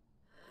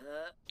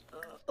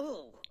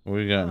 What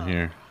we got in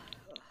here?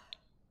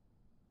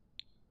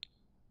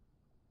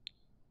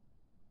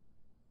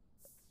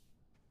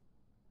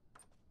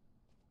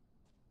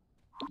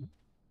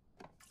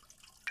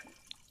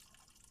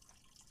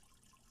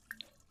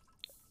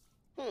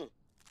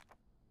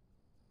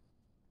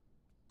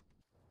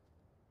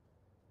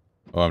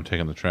 Oh, I'm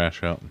taking the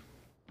trash out.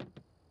 I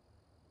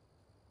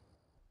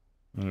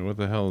mean, what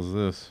the hell is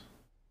this?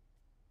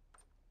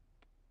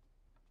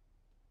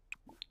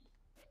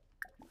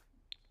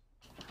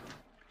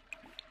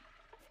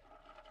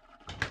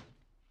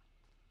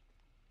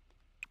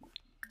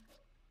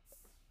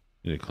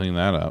 Need to clean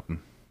that up.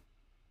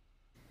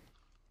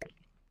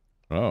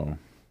 Oh.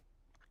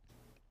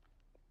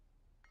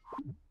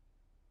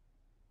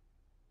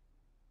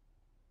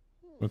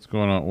 What's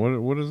going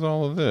on? What is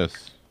all of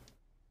this?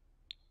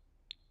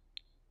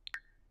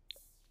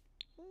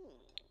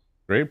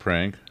 Great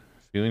prank.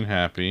 Feeling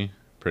happy.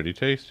 Pretty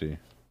tasty.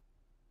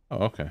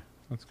 Oh, okay.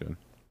 That's good.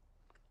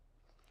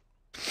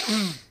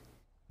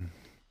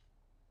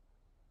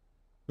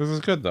 This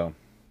is good, though.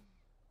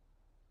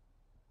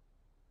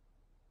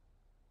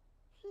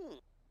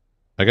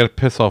 I gotta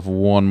piss off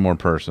one more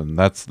person.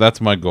 That's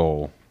my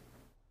goal.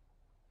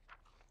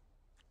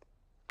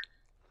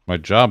 My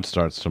job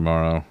starts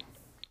tomorrow.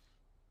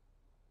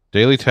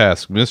 Daily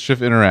task.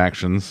 Mischief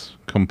interactions.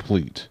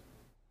 Complete.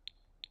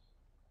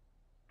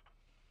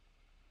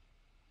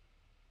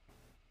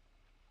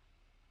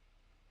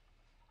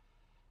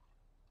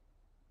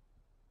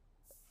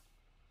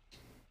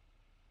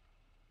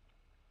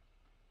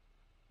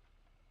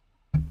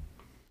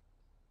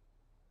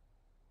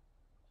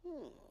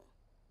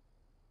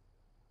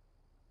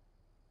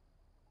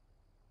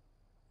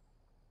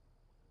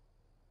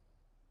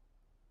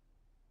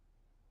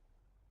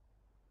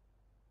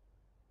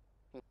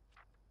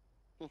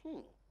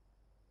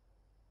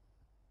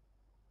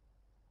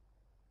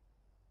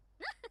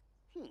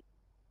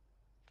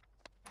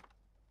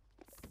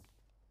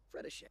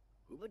 Fredische.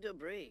 Huber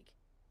Brig.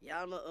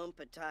 Yalma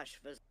Patash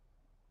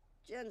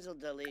Genzel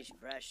Delish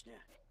Breshna.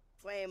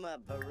 Flama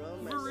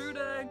Barumas.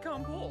 Maruda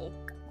Kompol.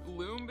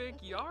 Lumbik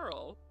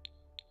Jarl.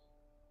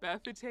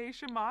 Bethite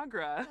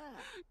Shamagra.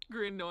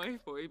 Grinoi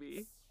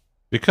Foibi.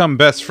 Become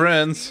best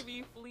friends.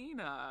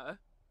 Flina.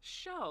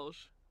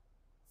 Shelsh.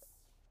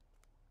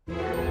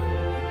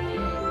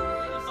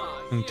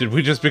 Did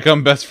we just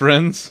become best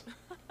friends?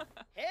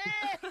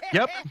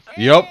 Yep.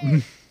 Yep.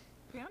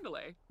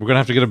 Pandale. We're gonna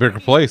have to get a bigger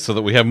place so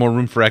that we have more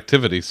room for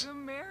activities.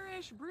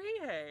 Marish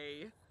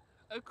Brie.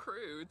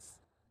 Accruits.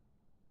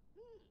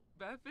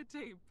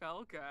 Bethite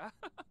Pelka.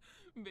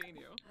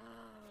 Benu.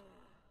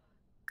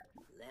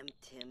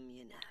 Lemtim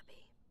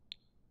Yanabi.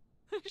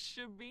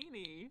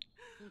 Shabini.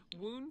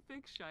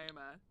 Woonfik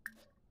Shayama.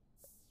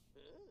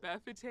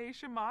 Befite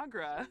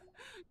Shamagra.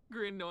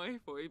 Grinoi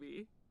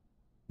Foibi.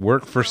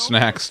 Work for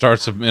snack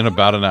starts in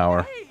about an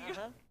hour.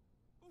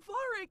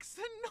 Varik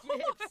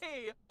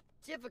Senoi.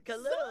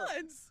 Typical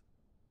Sons.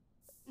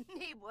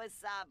 Nibwa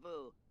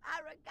Sabu.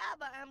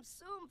 Aragaba am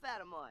Sum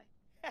Fatamoy.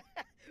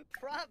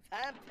 Prop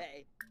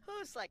Pampe.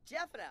 Who's like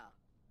Jeff now?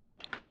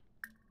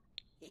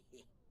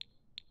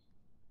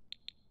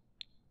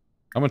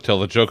 I'm gonna tell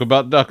the joke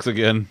about ducks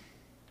again.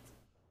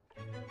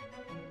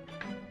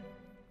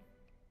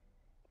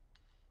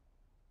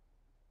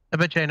 I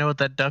bet you I know what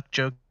that duck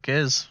joke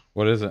is.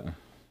 What is it?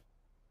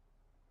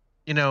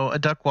 You know, a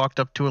duck walked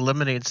up to a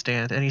lemonade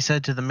stand and he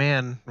said to the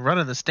man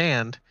running the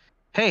stand,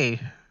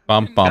 "Hey,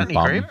 Bum got bum any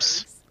bum.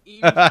 grapes?"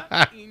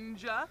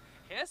 Inja.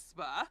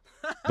 Hespa.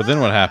 But then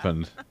what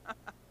happened?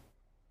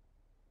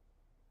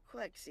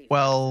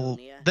 Well,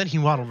 then he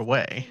waddled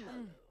away.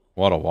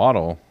 Waddle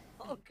waddle.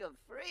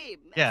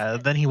 Yeah,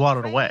 then he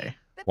waddled away.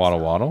 Waddle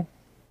waddle.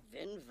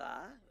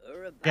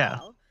 Yeah.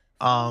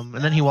 And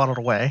then he waddled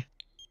away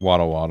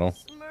Waddle waddle.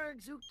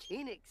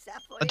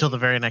 until the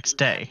very next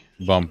day.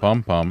 Bum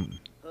bum bum.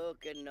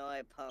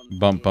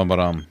 Bum bum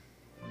ba-dum.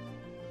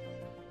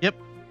 Yep.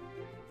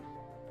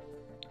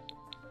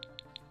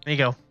 There you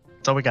go.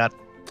 That's all we got.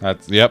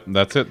 That's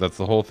it. That's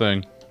the whole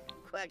thing.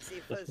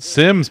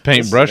 Sims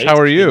paintbrush, how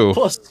are you?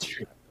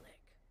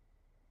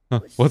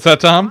 What's that,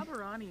 Tom?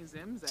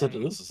 So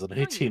this is an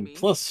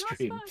 18+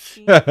 stream.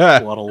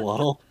 Waddle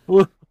waddle.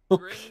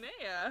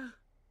 Grenea.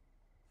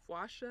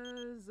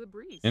 Washa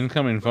Zabris.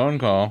 Incoming phone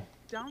call.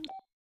 Down.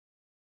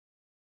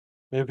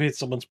 Maybe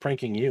someone's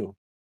pranking you.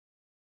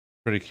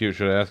 Pretty cute.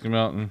 Should I ask him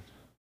out?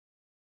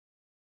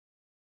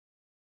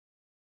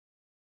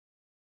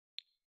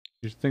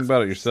 You should think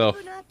about it yourself.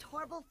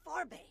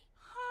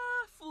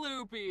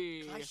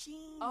 Floopy.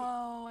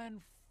 Oh,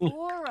 and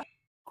Flora.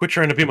 Quit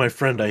trying to be my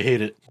friend. I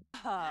hate it.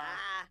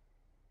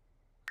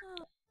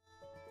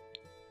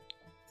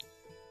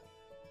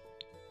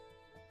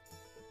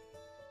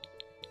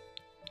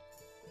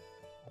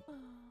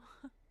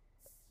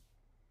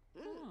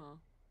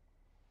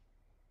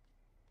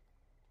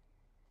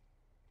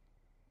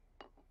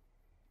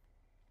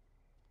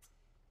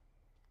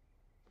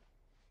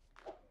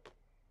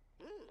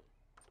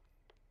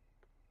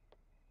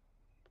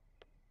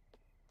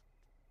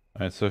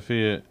 Alright,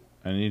 Sophia,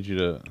 I need you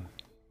to...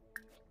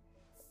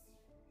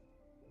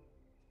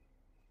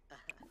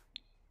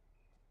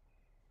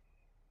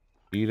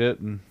 eat it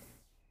and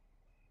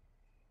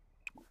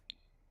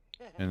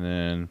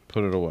then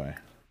put it away.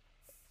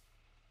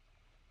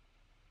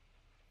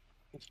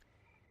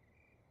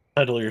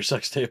 Title your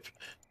sex tape.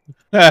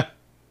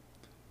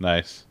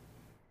 Nice.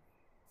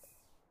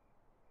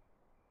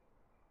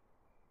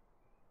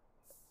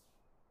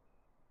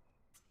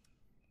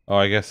 Oh,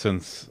 I guess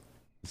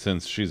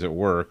since she's at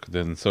work,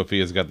 then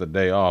Sophia's got the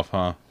day off,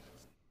 huh?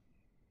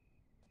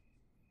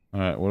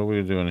 Alright, what are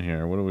we doing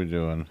here? What are we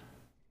doing?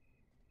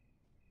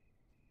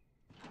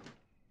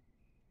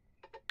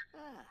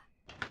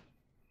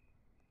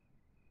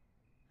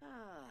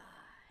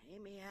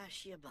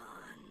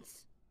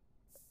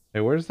 Hey,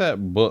 where's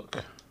that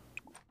book?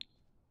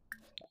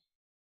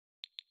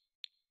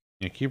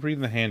 Yeah, keep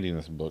reading the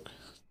handiness book.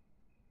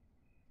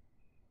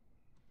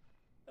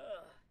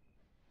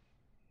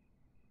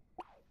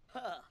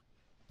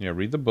 Yeah,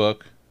 read the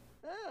book.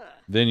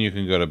 Then you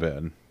can go to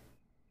bed.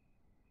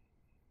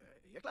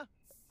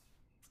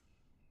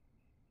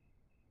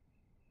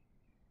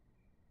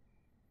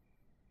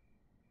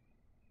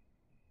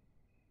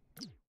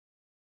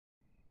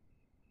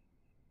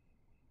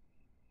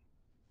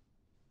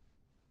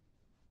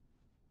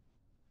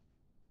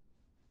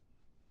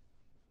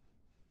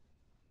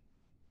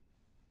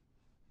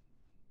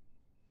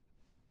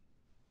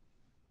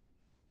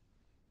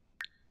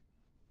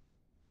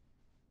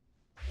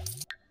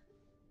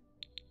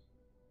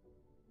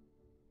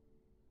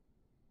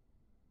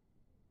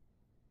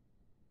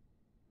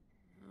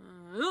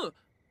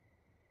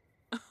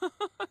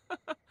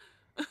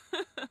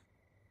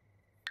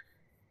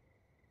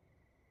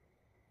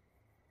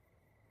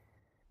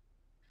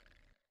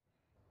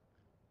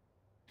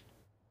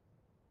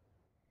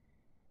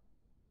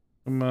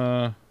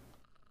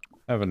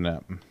 Have a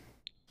nap.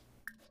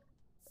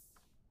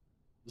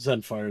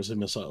 Zenfires and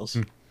missiles.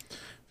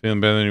 Feeling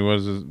better than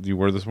you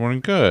were this morning?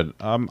 Good.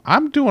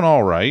 I'm doing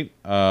all right.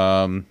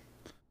 I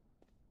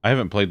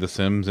haven't played The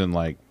Sims in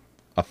like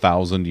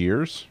 1,000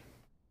 years.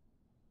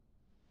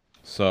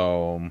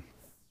 So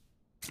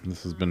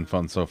this has been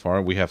fun so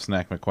far. We have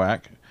Snack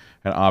McQuack,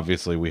 and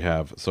obviously we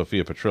have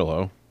Sophia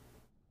Petrillo.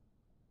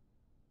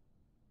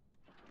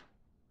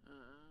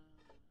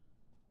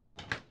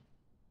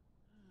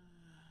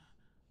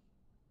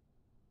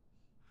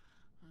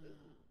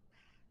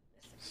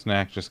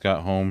 Snack just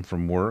got home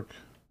from work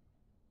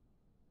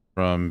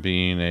from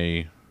being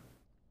a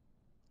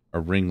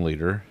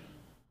ringleader,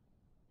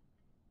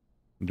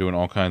 doing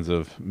all kinds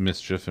of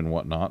mischief and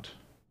whatnot.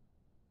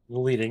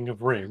 Leading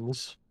of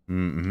rings.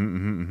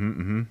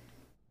 That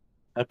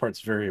part's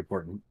very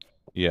important.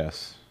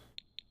 Yes.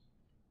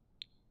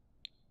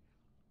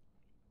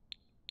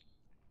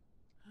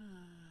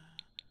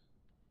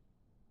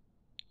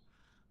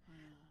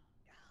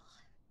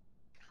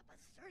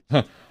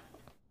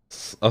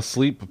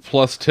 Asleep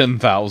plus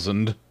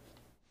 10,000.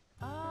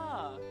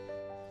 Ah.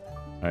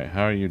 Alright,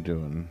 how are you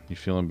doing? You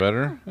feeling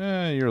better?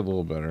 You're a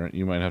little better.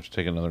 You might have to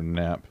take another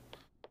nap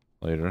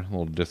later. A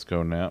little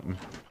disco nap.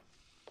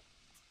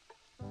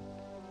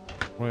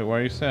 Wait, why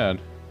are you sad?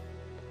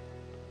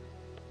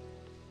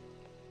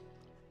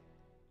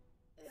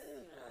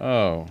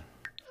 Oh.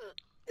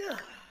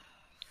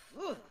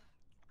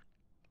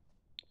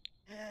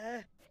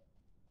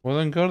 Well,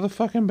 then go to the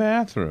fucking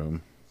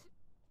bathroom.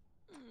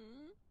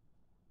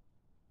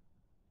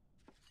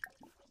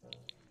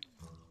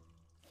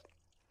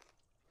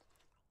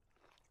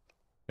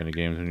 Any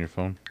games on your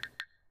phone?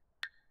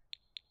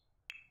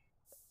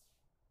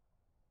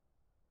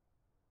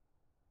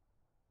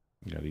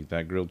 You gotta eat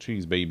that grilled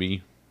cheese,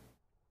 baby.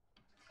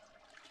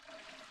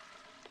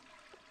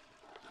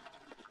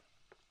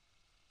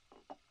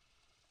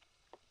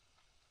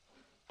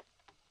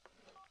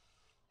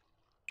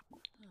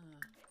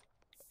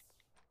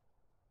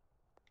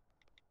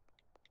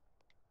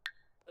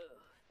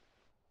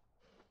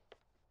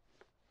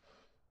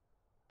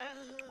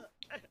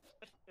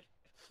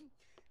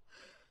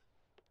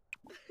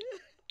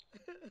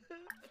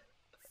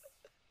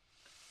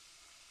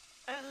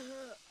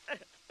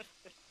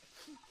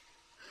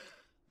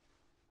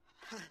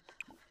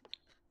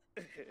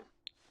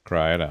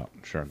 Cry it out.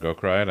 Sure, go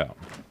cry it out.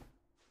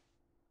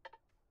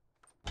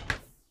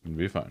 It'll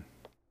be fine.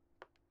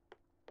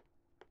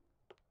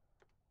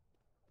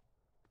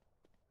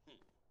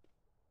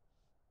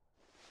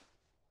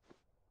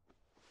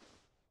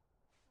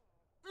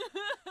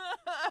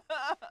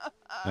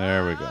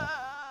 There we go.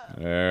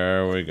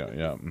 There we go.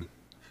 Yep.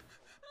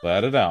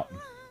 Let it out.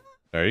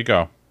 There you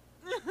go.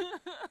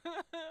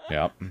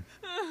 Yep.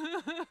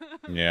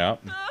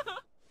 Yep.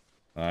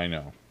 I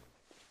know.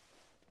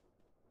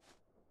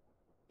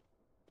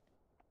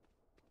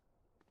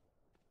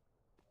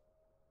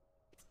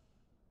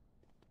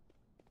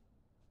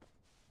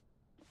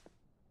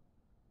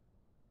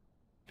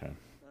 Okay.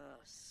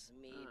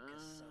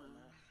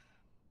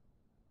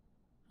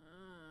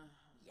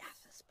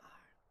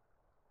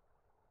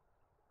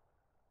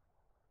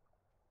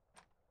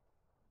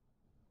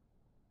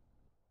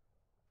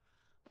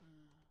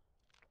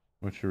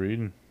 What you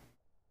reading?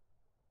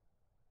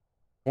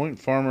 Point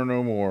Farmer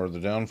No More, The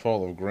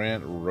Downfall of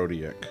Grant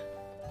Rodiak.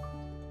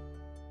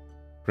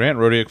 Grant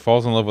Rodiak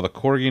falls in love with a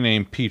corgi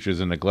named Peaches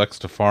and neglects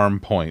to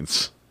farm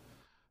points.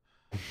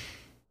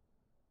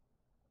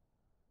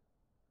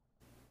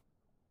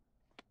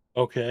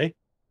 Okay.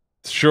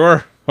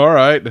 Sure.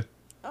 Alright.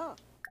 Oh.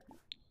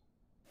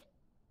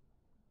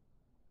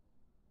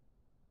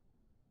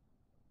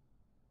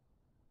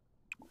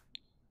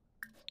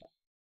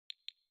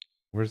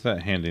 Where's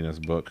that handiness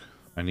book?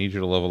 I need you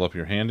to level up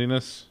your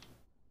handiness.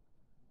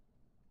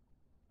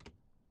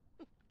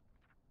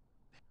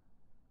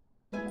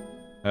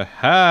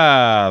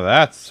 Aha!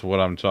 That's what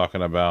I'm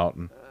talking about.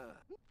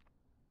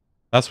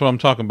 That's what I'm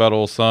talking about,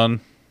 old son.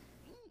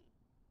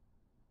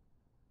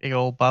 Big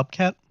old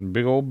bobcat?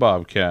 Big old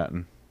bobcat.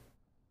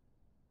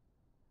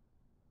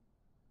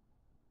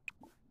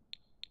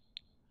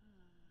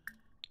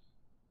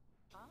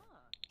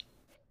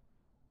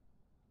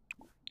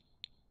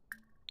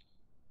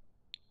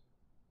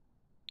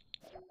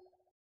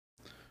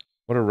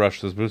 What a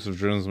rush. This boost of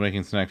adrenaline is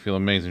making Snack feel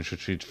amazing. Should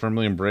she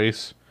firmly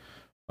embrace,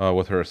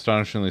 with her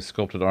astonishingly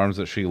sculpted arms,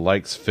 that she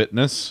likes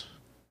fitness?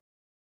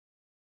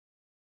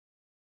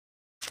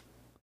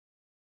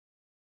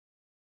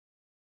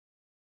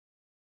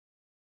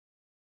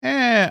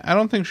 I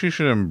don't think she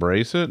should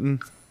embrace it.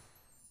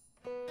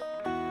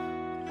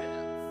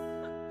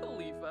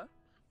 Khalifa.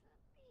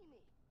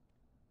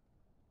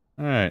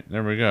 Alright,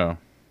 there we go.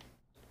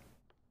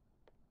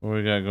 What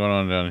we got going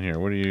on down here?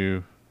 What do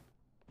you...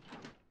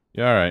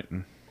 Yeah, alright.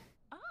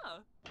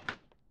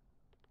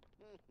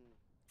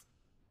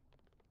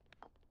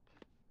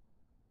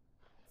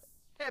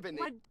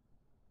 What?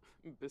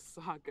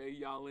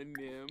 Bisaka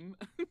Yalanim.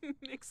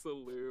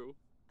 Nixaloo.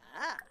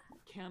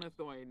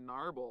 Canathoy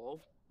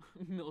Narble.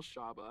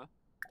 Milshaba.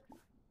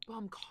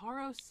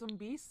 Bumkaro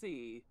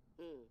Sumbisi.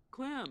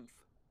 Klimph.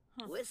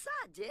 What's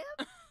that,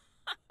 Dib?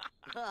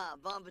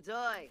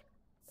 Bombatoy.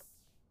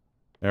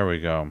 There we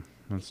go.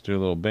 Let's do a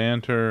little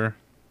banter.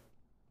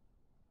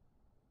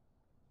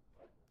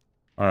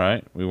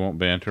 Alright, we won't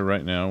banter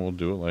right now. We'll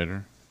do it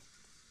later.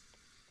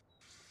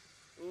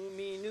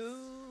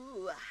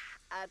 Uminu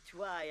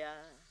Atwaya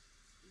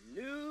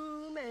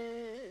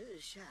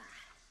Lumesha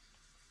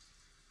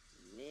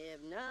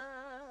Nibna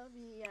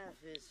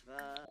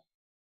Biafisfa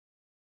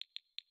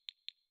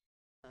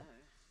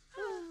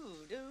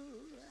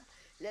Hoodoo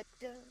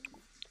Letta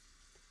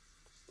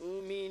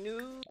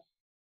Uminu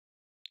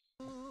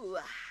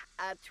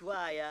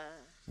Atwaya.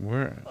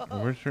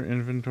 Where's your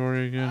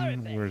inventory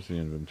again? Where's the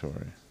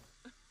inventory?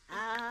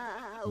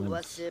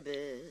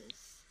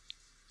 Wasibis.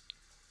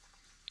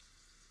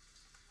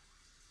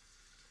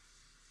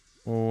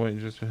 Well, wait,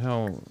 just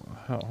hold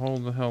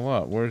the hell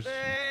up. Where's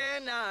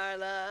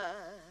Bernarla.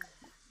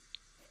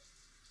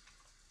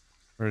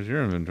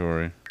 your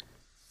inventory?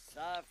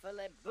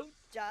 Sarfale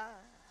Bucha.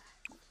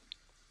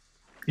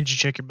 Did you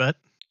check your butt?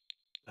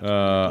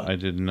 I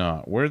did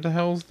not. Where the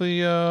hell's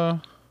the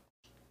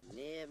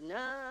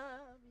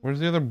Where's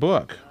the other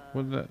book?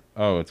 What's that?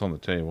 Oh, it's on the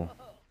table.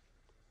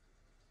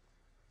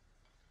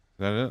 Is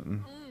that it?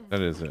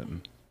 That is it.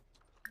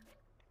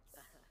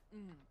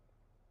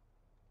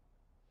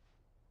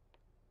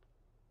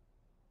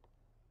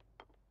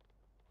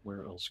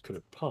 Where else could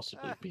it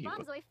possibly be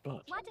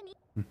but?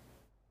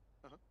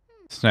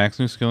 Snacks,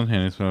 new skill and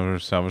handy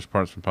salvage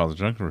parts from piles of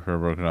junk, repair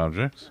broken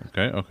objects.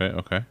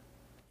 Okay.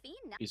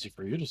 Easy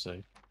for you to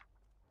say.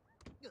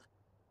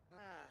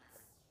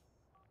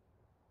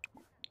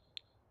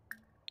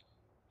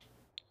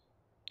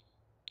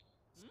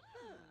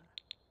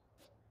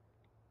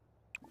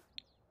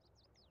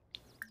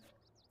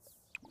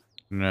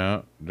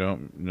 No,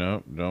 don't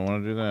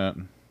want to do that.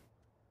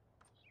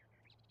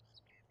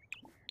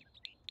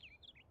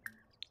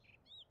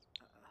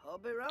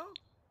 Hobero?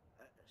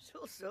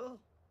 So.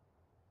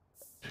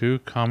 2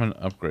 common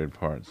upgrade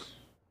parts.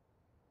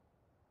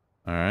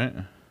 All right.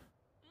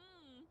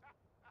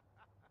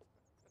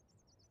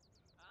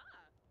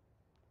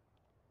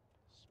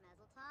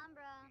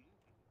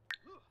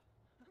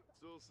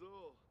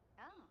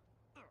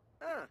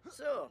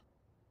 So.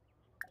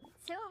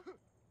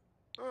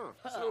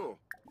 So.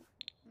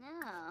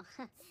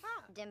 No.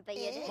 Dimpa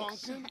Yiddish.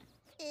 Honkin'?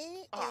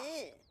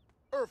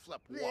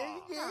 Erflip.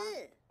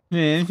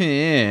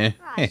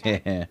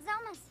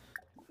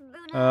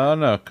 Oh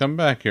no, come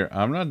back here.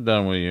 I'm not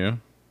done with you.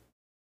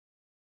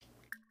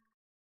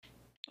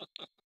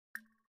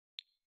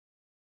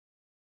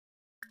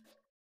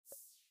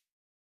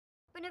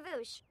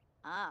 Benavush.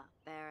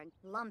 Baron.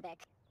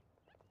 Lumbic.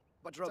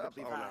 Batroga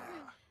Pivar.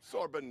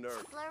 Sorben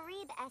Nerf.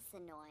 Florib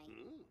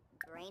Essenoi.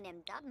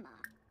 Brainim Dudma.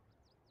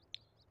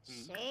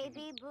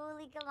 Shabi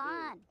Buli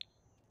Galan.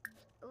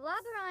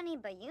 Wabarani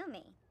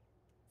Bayumi.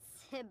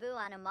 Sibu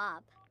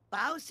Anamop.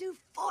 Bausu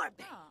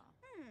Forbe.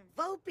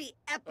 Vopi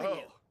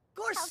Epinu.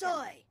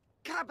 Gorsoi.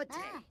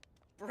 Carbate.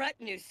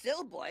 Bretnu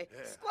Silboy.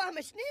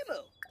 Squamish Nimu.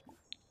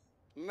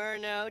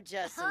 Murno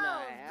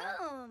Jessanoi.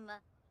 Boom.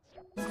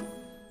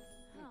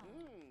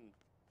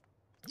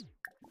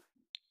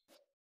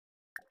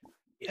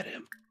 Get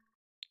him.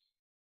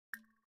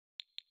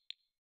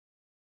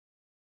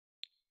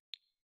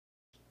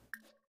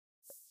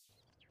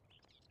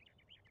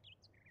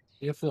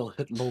 See if they'll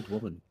hit an old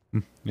woman.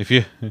 If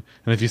you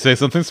say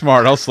something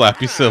smart, I'll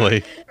slap you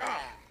silly.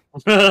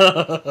 It's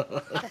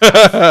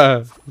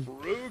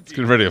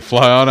getting ready to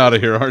fly on out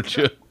of here, aren't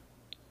you?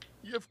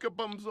 Yivka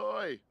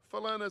Bumzoi.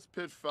 Falanas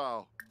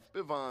Pitfall.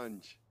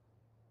 Bivanj.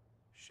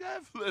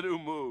 Chef Little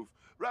Move.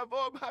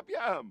 Ravob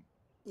Habyam.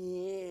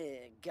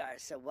 Yeah,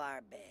 Garza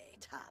Warbe.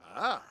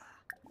 Ah.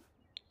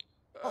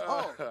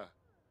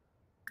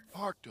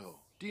 Parkto.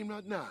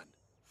 Dimnat Nan.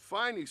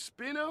 Finey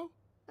Spino.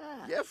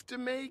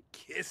 Yeftame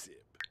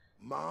Kissip.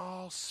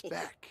 Mal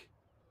Speck.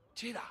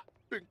 Chida.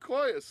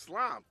 Binkoya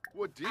Slam.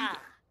 Wadida.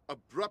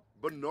 Abrupt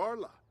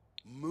Benorla.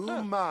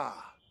 Muma.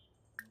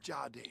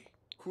 Jade.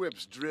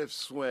 Quips Drift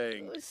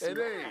Swing.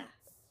 Ede.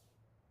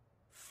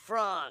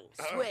 Frong.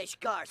 Swish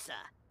Garza.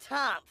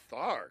 Tom.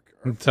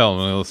 Thark. Tell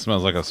him it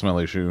smells like a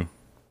smelly shoe.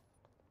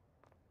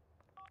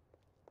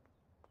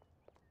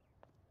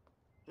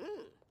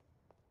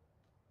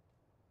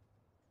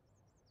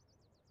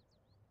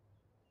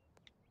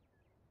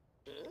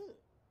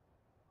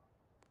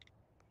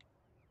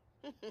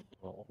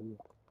 Oh.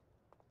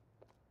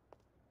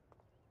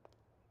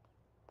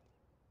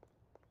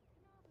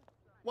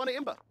 Wanna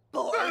Imba.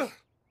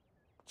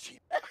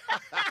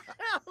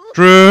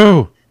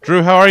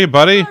 Drew, how are you,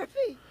 buddy?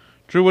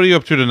 Drew, what are you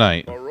up to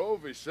tonight?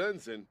 Barovi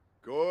Sensen.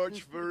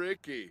 Gorge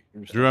Variki.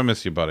 Drew, I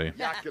miss you, buddy.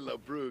 Yakula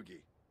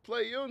Brugi.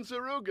 Play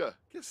Zaruga.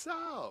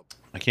 Kisab.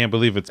 I can't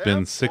believe it's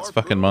been 6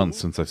 fucking months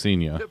since I've seen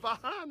you.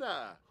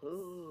 Bahana.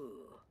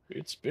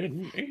 It's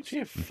been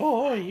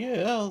 84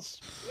 years.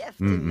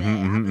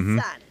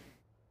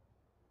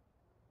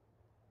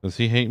 Does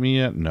he hate me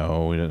yet?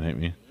 No, he didn't hate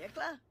me.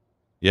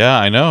 Yeah,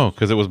 I know,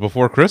 because it was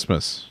before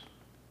Christmas.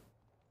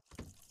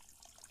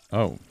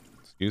 Oh,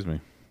 excuse me.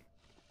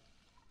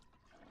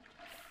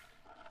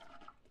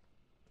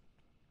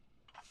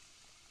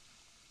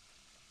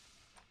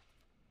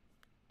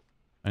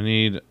 I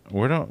need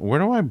where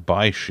do I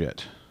buy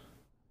shit?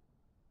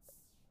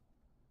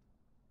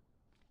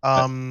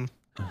 I'm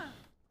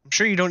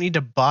sure you don't need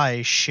to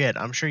buy shit.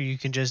 I'm sure you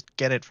can just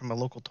get it from a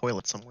local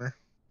toilet somewhere.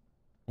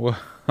 Well,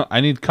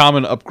 I need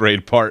common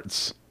upgrade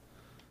parts.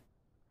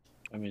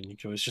 I mean, you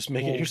can always just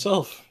make it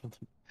yourself.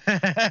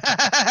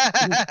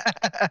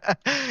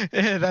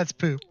 That's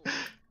poop.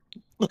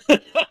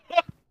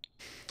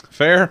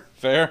 Fair.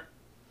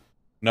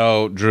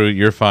 No, Drew,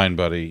 you're fine,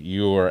 buddy.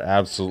 You are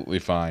absolutely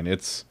fine.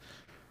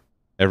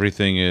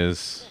 Everything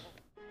is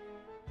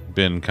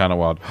been kind of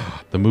wild.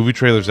 The movie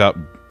trailer's out.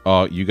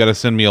 You got to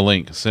send me a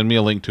link. Send me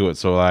a link to it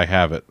so I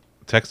have it.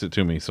 Text it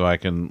to me so I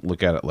can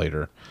look at it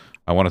later.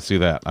 I want to see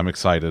that. I'm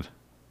excited.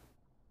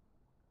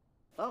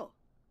 Oh.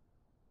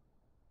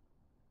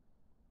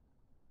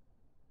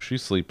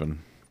 She's sleeping.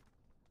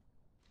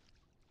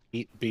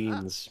 Eat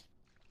beans.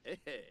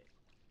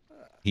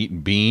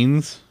 Eating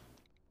beans?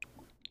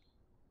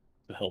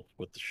 To help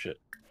with the shit.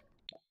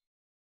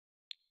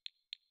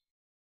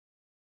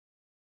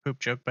 Poop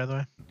joke, by the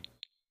way.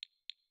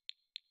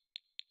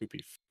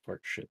 Poopy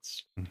fart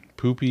shits.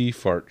 Poopy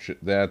fart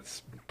shit.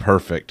 That's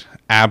perfect.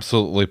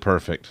 Absolutely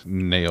perfect.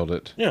 Nailed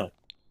it. Yeah.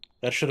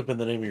 That should have been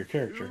the name of your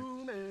character.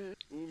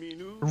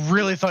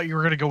 Really thought you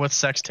were gonna go with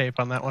sex tape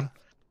on that one.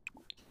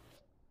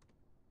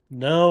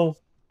 No.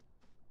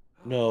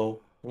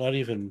 No. Not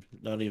even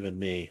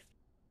me.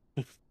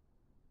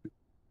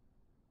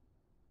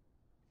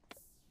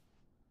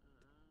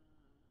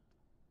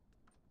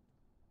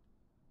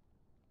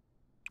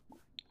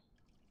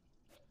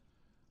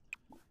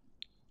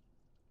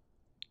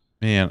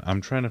 Man, I'm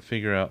trying to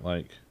figure out,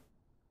 like...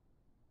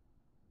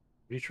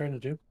 What are you trying to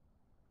do?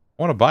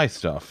 I want to buy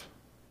stuff.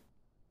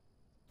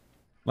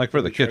 Like for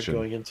Have the you tried kitchen.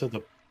 Going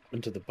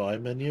into the buy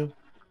menu?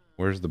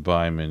 Where's the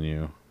buy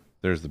menu?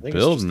 There's the I think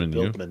build it's just menu.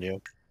 The build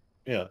menu.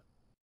 Yeah.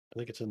 I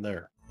think it's in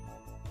there.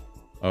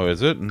 Oh,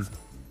 is it? I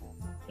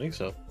think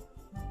so.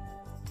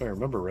 If I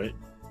remember right.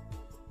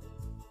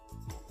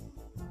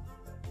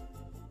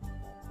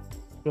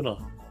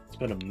 It's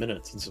been a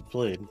minute since I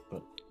played,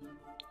 but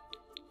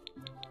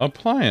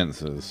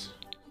Appliances.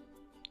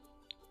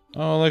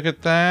 Oh, look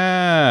at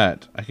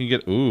that. I can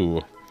get,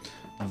 ooh.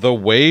 The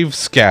wave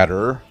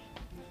scatter.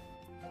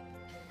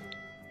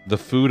 The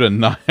food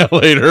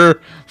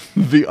annihilator.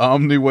 The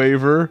omni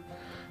waver.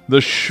 The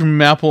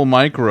schmapple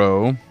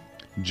micro.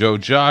 Joe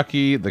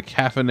Jockey. The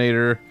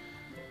caffeinator.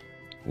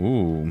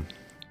 Ooh.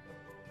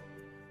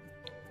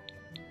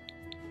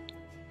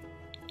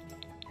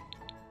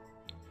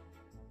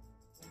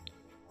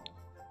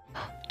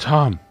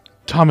 Tom,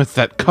 it's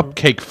that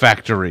cupcake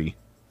factory.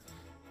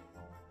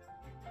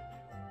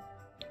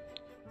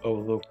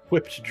 oh, the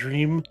whipped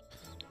dream.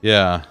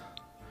 Yeah.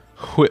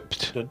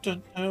 Whipped.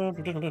 The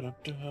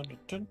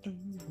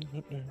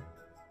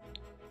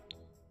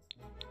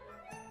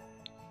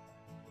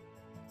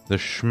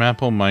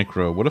Schmapple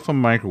Micro. What if a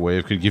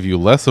microwave could give you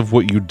less of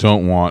what you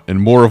don't want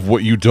and more of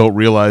what you don't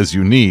realize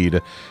you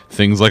need?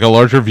 Things like a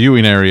larger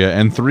viewing area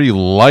and 3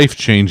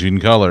 life-changing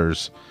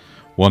colors.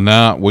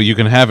 Well, you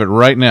can have it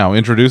right now.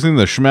 Introducing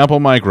the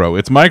Schmapple Micro.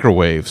 It's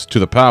microwaves to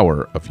the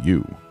power of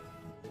you.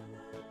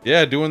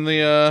 Yeah, doing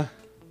the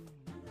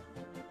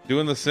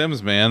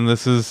Sims, man.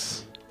 This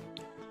is...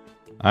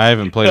 I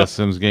haven't played a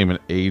Sims game in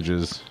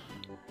ages.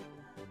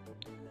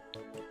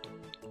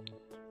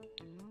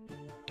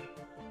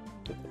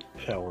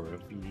 Power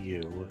of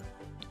you.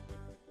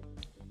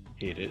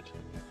 Hate it.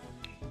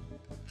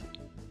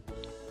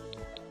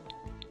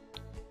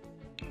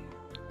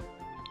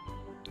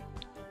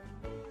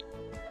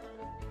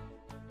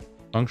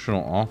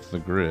 Functional off the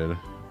grid.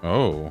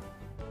 Oh.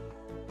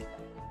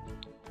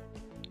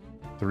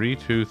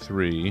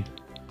 323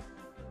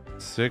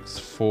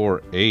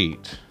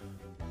 648.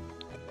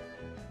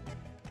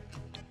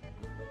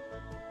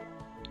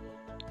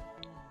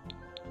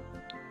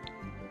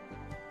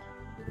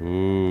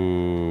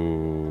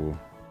 Ooh.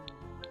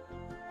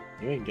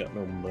 You ain't got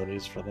no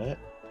monies for that.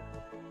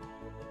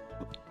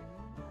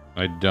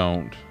 I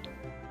don't.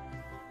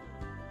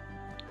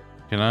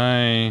 Can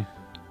I...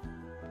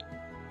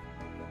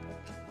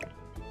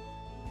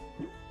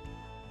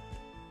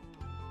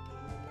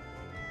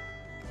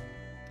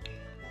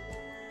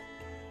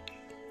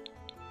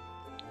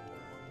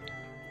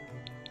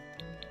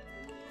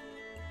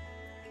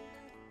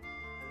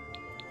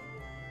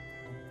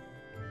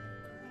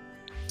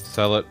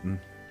 sell it?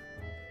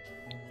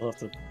 I'll have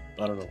to,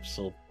 I don't know,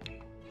 sell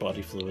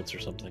body fluids or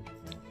something.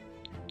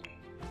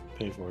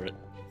 Pay for it.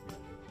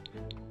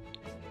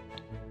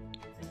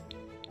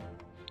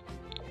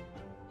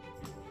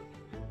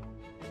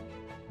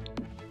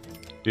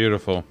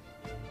 Beautiful.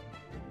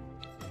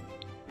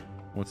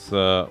 What's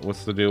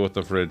the deal with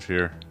the fridge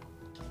here?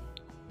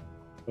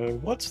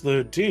 What's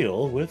the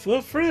deal with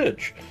the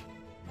fridge?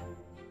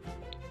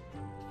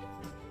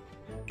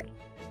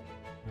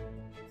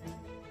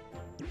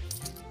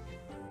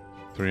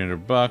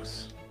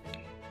 $300.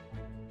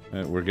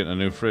 We're getting a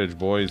new fridge,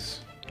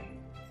 boys.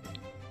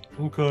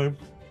 Okay.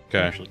 Okay.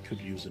 I actually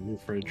could use a new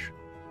fridge.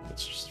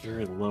 It's just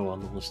very low on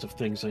the list of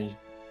things I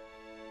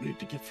need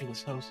to get for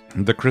this house.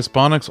 The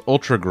Crisponics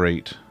Ultra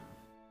Grate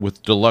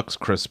with deluxe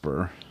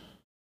crisper.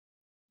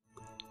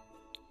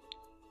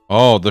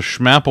 Oh, the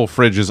Schmapple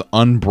fridge is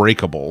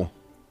unbreakable.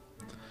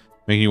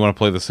 Making you want to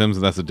play The Sims,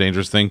 and that's a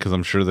dangerous thing, because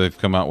I'm sure they've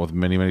come out with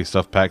many, many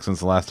stuff packs since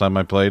the last time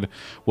I played.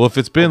 Well, if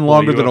it's been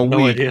longer than a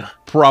week,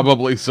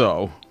 probably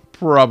so.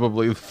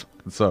 Probably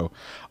so.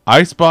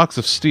 Icebox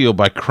of Steel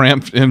by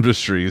Cramped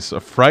Industries, a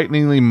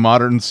frighteningly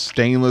modern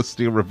stainless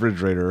steel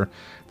refrigerator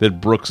that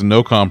brooks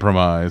no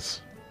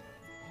compromise.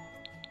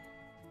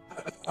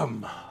 Oh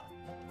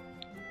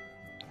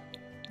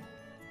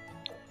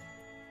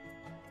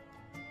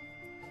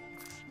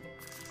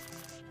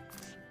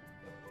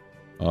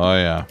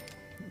yeah.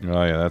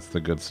 Oh yeah, that's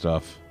the good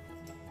stuff.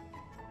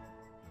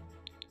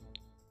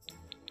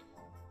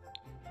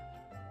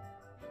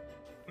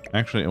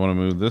 Actually, I want to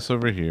move this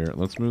over here.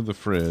 Let's move the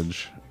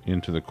fridge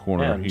into the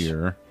corner And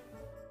here.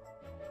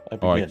 I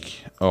Oh, begin.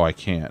 I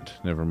can't.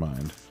 Never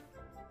mind.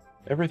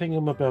 Everything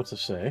I'm about to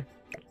say,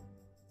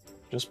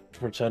 just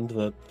pretend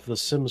that The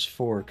Sims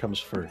 4 comes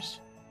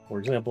first. For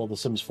example, The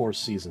Sims 4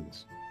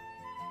 Seasons.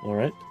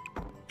 Alright?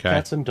 Okay.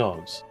 Cats and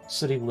dogs,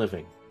 city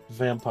living,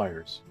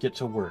 vampires, get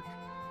to work,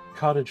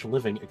 cottage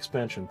living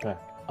expansion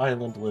pack,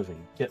 island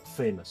living, get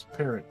famous,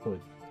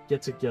 parenthood,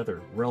 get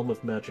together, realm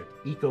of magic,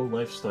 eco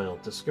lifestyle,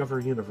 discover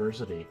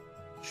university,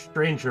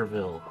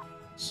 Strangerville,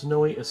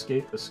 snowy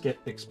escape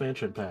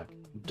expansion pack,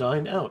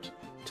 dine out,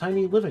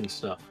 tiny living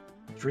stuff,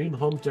 dream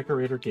home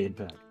decorator game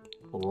pack,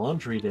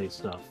 laundry day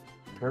stuff,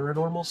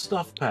 paranormal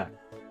stuff pack,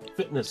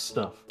 fitness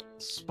stuff,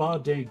 spa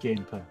day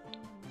game pack,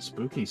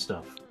 spooky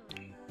stuff,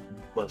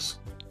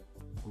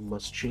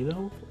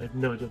 Muschino? I have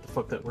no idea what the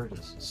fuck that word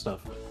is.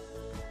 Stuff.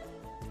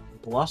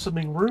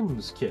 Blossoming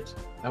Rooms kit.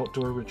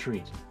 Outdoor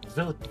retreat.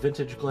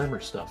 Vintage glamour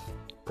stuff.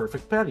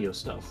 Perfect patio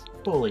stuff.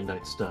 Bowling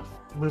night stuff.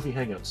 Movie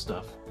hangout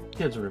stuff.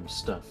 Kids room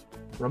stuff.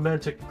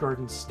 Romantic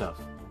garden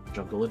stuff.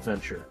 Jungle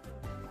adventure.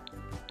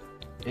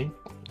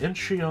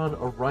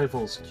 Incheon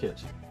Arrivals kit.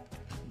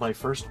 My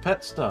first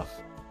pet stuff.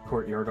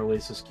 Courtyard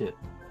Oasis kit.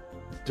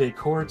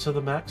 Decor to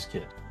the max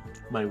kit.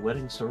 My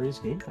wedding stories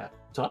game pack.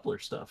 Toddler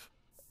stuff.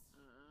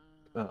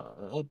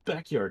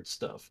 Backyard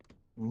stuff.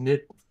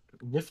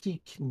 Nifty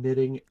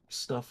knitting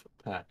stuff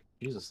pack.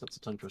 Jesus, that's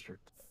a tongue twister.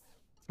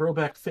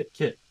 Throwback fit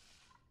kit.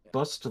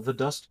 Bust the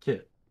Dust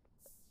kit.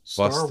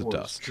 Star the Wars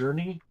Dust.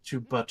 Journey to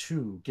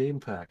Batu game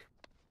pack.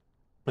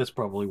 That's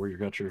probably where you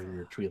got your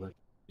Twi'lek.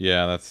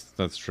 Yeah,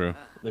 that's true.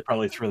 They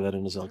probably threw that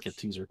in as Zelkit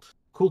teaser.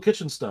 Cool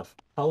kitchen stuff.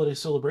 Holiday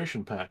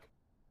celebration pack.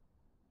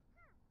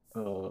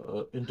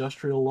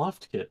 Industrial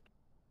loft kit.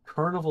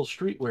 Carnival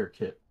streetwear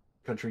kit.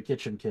 Country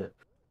kitchen kit.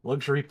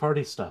 Luxury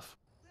party stuff.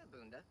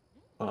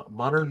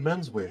 Modern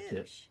menswear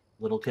kit.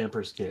 Little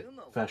campers kit.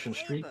 Fashion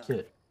street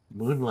kit.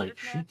 Moonlight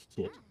chic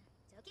kit.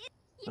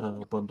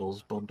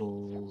 Bundles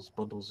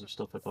of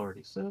stuff I've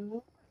already said.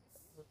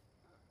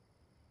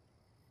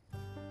 I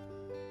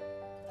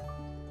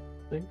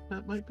think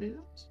that might be it.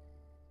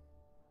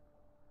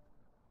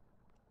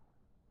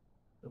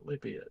 That might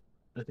be it.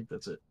 I think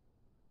that's it.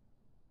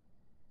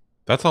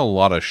 That's a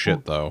lot of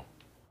shit, though.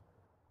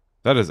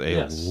 That is a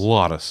Yes.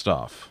 lot of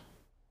stuff.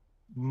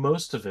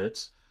 Most of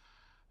it,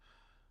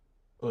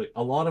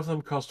 a lot of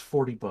them cost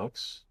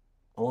 $40.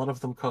 A lot of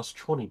them cost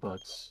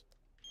 $20.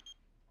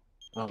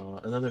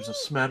 And then there's a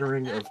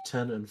smattering of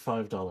 $10 and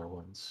 $5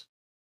 ones.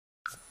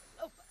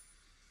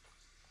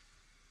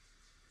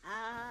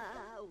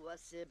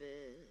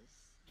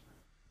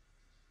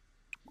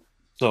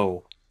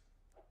 So,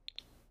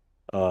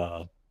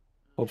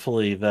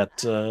 hopefully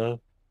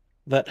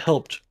that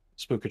helped,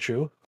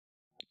 Spookachu.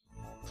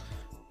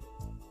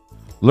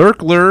 Lurk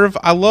Lurv,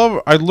 I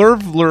love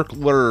Lurk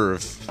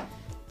Lurv.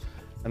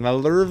 And I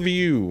love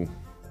you.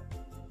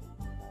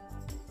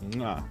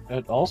 Mwah.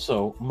 And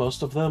also,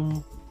 most of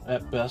them,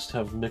 at best,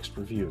 have mixed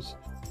reviews.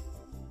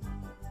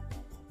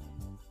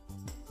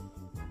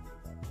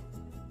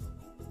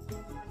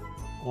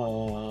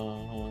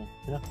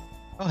 Yeah.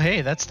 Oh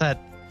hey, that's that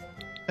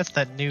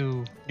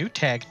new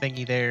tag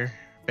thingy there,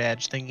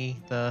 badge thingy.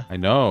 I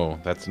know,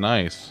 that's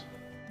nice.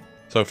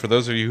 So for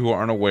those of you who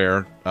aren't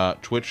aware,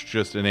 Twitch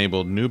just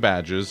enabled new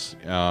badges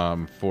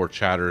for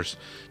chatters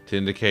to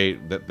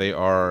indicate that they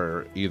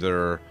are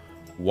either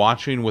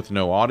watching with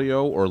no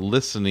audio or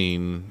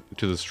listening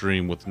to the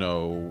stream with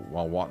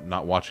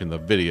not watching the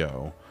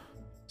video,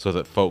 so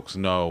that folks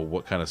know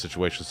what kind of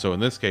situation. So in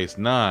this case,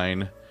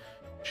 9,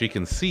 she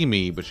can see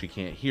me, but she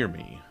can't hear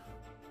me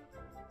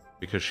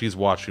because she's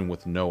watching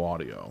with no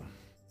audio.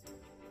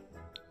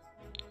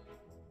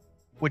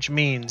 Which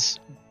means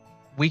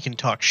we can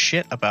talk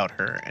shit about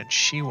her and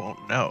she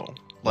won't know.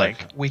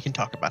 Like, we can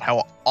talk about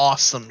how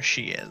awesome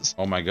she is.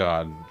 Oh my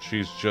god,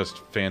 she's just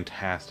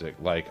fantastic.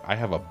 Like, I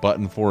have a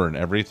button for her and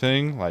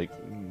everything, like,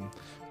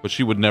 but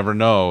she would never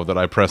know that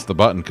I pressed the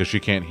button because she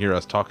can't hear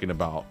us talking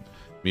about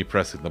me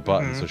pressing the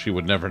button, so she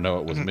would never know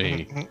it was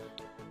me.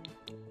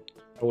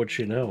 How would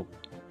she know?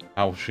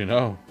 How would she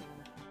know?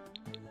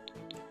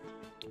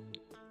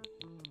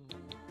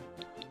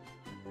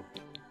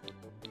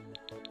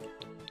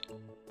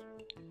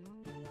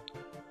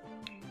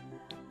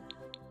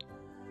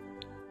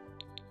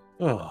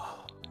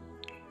 Oh.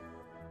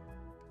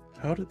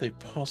 How did they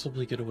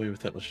possibly get away with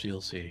that much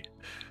DLC?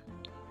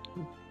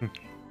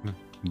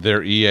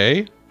 They're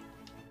EA?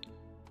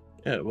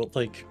 Yeah, well,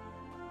 like,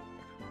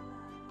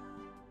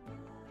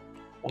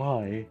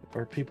 why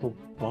are people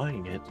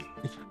buying it?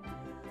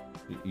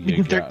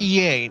 They're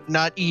EA,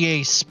 not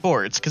EA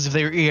Sports, because if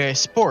they were EA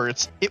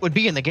Sports, it would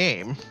be in the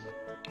game.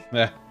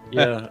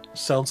 Yeah,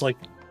 sounds like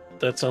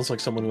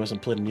someone who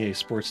hasn't played an EA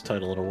Sports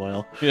title in a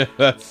while. Yeah,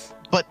 that's...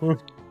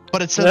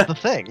 But it says the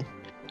thing.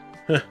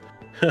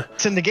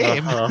 It's in the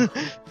game.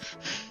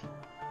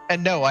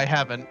 And no, I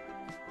haven't.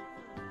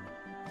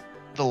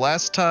 The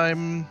last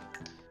time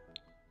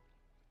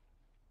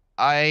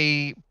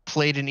I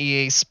played an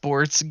EA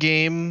Sports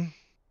game,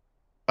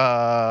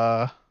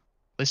 at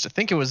least I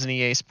think it was an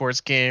EA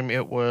Sports game,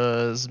 it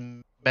was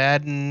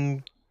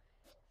Madden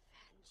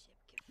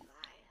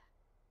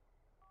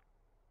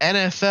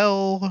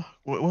NFL,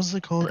 what was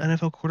it called?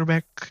 NFL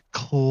Quarterback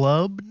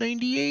Club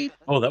 98?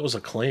 Oh, that was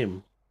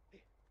Acclaim.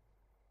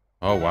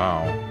 Oh,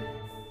 wow.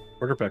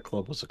 Quarterback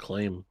Club was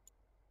Acclaim.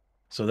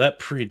 So that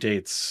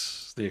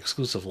predates the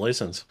exclusive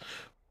license.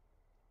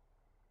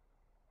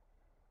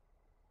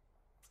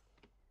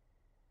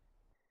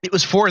 It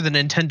was for the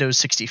Nintendo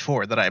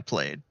 64 that I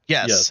played.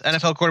 Yes.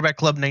 NFL Quarterback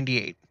Club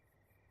 98.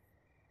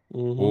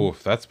 Mm-hmm.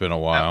 Oof, that's been a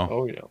while.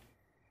 Oh, yeah.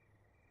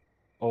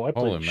 Oh, I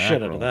Holy played shit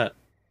out mackerel. of that.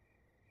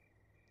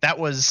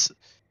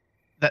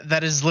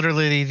 That is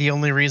literally the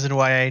only reason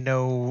why I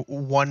know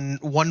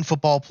one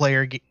football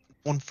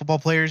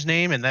player's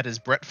name, and that is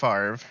Brett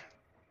Favre.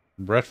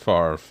 Brett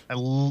Favre. I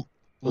Was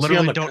he on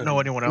literally the don't know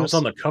anyone He was else.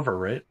 on the cover,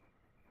 right?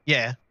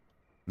 Yeah.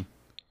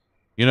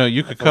 You know,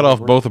 you could cut off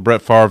both of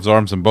Brett Favre's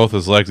arms and both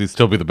his legs, he'd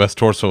still be the best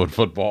torso in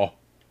football.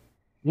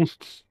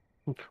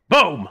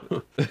 Boom!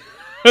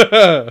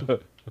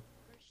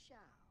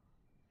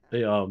 They,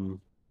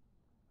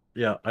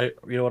 yeah,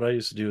 you know what I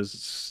used to do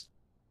is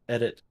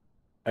edit.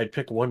 I'd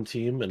pick one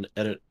team and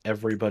edit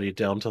everybody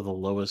down to the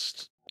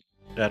lowest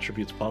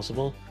attributes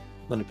possible.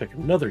 Then I'd pick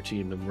another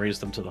team and raise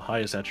them to the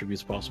highest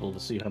attributes possible to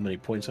see how many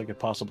points I could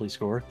possibly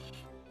score.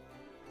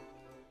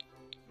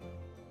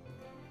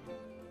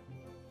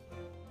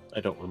 I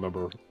don't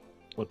remember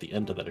what the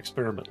end of that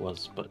experiment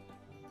was, but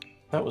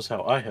that was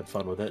how I had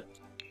fun with it.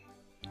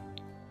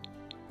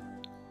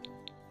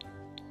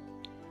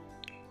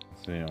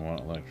 Let's see, I want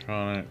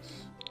electronics.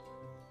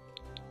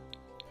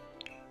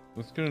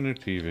 Let's get a new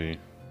TV.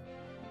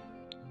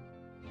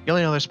 The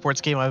only other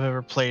sports game I've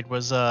ever played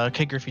was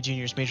Ken Griffey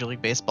Jr.'s Major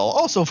League Baseball,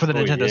 also for the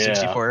Oh, Nintendo yeah.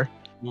 64.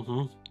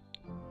 Mm-hmm.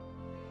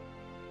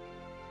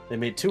 They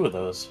made 2 of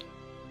those.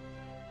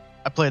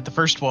 I played the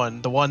first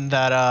one, the one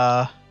that,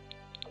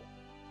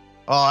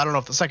 well, I don't know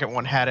if the second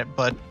one had it,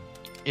 but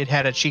it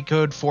had a cheat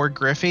code for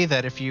Griffey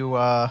that if you,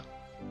 up,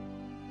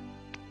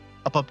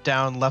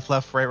 down, left,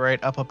 right,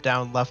 up,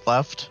 down,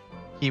 left,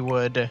 he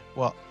would,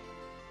 well,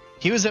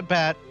 he was at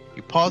bat,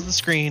 you pause the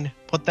screen,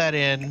 put that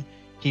in,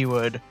 he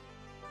would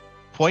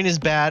point his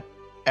bat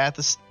at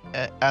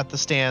the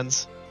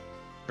stands,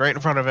 right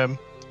in front of him,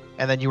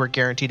 and then you were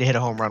guaranteed to hit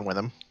a home run with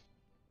him.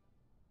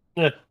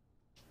 Yeah.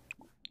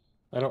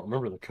 I don't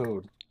remember the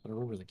code. I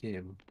remember the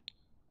game.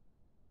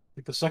 I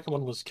think the second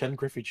one was Ken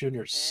Griffey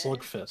Jr.'s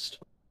Slugfest.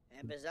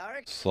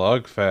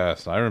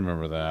 Slugfest, I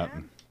remember that.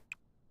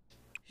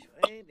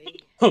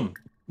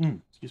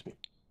 Excuse me.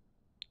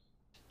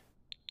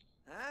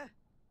 Huh?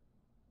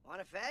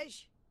 Want a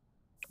fish?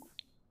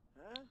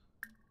 Huh?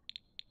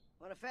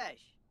 Want a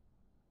fish?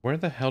 Where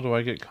the hell do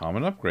I get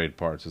common upgrade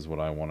parts is what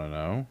I want to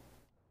know.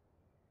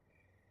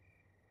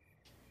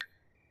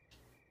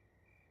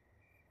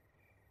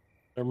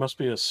 There must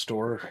be a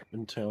store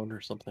in town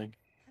or something.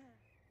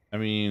 I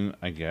mean,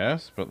 I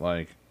guess, but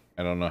like,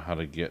 I don't know how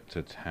to get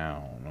to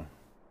town.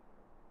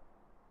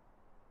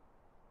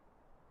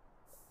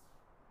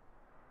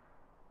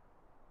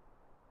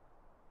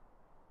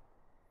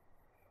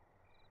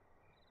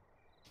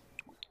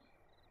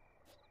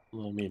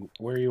 Well, I mean,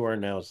 where you are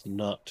now is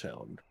not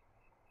town.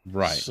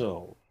 Right.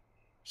 So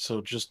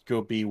just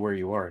go be where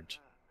you aren't.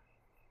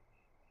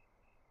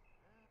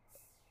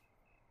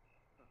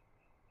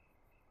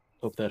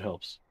 Hope that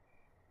helps.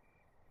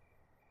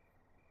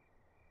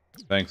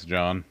 Thanks,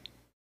 John.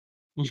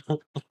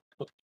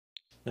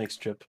 Thanks,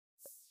 Chip.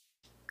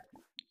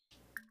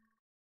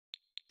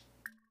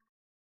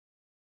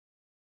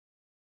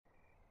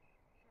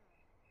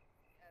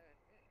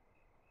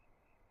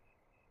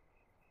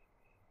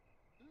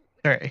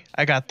 Sorry,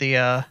 I got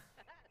the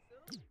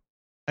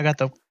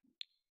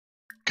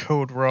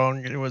code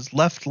wrong. It was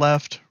left,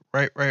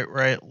 right,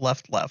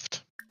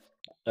 left.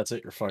 That's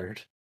it, you're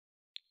fired.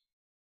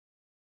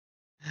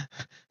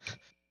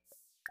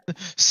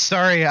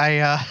 Sorry,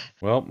 I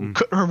couldn't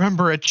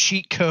remember a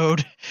cheat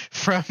code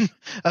from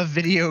a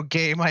video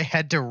game I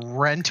had to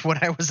rent when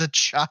I was a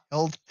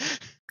child.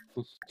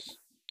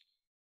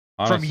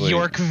 Honestly, from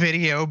York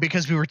Video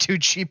because we were too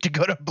cheap to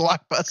go to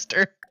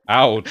Blockbuster.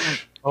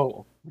 Ouch.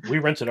 Oh, we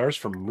rented ours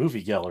from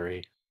Movie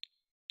Gallery.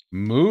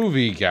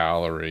 Movie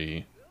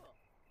Gallery.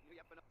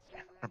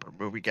 Remember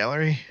Movie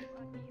Gallery?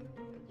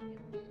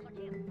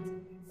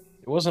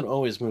 It wasn't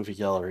always Movie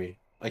Gallery.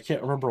 I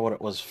can't remember what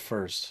it was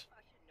first.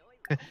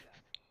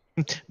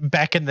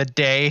 Back in the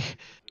day,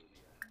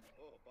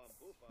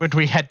 when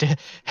we had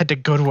to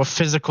go to a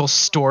physical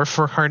store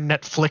for our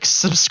Netflix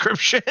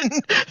subscription.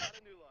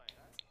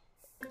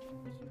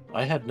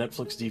 I had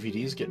Netflix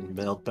DVDs getting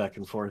mailed back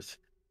and forth.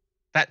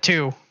 That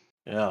too.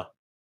 Yeah.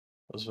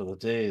 Those were the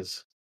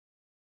days.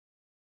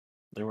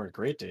 They weren't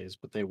great days,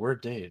 but they were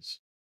days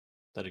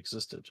that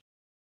existed.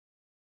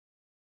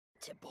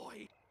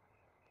 Boy.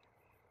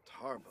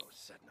 Tarbo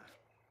Sedna.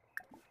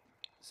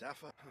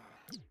 Zaffa.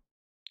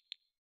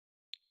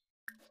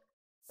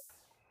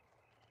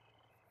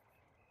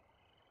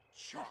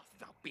 Sure,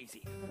 thou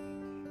busy.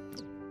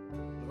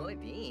 Boy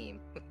beam.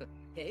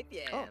 Hey,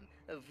 Pam.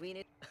 Of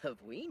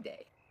Ween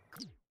Day.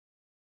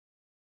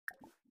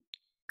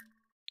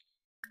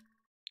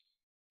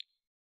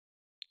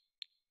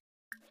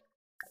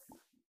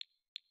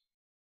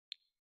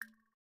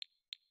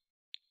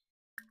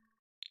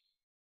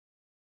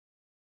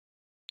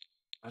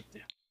 God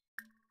damn.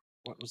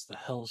 What the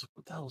hell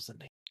was the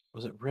name?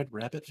 Was it Red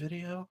Rabbit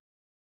Video?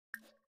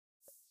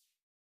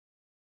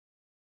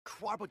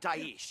 Quarbo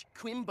Daish,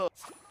 Quimbo.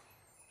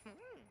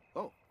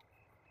 Oh.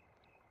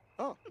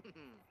 Oh.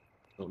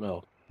 Don't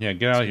know. Yeah,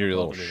 get out of here, you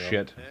little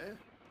shit.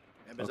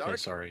 Okay,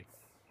 sorry.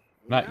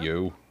 Not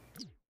you.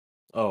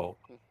 Oh.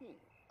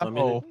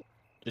 Oh,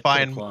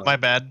 fine. My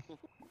bad.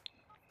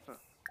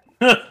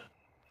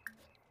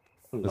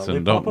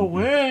 Listen, Lollipop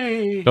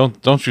away.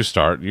 don't you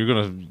start. You're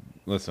gonna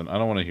listen. I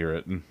don't want to hear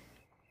it.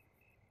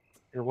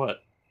 Hear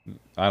what?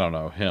 I don't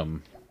know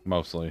him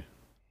mostly.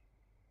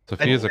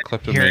 Sophia's a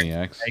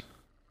kleptomaniac.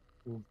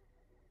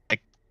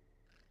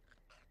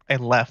 I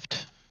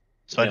left,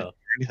 so I didn't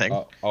hear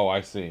anything. Oh,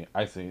 I see.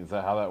 I see. Is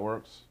that how that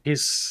works? He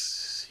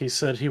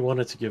said he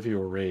wanted to give you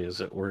a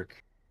raise at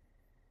work.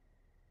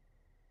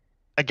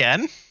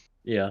 Again?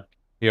 Yeah.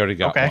 He already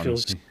got Okay. one.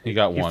 He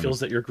got one. He feels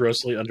that you're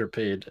grossly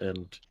underpaid,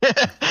 and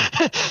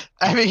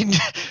I mean,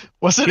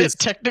 wasn't it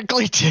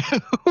technically two?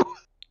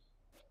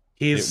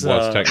 It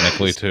was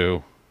technically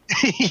two.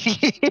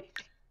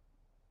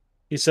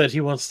 He said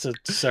he wants to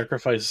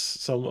sacrifice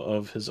some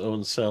of his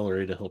own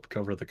salary to help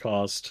cover the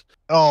cost.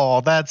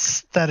 Oh, that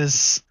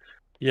is.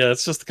 Yeah,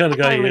 it's just the kind of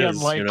guy he highly is.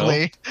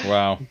 unlikely. You know?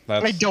 Wow,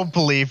 that's. I don't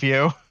believe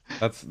you.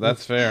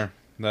 That's fair.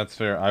 That's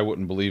fair. I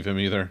wouldn't believe him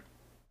either.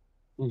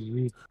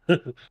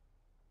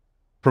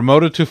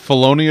 Promoted to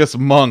Felonious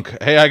Monk.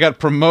 Hey, I got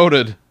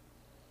promoted.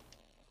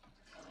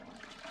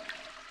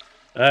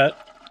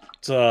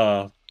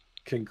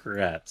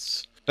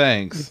 Congrats.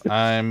 Thanks.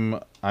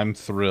 I'm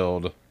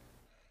thrilled.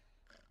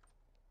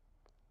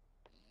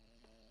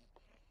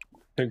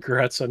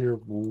 Congrats on your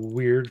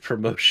weird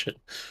promotion.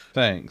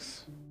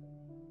 Thanks.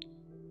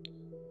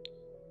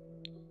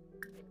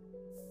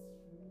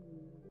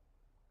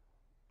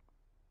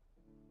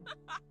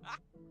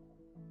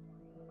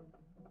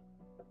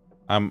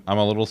 I'm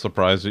a little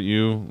surprised at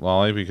you,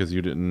 Lolly, because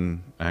you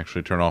didn't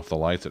actually turn off the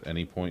lights at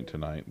any point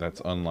tonight. That's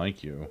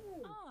unlike you.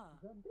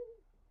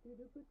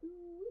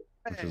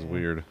 Which is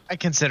weird. I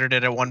considered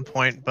it at one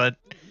point, but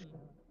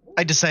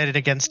I decided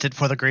against it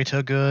for the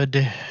greater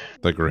good.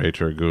 The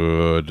greater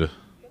good.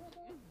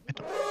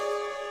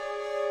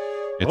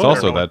 It's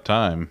also that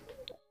time.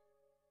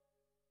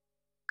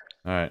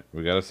 Alright,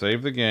 we gotta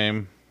save the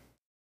game.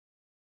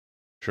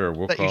 Sure,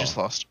 we'll That call. you just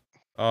lost.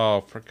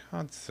 Oh, for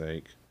God's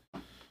sake.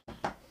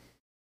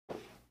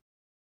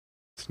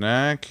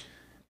 Snack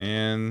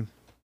and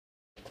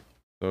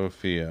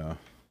Sophia.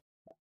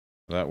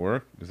 Does that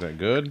work? Is that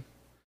good?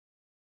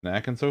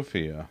 Snack and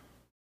Sophia.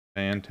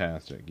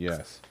 Fantastic.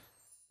 Yes.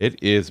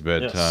 It is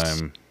bedtime.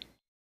 Yes.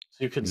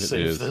 So you can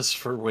save this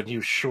for when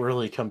you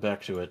surely come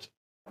back to it.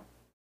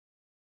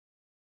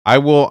 I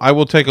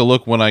will take a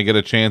look when I get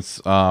a chance,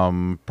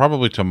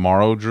 probably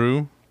tomorrow,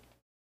 Drew.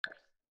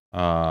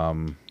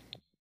 Well,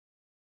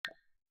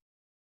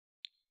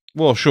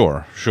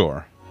 sure.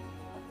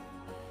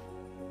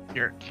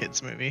 You're a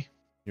kids movie.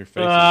 Your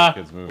face is a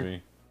kids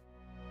movie.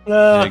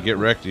 Yeah, get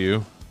wrecked,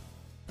 you.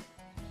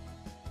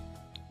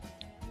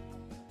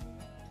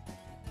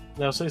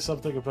 Now say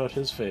something about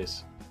his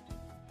face.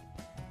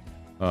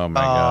 Oh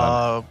my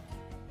god.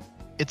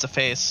 It's a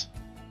face.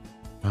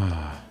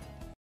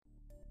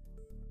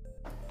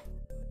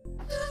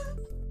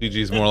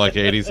 CG's more like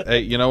 80s. Hey,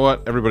 you know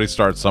what? Everybody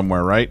starts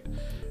somewhere, right?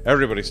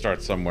 Everybody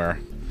starts somewhere.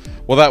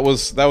 Well, that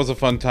was a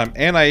fun time,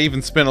 and I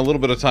even spent a little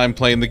bit of time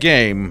playing the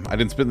game. I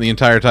didn't spend the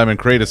entire time in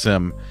Create a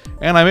Sim,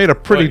 and I made a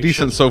pretty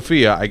decent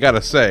Sophia, I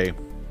gotta say.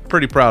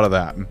 Pretty proud of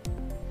that.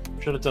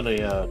 Should have done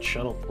a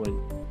channel point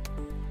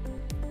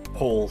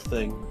poll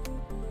thing.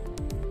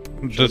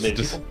 Just made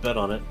people bet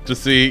on it. To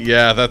see,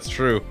 yeah, that's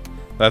true.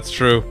 That's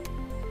true.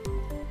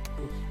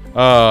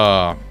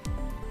 All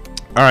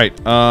right.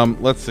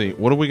 Let's see.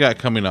 What do we got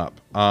coming up?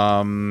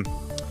 Let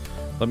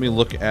me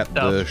look at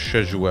the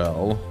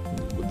schedule.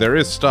 There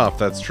is stuff,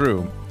 that's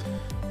true.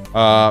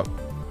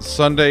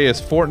 Sunday is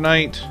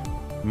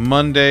Fortnite.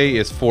 Monday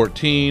is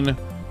 14.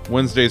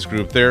 Wednesday's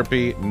group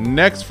therapy.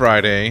 Next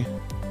Friday,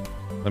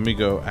 let me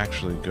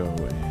actually go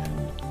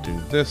and do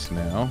this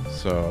now.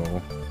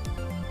 So,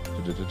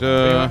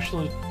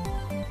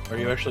 Are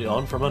you actually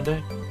on for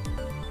Monday?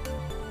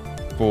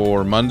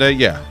 For Monday,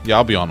 yeah,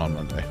 I'll be on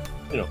Monday.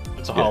 You know,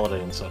 it's a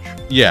holiday and such.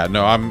 Yeah,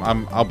 no,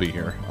 I'll be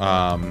here.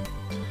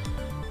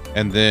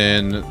 And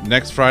then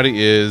next Friday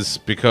is,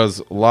 because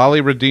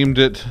Lolly redeemed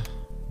it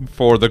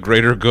for the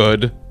greater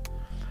good,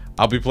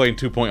 I'll be playing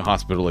 2 Point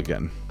Hospital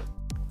again.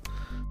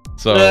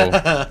 So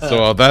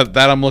that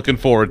I'm looking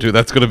forward to.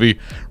 That's going to be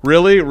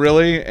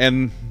really,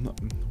 and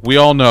we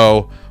all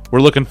know we're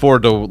looking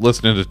forward to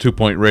listening to 2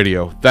 Point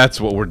Radio. That's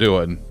what we're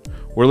doing.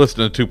 We're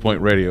listening to 2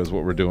 Point Radio is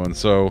what we're doing.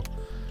 So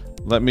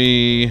let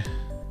me,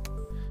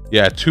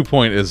 yeah, 2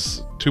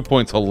 Point's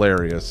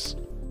hilarious.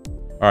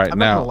 All right, I'm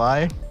not gonna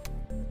lie.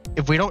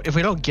 If we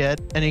don't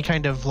get any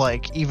kind of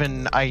like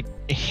even a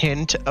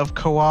hint of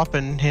co-op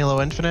in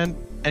Halo Infinite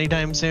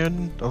anytime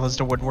soon, as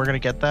to when we're gonna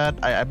get that,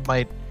 I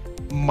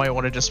might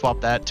want to just swap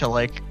that to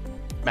like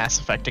Mass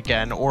Effect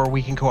again, or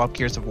we can co-op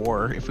Gears of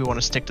War if we want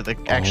to stick to the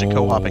actually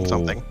co-oping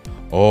something.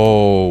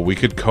 Oh, we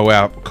could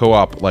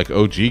co-op like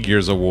OG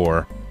Gears of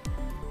War.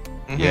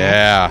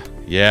 Yeah,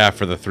 yeah,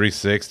 for the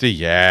 360.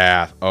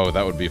 Yeah. Oh,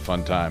 that would be a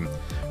fun time.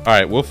 All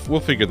right, we'll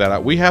figure that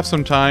out. We have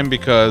some time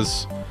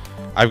because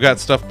I've got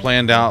stuff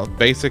planned out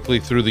basically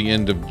through the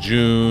end of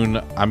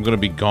June. I'm gonna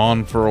be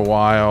gone for a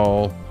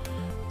while.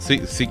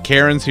 See,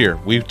 Karen's here.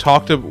 We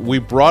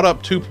brought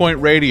up 2 Point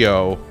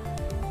Radio,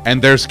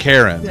 and there's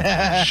Karen.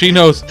 She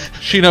knows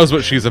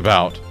what she's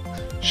about.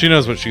 She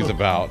knows what she's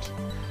about.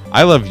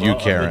 I love you,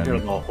 Karen. I've been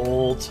here the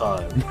whole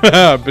time.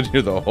 I've been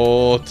here the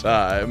whole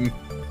time.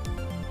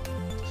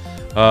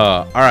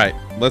 All right,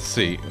 let's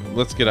see.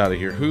 Let's get out of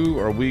here. Who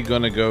are we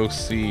gonna go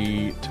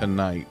see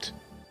tonight?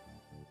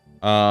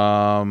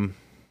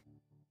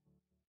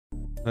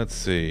 Let's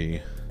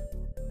see.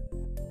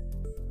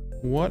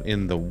 What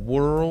in the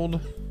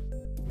world?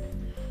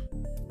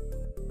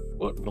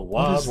 What in the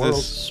wild world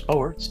of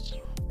sports?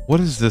 What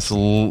is this?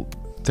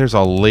 There's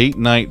a late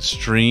night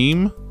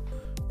stream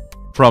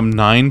from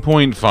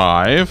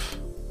 9.5.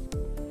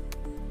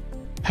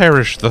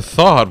 Perish the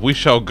thought. We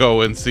shall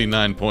go and see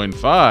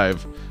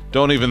 9.5.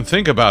 Don't even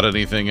think about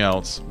anything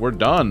else. We're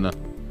done.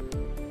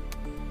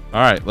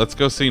 Alright, let's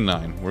go see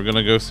 9. We're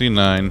gonna go see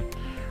 9.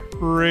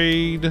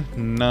 Raid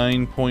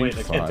 9.5. Wait,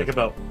 I can't think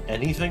about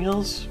anything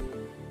else?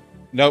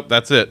 Nope,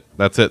 that's it.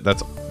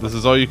 This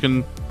is all you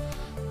can.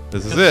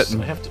 This is it.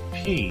 I have to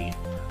pee.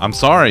 I'm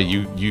sorry,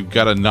 you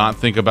gotta not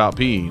think about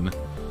peeing.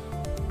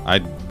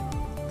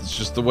 It's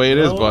just the way it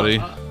is,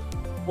 buddy.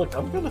 Look,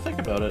 I'm gonna think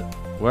about it.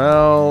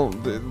 Well,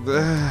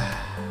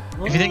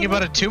 if you think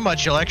about it too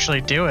much, you'll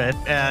actually do it,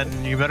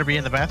 and you better be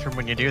in the bathroom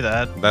when you do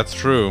that. That's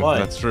true. Why?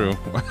 That's true.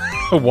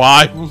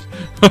 Why?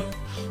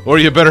 Or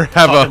you better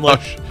have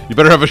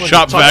a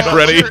shop vac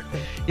ready.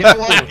 You know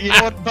what? You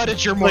know what? But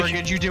it's your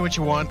mortgage. You do what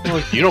you want.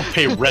 You don't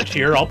pay rent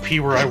here. I'll pee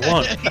where I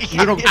want.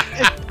 You don't.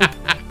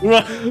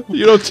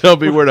 You don't tell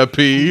me where to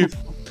pee.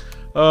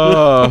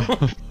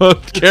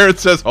 Karen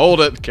says,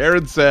 "Hold it."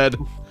 Karen said,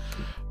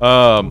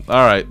 "All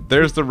right."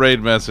 There's the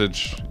raid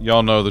message.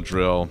 Y'all know the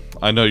drill.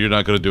 I know you're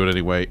not going to do it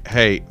anyway.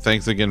 Hey,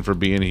 thanks again for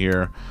being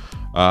here.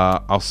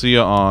 I'll see you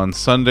on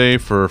Sunday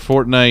for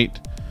Fortnite.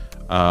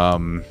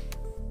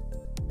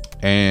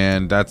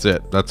 And that's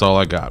it. That's all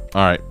I got.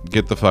 All right,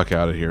 get the fuck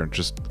out of here.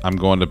 I'm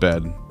going to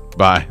bed.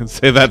 Bye.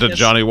 Say that to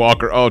Johnny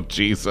Walker. Oh,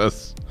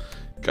 Jesus.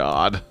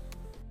 God.